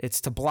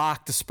 It's to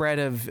block the spread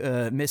of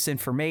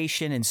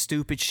misinformation and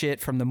stupid shit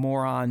from the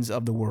morons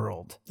of the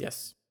world.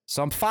 Yes.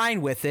 So I'm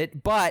fine with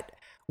it, but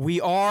we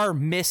are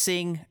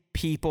missing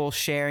people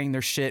sharing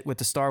their shit with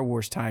the Star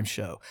Wars Time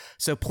Show.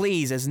 So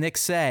please, as Nick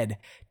said,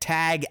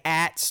 tag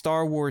at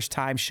Star Wars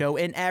Time Show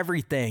in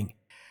everything.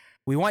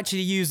 We want you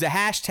to use the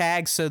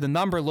hashtag so the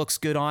number looks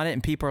good on it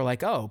and people are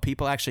like, oh,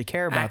 people actually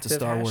care about active the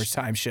Star Wars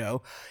Time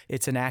Show.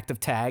 It's an active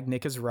tag.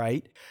 Nick is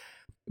right.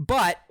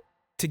 But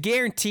to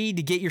guarantee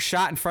to get your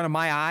shot in front of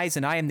my eyes,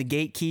 and I am the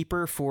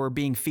gatekeeper for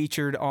being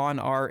featured on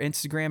our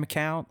Instagram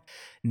account,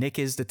 Nick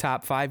is the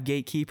top 5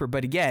 gatekeeper.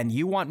 But again,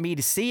 you want me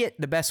to see it.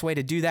 The best way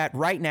to do that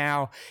right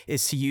now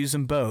is to use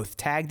them both.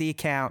 Tag the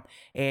account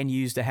and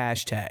use the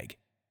hashtag.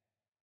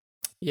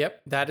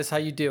 Yep, that is how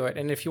you do it.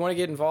 And if you want to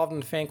get involved in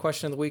the fan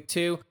question of the week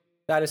too,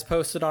 that is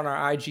posted on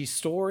our IG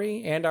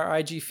story and our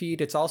IG feed.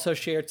 It's also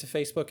shared to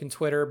Facebook and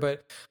Twitter,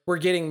 but we're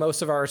getting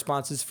most of our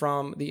responses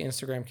from the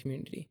Instagram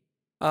community.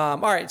 All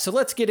right, so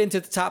let's get into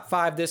the top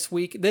 5 this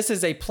week. This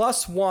is a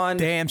 +1.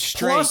 Damn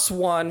straight.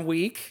 +1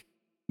 week.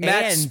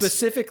 Matt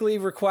specifically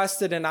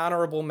requested an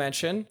honorable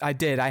mention. I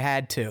did. I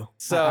had to.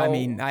 So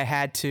I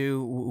had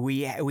to.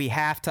 We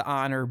have to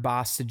honor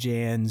Basta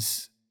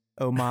Jan's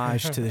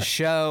homage to the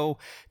show,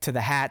 to the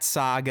Hat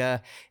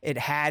Saga. It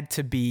had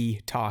to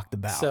be talked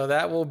about. So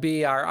that will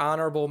be our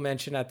honorable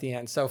mention at the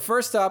end. So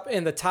first up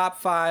in the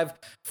top 5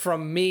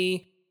 from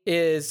me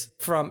is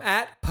from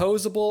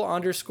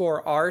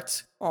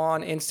 @posable_art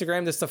on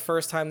Instagram. This is the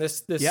first time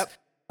this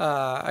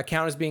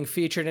account is being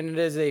featured, and it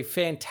is a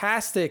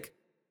fantastic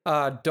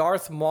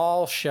Darth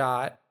Maul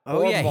shot.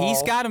 Oh yeah, Maul.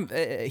 He's got him.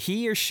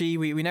 He or she,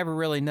 we never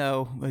really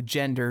know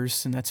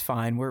genders, and that's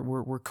fine.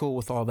 We're cool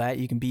with all that.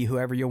 You can be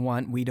whoever you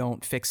want. We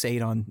don't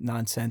fixate on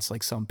nonsense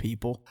like some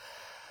people.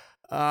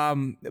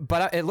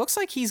 But it looks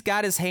like he's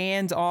got his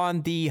hand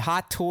on the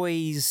Hot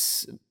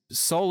Toys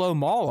Solo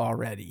Maul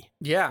already.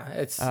 Yeah,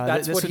 that's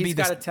what he's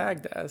got it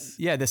tagged as.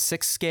 Yeah, the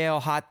 6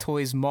 scale Hot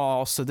Toys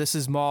Maul. So this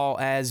is Maul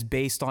as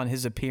based on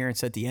his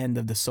appearance at the end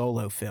of the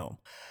Solo film.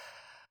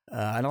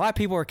 And a lot of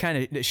people are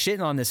kind of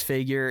shitting on this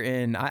figure,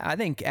 and I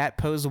think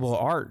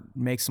 @posable_art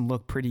makes him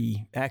look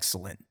pretty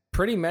excellent.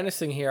 Pretty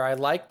menacing here. I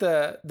like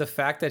the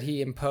fact that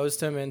he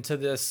imposed him into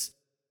this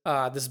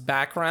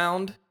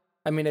background.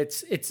 I mean,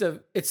 it's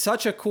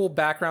such a cool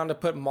background to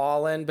put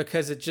Maul in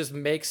because it just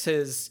makes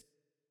his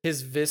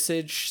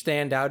visage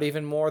stand out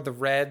even more. The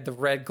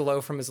red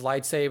glow from his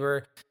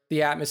lightsaber,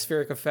 the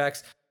atmospheric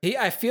effects.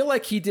 I feel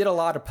like he did a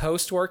lot of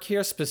post work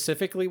here,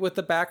 specifically with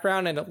the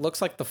background, and it looks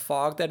like the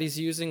fog that he's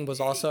using was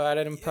also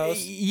added in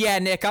post. Yeah,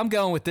 Nick, I'm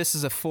going with this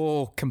as a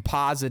full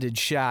composited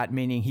shot,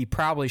 meaning he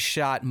probably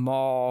shot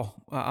Maul,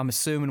 I'm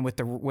assuming with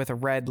a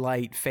red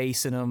light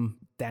facing him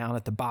down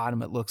at the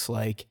bottom, it looks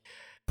like.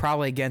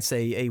 Probably against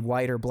a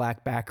white or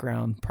black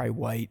background, probably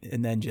white,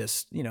 and then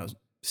just,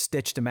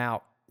 stitched him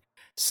out.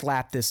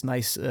 Slap this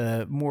nice,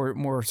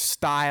 more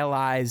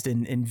stylized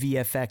and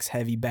VFX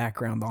heavy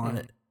background on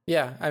it.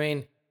 Yeah, I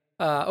mean,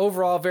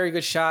 overall, very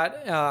good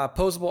shot.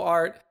 Posable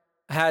Art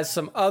has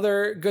some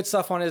other good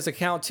stuff on his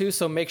account too,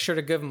 so make sure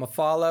to give him a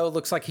follow.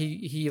 Looks like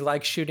he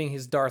likes shooting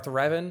his Darth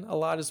Revan a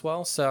lot as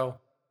well. So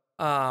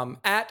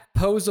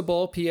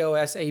 @posable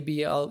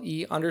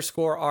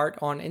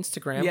 @posable_art on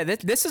Instagram. Yeah,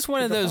 this is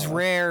one of those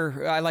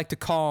rare, I like to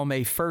call him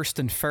a first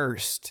and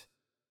first.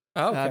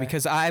 Okay.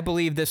 Because I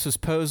believe this was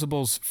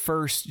Posable's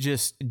first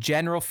just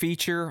general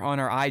feature on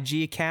our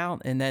IG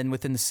account, and then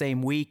within the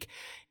same week,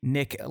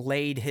 Nick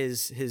laid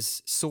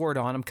his sword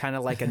on him, kind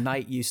of like a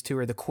knight used to,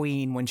 or the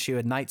queen when she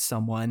would knight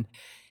someone,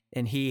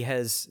 and he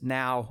has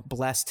now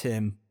blessed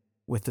him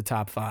with the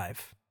top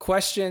 5.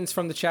 Questions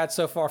from the chat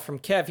so far from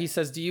Kev. He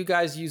says, do you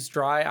guys use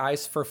dry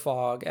ice for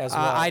fog as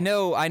well? I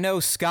know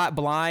Scott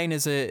Blind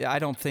I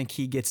don't think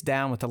he gets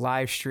down with the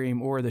live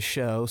stream or the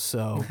show,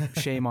 so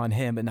shame on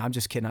him. And I'm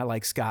just kidding. I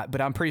like Scott,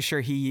 but I'm pretty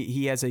sure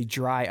he has a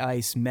dry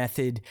ice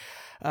method.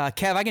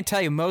 Kev, I can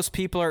tell you most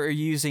people are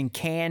using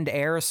canned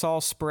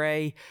aerosol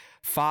spray,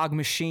 fog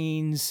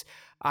machines.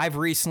 I've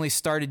recently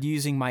started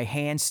using my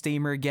hand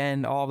steamer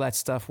again. All that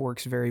stuff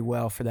works very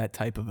well for that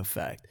type of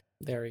effect.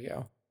 There we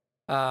go.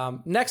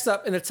 Next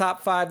up in the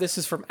top 5, this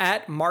is from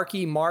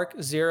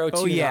 @MarkyMark029.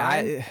 Oh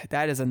yeah,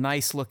 that is a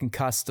nice looking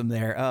custom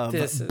there of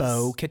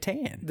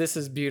Bo-Katan. This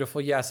is beautiful.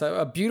 Yes,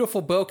 a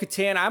beautiful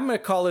Bo-Katan. I'm going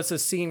to call this a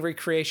scene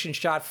recreation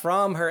shot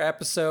from her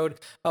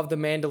episode of The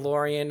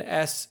Mandalorian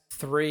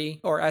S3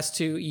 or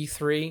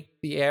S2E3,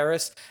 The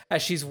Heiress,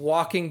 as she's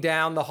walking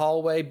down the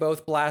hallway,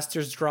 both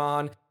blasters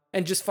drawn,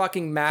 and just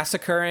fucking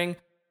massacring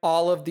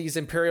all of these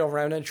Imperial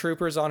Remnant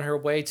troopers on her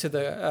way to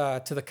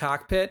the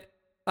cockpit.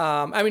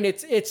 I mean,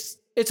 it's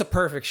a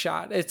perfect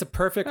shot. It's a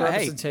perfect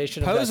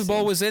representation of that scene.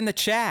 Posable was in the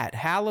chat.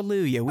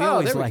 Hallelujah. We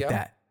always like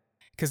that.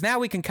 Because now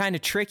we can kind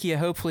of trick you,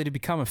 hopefully, to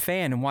become a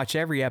fan and watch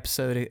every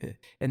episode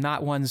and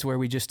not ones where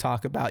we just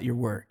talk about your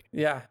work.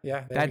 Yeah.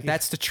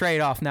 That's the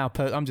trade-off now.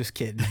 I'm just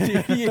kidding.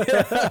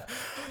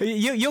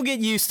 You'll get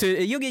used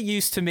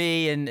to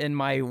me and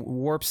my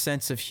warped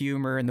sense of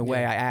humor and the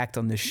way I act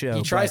on this show.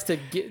 He tries to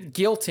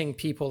guilting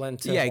people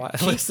into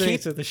listening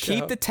to the show.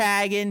 Keep the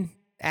tagging,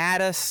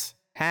 add us,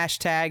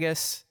 hashtag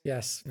us.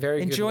 Yes,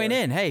 very and good. And join word.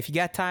 in. Hey, if you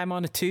got time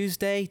on a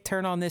Tuesday,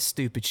 turn on this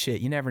stupid shit.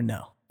 You never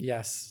know.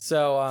 Yes.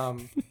 So,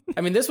 I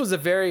mean, this was a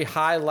very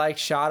high like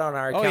shot on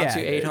our account to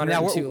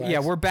 802 likes. Yeah,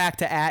 we're back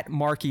to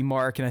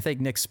 @MarkyMark, and I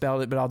think Nick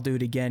spelled it, but I'll do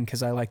it again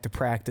because I like to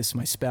practice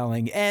my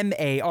spelling.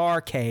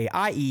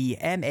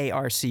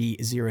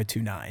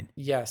 MarkieMarc029.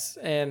 Yes,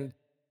 and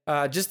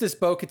just this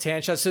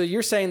Bo-Katan shot. So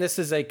you're saying this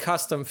is a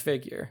custom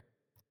figure?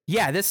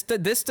 Yeah, this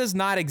does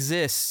not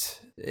exist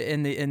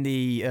in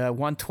the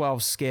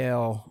 112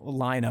 scale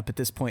lineup at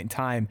this point in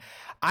time.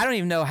 I don't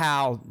even know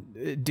how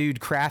dude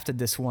crafted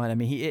this one. I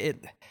mean,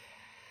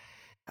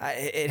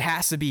 it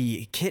has to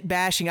be kit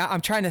bashing.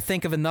 I'm trying to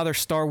think of another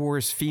Star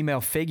Wars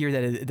female figure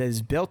that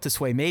is built this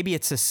way. Maybe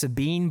it's a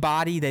Sabine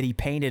body that he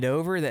painted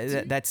over.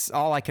 That's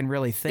all I can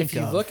really think of.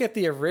 If you look at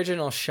the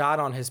original shot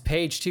on his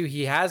page too,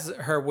 he has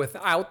her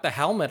without the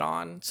helmet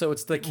on, so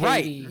it's the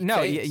Katie right. No,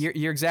 face.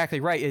 You're exactly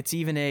right. It's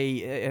even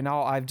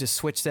I've just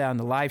switched that on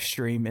the live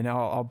stream, and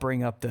I'll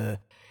bring up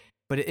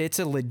but it's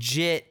a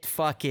legit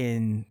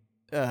fucking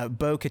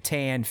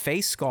Bo-Katan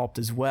face sculpt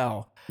as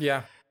well.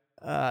 Yeah.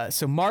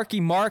 So Marky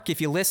Mark,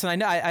 if you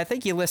listen, I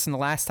think you listened the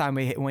last time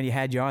when you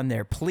had you on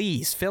there.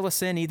 Please fill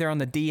us in either on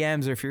the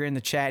DMs or if you're in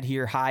the chat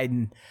here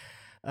hiding.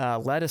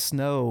 Let us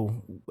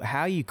know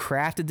how you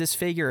crafted this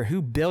figure or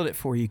who built it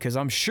for you, because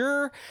I'm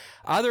sure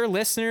other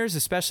listeners,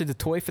 especially the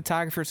toy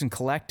photographers and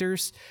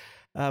collectors,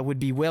 would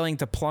be willing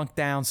to plunk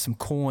down some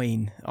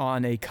coin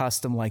on a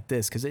custom like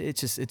this because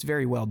it's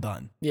very well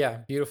done. Yeah,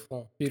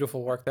 beautiful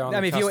work there.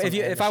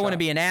 If I want to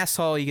be an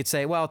asshole, you could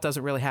say, well, it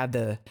doesn't really have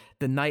the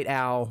night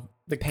owl.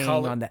 The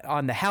painting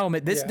on the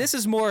helmet. This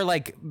is more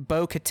like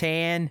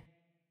Bo-Katan.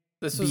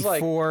 This was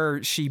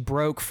before she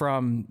broke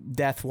from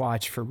Death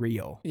Watch for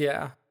real.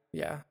 Yeah.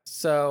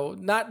 So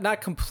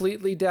not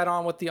completely dead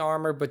on with the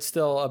armor, but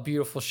still a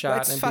beautiful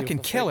shot. It's fucking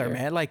killer,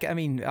 man. Like, I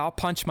mean, I'll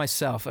punch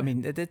myself. I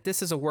mean,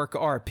 this is a work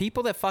of art.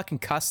 People that fucking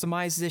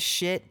customize this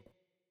shit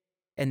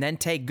and then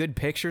take good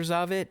pictures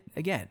of it.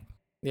 Again,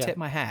 tip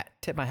my hat.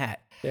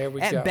 There we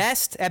go. At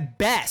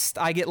best,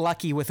 I get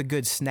lucky with a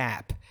good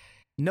snap.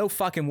 No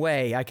fucking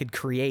way I could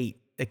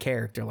create a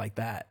character like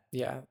that.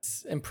 Yeah,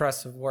 it's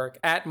impressive work.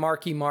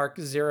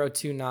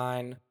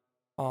 @MarkyMark029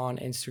 on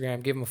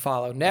Instagram. Give him a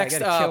follow. Next, I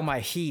gotta kill my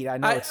heat. I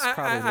know it's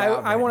probably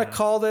loud I want to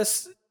call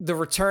this the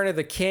Return of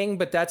the King,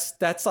 but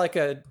that's like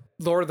a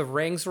Lord of the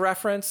Rings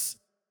reference.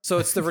 So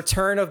it's the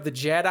Return of the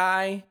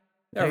Jedi,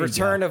 a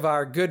return of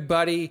our good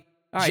buddy.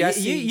 All right,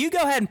 Jesse. You go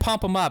ahead and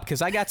pump him up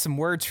because I got some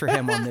words for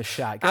him on this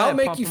shot. I'll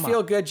make you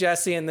feel good,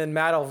 Jesse, and then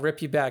Matt will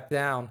rip you back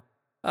down.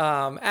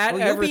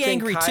 You'll be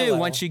angry too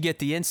once you get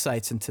the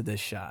insights into this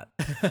shot.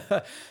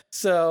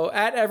 So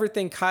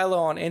 @EverythingKylo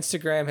on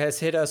Instagram has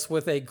hit us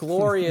with a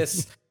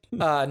glorious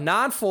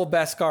non-full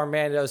Beskar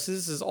Mando. So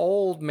this is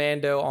old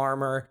Mando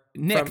armor.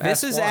 Nick,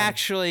 this is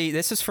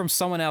from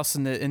someone else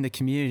in the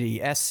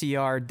community,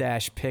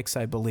 SCR-Pix,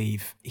 I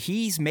believe.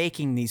 He's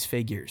making these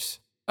figures.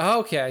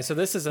 Okay, so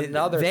this is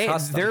another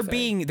custom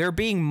thing. They're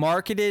being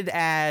marketed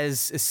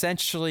as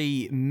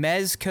essentially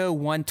Mezco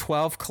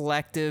 112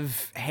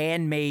 collective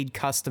handmade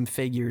custom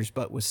figures,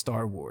 but with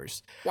Star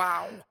Wars.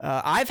 Wow.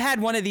 I've had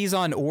one of these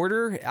on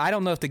order. I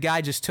don't know if the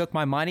guy just took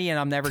my money and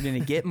I'm never going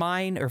to get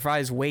mine, or if I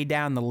was way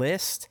down the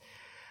list.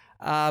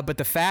 But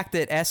the fact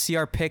that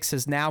SCR-Pix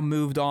has now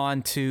moved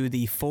on to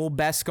the full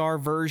Beskar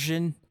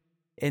version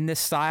in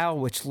this style,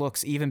 which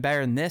looks even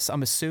better than this,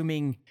 I'm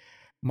assuming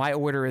my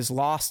order is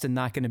lost and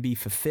not going to be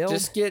fulfilled.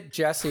 Just get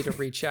Jesse to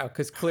reach out,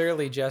 because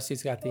clearly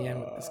Jesse's got the end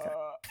with this guy.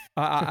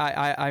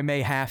 I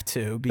may have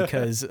to,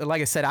 because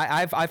like I said,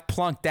 I've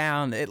plunked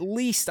down at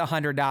least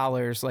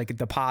 $100 like a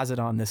deposit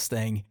on this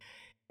thing,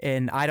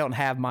 and I don't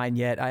have mine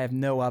yet. I have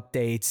no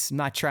updates. I'm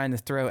not trying to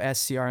throw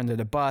SCR under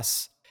the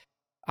bus.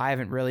 I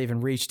haven't really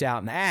even reached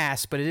out and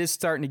asked, but it is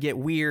starting to get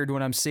weird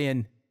when I'm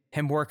seeing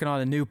him working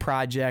on a new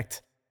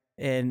project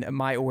and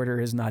my order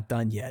is not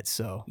done yet.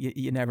 So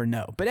you never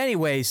know. But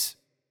anyways,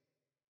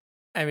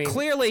 I mean,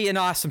 clearly an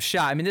awesome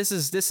shot. I mean, this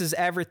is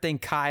everything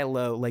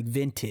Kylo, like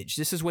vintage.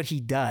 This is what he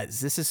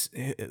does.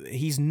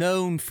 He's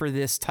known for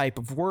this type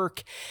of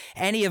work.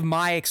 Any of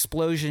my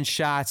explosion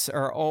shots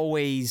are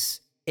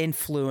always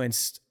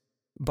influenced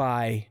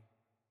by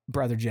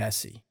Brother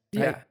Jesse.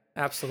 Right? Yeah,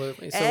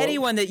 absolutely. So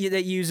anyone that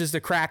uses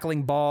the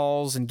crackling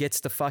balls and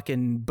gets the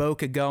fucking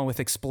bokeh going with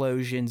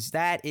explosions,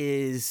 that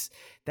is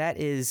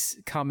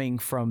coming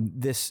from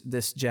this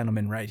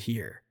gentleman right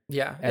here.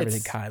 Yeah,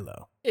 Everything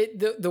Kylo.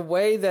 The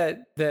way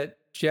that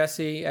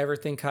Jesse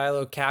Everything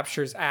Kylo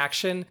captures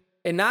action,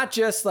 and not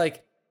just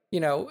like,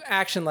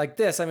 action like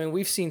this. I mean,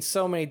 we've seen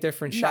so many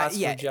different shots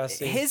from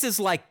Jesse. His is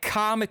like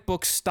comic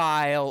book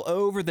style,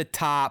 over the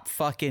top,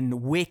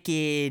 fucking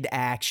wicked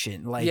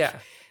action. Like,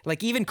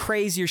 like even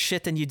crazier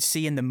shit than you'd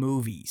see in the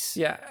movies.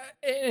 Yeah,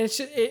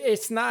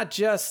 it's not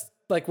just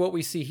like what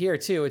we see here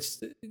too. It's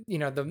the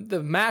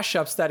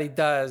mashups that he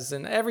does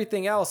and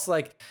everything else.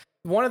 Like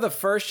one of the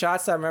first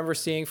shots I remember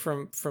seeing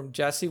from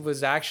Jesse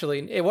was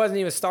actually, it wasn't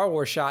even a Star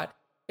Wars shot.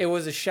 It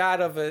was a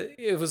shot of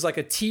it was like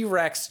a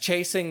T-Rex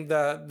chasing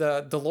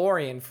the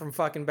DeLorean from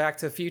fucking Back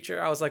to the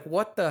Future. I was like,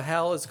 what the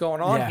hell is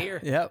going on here?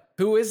 Yep.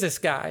 Who is this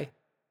guy?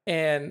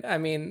 And I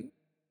mean,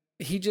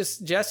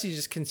 Jesse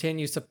just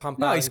continues to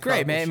pump out. No, he's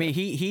great, man. I mean,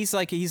 he's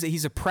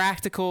a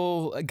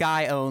practical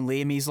guy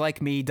only. I mean, he's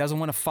like me, doesn't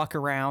want to fuck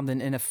around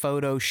in a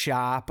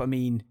Photoshop. I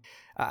mean,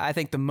 I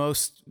think the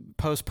most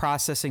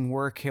post-processing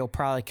work he'll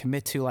probably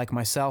commit to, like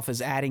myself,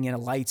 is adding in a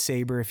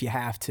lightsaber if you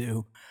have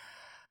to.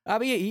 I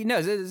mean,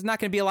 there's not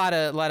going to be a lot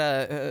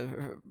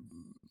of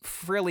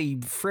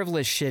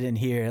frivolous shit in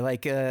here,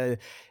 like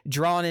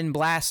drawn in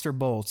blaster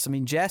bolts. I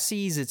mean,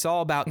 Jesse's, it's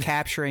all about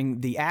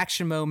capturing the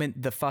action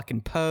moment, the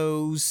fucking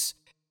pose,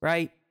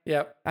 right?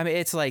 Yep. I mean,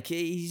 it's like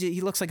he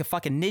looks like a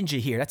fucking ninja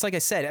here. That's like I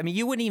said. I mean,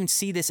 you wouldn't even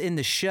see this in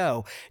the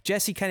show.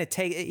 Jesse kind of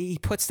he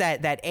puts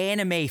that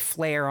anime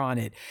flair on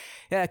it.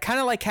 Kind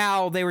of like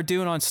how they were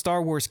doing on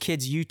Star Wars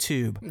Kids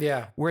YouTube.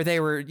 Yeah. Where they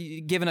were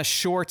giving us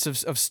shorts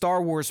of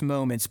Star Wars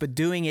moments, but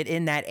doing it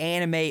in that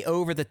anime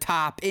over the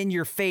top, in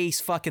your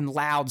face, fucking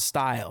loud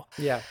style.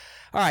 Yeah.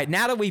 All right.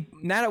 Now that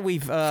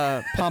we've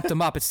pumped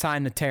him up, it's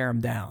time to tear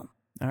him down.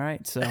 All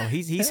right, so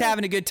he's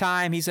having a good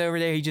time. He's over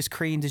there. He just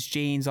creamed his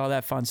jeans, all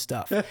that fun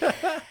stuff.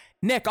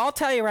 Nick, I'll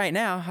tell you right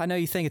now, I know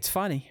you think it's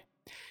funny.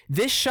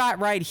 This shot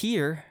right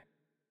here,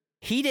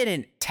 he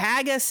didn't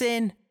tag us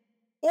in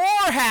or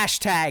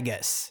hashtag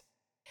us.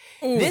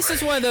 Ooh. This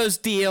is one of those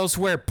deals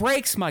where it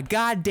breaks my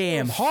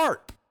goddamn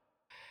heart.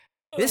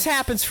 This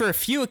happens for a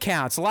few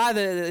accounts. A lot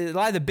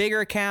of the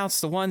bigger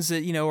accounts, the ones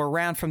that are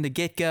around from the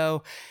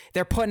get-go,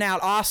 they're putting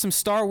out awesome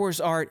Star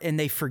Wars art and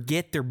they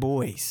forget their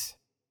boys.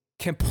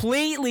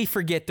 Completely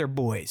forget their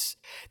boys.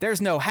 There's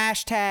no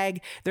hashtag.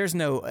 There's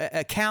no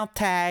account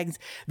tags.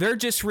 They're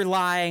just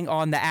relying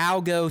on the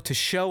algo to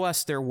show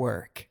us their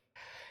work.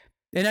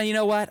 And you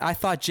know what? I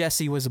thought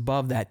Jesse was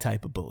above that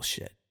type of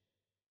bullshit.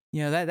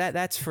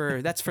 That's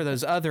for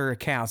those other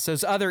accounts,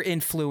 those other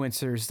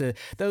influencers,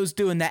 those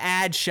doing the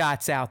ad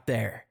shots out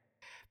there.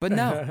 But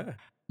no,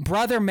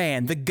 brother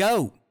man, the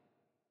GOAT,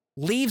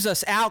 leaves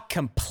us out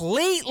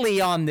completely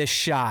on this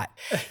shot,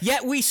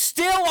 yet we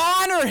still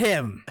honor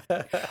him.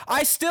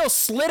 I still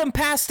slid him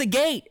past the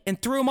gate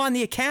and threw him on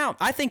the account.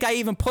 I think I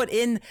even put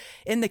in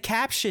the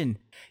caption.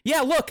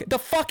 Yeah, look, the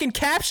fucking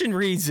caption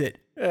reads it.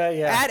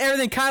 At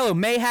Everything Kylo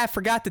may have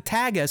forgot to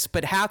tag us,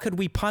 but how could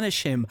we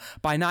punish him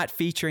by not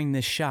featuring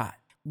this shot?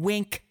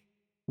 Wink,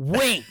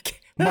 wink,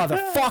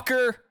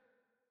 motherfucker.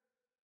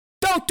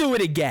 Don't do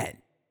it again.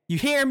 You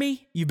hear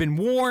me? You've been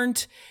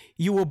warned.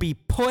 You will be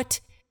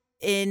put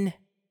in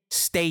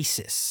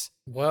stasis.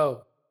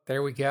 Whoa,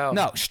 there we go.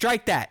 No,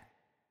 strike that.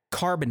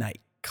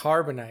 Carbonite.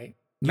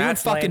 You and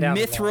fucking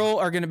Mithril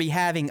are going to be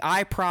having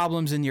eye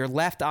problems in your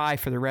left eye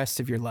for the rest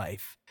of your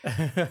life.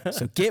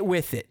 So get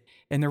with it.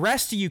 And the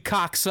rest of you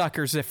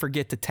cocksuckers that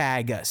forget to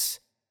tag us,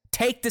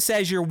 take this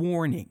as your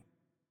warning.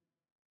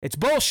 It's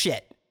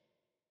bullshit.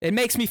 It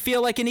makes me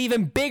feel like an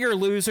even bigger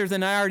loser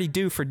than I already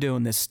do for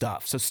doing this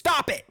stuff. So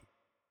stop it.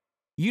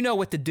 You know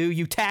what to do.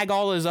 You tag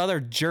all those other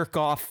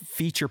jerk-off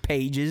feature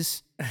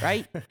pages,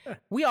 right?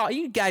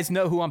 You guys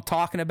know who I'm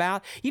talking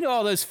about. You know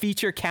all those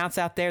feature accounts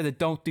out there that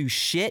don't do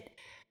shit.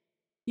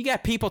 You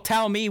got people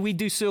telling me we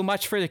do so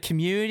much for the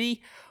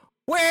community.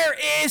 Where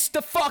is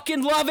the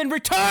fucking love in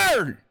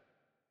return?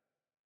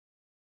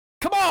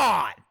 Come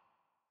on.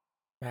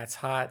 Matt's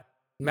hot.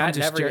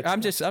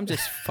 I'm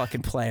just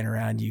fucking playing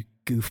around, you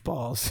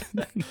goofballs.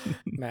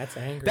 Matt's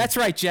angry. That's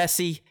right,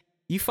 Jesse.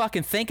 You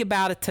fucking think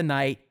about it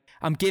tonight.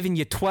 I'm giving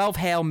you 12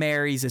 Hail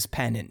Marys as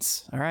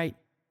penance, all right?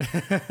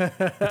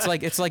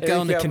 It's like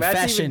going to confession.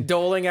 Matt's even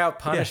doling out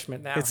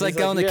punishment now. It's like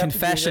going to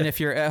confession if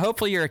you're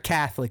hopefully you're a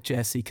Catholic,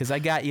 Jesse, because I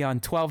got you on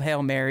 12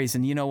 Hail Marys,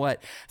 and you know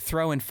what?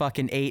 Throw in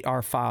fucking 8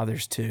 Our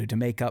Fathers too to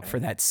make up for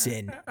that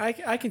sin. I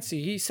can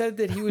see. He said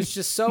that he was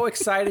just so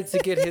excited to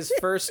get his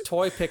first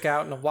toy pick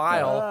out in a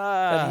while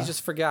that he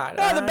just forgot.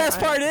 The best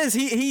part is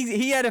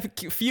he had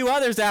a few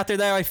others out there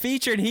that I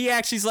featured. And he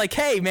actually's like,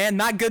 hey man,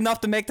 not good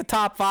enough to make the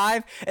top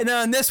 5, and then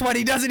on this one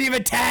he doesn't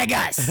even tag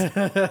us.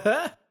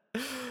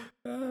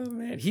 Oh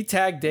man, he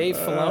tagged Dave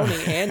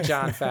Filoni and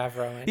Jon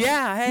Favreau.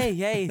 Yeah, hey,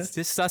 it's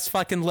just us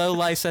fucking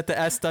lowlifes at the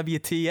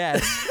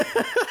SWTS.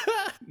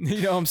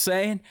 You know what I'm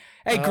saying?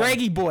 Hey,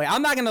 Greggy boy,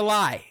 I'm not gonna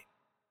lie.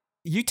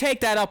 You take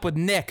that up with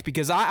Nick,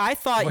 because I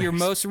thought your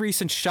most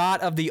recent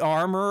shot of the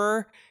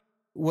Armorer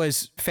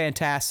was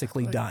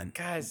fantastically done.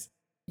 Guys,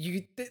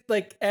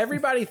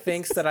 everybody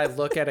thinks that I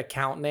look at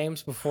account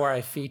names before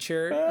I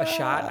feature a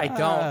shot. I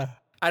don't.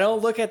 I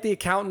don't look at the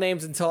account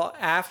names until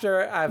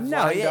after I've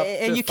lined up.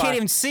 And you can't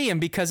even see them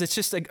because it's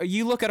just like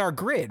you look at our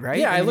grid, right?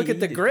 Yeah, I look at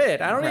the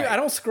grid. I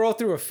don't scroll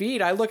through a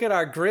feed. I look at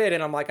our grid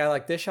and I'm like, I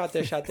like this shot,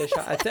 this shot, this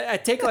shot. I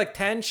take like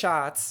 10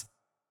 shots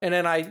and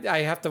then I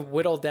have to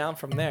whittle down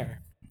from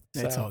there.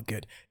 It's all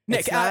good.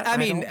 Nick,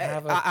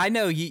 I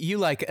know you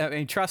like, I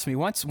mean, trust me,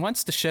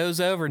 once the show's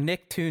over,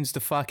 Nick tunes the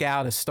fuck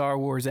out of Star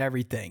Wars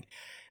everything.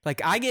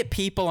 Like, I get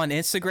people on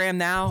Instagram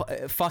now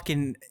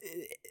fucking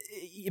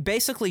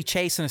basically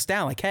chasing us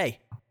down. Like, hey,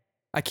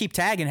 I keep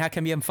tagging. How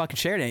come you haven't fucking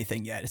shared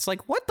anything yet? It's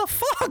like, what the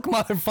fuck,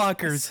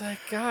 motherfuckers? It's like,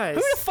 guys,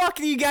 who the fuck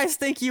do you guys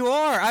think you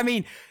are? I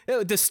mean,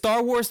 the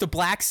Star Wars, the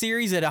Black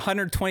Series at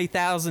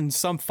 120,000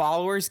 some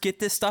followers get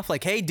this stuff.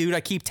 Like, hey, dude,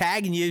 I keep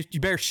tagging you. You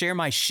better share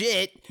my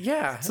shit.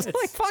 Yeah. It's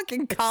like,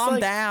 fucking calm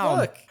down.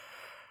 Look,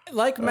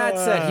 like Matt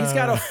said, he's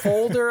got a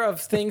folder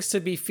of things to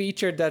be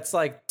featured that's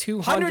like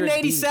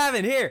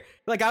 287 deep. Here.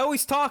 Like, I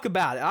always talk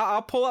about it.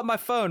 I'll pull up my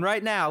phone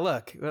right now.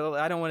 Look, well,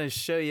 I don't want to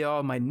show you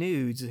all my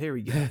nudes. Here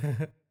we go.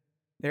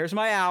 There's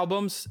my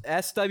albums,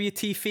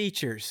 SWT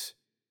features.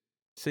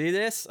 See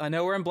this? I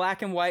know we're in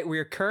black and white. We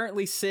are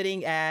currently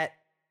sitting at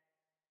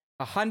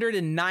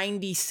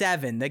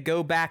 197 that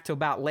go back to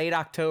about late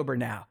October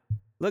now.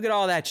 Look at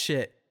all that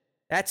shit.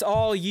 That's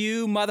all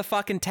you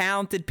motherfucking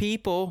talented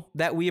people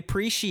that we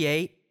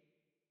appreciate.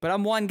 But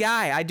I'm one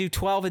guy. I do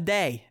 12 a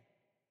day.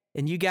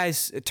 And you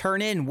guys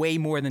turn in way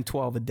more than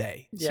 12 a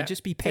day. So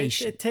just be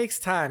patient. It takes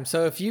time.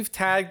 So if you've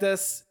tagged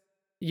us,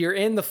 you're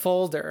in the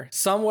folder,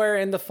 somewhere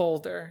in the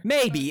folder.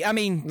 Maybe. I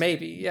mean,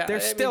 yeah.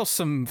 There's still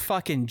some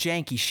fucking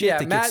janky shit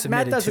that gets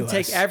submitted to us. Matt doesn't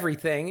take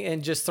everything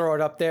and just throw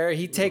it up there.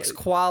 He takes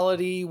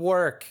quality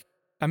work.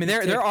 I mean,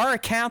 there are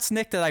accounts,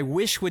 Nick, that I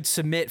wish would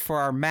submit for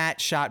our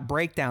Matt shot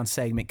breakdown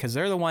segment because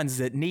they're the ones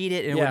that need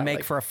it and would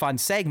make for a fun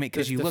segment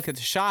because you look at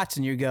the shots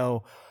and you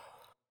go,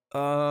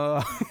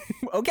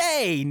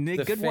 okay,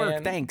 Nick, good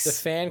work, thanks. The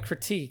fan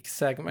critique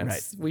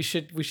segments. Right. We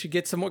should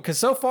get some more because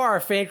so far our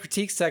fan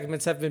critique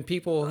segments have been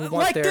people who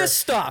want this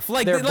stuff.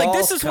 Like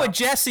this is what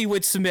Jesse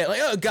would submit.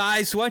 Like, oh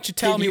guys, why don't you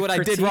tell me what I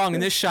did wrong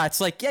in this shot? It's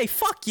like, hey,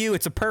 fuck you.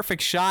 It's a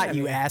perfect shot,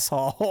 you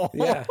asshole.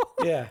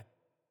 Yeah.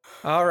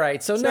 All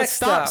right, so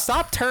next up.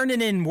 Stop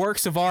turning in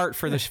works of art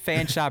for the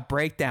fan shot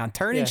breakdown.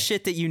 Turn in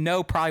shit that you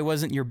know probably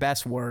wasn't your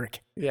best work.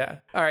 Yeah.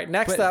 All right,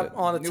 next up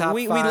on the top 5.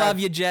 We love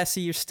you,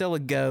 Jesse. You're still a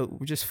goat.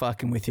 We're just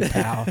fucking with you,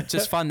 pal. It's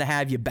just fun to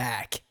have you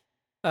back.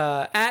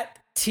 At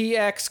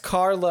TX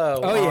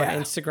Carlo on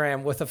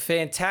Instagram with a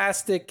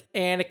fantastic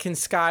Anakin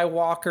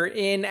Skywalker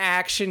in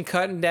action,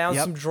 cutting down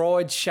some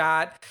droid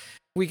shot.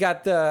 We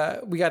got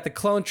the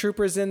clone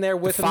troopers in there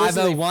with the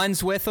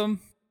 501s with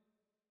them.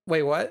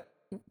 Wait, what?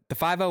 The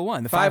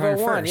 501, the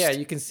 501, yeah,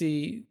 you can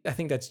see. I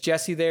think that's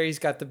Jesse there. He's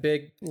got the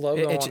big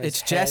logo on his head.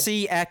 It's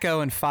Jesse, Echo,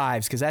 and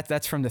Fives because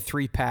that's from the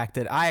 3-pack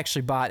that I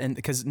actually bought. And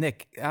because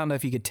Nick, I don't know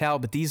if you could tell,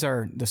 but these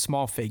are the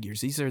small figures.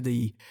 These are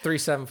the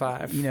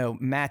 375. You know,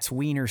 Matt's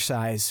wiener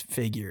size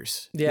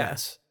figures. Yeah.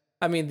 Yes.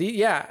 I mean,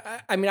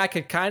 I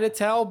could kind of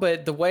tell,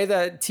 but the way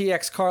that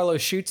TX Carlo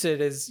shoots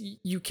it is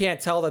you can't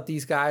tell that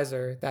these guys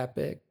are that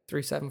big.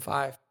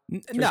 375.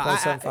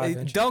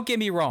 No, don't get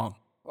me wrong.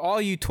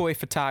 All you toy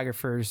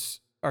photographers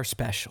are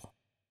special.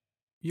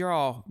 You're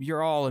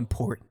all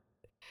important.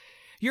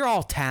 You're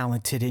all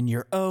talented in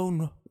your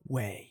own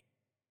way.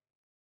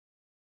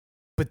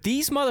 But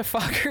these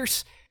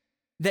motherfuckers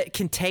that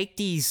can take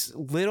these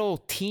little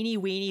teeny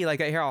weeny, like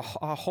here, I'll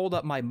hold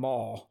up my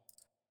maul.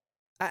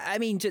 I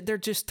mean, they're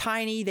just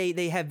tiny.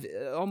 They have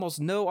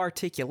almost no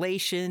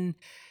articulation.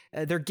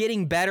 They're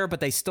getting better, but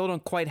they still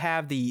don't quite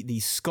have the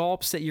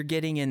sculpts that you're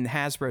getting in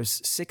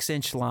Hasbro's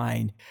 6-inch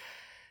line.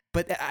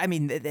 But, I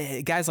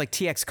mean, guys like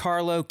TX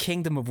Carlo,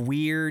 Kingdom of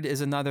Weird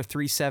is another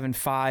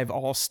 375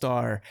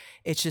 all-star.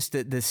 It's just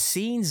that the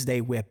scenes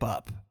they whip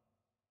up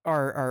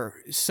are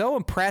so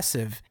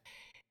impressive.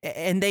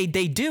 And they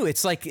do.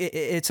 It's like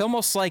it's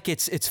almost like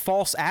it's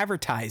false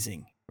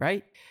advertising,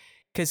 right?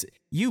 Because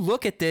you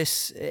look at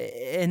this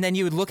and then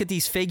you would look at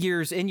these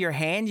figures in your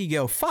hand, you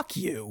go, fuck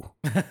you.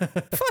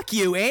 Fuck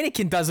you.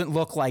 Anakin doesn't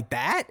look like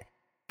that.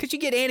 Because you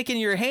get Anakin in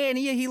your hand,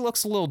 he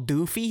looks a little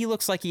doofy. He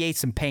looks like he ate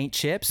some paint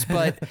chips.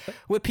 But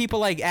what people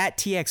like at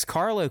TX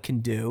Carlo can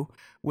do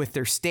with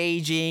their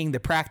staging,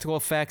 the practical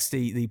effects,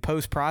 the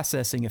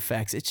post-processing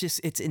effects,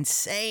 it's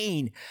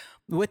insane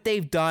what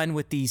they've done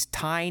with these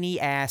tiny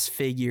ass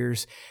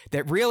figures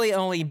that really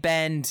only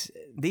bend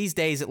these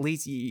days. At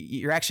least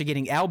you're actually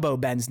getting elbow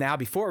bends now.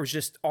 Before it was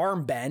just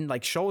arm bend,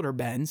 like shoulder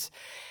bends,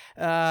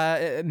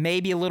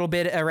 maybe a little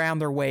bit around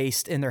their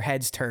waist and their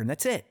heads turn.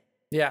 That's it.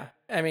 Yeah.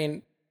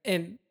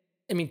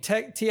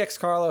 TX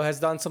Carlo has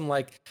done some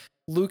like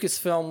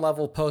Lucasfilm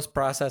level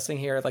post-processing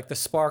here, like the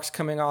sparks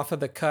coming off of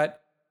the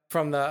cut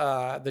from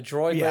the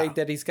droid leg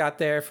that he's got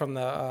there, from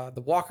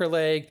the walker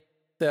leg,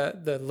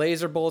 the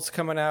laser bullets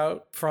coming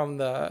out from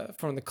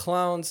the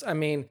clones. I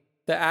mean,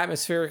 the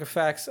atmospheric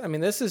effects. I mean,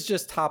 this is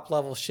just top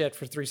level shit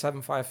for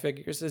 375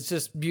 figures. It's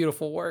just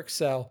beautiful work.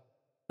 So,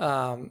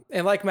 and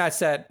like Matt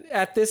said,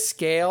 at this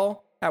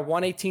scale, at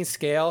 1/18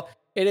 scale,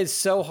 it is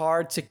so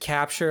hard to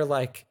capture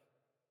like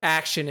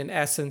action in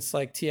essence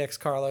like TX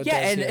Carlo does.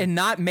 And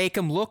not make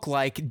them look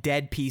like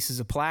dead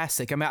pieces of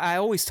plastic. I mean, I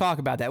always talk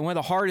about that. One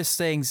of the hardest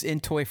things in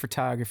toy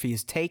photography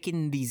is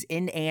taking these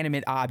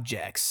inanimate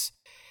objects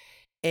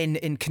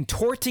and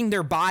contorting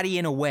their body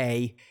in a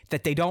way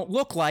that they don't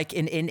look like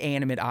an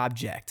inanimate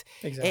object.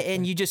 Exactly.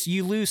 And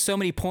you lose so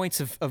many points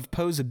of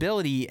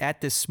posability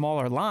at this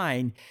smaller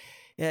line.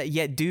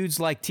 Yet dudes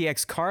like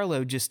TX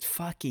Carlo just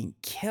fucking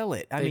kill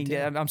it.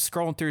 I'm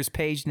scrolling through his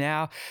page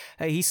now.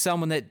 He's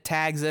someone that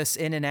tags us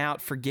in and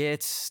out,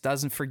 forgets,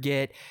 doesn't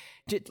forget.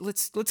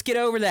 Let's get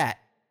over that.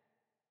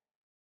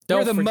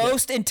 We're the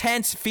most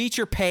intense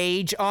feature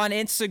page on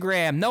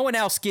Instagram. No one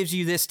else gives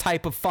you this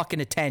type of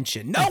fucking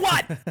attention. No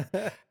one!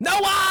 No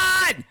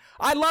one!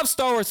 I love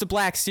Star Wars The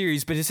Black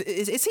Series, but is he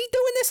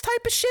doing this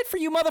type of shit for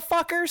you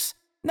motherfuckers?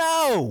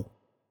 No.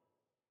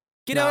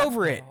 Get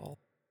over it.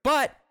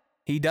 But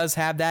he does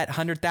have that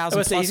 100,000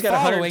 plus he's got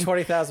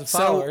 120,000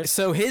 followers.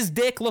 So his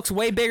dick looks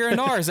way bigger than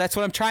ours. That's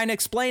what I'm trying to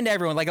explain to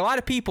everyone. Like, a lot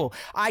of people,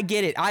 I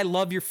get it. I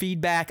love your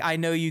feedback. I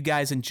know you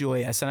guys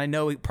enjoy us, and I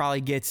know it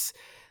probably gets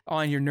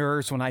on your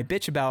nerves when I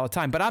bitch about it all the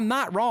time, but I'm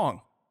not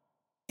wrong.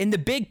 In the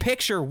big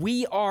picture,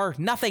 we are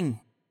nothing.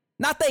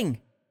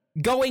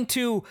 Going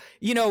to,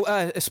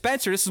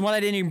 Spencer, this is one I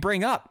didn't even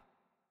bring up.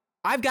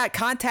 I've got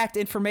contact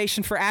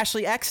information for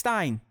Ashley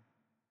Eckstein.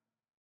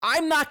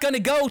 I'm not going to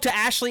go to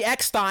Ashley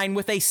Eckstein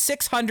with a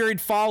 600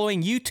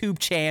 following YouTube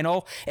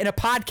channel and a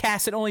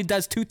podcast that only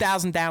does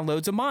 2,000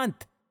 downloads a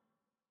month.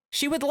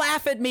 She would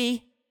laugh at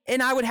me,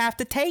 and I would have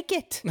to take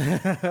it.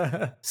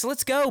 So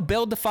let's go.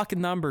 Build the fucking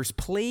numbers,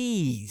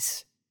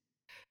 please.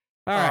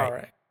 All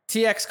right.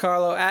 TX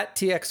Carlo, at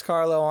TX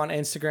Carlo on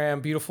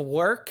Instagram. Beautiful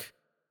work.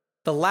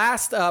 The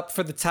last up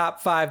for the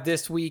top 5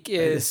 this week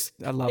is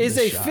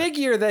a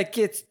figure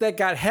that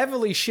got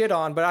heavily shit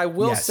on, but I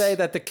will say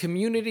that the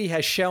community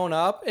has shown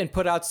up and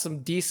put out some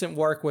decent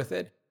work with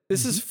it.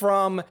 This is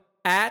from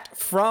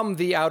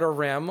the Outer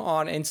Rim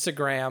on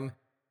Instagram.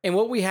 And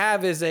what we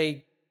have is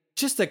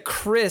just a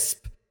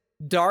crisp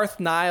Darth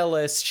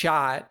Nihilus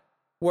shot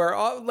where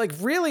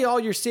really all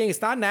you're seeing,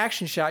 it's not an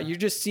action shot. You're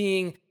just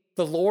seeing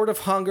the Lord of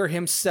Hunger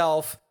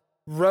himself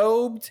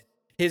robed,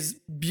 his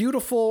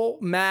beautiful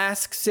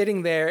mask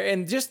sitting there.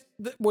 And just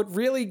what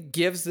really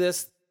gives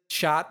this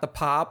shot the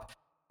pop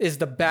is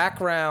the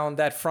background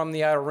that From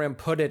the Outer Rim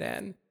put it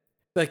in.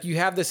 Like, you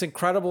have this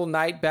incredible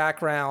night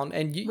background,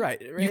 and you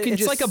can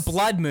it's like a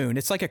blood moon.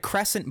 It's like a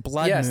crescent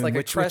blood moon, like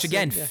which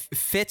again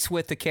fits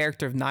with the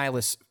character of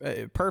Nihilus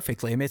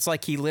perfectly. I mean, it's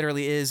like he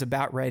literally is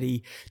about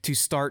ready to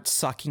start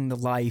sucking the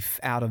life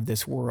out of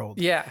this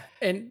world. Yeah,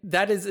 and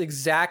that is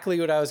exactly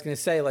what I was going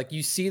to say. Like,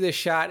 you see this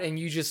shot, and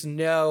you just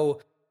know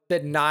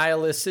that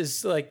Nihilus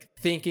is like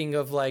thinking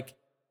of like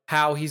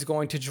how he's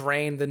going to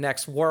drain the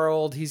next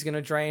world. He's going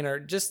to drain,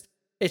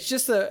 it's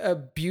just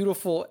a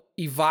beautiful,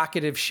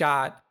 evocative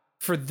shot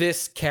for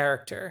this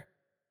character.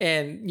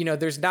 And,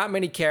 there's not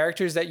many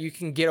characters that you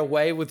can get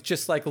away with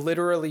just like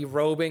literally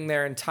robing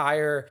their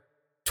entire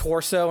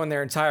torso and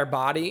their entire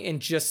body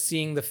and just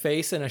seeing the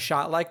face in a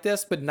shot like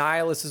this. But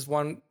Nihilus is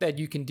one that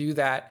you can do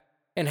that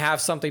and have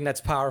something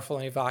that's powerful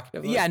and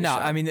evocative. Yeah, no,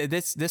 I mean,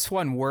 this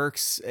one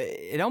works.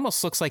 It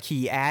almost looks like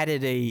he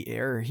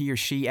or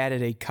she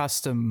added a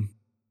custom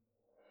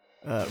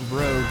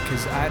robe,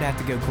 because I'd have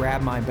to go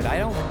grab mine, but I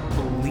don't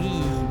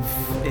believe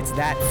it's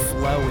that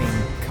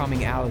flowing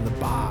coming out of the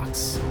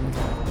box.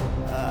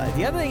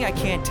 The other thing I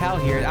can't tell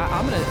here,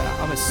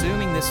 I'm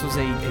assuming this was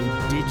a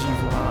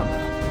Digi-ROM.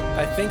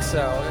 I think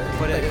so.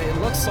 But it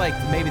looks like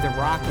maybe the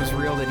rock was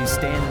real that he's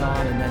standing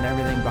on, and then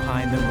everything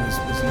behind them was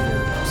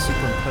either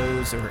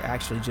superimposed or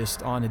actually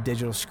just on a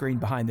digital screen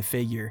behind the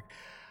figure.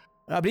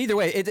 But either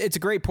way, it's a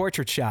great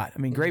portrait shot. I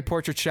mean, great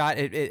portrait shot.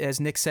 It, as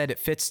Nick said, it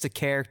fits the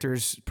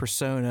character's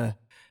persona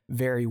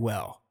very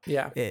well.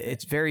 Yeah.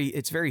 It's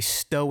very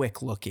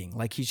stoic looking.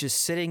 Like he's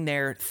just sitting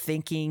there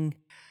thinking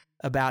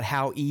about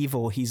how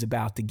evil he's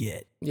about to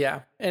get.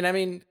 Yeah. And I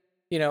mean,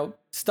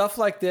 stuff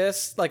like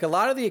this, like a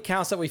lot of the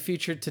accounts that we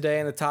featured today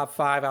in the top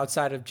 5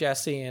 outside of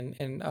Jesse and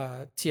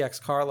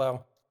TX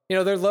Carlo,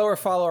 they're lower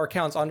follower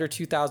accounts, under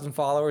 2,000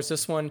 followers.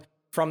 This one,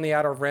 From the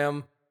Outer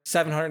Rim,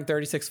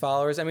 736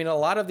 followers. I mean, a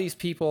lot of these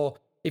people,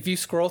 if you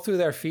scroll through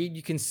their feed,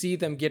 you can see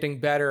them getting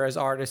better as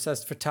artists,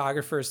 as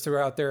photographers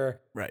throughout their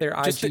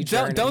IG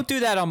journey. Don't do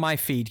that on my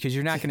feed, because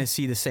you're not going to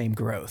see the same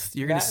growth.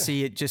 You're going to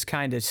see it just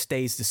kind of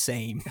stays the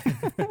same.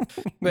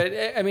 But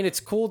I mean, it's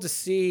cool to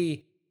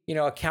see,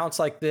 accounts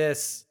like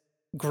this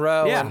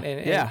grow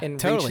and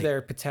totally reach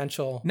their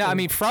potential. No, I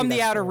mean, From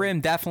the Outer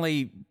Rim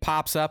definitely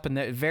pops up, and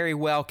that very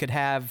well could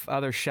have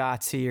other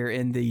shots here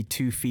in the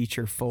 2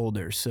 feature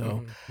folder.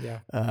 So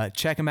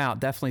check them out.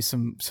 Definitely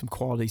some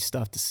quality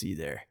stuff to see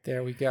there.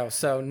 There we go.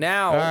 So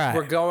now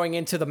we're going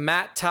into the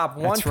Matt top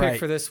 1 pick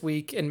for this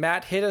week. And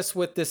Matt, hit us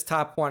with this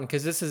top 1,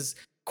 because this is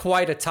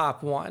quite a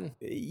top 1.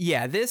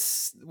 Yeah,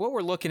 what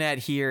we're looking at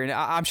here, and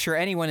I'm sure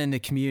anyone in the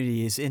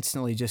community is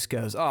instantly just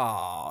goes,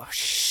 oh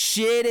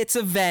shit, it's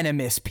a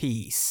Venomous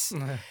piece.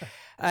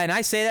 And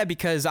I say that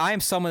because I am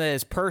someone that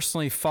has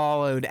personally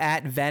followed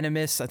at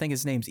Venomous. I think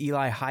his name's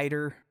Eli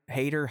Hyder.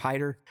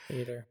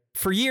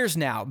 For years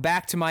now,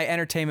 back to my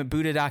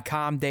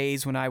entertainmentbuddha.com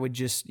days, when I would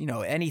just,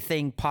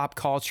 anything pop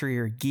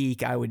culture or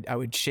geek, I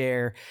would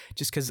share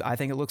just because I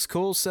think it looks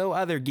cool. So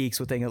other geeks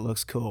would think it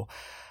looks cool.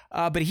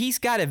 but he's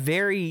got a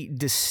very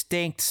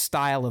distinct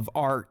style of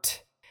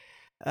art.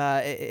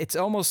 It's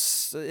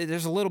almost,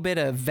 there's a little bit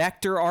of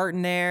vector art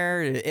in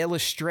there,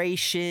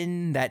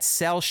 illustration, that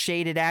cell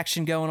shaded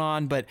action going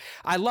on, but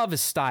I love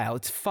his style.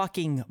 It's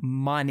fucking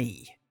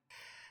money.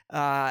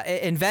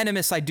 And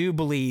Venomous, I do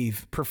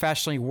believe,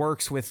 professionally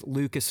works with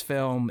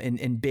Lucasfilm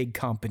and big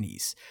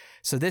companies.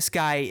 So this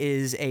guy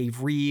is a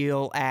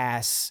real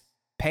ass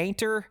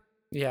painter.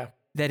 Yeah.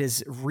 That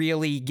is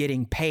really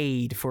getting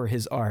paid for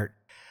his art.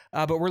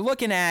 But we're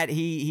looking at,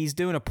 he's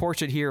doing a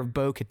portrait here of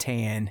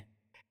Bo-Katan.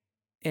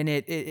 And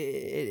it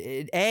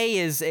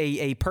is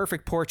a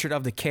perfect portrait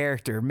of the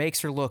character,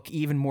 makes her look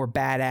even more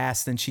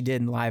badass than she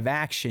did in live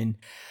action.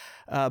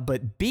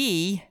 But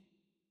B,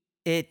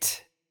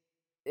 it's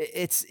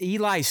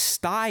Eli's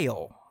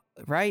style,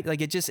 right?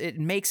 Like it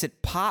makes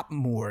it pop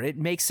more. It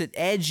makes it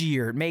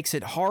edgier. It makes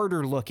it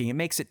harder looking. It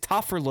makes it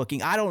tougher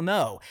looking. I don't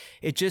know.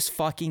 It just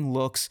fucking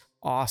looks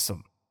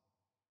awesome.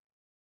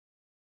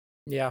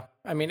 Yeah.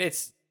 I mean,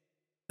 it's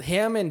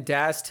him and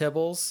Daz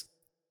Tibbles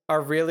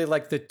are really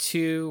like the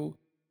two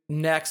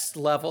next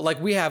level.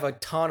 Like, we have a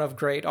ton of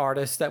great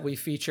artists that we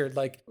featured.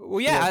 Like, well,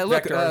 yeah, you know,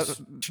 look,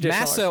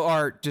 Masso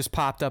art just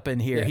popped up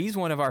in here. Yeah. He's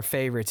one of our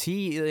favorites.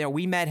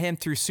 We met him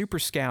through Super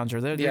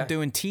Scoundrel. They're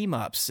doing team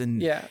ups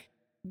and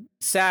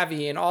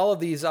Savvy and all of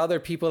these other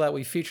people that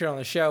we featured on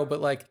the show. But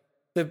like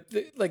the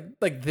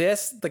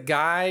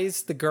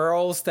guys, the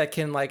girls that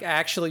can like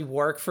actually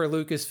work for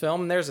Lucasfilm.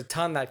 And there's a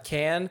ton that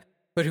can,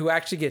 but who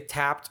actually get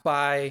tapped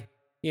by,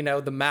 you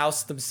know, the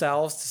mouse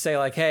themselves to say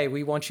like, hey,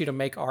 we want you to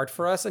make art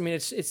for us. I mean,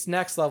 it's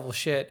next level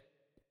shit.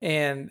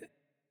 And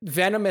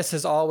Venomous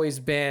has always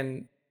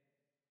been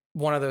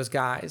one of those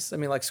guys. I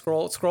mean, like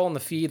scroll in the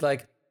feed.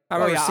 Like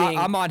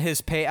I'm on his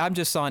page. I'm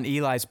just on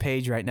Eli's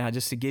page right now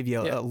just to give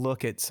you a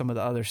look at some of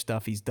the other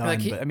stuff he's done.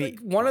 Like but I mean,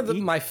 one of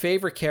my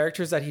favorite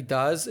characters that he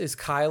does is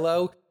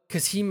Kylo,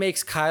 because he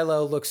makes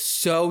Kylo look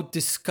so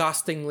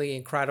disgustingly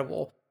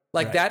incredible.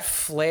 Like that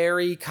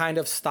flary kind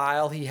of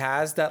style he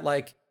has, that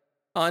like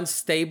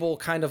unstable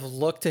kind of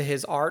look to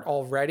his art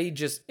already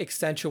just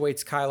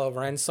accentuates Kylo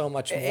Ren so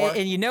much more.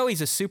 And you know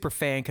he's a super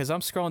fan, because I'm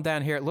scrolling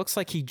down here. It looks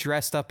like he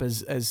dressed up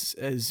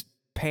as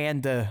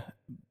Panda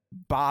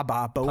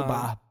Baba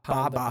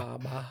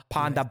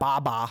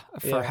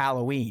for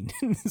Halloween.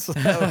 So,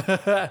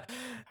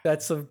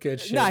 that's some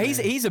good shit. No,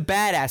 he's a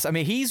badass. I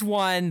mean, he's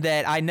one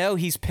that I know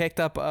he's picked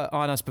up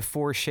on us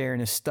before sharing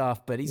his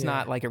stuff, but he's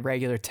not like a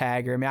regular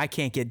tagger. I mean, I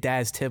can't get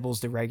Daz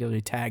Tibbles to regularly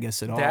tag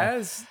us at all.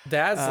 Daz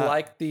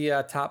like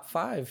the top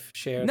 5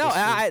 share. No,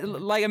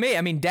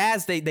 I mean,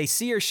 Daz, they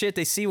see our shit.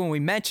 They see when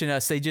we mention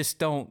us, they just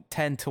don't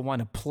tend to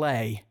want to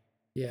play.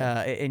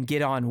 And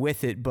get on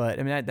with it. But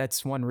I mean,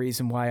 that's one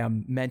reason why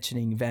I'm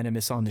mentioning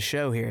Venomous on the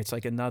show here. It's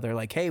like another,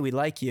 like, hey, we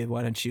like you,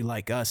 why don't you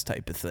like us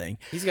type of thing.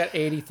 He's got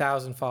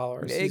 80,000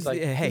 followers. He's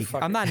like, hey,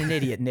 I'm not an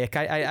idiot, Nick.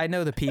 I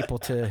know the people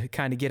to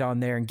kind of get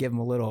on there and give them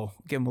a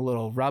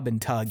little rub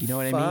and tug. You know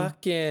what I mean?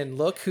 Fucking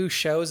look who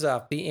shows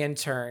up, the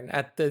intern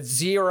at the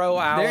 0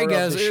 hour. There he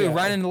goes. Of the show.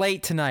 Running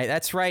late tonight.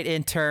 That's right,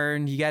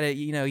 intern. You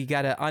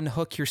gotta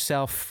unhook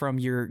yourself from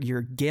your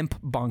GIMP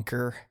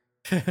bunker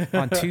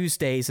on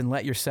Tuesdays and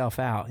let yourself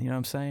out. You know what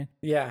I'm saying?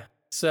 Yeah.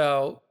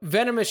 So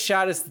Venomous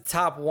shot is the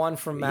top one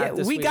from Matt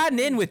this week. Gotten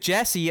in with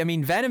Jesse. I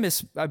mean,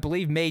 Venomous, I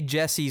believe, made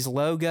Jesse's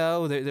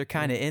logo. They're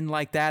kind of in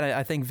like that.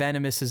 I think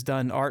Venomous has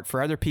done art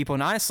for other people.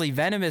 And honestly,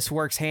 Venomous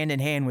works hand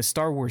in hand with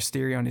Star Wars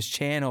Theory on his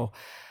channel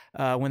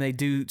when they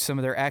do some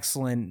of their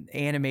excellent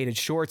animated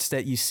shorts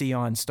that you see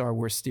on Star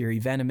Wars Theory.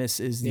 Venomous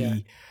is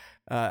the...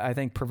 I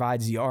think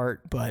provides the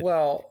art, but...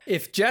 Well,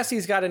 if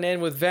Jesse's got an in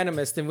with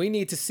Venomous, then we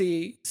need to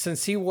see,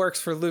 since he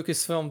works for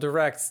Lucasfilm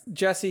Direct,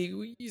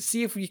 Jesse,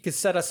 see if we could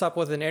set us up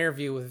with an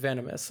interview with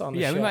Venomous on the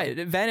show. Yeah, we might.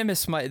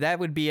 Venomous that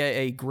would be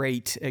a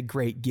great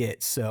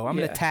get. So I'm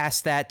going to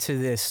task that to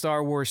the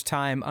Star Wars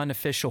Time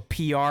unofficial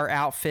PR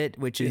outfit,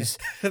 which is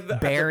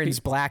Baron's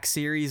Black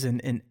Series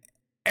and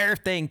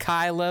everything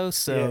Kylo,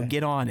 so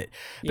get on it.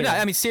 But no,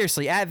 I mean,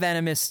 seriously, at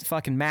Venomous,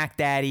 fucking Mac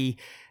Daddy,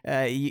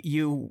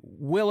 you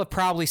will have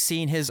probably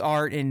seen his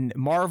art in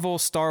Marvel,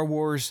 Star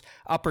Wars,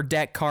 Upper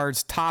Deck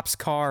cards, Topps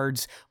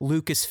cards,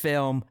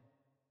 Lucasfilm,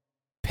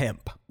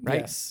 pimp, right?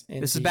 Yes,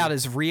 indeed. This is about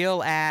as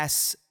real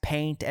ass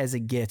paint as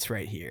it gets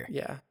right here.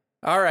 Yeah.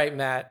 All right,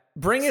 Matt,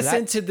 bring us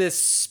into this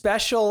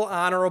special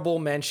honorable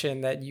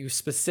mention that you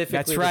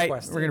specifically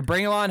requested. We're going to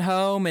bring it on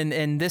home,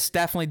 and this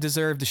definitely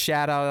deserved a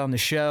shout out on the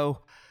show.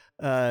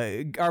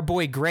 Our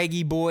boy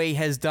Greggy Boy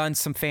has done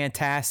some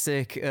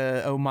fantastic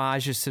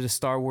homages to the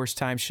Star Wars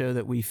Time show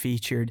that we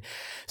featured.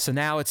 So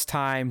now it's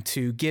time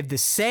to give the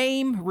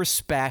same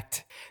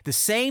respect, the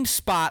same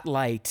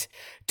spotlight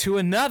to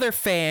another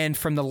fan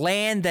from the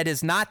land that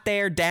is not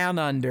there down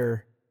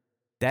under.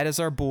 That is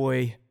our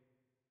boy,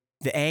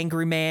 the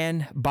Angry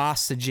Man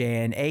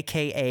Bossajan,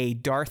 a.k.a.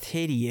 Darth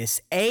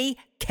Hideous,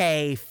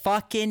 a.k.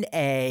 fucking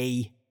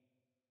A.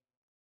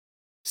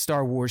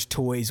 Star Wars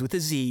Toys with a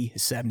Z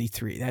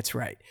 73. That's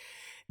right.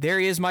 There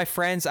he is, my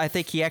friends. I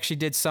think he actually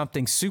did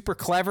something super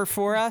clever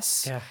for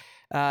us. Yeah.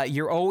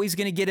 You're always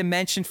going to get a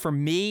mention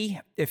from me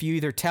if you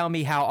either tell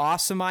me how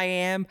awesome I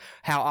am,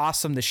 how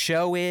awesome the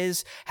show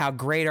is, how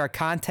great our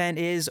content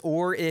is,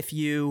 or if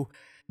you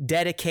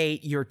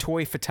dedicate your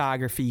toy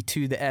photography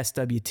to the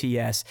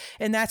SWTS.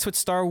 And that's what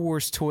Star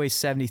Wars Toys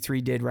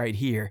 73 did right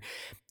here.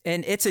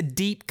 And it's a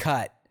deep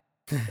cut.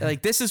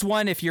 Like, this is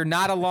one, if you're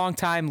not a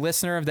longtime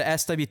listener of the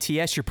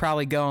SWTS, you're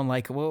probably going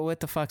like, well, what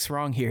the fuck's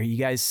wrong here? You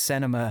guys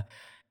sent him a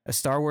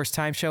Star Wars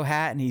Time Show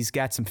hat and he's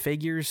got some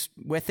figures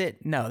with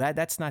it. No,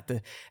 that's not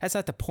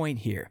the point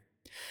here.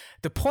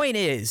 The point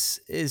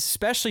is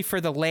especially for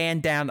the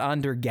Land Down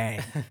Under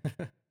gang,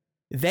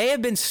 they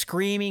have been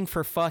screaming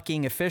for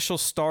fucking official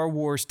Star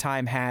Wars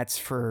Time hats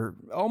for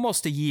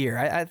almost a year.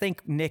 I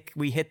think, Nick,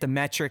 we hit the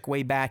metric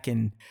way back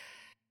in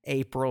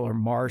April or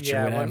March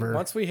or whatever.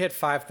 Once we hit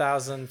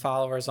 5,000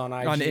 followers on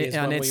IG on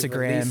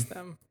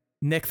Instagram,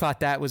 Nick thought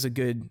that was a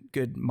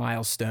good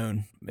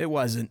milestone. It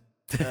wasn't.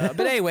 But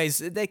anyways,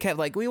 they kept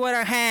like, we want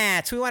our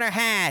hats,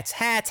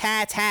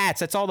 hats.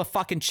 That's all the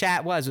fucking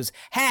chat was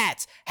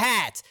hats.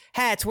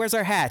 Where's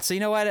our hats? So you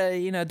know what?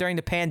 During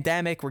the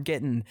pandemic, we're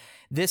getting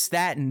this,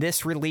 that, and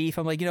this relief.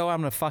 I'm like, you know what? I'm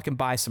going to fucking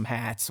buy some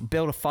hats,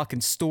 build a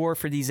fucking store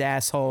for these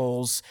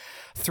assholes,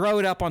 throw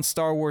it up on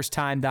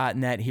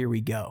StarWarsTime.net. Here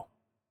we go.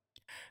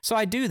 So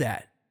I do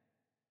that.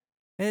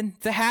 And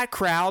the hat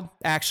crowd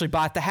actually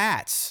bought the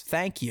hats.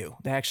 Thank you.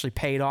 They actually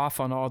paid off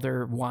on all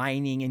their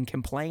whining and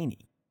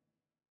complaining.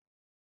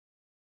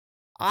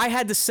 I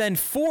had to send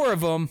 4 of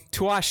them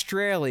to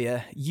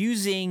Australia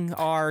using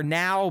our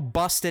now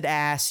busted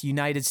ass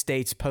United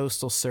States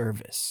Postal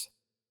Service.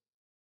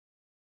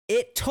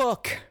 It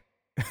took,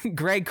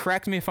 Greg,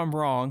 correct me if I'm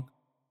wrong,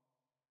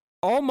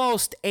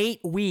 almost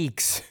 8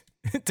 weeks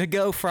to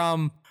go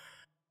from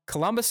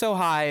Columbus,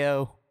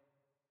 Ohio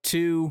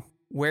to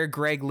where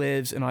Greg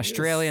lives in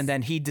Australia, and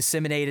then he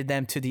disseminated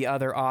them to the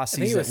other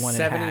Aussies that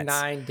wanted hats.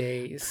 79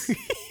 days.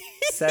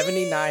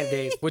 79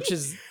 days, which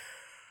is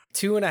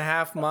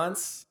 2.5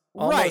 months.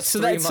 Right.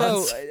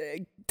 So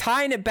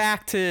tying it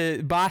back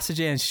to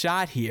Bossajan's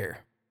shot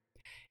here,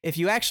 if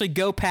you actually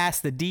go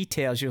past the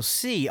details, you'll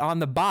see on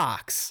the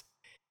box,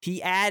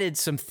 he added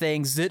some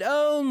things that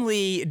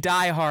only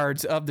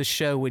diehards of the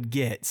show would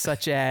get,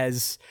 such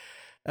as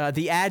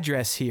the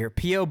address here,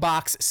 P.O.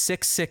 Box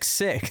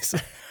 666,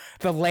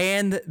 the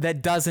land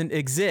that doesn't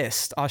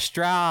exist,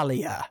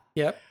 Australia.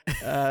 Yep.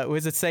 What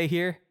does it say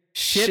here?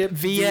 Ship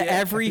via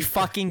every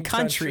fucking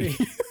country.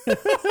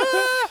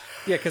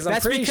 Yeah, because I'm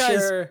pretty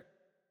sure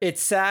it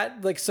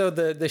sat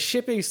the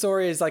shipping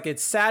story is like it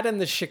sat in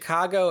the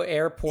Chicago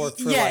airport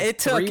for it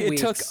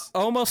took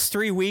almost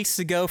 3 weeks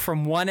to go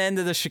from one end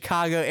of the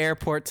Chicago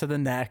airport to the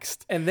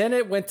next, and then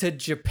it went to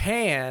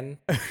Japan,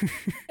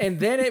 and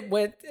then it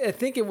went. I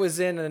think it was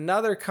in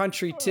another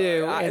country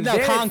too.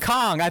 Hong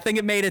Kong. I think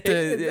it made it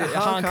to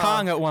Hong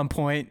Kong at one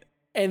point.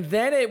 And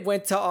then it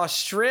went to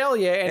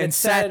Australia, and it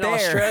sat in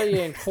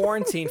Australia in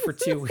quarantine for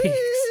 2 weeks.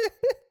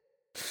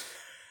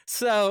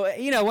 So,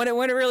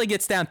 when it really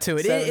gets down to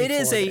it,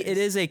 it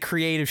is a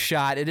creative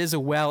shot. It is a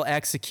well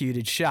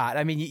executed shot.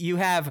 I mean, you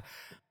have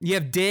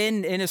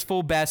Din in his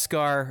full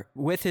Beskar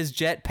with his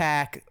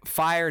jetpack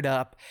fired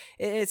up.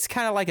 It's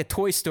kind of like a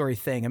Toy Story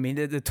thing. I mean,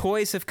 the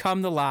toys have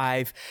come to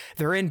life.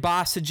 They're in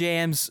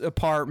Bossajam's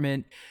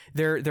apartment.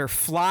 They're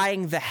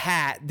flying the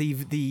hat,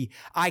 the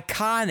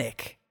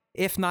iconic,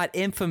 if not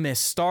infamous,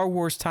 Star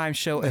Wars Time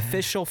Show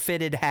official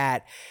fitted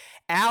hat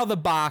out of the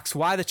box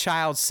while the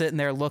child's sitting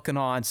there looking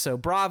on. So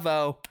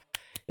bravo.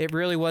 It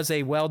really was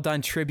a well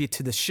done tribute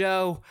to the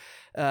show.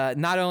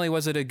 Not only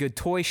was it a good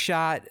toy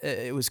shot,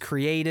 it was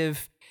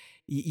creative.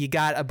 You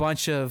got a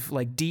bunch of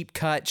like deep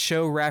cut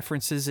show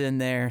references in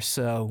there.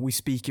 So we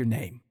speak your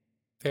name.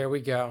 There we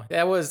go.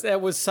 That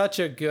was such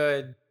a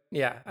good,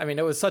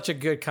 it was such a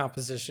good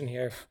composition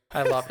here.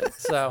 I love it.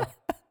 So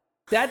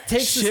that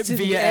takes us to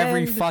via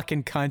every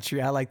fucking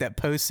country. I like that.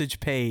 Postage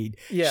paid.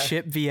 Yeah.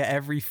 Ship via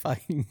every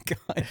fucking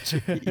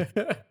country.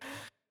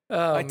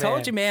 I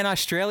told you, man,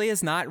 Australia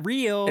is not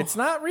real. It's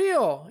not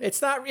real. It's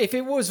not. If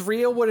it was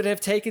real, would it have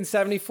taken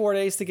 74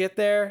 days to get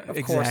there?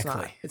 Of course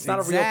not. It's not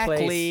a real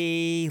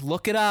place.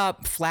 Look it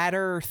up. Flat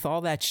Earth, all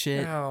that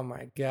shit. Oh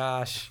my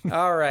gosh.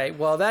 All right.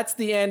 Well, that's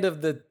the end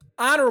of the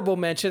honorable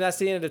mention. That's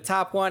the end of the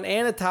top 1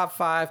 and the top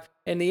 5.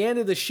 And the end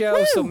of the show.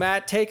 Woo! So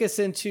Matt, take us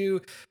into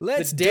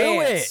Let's the do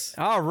dance. It.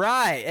 All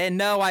right. And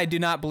no, I do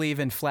not believe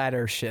in flat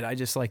earth shit. I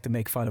just like to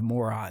make fun of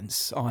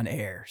morons on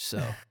air.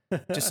 So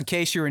just in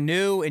case you were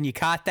new and you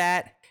caught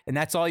that and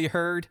that's all you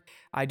heard,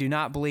 I do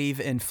not believe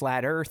in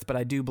flat earth, but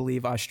I do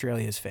believe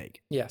Australia is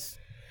fake. Yes.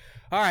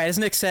 All right, as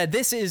Nick said,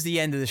 this is the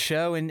end of the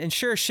show, and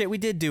sure as shit, we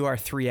did do our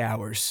 3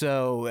 hours,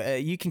 so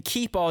you can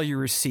keep all your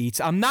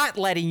receipts. I'm not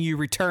letting you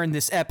return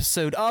this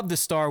episode of the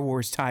Star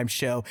Wars Time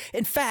Show.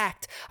 In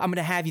fact, I'm going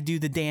to have you do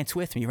the dance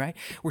with me, right?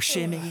 We're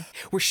shimmying,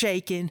 we're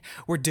shaking,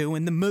 we're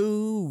doing the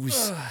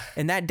moves,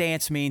 and that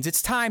dance means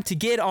it's time to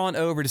get on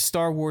over to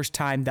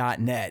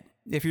StarWarsTime.net.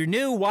 If you're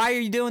new, why are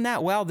you doing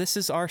that? Well, this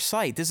is our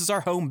site. This is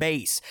our home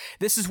base.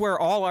 This is where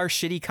all our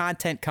shitty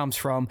content comes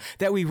from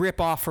that we rip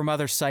off from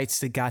other sites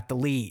that got the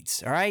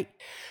leads, all right?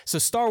 So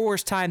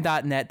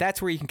StarWarsTime.net,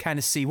 that's where you can kind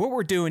of see what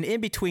we're doing in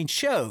between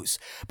shows.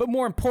 But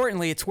more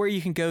importantly, it's where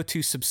you can go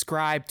to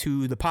subscribe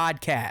to the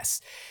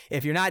podcast.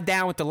 If you're not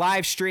down with the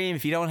live stream,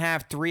 if you don't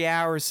have 3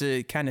 hours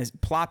to kind of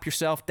plop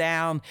yourself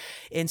down,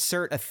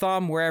 insert a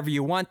thumb wherever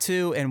you want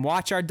to, and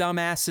watch our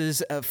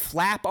dumbasses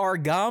flap our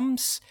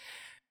gums,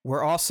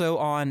 we're also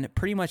on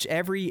pretty much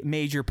every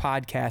major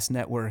podcast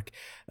network.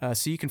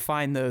 So you can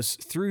find those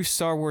through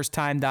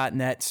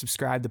StarWarsTime.net,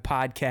 subscribe to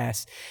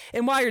podcasts.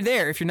 And while you're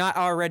there, if you're not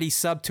already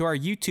subbed to our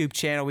YouTube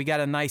channel, we got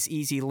a nice,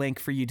 easy link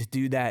for you to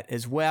do that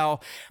as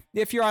well.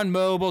 If you're on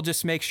mobile,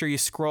 just make sure you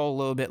scroll a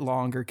little bit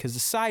longer because the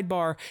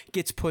sidebar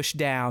gets pushed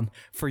down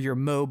for your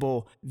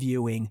mobile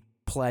viewing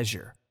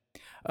pleasure.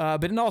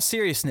 But in all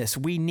seriousness,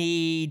 we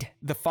need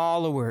the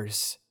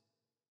followers.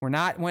 We're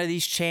not one of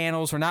these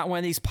channels. We're not one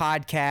of these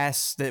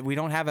podcasts that we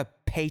don't have a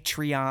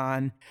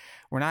Patreon.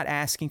 We're not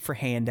asking for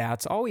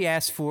handouts. All we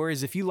ask for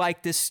is if you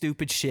like this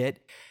stupid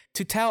shit,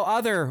 to tell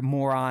other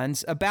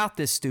morons about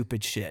this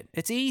stupid shit.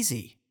 It's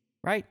easy,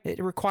 right?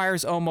 It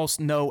requires almost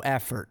no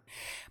effort.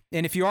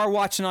 And if you are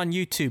watching on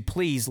YouTube,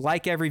 please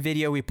like every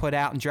video we put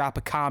out and drop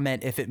a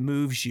comment if it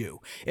moves you.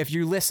 If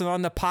you listen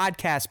on the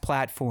podcast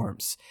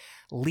platforms,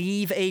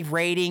 leave a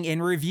rating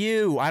and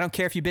review. I don't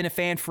care if you've been a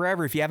fan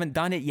forever. If you haven't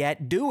done it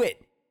yet, do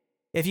it.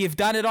 If you've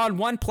done it on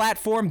one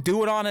platform,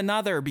 do it on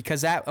another because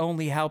that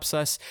only helps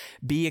us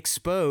be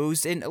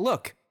exposed. And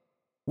look,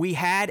 we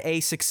had a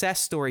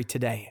success story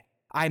today.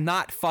 I'm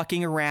not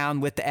fucking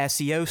around with the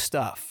SEO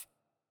stuff.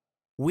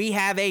 We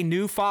have a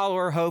new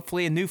follower,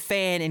 hopefully a new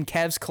fan in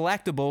Kev's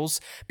Collectibles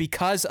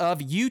because of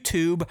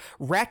YouTube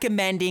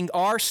recommending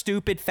our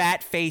stupid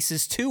fat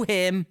faces to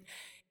him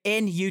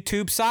in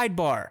YouTube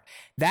sidebar.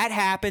 That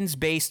happens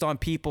based on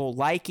people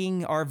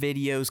liking our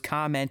videos,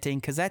 commenting,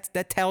 because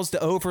that tells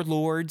the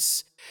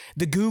overlords,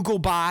 the Google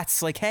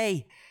bots, like,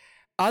 hey,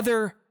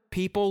 other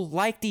people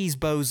like these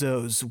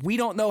bozos. We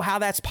don't know how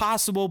that's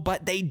possible,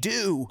 but they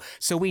do.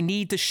 So we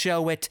need to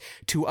show it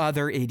to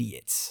other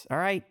idiots. All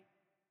right.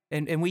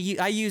 And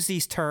I use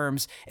these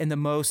terms in the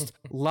most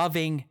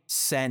loving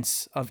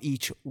sense of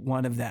each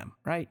one of them.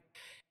 Right.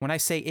 When I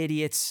say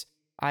idiots,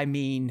 I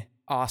mean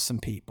awesome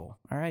people.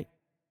 All right.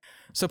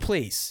 So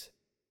please,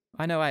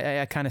 I know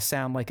I kind of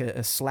sound like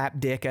a slap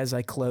dick as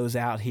I close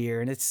out here,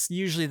 and it's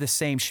usually the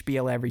same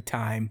spiel every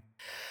time.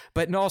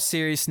 But in all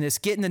seriousness,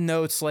 getting the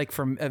notes like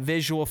from a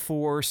Visual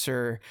Force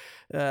or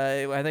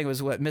I think it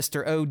was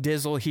Mr. O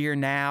Dizzle here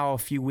now a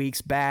few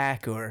weeks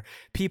back, or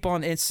people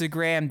on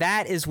Instagram,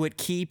 that is what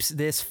keeps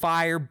this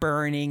fire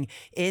burning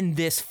in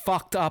this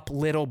fucked up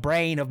little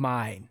brain of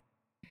mine.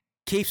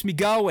 Keeps me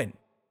going.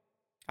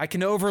 I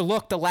can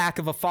overlook the lack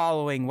of a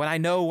following when I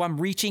know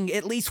I'm reaching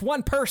at least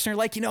one person.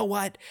 Like, you know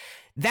what?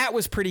 That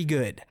was pretty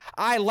good.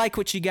 I like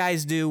what you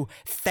guys do.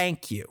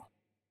 Thank you.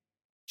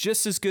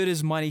 Just as good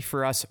as money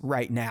for us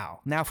right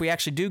now. Now, if we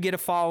actually do get a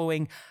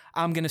following,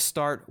 I'm going to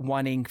start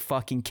wanting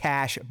fucking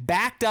cash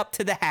backed up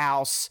to the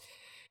house,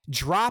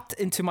 dropped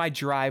into my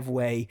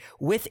driveway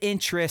with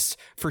interest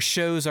for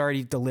shows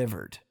already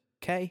delivered.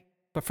 Okay?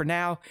 But for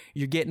now,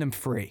 you're getting them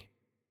free.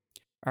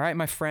 All right,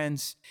 my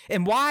friends.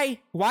 And why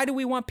do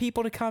we want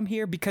people to come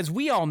here? Because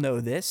we all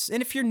know this.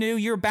 And if you're new,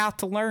 you're about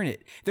to learn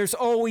it. There's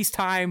always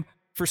time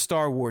for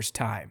Star Wars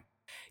time.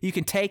 You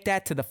can take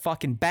that to the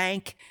fucking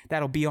bank.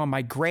 That'll be on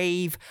my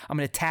grave. I'm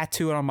going to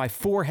tattoo it on my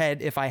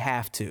forehead if I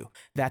have to.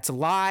 That's a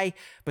lie,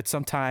 but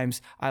sometimes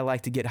I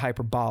like to get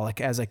hyperbolic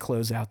as I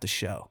close out the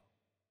show.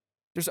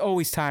 There's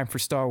always time for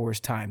Star Wars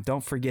time.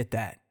 Don't forget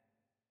that.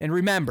 And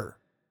remember,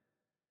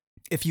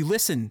 if you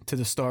listen to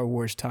the Star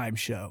Wars Time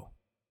show,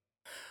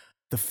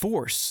 the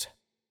Force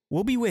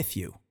will be with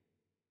you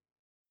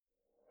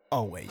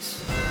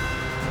always.